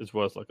counties. It's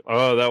what's like.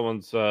 Oh, that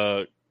one's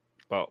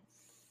about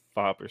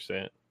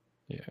 5%.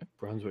 Yeah.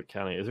 Brunswick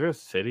County. Is there a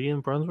city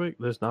in Brunswick?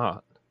 There's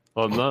not.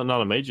 Well,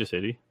 not a major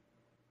city.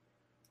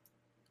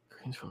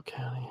 Greensville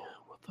County.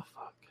 What the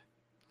fuck?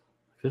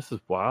 This is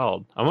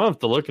wild. I'm gonna have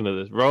to look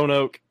into this.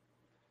 Roanoke.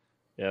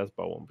 Yeah, it's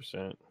about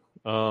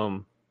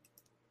 1%.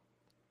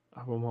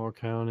 Albemarle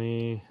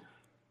County.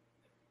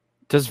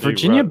 Does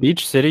Virginia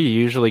Beach City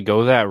usually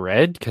go that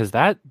red? Because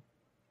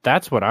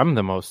that's what I'm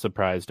the most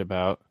surprised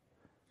about.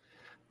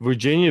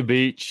 Virginia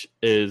Beach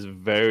is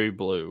very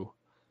blue,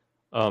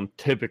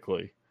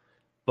 typically,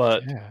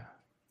 but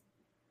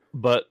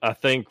I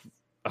think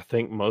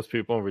most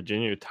people in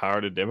Virginia are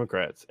tired of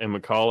Democrats, and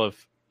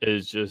McAuliffe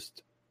is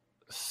just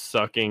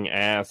sucking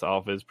ass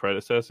off his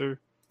predecessor.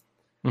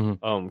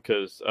 Mm-hmm.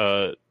 Because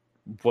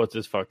what's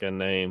his fucking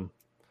name?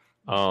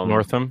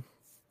 Northam.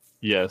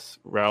 Yes,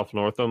 Ralph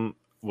Northam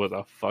was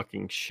a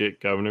fucking shit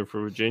governor for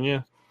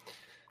Virginia,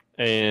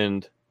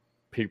 and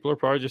people are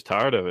probably just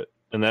tired of it.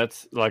 And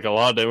that's like a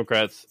lot of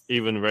Democrats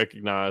even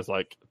recognize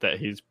like that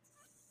he's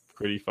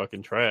pretty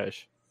fucking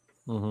trash.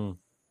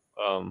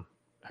 Mm-hmm.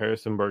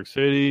 Harrisonburg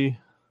City,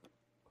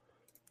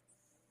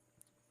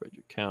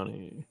 Frederick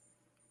County,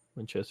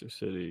 Winchester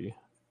City.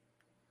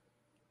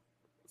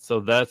 So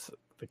that's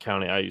the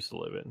county I used to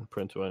live in,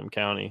 Prince William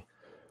County.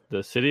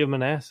 The city of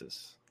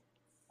Manassas,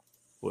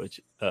 which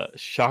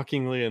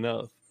shockingly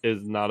enough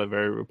is not a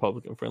very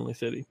Republican-friendly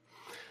city.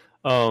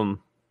 Let's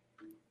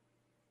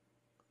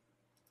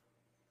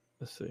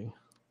see.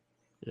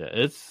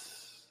 Yeah,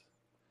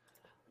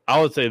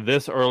 I would say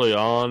this early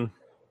on.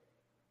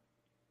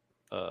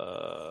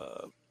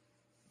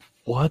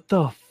 What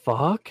the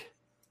fuck?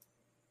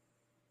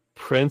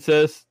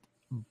 Princess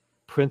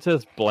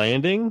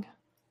Blanding?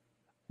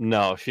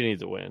 No, she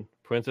needs a win.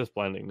 Princess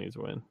Blanding needs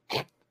a win.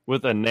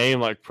 With a name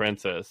like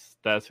Princess,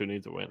 that's who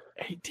needs a win.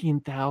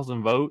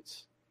 18,000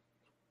 votes?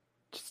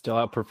 Still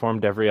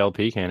outperformed every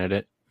LP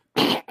candidate.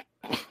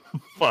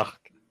 Fuck.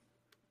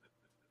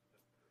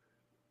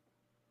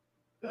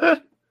 Oh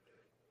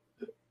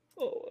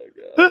my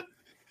god.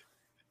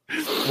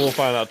 We'll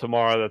find out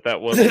tomorrow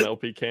that was an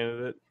LP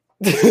candidate.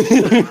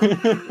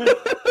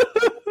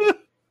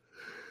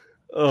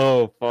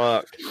 Oh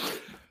fuck.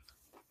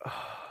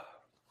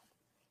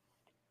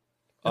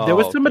 There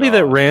was somebody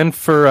that ran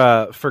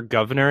for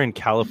governor in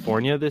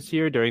California this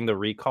year during the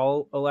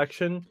recall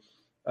election.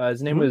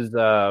 His name was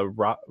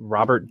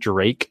Robert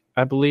Drake,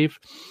 I believe.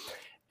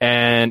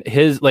 And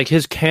his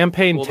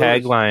campaign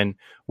tagline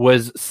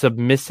was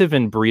submissive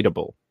and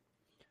breedable.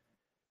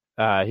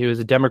 He was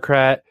a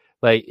Democrat.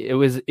 Like it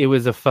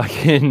was a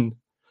fucking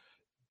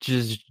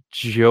just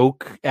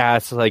joke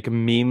ass like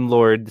meme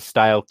lord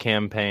style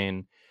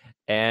campaign,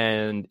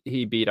 and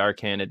he beat our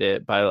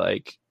candidate by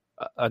like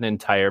an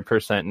entire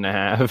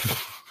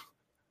 1.5%.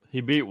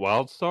 He beat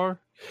Wildstar?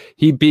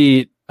 He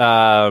beat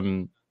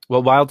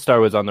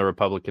Wildstar was on the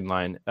Republican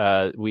line.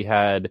 We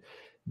had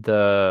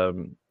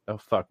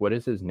what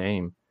is his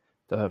name?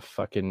 The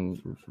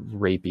fucking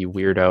rapey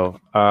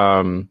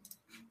weirdo.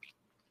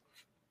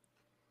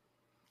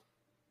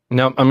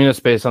 No, I'm going to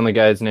space on the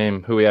guy's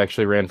name who he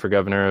actually ran for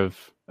governor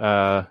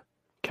of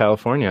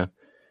California.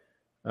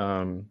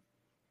 Nope,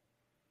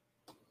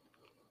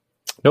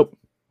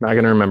 not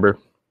going to remember.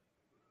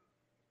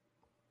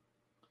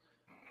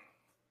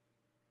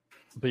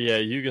 But yeah,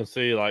 you can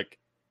see like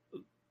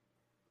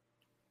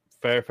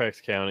Fairfax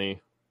County,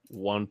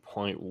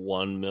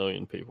 1.1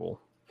 million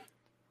people.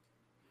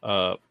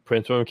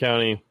 Prince William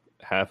County,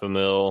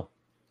 500,000.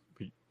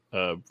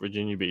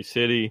 Virginia Beach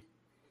City,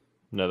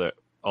 another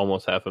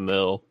almost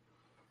 500,000.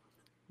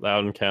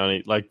 Loudoun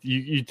County, like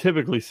you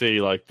typically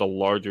see like the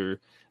larger,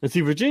 and see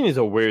Virginia's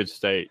a weird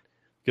state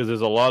because there's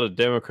a lot of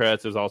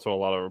Democrats, there's also a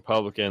lot of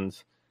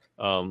Republicans.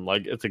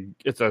 Like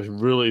it's a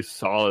really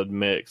solid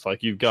mix.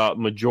 Like you've got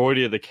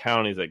majority of the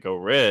counties that go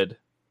red,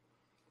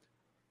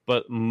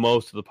 but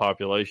most of the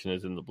population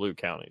is in the blue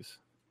counties.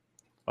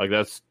 Like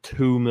that's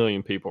 2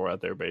 million people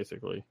right there,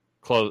 basically.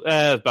 Close,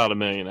 it's about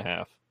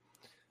 1.5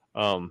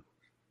 million.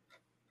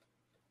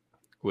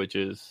 Which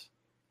is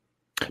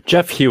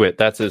Jeff Hewitt.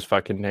 That's his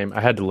fucking name.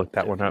 I had to look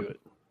that one up.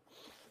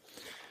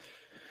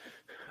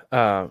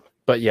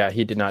 But yeah,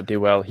 he did not do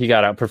well. He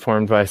got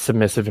outperformed by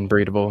Submissive and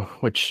Breedable,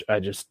 which I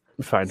just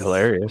find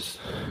hilarious.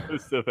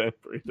 Submissive and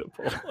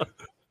Breedable.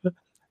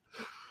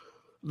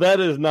 That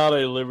is not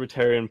a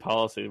libertarian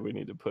policy we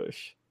need to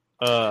push.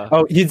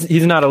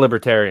 He's not a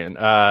libertarian.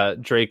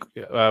 Drake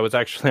was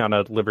actually on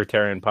a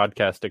libertarian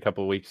podcast a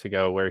couple of weeks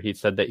ago where he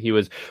said that he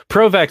was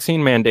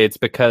pro-vaccine mandates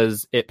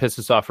because it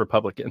pisses off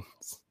Republicans.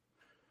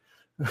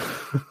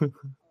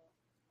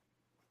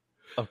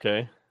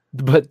 Okay.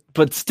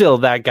 But still,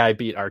 that guy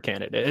beat our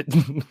candidate.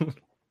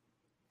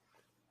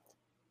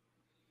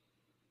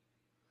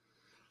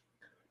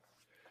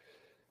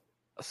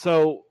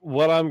 So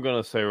what I'm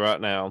going to say right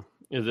now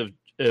is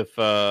if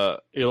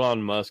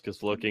Elon Musk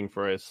is looking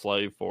for a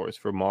slave force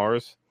for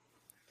Mars,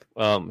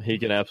 he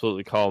can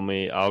absolutely call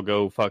me. I'll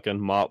go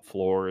fucking mop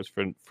floors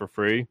for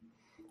free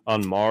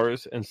on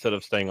Mars instead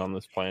of staying on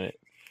this planet.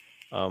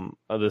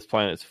 This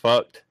planet's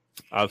fucked.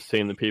 I've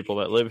seen the people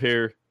that live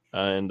here,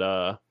 and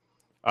I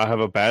have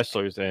a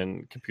bachelor's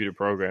in computer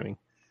programming.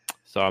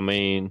 So I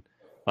mean,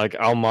 like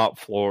I'll mop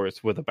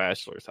floors with a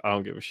bachelor's. I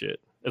don't give a shit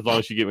as long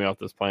as you get me off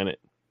this planet.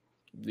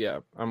 Yeah,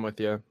 I'm with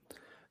you.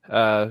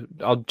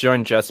 I'll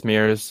join Jess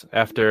Mears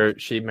after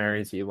she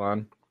marries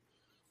Elon.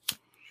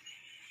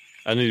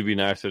 I need to be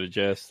nicer to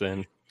Jess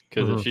then,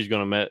 because if she's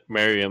going to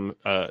marry him,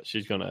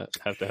 she's going to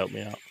have to help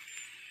me out.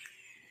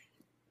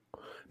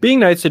 Being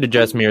nicer to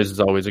Jess Mears is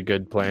always a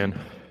good plan.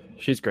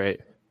 She's great.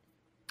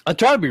 I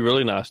try to be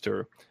really nice to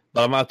her,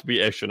 but I'm going to have to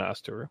be extra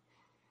nice to her.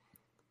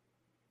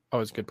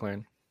 Always a good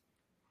plan.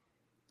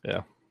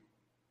 Yeah.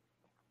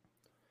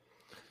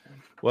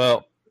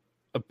 Well,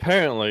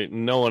 apparently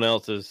no one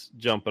else is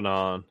jumping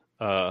on.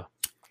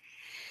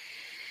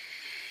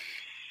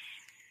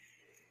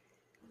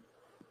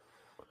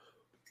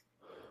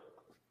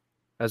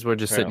 As we're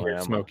just sitting here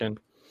smoking.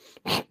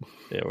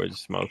 Yeah, we're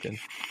just smoking.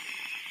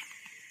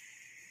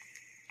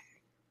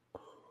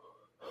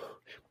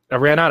 I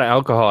ran out of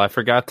alcohol. I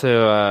forgot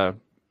to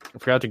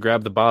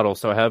grab the bottle,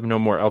 so I have no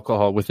more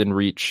alcohol within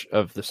reach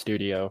of the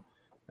studio,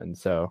 and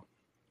so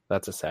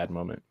that's a sad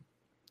moment.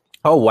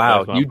 Oh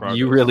wow,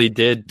 you really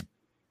did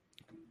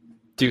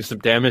do some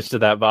damage to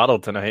that bottle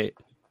tonight.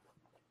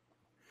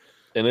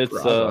 And it's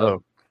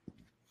let's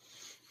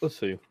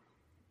see,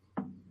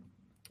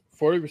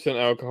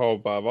 40% alcohol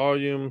by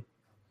volume,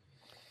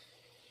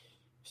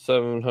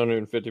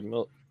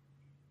 750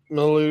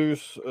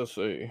 Milliliters. Let's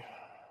see.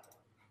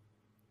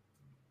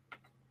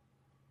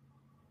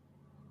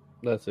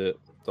 That's it.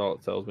 That's all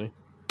it tells me.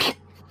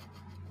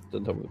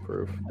 Doesn't tell me the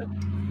proof.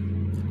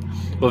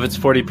 Well, if it's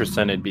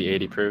 40%, it'd be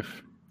 80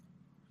 proof.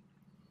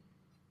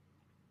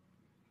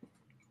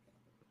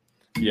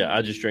 Yeah,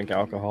 I just drink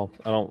alcohol.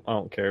 I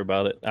don't care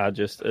about it. I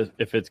just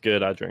if it's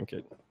good, I drink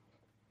it.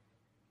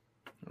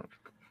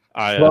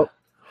 Well,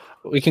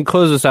 we can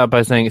close this out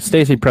by saying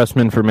Stacey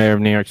Pressman for mayor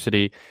of New York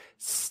City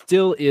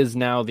still is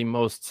now the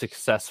most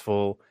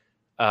successful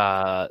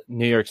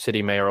New York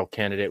City mayoral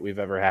candidate we've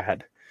ever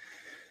had,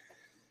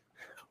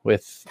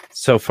 with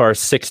so far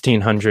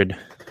 1,600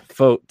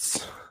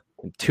 votes,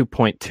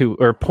 2.2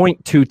 or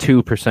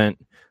 0.22%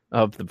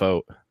 of the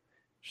vote.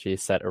 She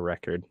set a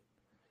record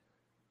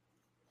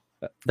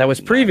that was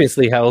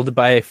previously held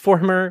by a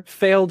former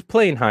failed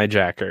plane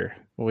hijacker,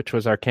 which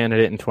was our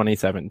candidate in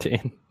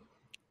 2017.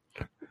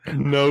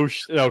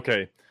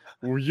 Okay.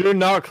 Well, you're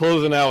not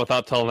closing out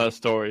without telling that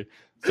story.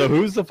 So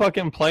who's the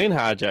fucking plane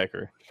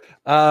hijacker?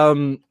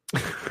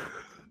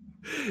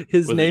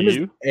 His name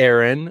is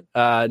Aaron.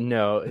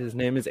 No, his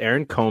name is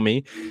Aaron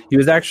Comey. He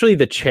was actually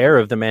the chair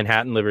of the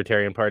Manhattan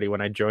Libertarian Party when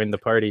I joined the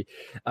party.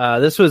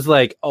 This was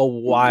like a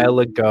while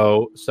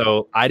ago,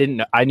 so I didn't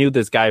know. I knew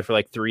this guy for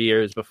like 3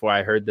 years before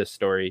I heard this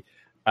story.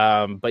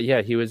 But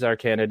yeah, he was our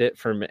candidate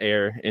for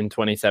mayor in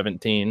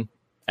 2017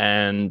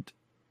 and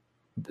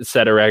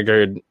set a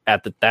record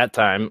at that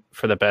time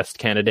for the best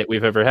candidate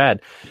we've ever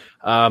had.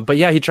 But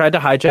yeah, he tried to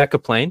hijack a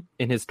plane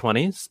in his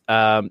 20s.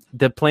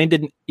 The plane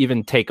didn't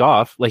even take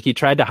off. Like, he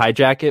tried to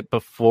hijack it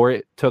before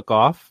it took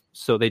off,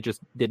 so they just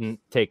didn't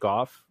take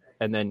off,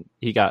 and then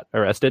he got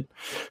arrested.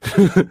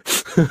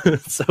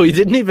 So he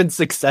didn't even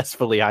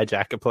successfully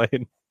hijack a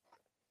plane.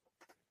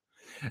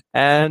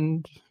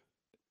 And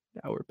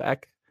now we're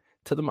back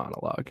to the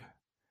monologue.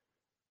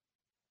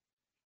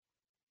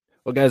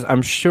 Well, guys,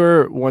 I'm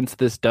sure once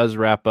this does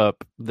wrap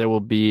up, there will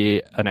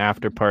be an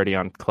after party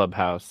on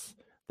Clubhouse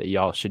that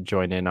y'all should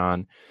join in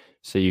on,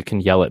 so you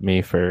can yell at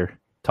me for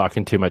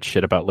talking too much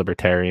shit about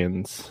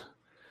libertarians.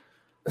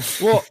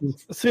 Well,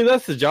 see,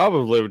 that's the job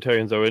of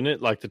libertarians, though, isn't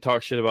it? Like, to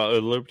talk shit about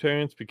other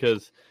libertarians,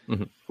 because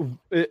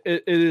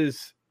it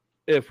is,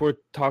 if we're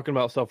talking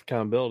about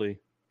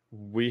self-accountability,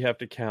 we have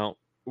to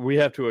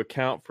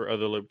account for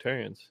other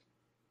libertarians.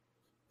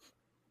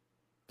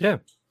 Yeah.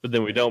 But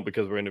then we don't,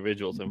 because we're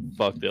individuals, and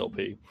fuck the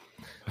LP.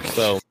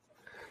 So,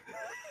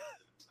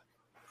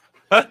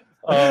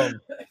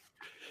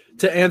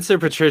 to answer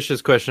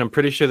Patricia's question, I'm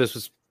pretty sure this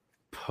was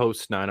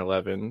post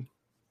 9/11.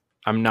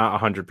 I'm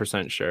not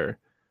 100% sure.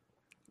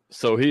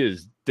 So he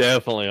is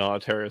definitely on a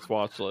terrorist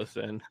watch list,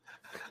 and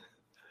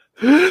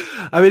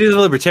I mean, he's a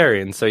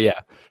libertarian, so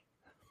yeah.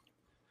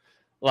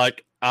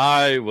 Like,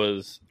 I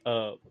was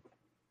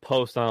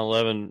post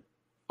 9/11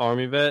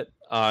 Army vet.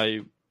 I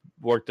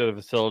worked at a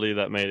facility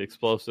that made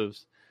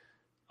explosives.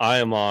 I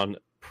am on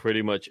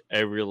pretty much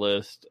every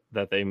list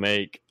that they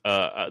make.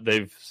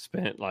 They've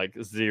spent like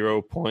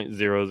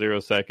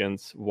 0.00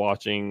 seconds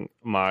watching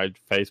my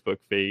Facebook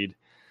feed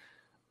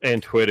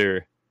and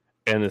Twitter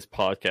and this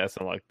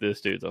podcast. I'm like,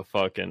 this dude's a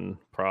fucking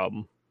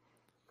problem.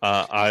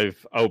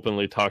 I've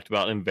openly talked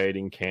about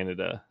invading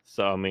Canada.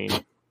 So, I mean,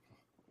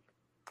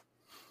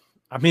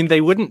 they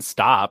wouldn't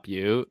stop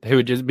you. They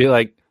would just be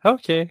like,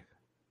 okay,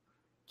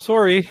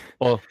 sorry.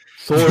 Well,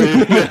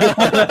 sorry.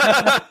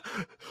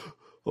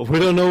 Well, we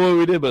don't know what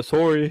we did, but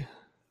sorry.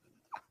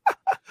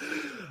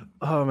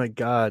 Oh my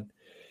god.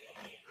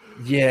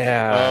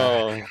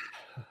 Yeah.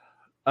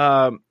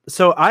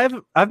 So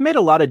I've made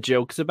a lot of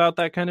jokes about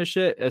that kind of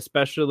shit,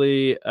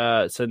 especially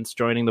since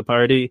joining the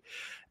party.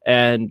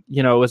 And,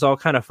 you know, it was all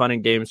kind of fun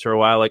and games for a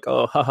while, like,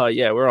 oh, haha,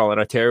 yeah, we're all on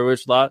a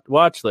terrorist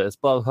watch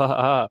list, blah, blah,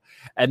 blah.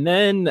 And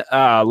then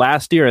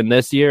last year and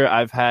this year,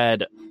 I've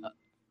had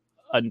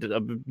a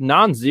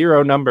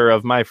non-zero number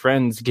of my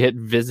friends get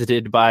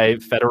visited by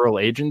federal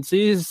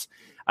agencies.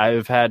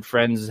 I've had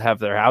friends have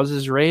their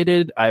houses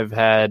raided. I've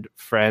had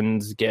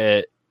friends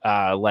get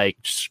like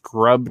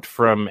scrubbed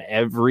from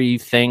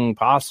everything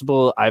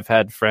possible. I've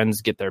had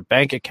friends get their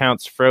bank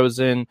accounts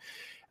frozen.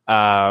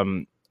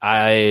 I've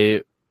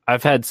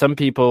had some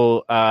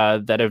people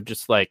that have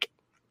just like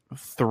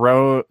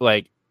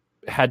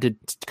had to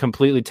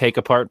completely take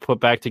apart,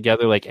 put back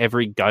together like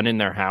every gun in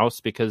their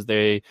house because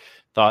they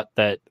thought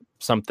that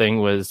something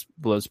was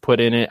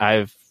put in it.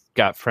 I've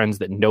got friends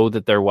that know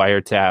that they're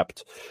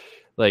wiretapped.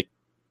 Like,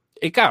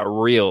 it got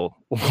real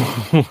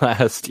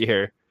last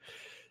year.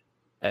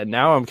 And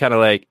now I'm kind of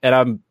like, and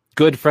I'm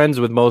good friends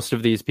with most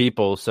of these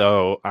people,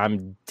 so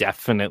I'm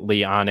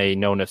definitely on a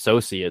known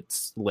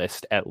associates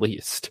list at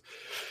least.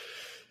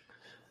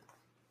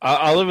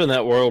 I live in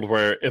that world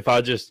where if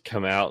I just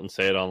come out and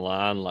say it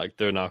online, like,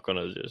 they're not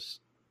gonna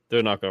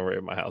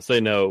raid my house.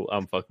 They know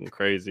I'm fucking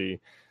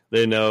crazy.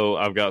 They know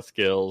I've got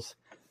skills.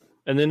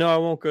 And they know I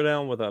won't go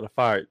down without a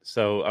fight.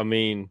 So, I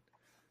mean,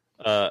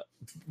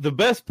 the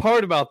best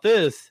part about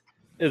this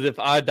is if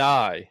I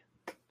die,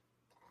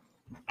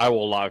 I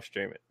will live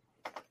stream it.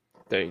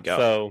 There you go.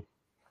 So,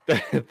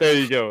 there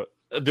you go.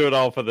 Do it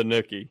all for the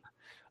nookie.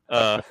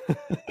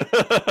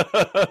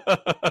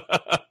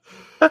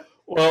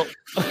 Well,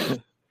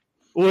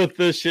 with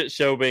this shit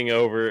show being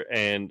over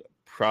and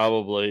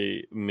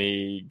probably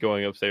me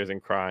going upstairs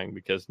and crying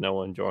because no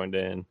one joined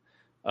in,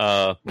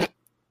 actually,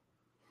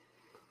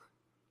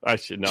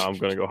 no, I'm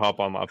going to go hop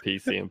on my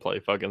PC and play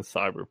fucking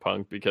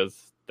Cyberpunk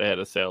because they had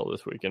a sale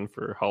this weekend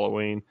for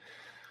Halloween.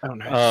 Oh,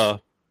 nice.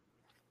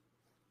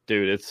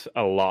 Dude, it's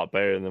a lot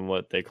better than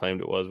what they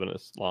claimed it was when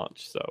it's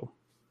launched. So,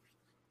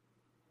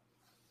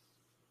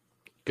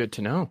 good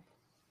to know.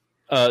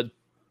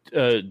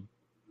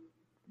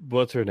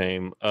 What's her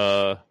name?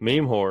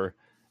 Meme Whore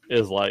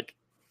is like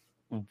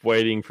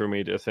waiting for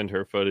me to send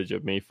her footage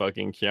of me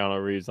fucking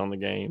Keanu Reeves on the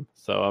game.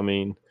 So, I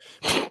mean,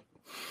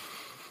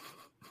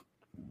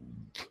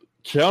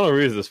 Keanu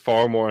Reeves is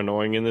far more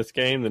annoying in this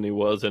game than he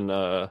was in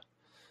that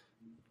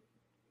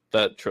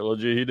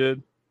trilogy he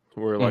did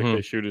where like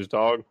they shoot his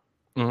dog.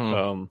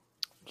 John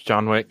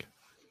Wick.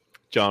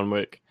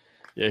 Yeah,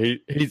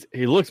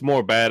 he looks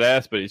more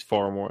badass, but he's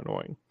far more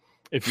annoying.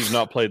 If you've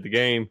not played the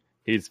game,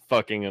 he's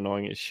fucking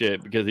annoying as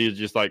shit because he'll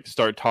just like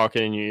start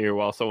talking in your ear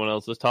while someone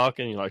else is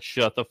talking. You're like,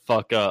 shut the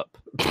fuck up.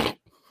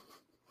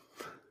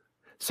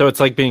 So it's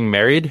like being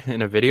married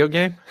in a video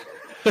game?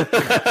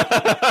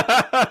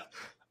 I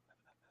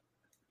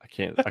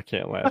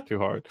can't laugh too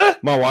hard.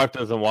 My wife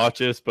doesn't watch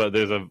this, but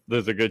there's a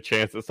good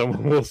chance that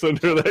someone will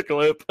send her that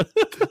clip.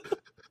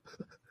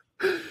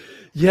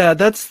 Yeah,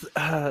 that's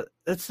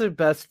the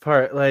best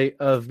part, like,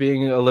 of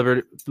being a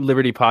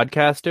Liberty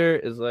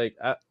podcaster is like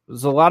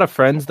there's a lot of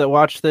friends that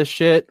watch this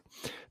shit.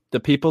 The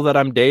people that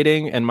I'm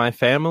dating and my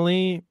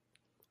family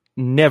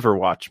never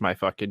watch my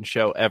fucking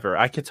show ever.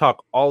 I could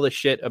talk all the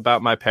shit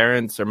about my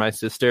parents or my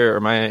sister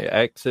or my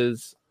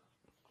exes.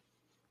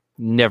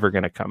 Never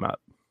gonna come up.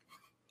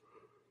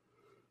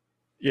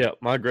 Yeah,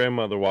 my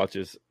grandmother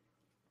watches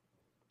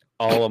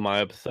all of my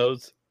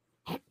episodes.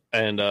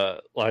 And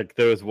like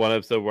there was one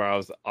episode where I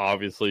was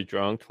obviously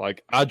drunk.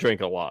 Like I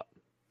drink a lot.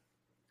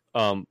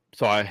 So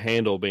I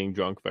handle being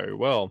drunk very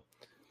well.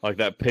 Like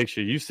that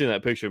picture, you've seen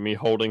that picture of me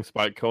holding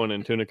Spike Cohen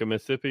in Tunica,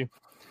 Mississippi.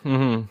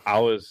 Mm-hmm.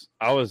 I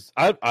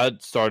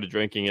started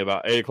drinking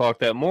about 8:00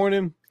 that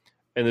morning,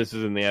 and this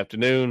is in the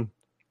afternoon.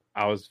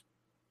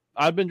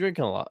 I'd been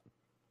drinking a lot,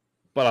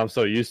 but I'm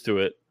so used to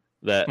it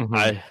that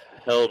I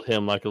held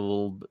him like a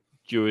little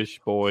Jewish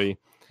boy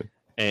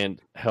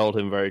and held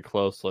him very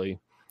closely.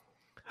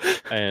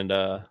 And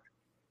I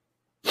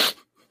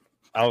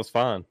was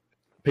fine.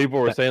 People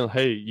were saying,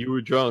 "Hey, you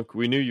were drunk.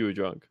 We knew you were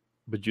drunk,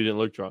 but you didn't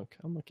look drunk."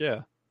 I'm like,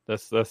 "Yeah,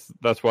 that's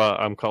why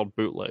I'm called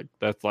Bootleg."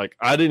 That's like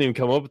I didn't even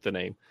come up with the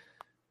name.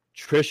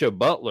 Trisha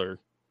Butler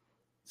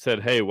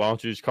said, "Hey, why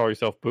don't you just call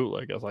yourself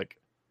Bootleg?" I was like,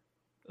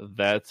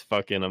 "That's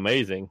fucking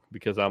amazing,"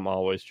 because I'm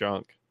always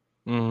drunk.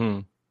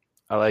 I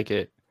like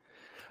it.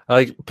 I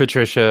like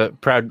Patricia.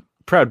 Proud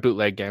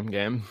Bootleg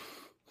game.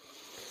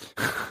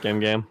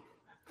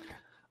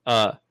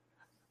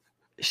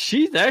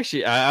 She's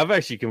actually I've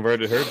actually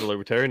converted her to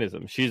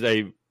libertarianism. She's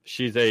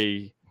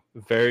a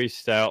very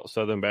stout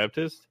Southern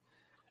Baptist,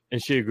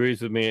 and she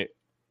agrees with me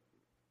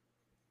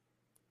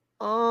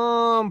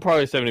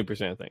probably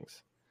 70% of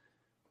things.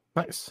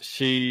 Nice.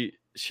 She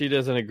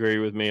doesn't agree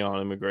with me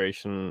on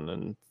immigration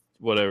and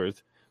whatever,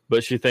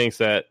 but she thinks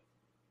that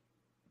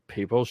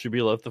people should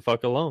be left the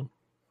fuck alone.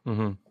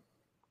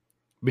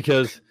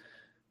 Because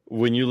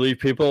when you leave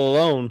people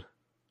alone,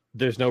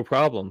 there's no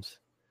problems.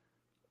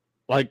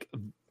 Like,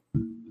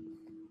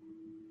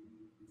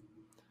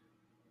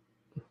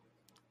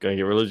 gonna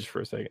get religious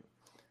for a second.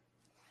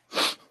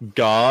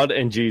 God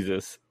and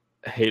Jesus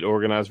hate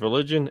organized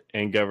religion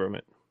and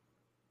government.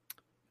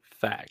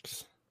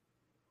 Facts.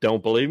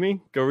 Don't believe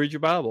me? Go read your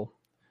Bible.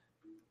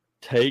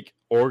 Take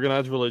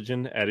organized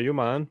religion out of your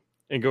mind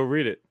and go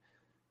read it.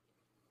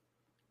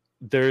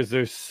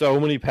 There's so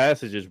many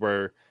passages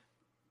where,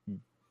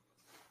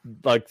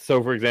 like,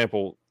 so for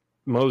example,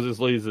 Moses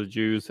leads the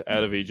Jews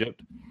out of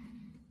Egypt,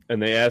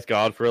 and they ask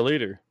God for a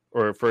leader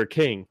or for a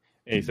king.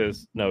 And he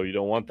says, "No, you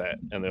don't want that."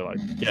 And they're like,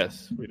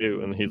 "Yes, we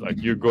do." And he's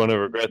like, "You're going to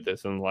regret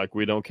this." And like,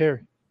 "We don't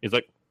care." He's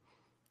like,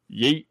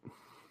 "Yeet."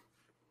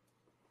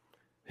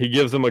 He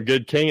gives them a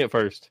good king at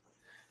first.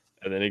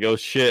 And then he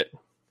goes shit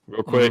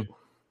real quick.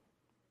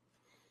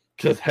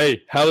 Because,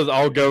 hey, how does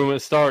all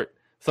government start?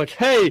 It's like,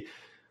 hey,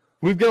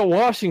 we've got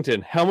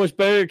Washington. How much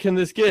better can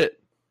this get?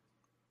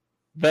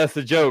 That's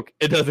the joke.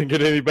 It doesn't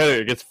get any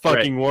better. It gets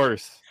fucking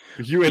worse.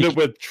 You end up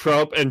with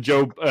Trump and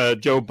Joe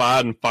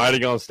Biden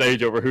fighting on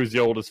stage over who's the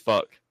oldest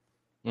fuck.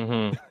 I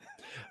mean,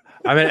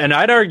 and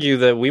I'd argue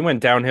that we went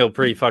downhill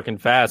pretty fucking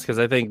fast because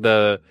I think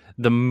the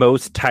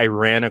most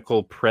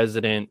tyrannical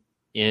president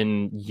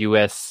in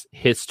U.S.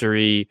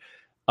 history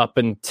up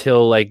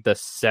until like the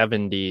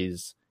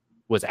 70s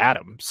was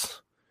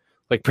Adams.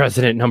 Like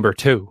President number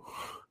 2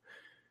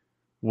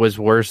 was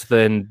worse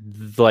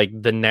than like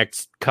the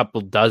next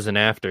couple dozen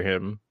after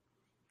him.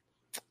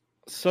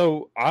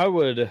 So I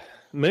would,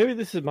 maybe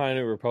this is my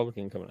new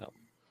Republican coming out,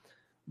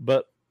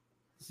 but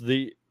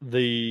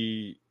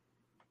the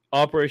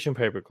Operation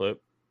Paperclip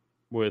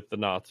with the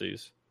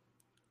Nazis,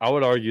 I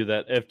would argue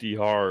that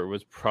FDR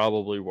was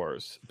probably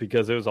worse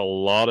because there was a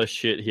lot of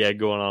shit he had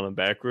going on in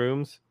back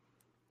rooms.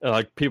 And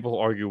like people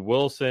argue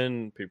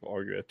Wilson, people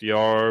argue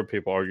FDR,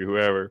 people argue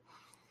whoever.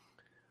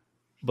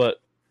 But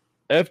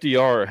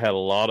FDR had a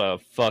lot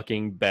of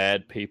fucking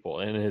bad people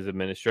in his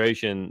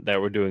administration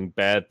that were doing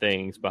bad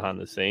things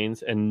behind the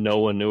scenes, and no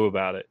one knew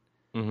about it.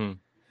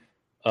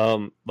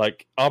 Mm-hmm.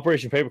 Like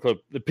Operation Paperclip,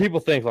 the people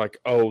think like,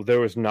 oh, there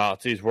was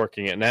Nazis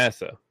working at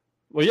NASA.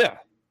 Well, yeah,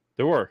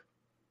 there were.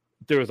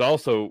 There was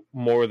also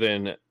more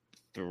than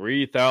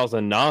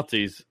 3,000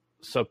 Nazis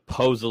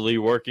supposedly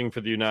working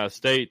for the United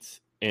States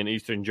in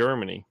Eastern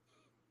Germany.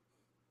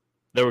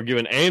 They were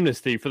given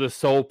amnesty for the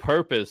sole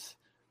purpose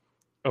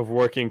of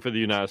working for the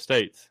United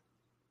States.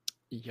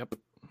 Yep.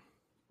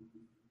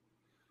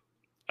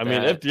 I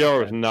mean,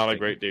 FDR was not a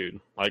great dude.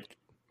 Like,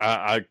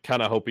 I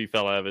kind of hope he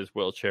fell out of his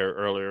wheelchair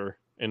earlier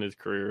in his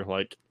career.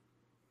 Like,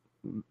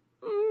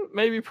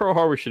 maybe Pearl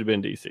Harbor should have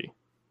been DC.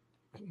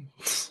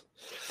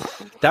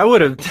 That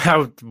would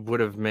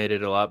have made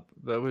it a lot.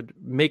 That would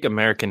make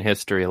American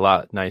history a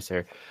lot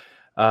nicer.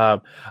 I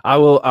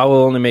will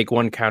only make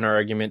one counter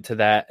argument to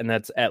that, and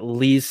that's at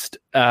least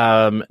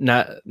neither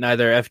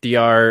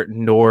FDR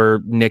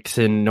nor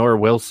Nixon nor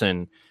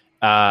Wilson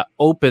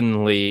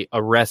openly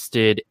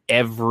arrested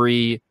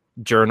every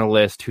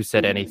journalist who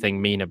said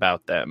anything mean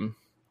about them,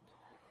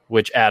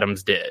 which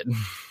Adams did.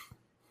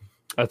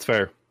 That's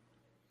fair.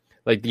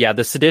 Like, yeah,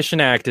 the Sedition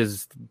Act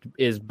is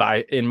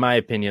by, in my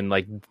opinion,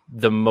 like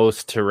the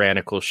most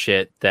tyrannical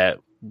shit that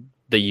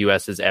the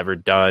U.S. has ever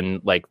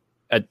done. Like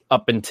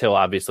up until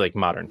obviously like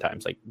modern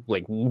times,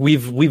 like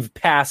we've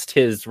passed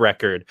his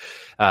record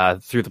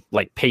through the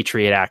like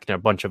Patriot Act and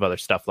a bunch of other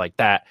stuff like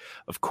that,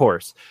 of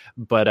course.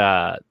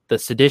 But the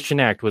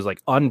Sedition Act was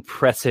like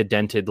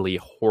unprecedentedly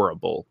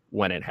horrible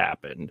when it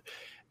happened,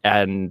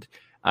 and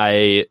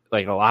I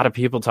like a lot of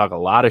people talk a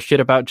lot of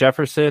shit about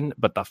Jefferson,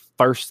 but the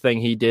first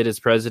thing he did as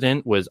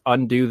president was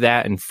undo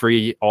that and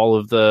free all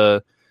of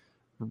the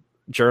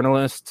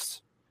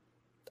journalists.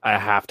 I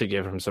have to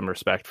give him some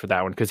respect for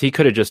that one, because he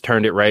could have just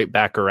turned it right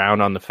back around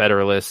on the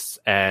Federalists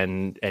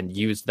and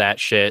used that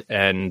shit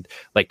and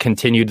like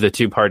continued the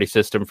two-party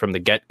system from the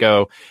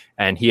get-go.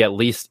 And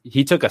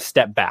he took a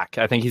step back.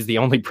 I think he's the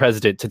only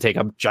president to take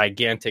a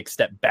gigantic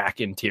step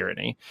back in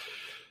tyranny.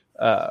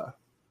 And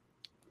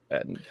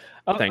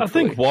I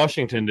think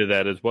Washington did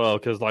that as well,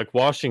 because like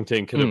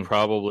Washington could have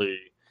probably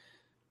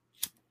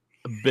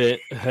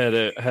had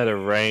a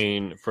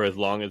reign for as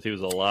long as he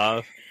was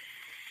alive,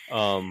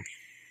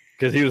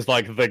 because he was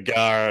like the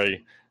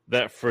guy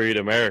that freed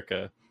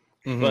America.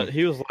 Mm-hmm. But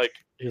he was like,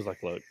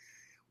 look,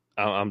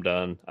 I'm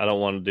done. I don't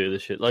want to do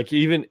this shit. Like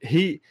even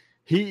he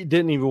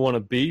didn't even want to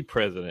be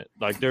president.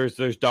 Like there's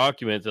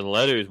documents and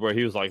letters where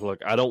he was like,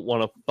 look, I don't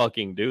want to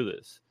fucking do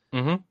this.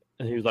 Mm-hmm.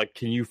 And he was like,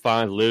 can you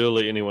find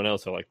literally anyone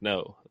else? They're like,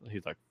 no.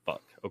 He's like,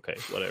 fuck. Okay,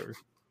 whatever.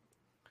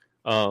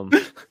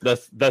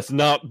 That's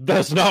not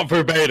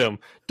verbatim.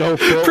 Don't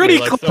quote pretty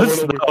me. Like,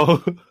 close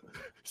though.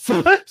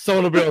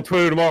 Someone will be on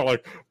Twitter tomorrow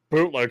like,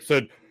 Bootleg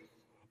said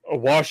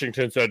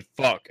Washington said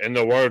fuck, and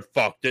the word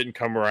fuck didn't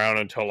come around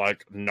until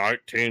like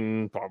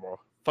 19 blah, blah.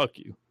 Fuck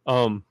you.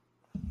 I'm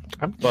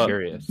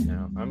curious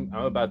now. I'm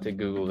about to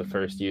Google the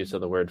first use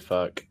of the word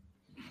fuck.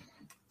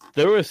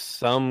 There was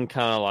some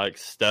kind of like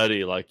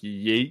study, like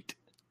yeet,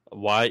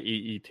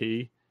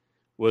 Y-E-E-T,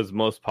 was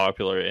most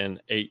popular in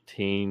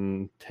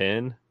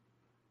 1810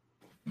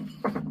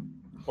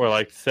 or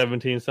like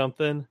 17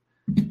 something.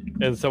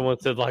 And someone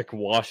said like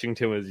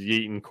Washington was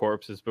yeeting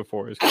corpses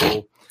before his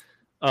cool.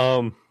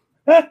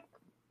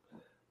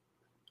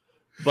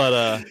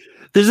 But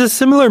there's a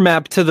similar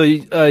map to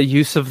the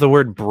use of the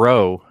word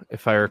bro,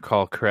 if I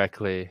recall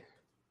correctly,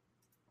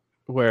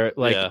 where it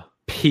like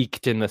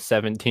peaked in the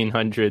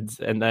 1700s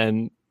and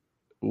then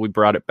we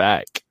brought it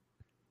back.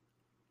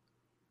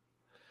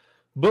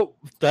 But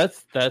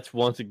that's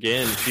once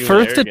again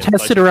first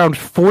attested like, around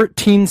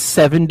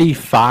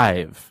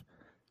 1475.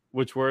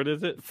 Which word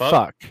is it?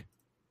 Fuck.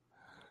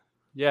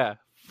 Yeah,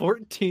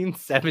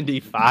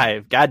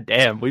 1475. God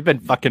damn, we've been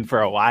fucking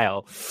for a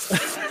while.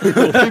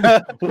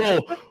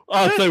 Well,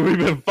 I'll say we've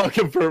been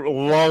fucking for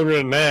longer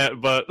than that,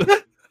 but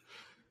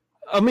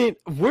I mean,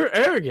 we're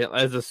arrogant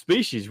as a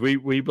species.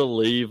 We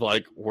believe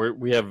like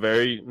we have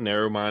very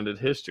narrow-minded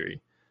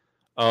history.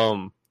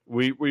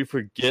 We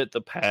forget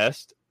the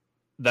past.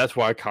 That's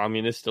why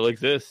communists still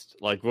exist.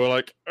 Like we're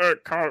like,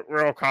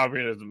 real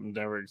communism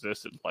never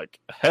existed. Like,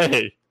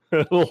 hey,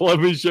 let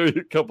me show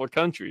you a couple of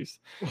countries.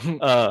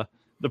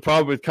 The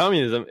problem with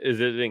communism is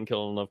it didn't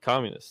kill enough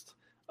communists.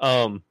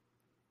 Yeah.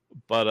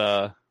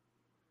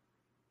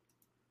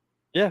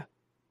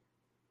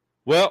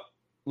 Well,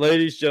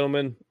 ladies,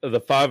 gentlemen,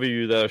 the 5 of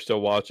you that are still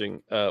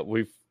watching,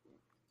 we've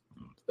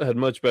had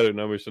much better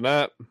numbers than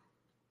that.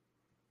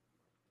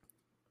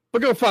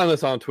 But go find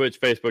us on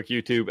Twitch, Facebook,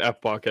 YouTube,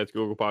 Apple Podcasts,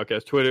 Google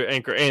Podcasts, Twitter,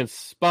 Anchor, and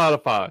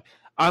Spotify.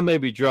 I may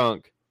be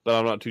drunk, but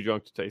I'm not too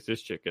drunk to taste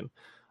this chicken.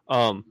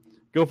 Go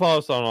follow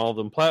us on all of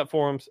them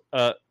platforms.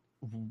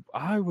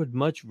 I would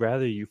much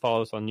rather you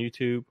follow us on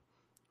YouTube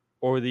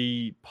or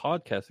the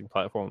podcasting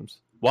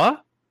platforms. Why?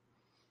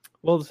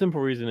 Well, the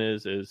simple reason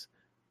is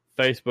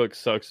Facebook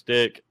sucks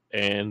dick,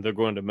 and they're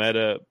going to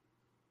Meta.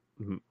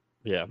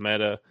 Yeah,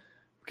 Meta,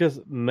 because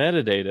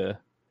metadata.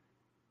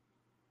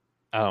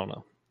 I don't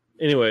know.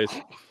 Anyways,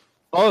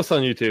 follow us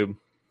on YouTube.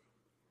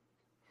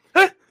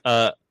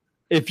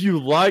 If you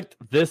liked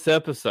this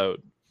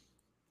episode,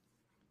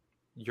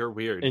 You're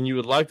weird. and you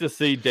would like to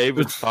see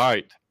David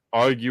fight,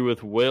 argue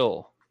with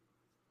Will,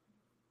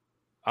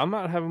 I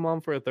might have him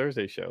on for a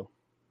Thursday show.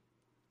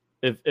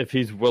 If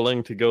he's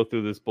willing to go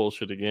through this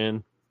bullshit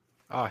again.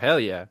 Oh, hell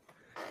yeah.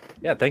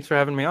 Yeah, thanks for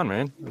having me on,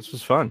 man. This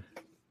was fun.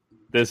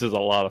 This is a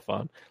lot of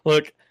fun.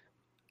 Look,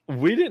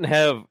 we didn't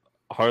have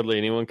hardly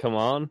anyone come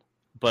on,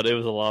 but it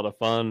was a lot of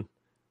fun.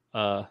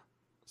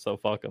 So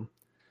fuck them.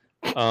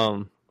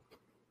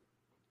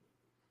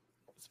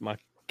 It's my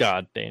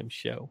goddamn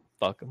show.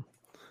 Fuck them.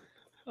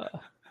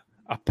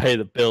 I pay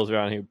the bills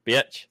around here,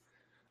 bitch.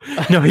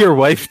 No, your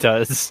wife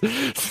does.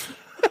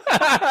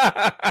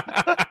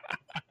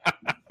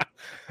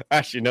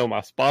 Actually, no,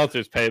 my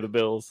sponsors pay the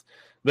bills.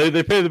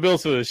 They pay the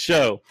bills for the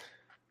show.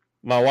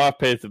 My wife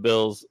pays the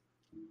bills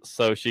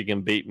so she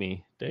can beat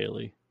me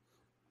daily.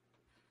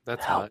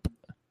 That's hot.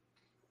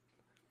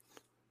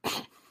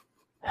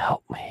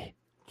 Help me.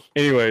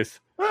 Anyways,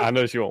 I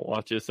know she won't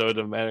watch it, so it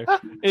doesn't matter.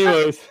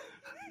 Anyways,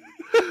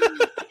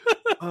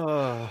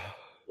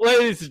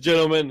 ladies and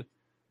gentlemen,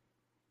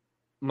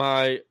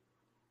 my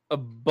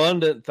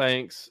abundant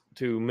thanks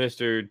to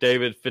Mr.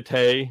 David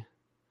Fite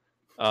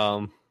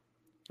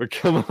for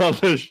coming on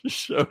the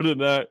show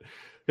tonight.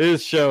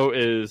 His show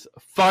is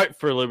Fight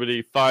for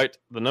Liberty, Fight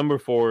the number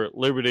 4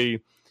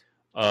 Liberty.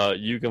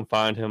 You can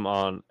find him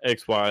on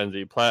X, Y, and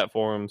Z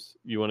platforms.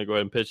 You want to go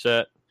ahead and pitch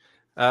that?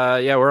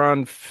 Yeah, we're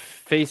on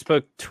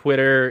Facebook,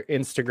 Twitter,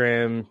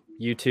 Instagram,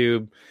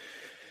 YouTube.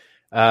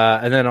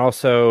 And then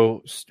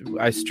also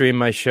I stream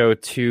my show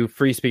to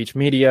Free Speech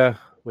Media,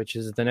 which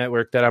is the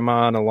network that I'm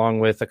on, along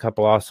with a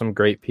couple awesome,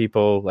 great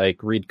people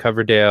like Reed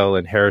Coverdale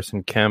and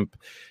Harrison Kemp.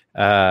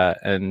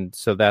 And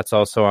so that's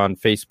also on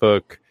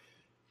Facebook,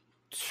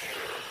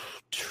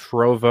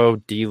 Trovo,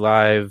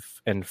 DLive,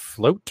 and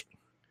Float.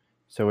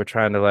 So we're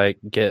trying to like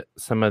get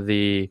some of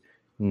the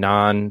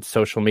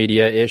non-social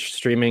media-ish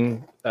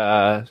streaming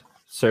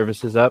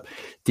services up.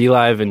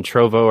 DLive and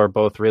Trovo are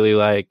both really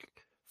like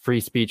free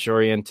speech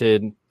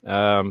oriented.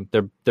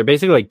 They're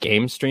basically like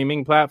game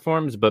streaming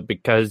platforms, but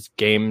because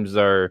games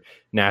are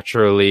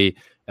naturally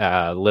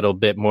a little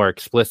bit more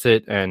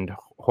explicit and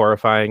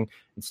horrifying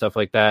and stuff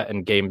like that,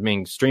 and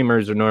gaming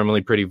streamers are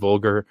normally pretty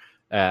vulgar,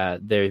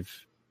 those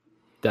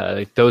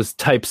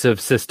types of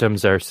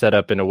systems are set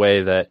up in a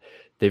way that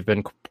they've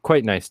been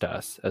quite nice to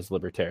us as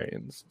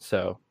libertarians.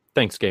 So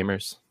thanks,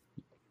 gamers.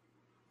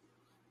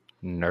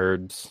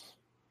 Nerds.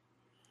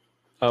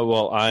 Oh,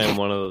 well, I am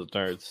one of those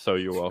nerds, so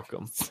you're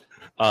welcome.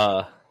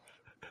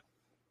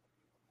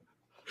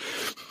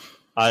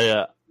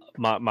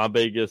 My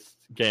biggest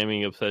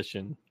gaming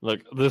obsession.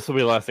 Look, this will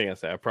be the last thing I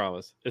say. I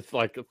promise. It's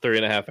like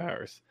 3.5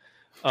 hours.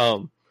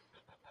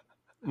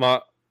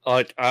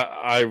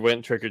 I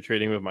went trick or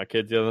treating with my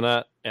kids the other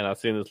night, and I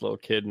seen this little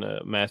kid in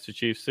a Master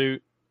Chief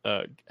suit.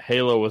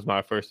 Halo was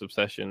my first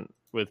obsession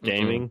with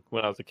gaming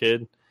when I was a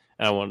kid,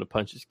 and I wanted to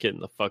punch this kid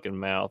in the fucking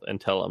mouth and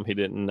tell him he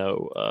didn't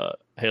know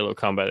Halo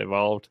Combat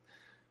Evolved.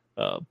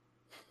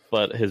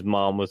 But his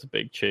mom was a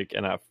big chick,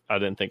 and I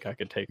didn't think I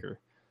could take her.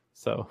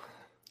 So,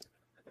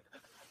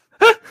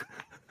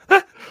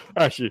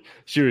 actually,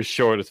 she was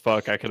short as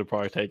fuck. I could have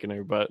probably taken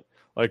her, but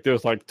like there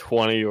was like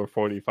 20 or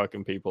 40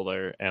 fucking people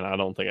there, and I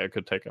don't think I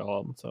could take all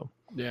of them. So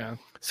Yeah.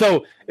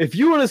 So if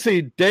you want to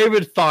see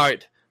David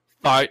fight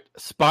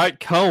Spike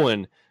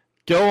Cohen,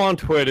 go on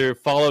Twitter,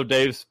 follow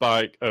Dave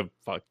Spike. Dave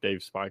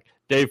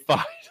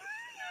Fight.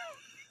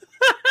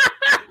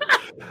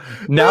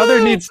 Now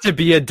there needs to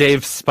be a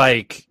Dave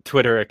Spike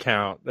Twitter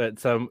account that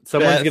someone's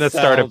That going to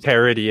start a sounds-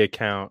 parody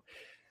account.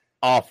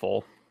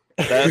 Awful.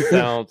 That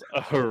sounds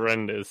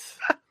horrendous.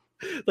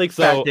 Like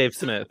So- Fat Dave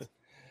Smith.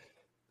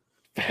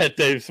 Fat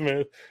Dave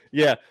Smith.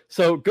 Yeah.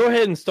 So go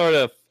ahead and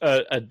start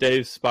a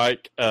Dave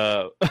Spike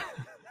account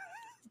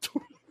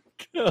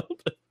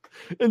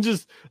and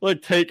just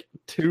like take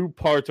 2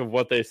 parts of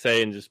what they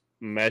say and just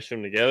mesh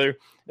them together.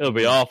 It'll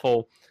be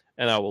awful,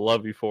 and I will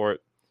love you for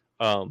it.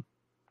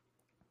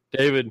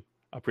 David,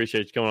 I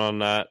appreciate you coming on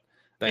tonight.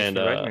 Thanks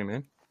for inviting me,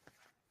 man.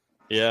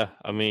 Yeah,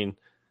 I mean,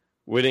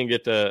 we didn't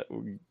get to.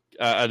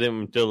 I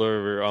didn't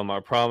deliver on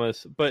my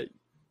promise, but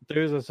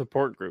there's a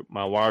support group.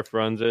 My wife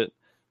runs it.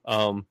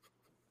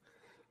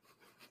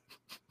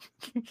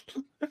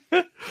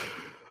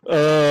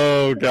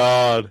 Oh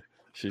God,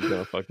 she's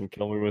gonna fucking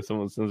kill me when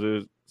someone sends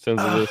this.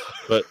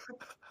 But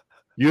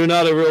you're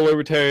not a real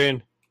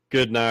libertarian.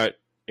 Good night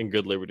and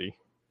good liberty.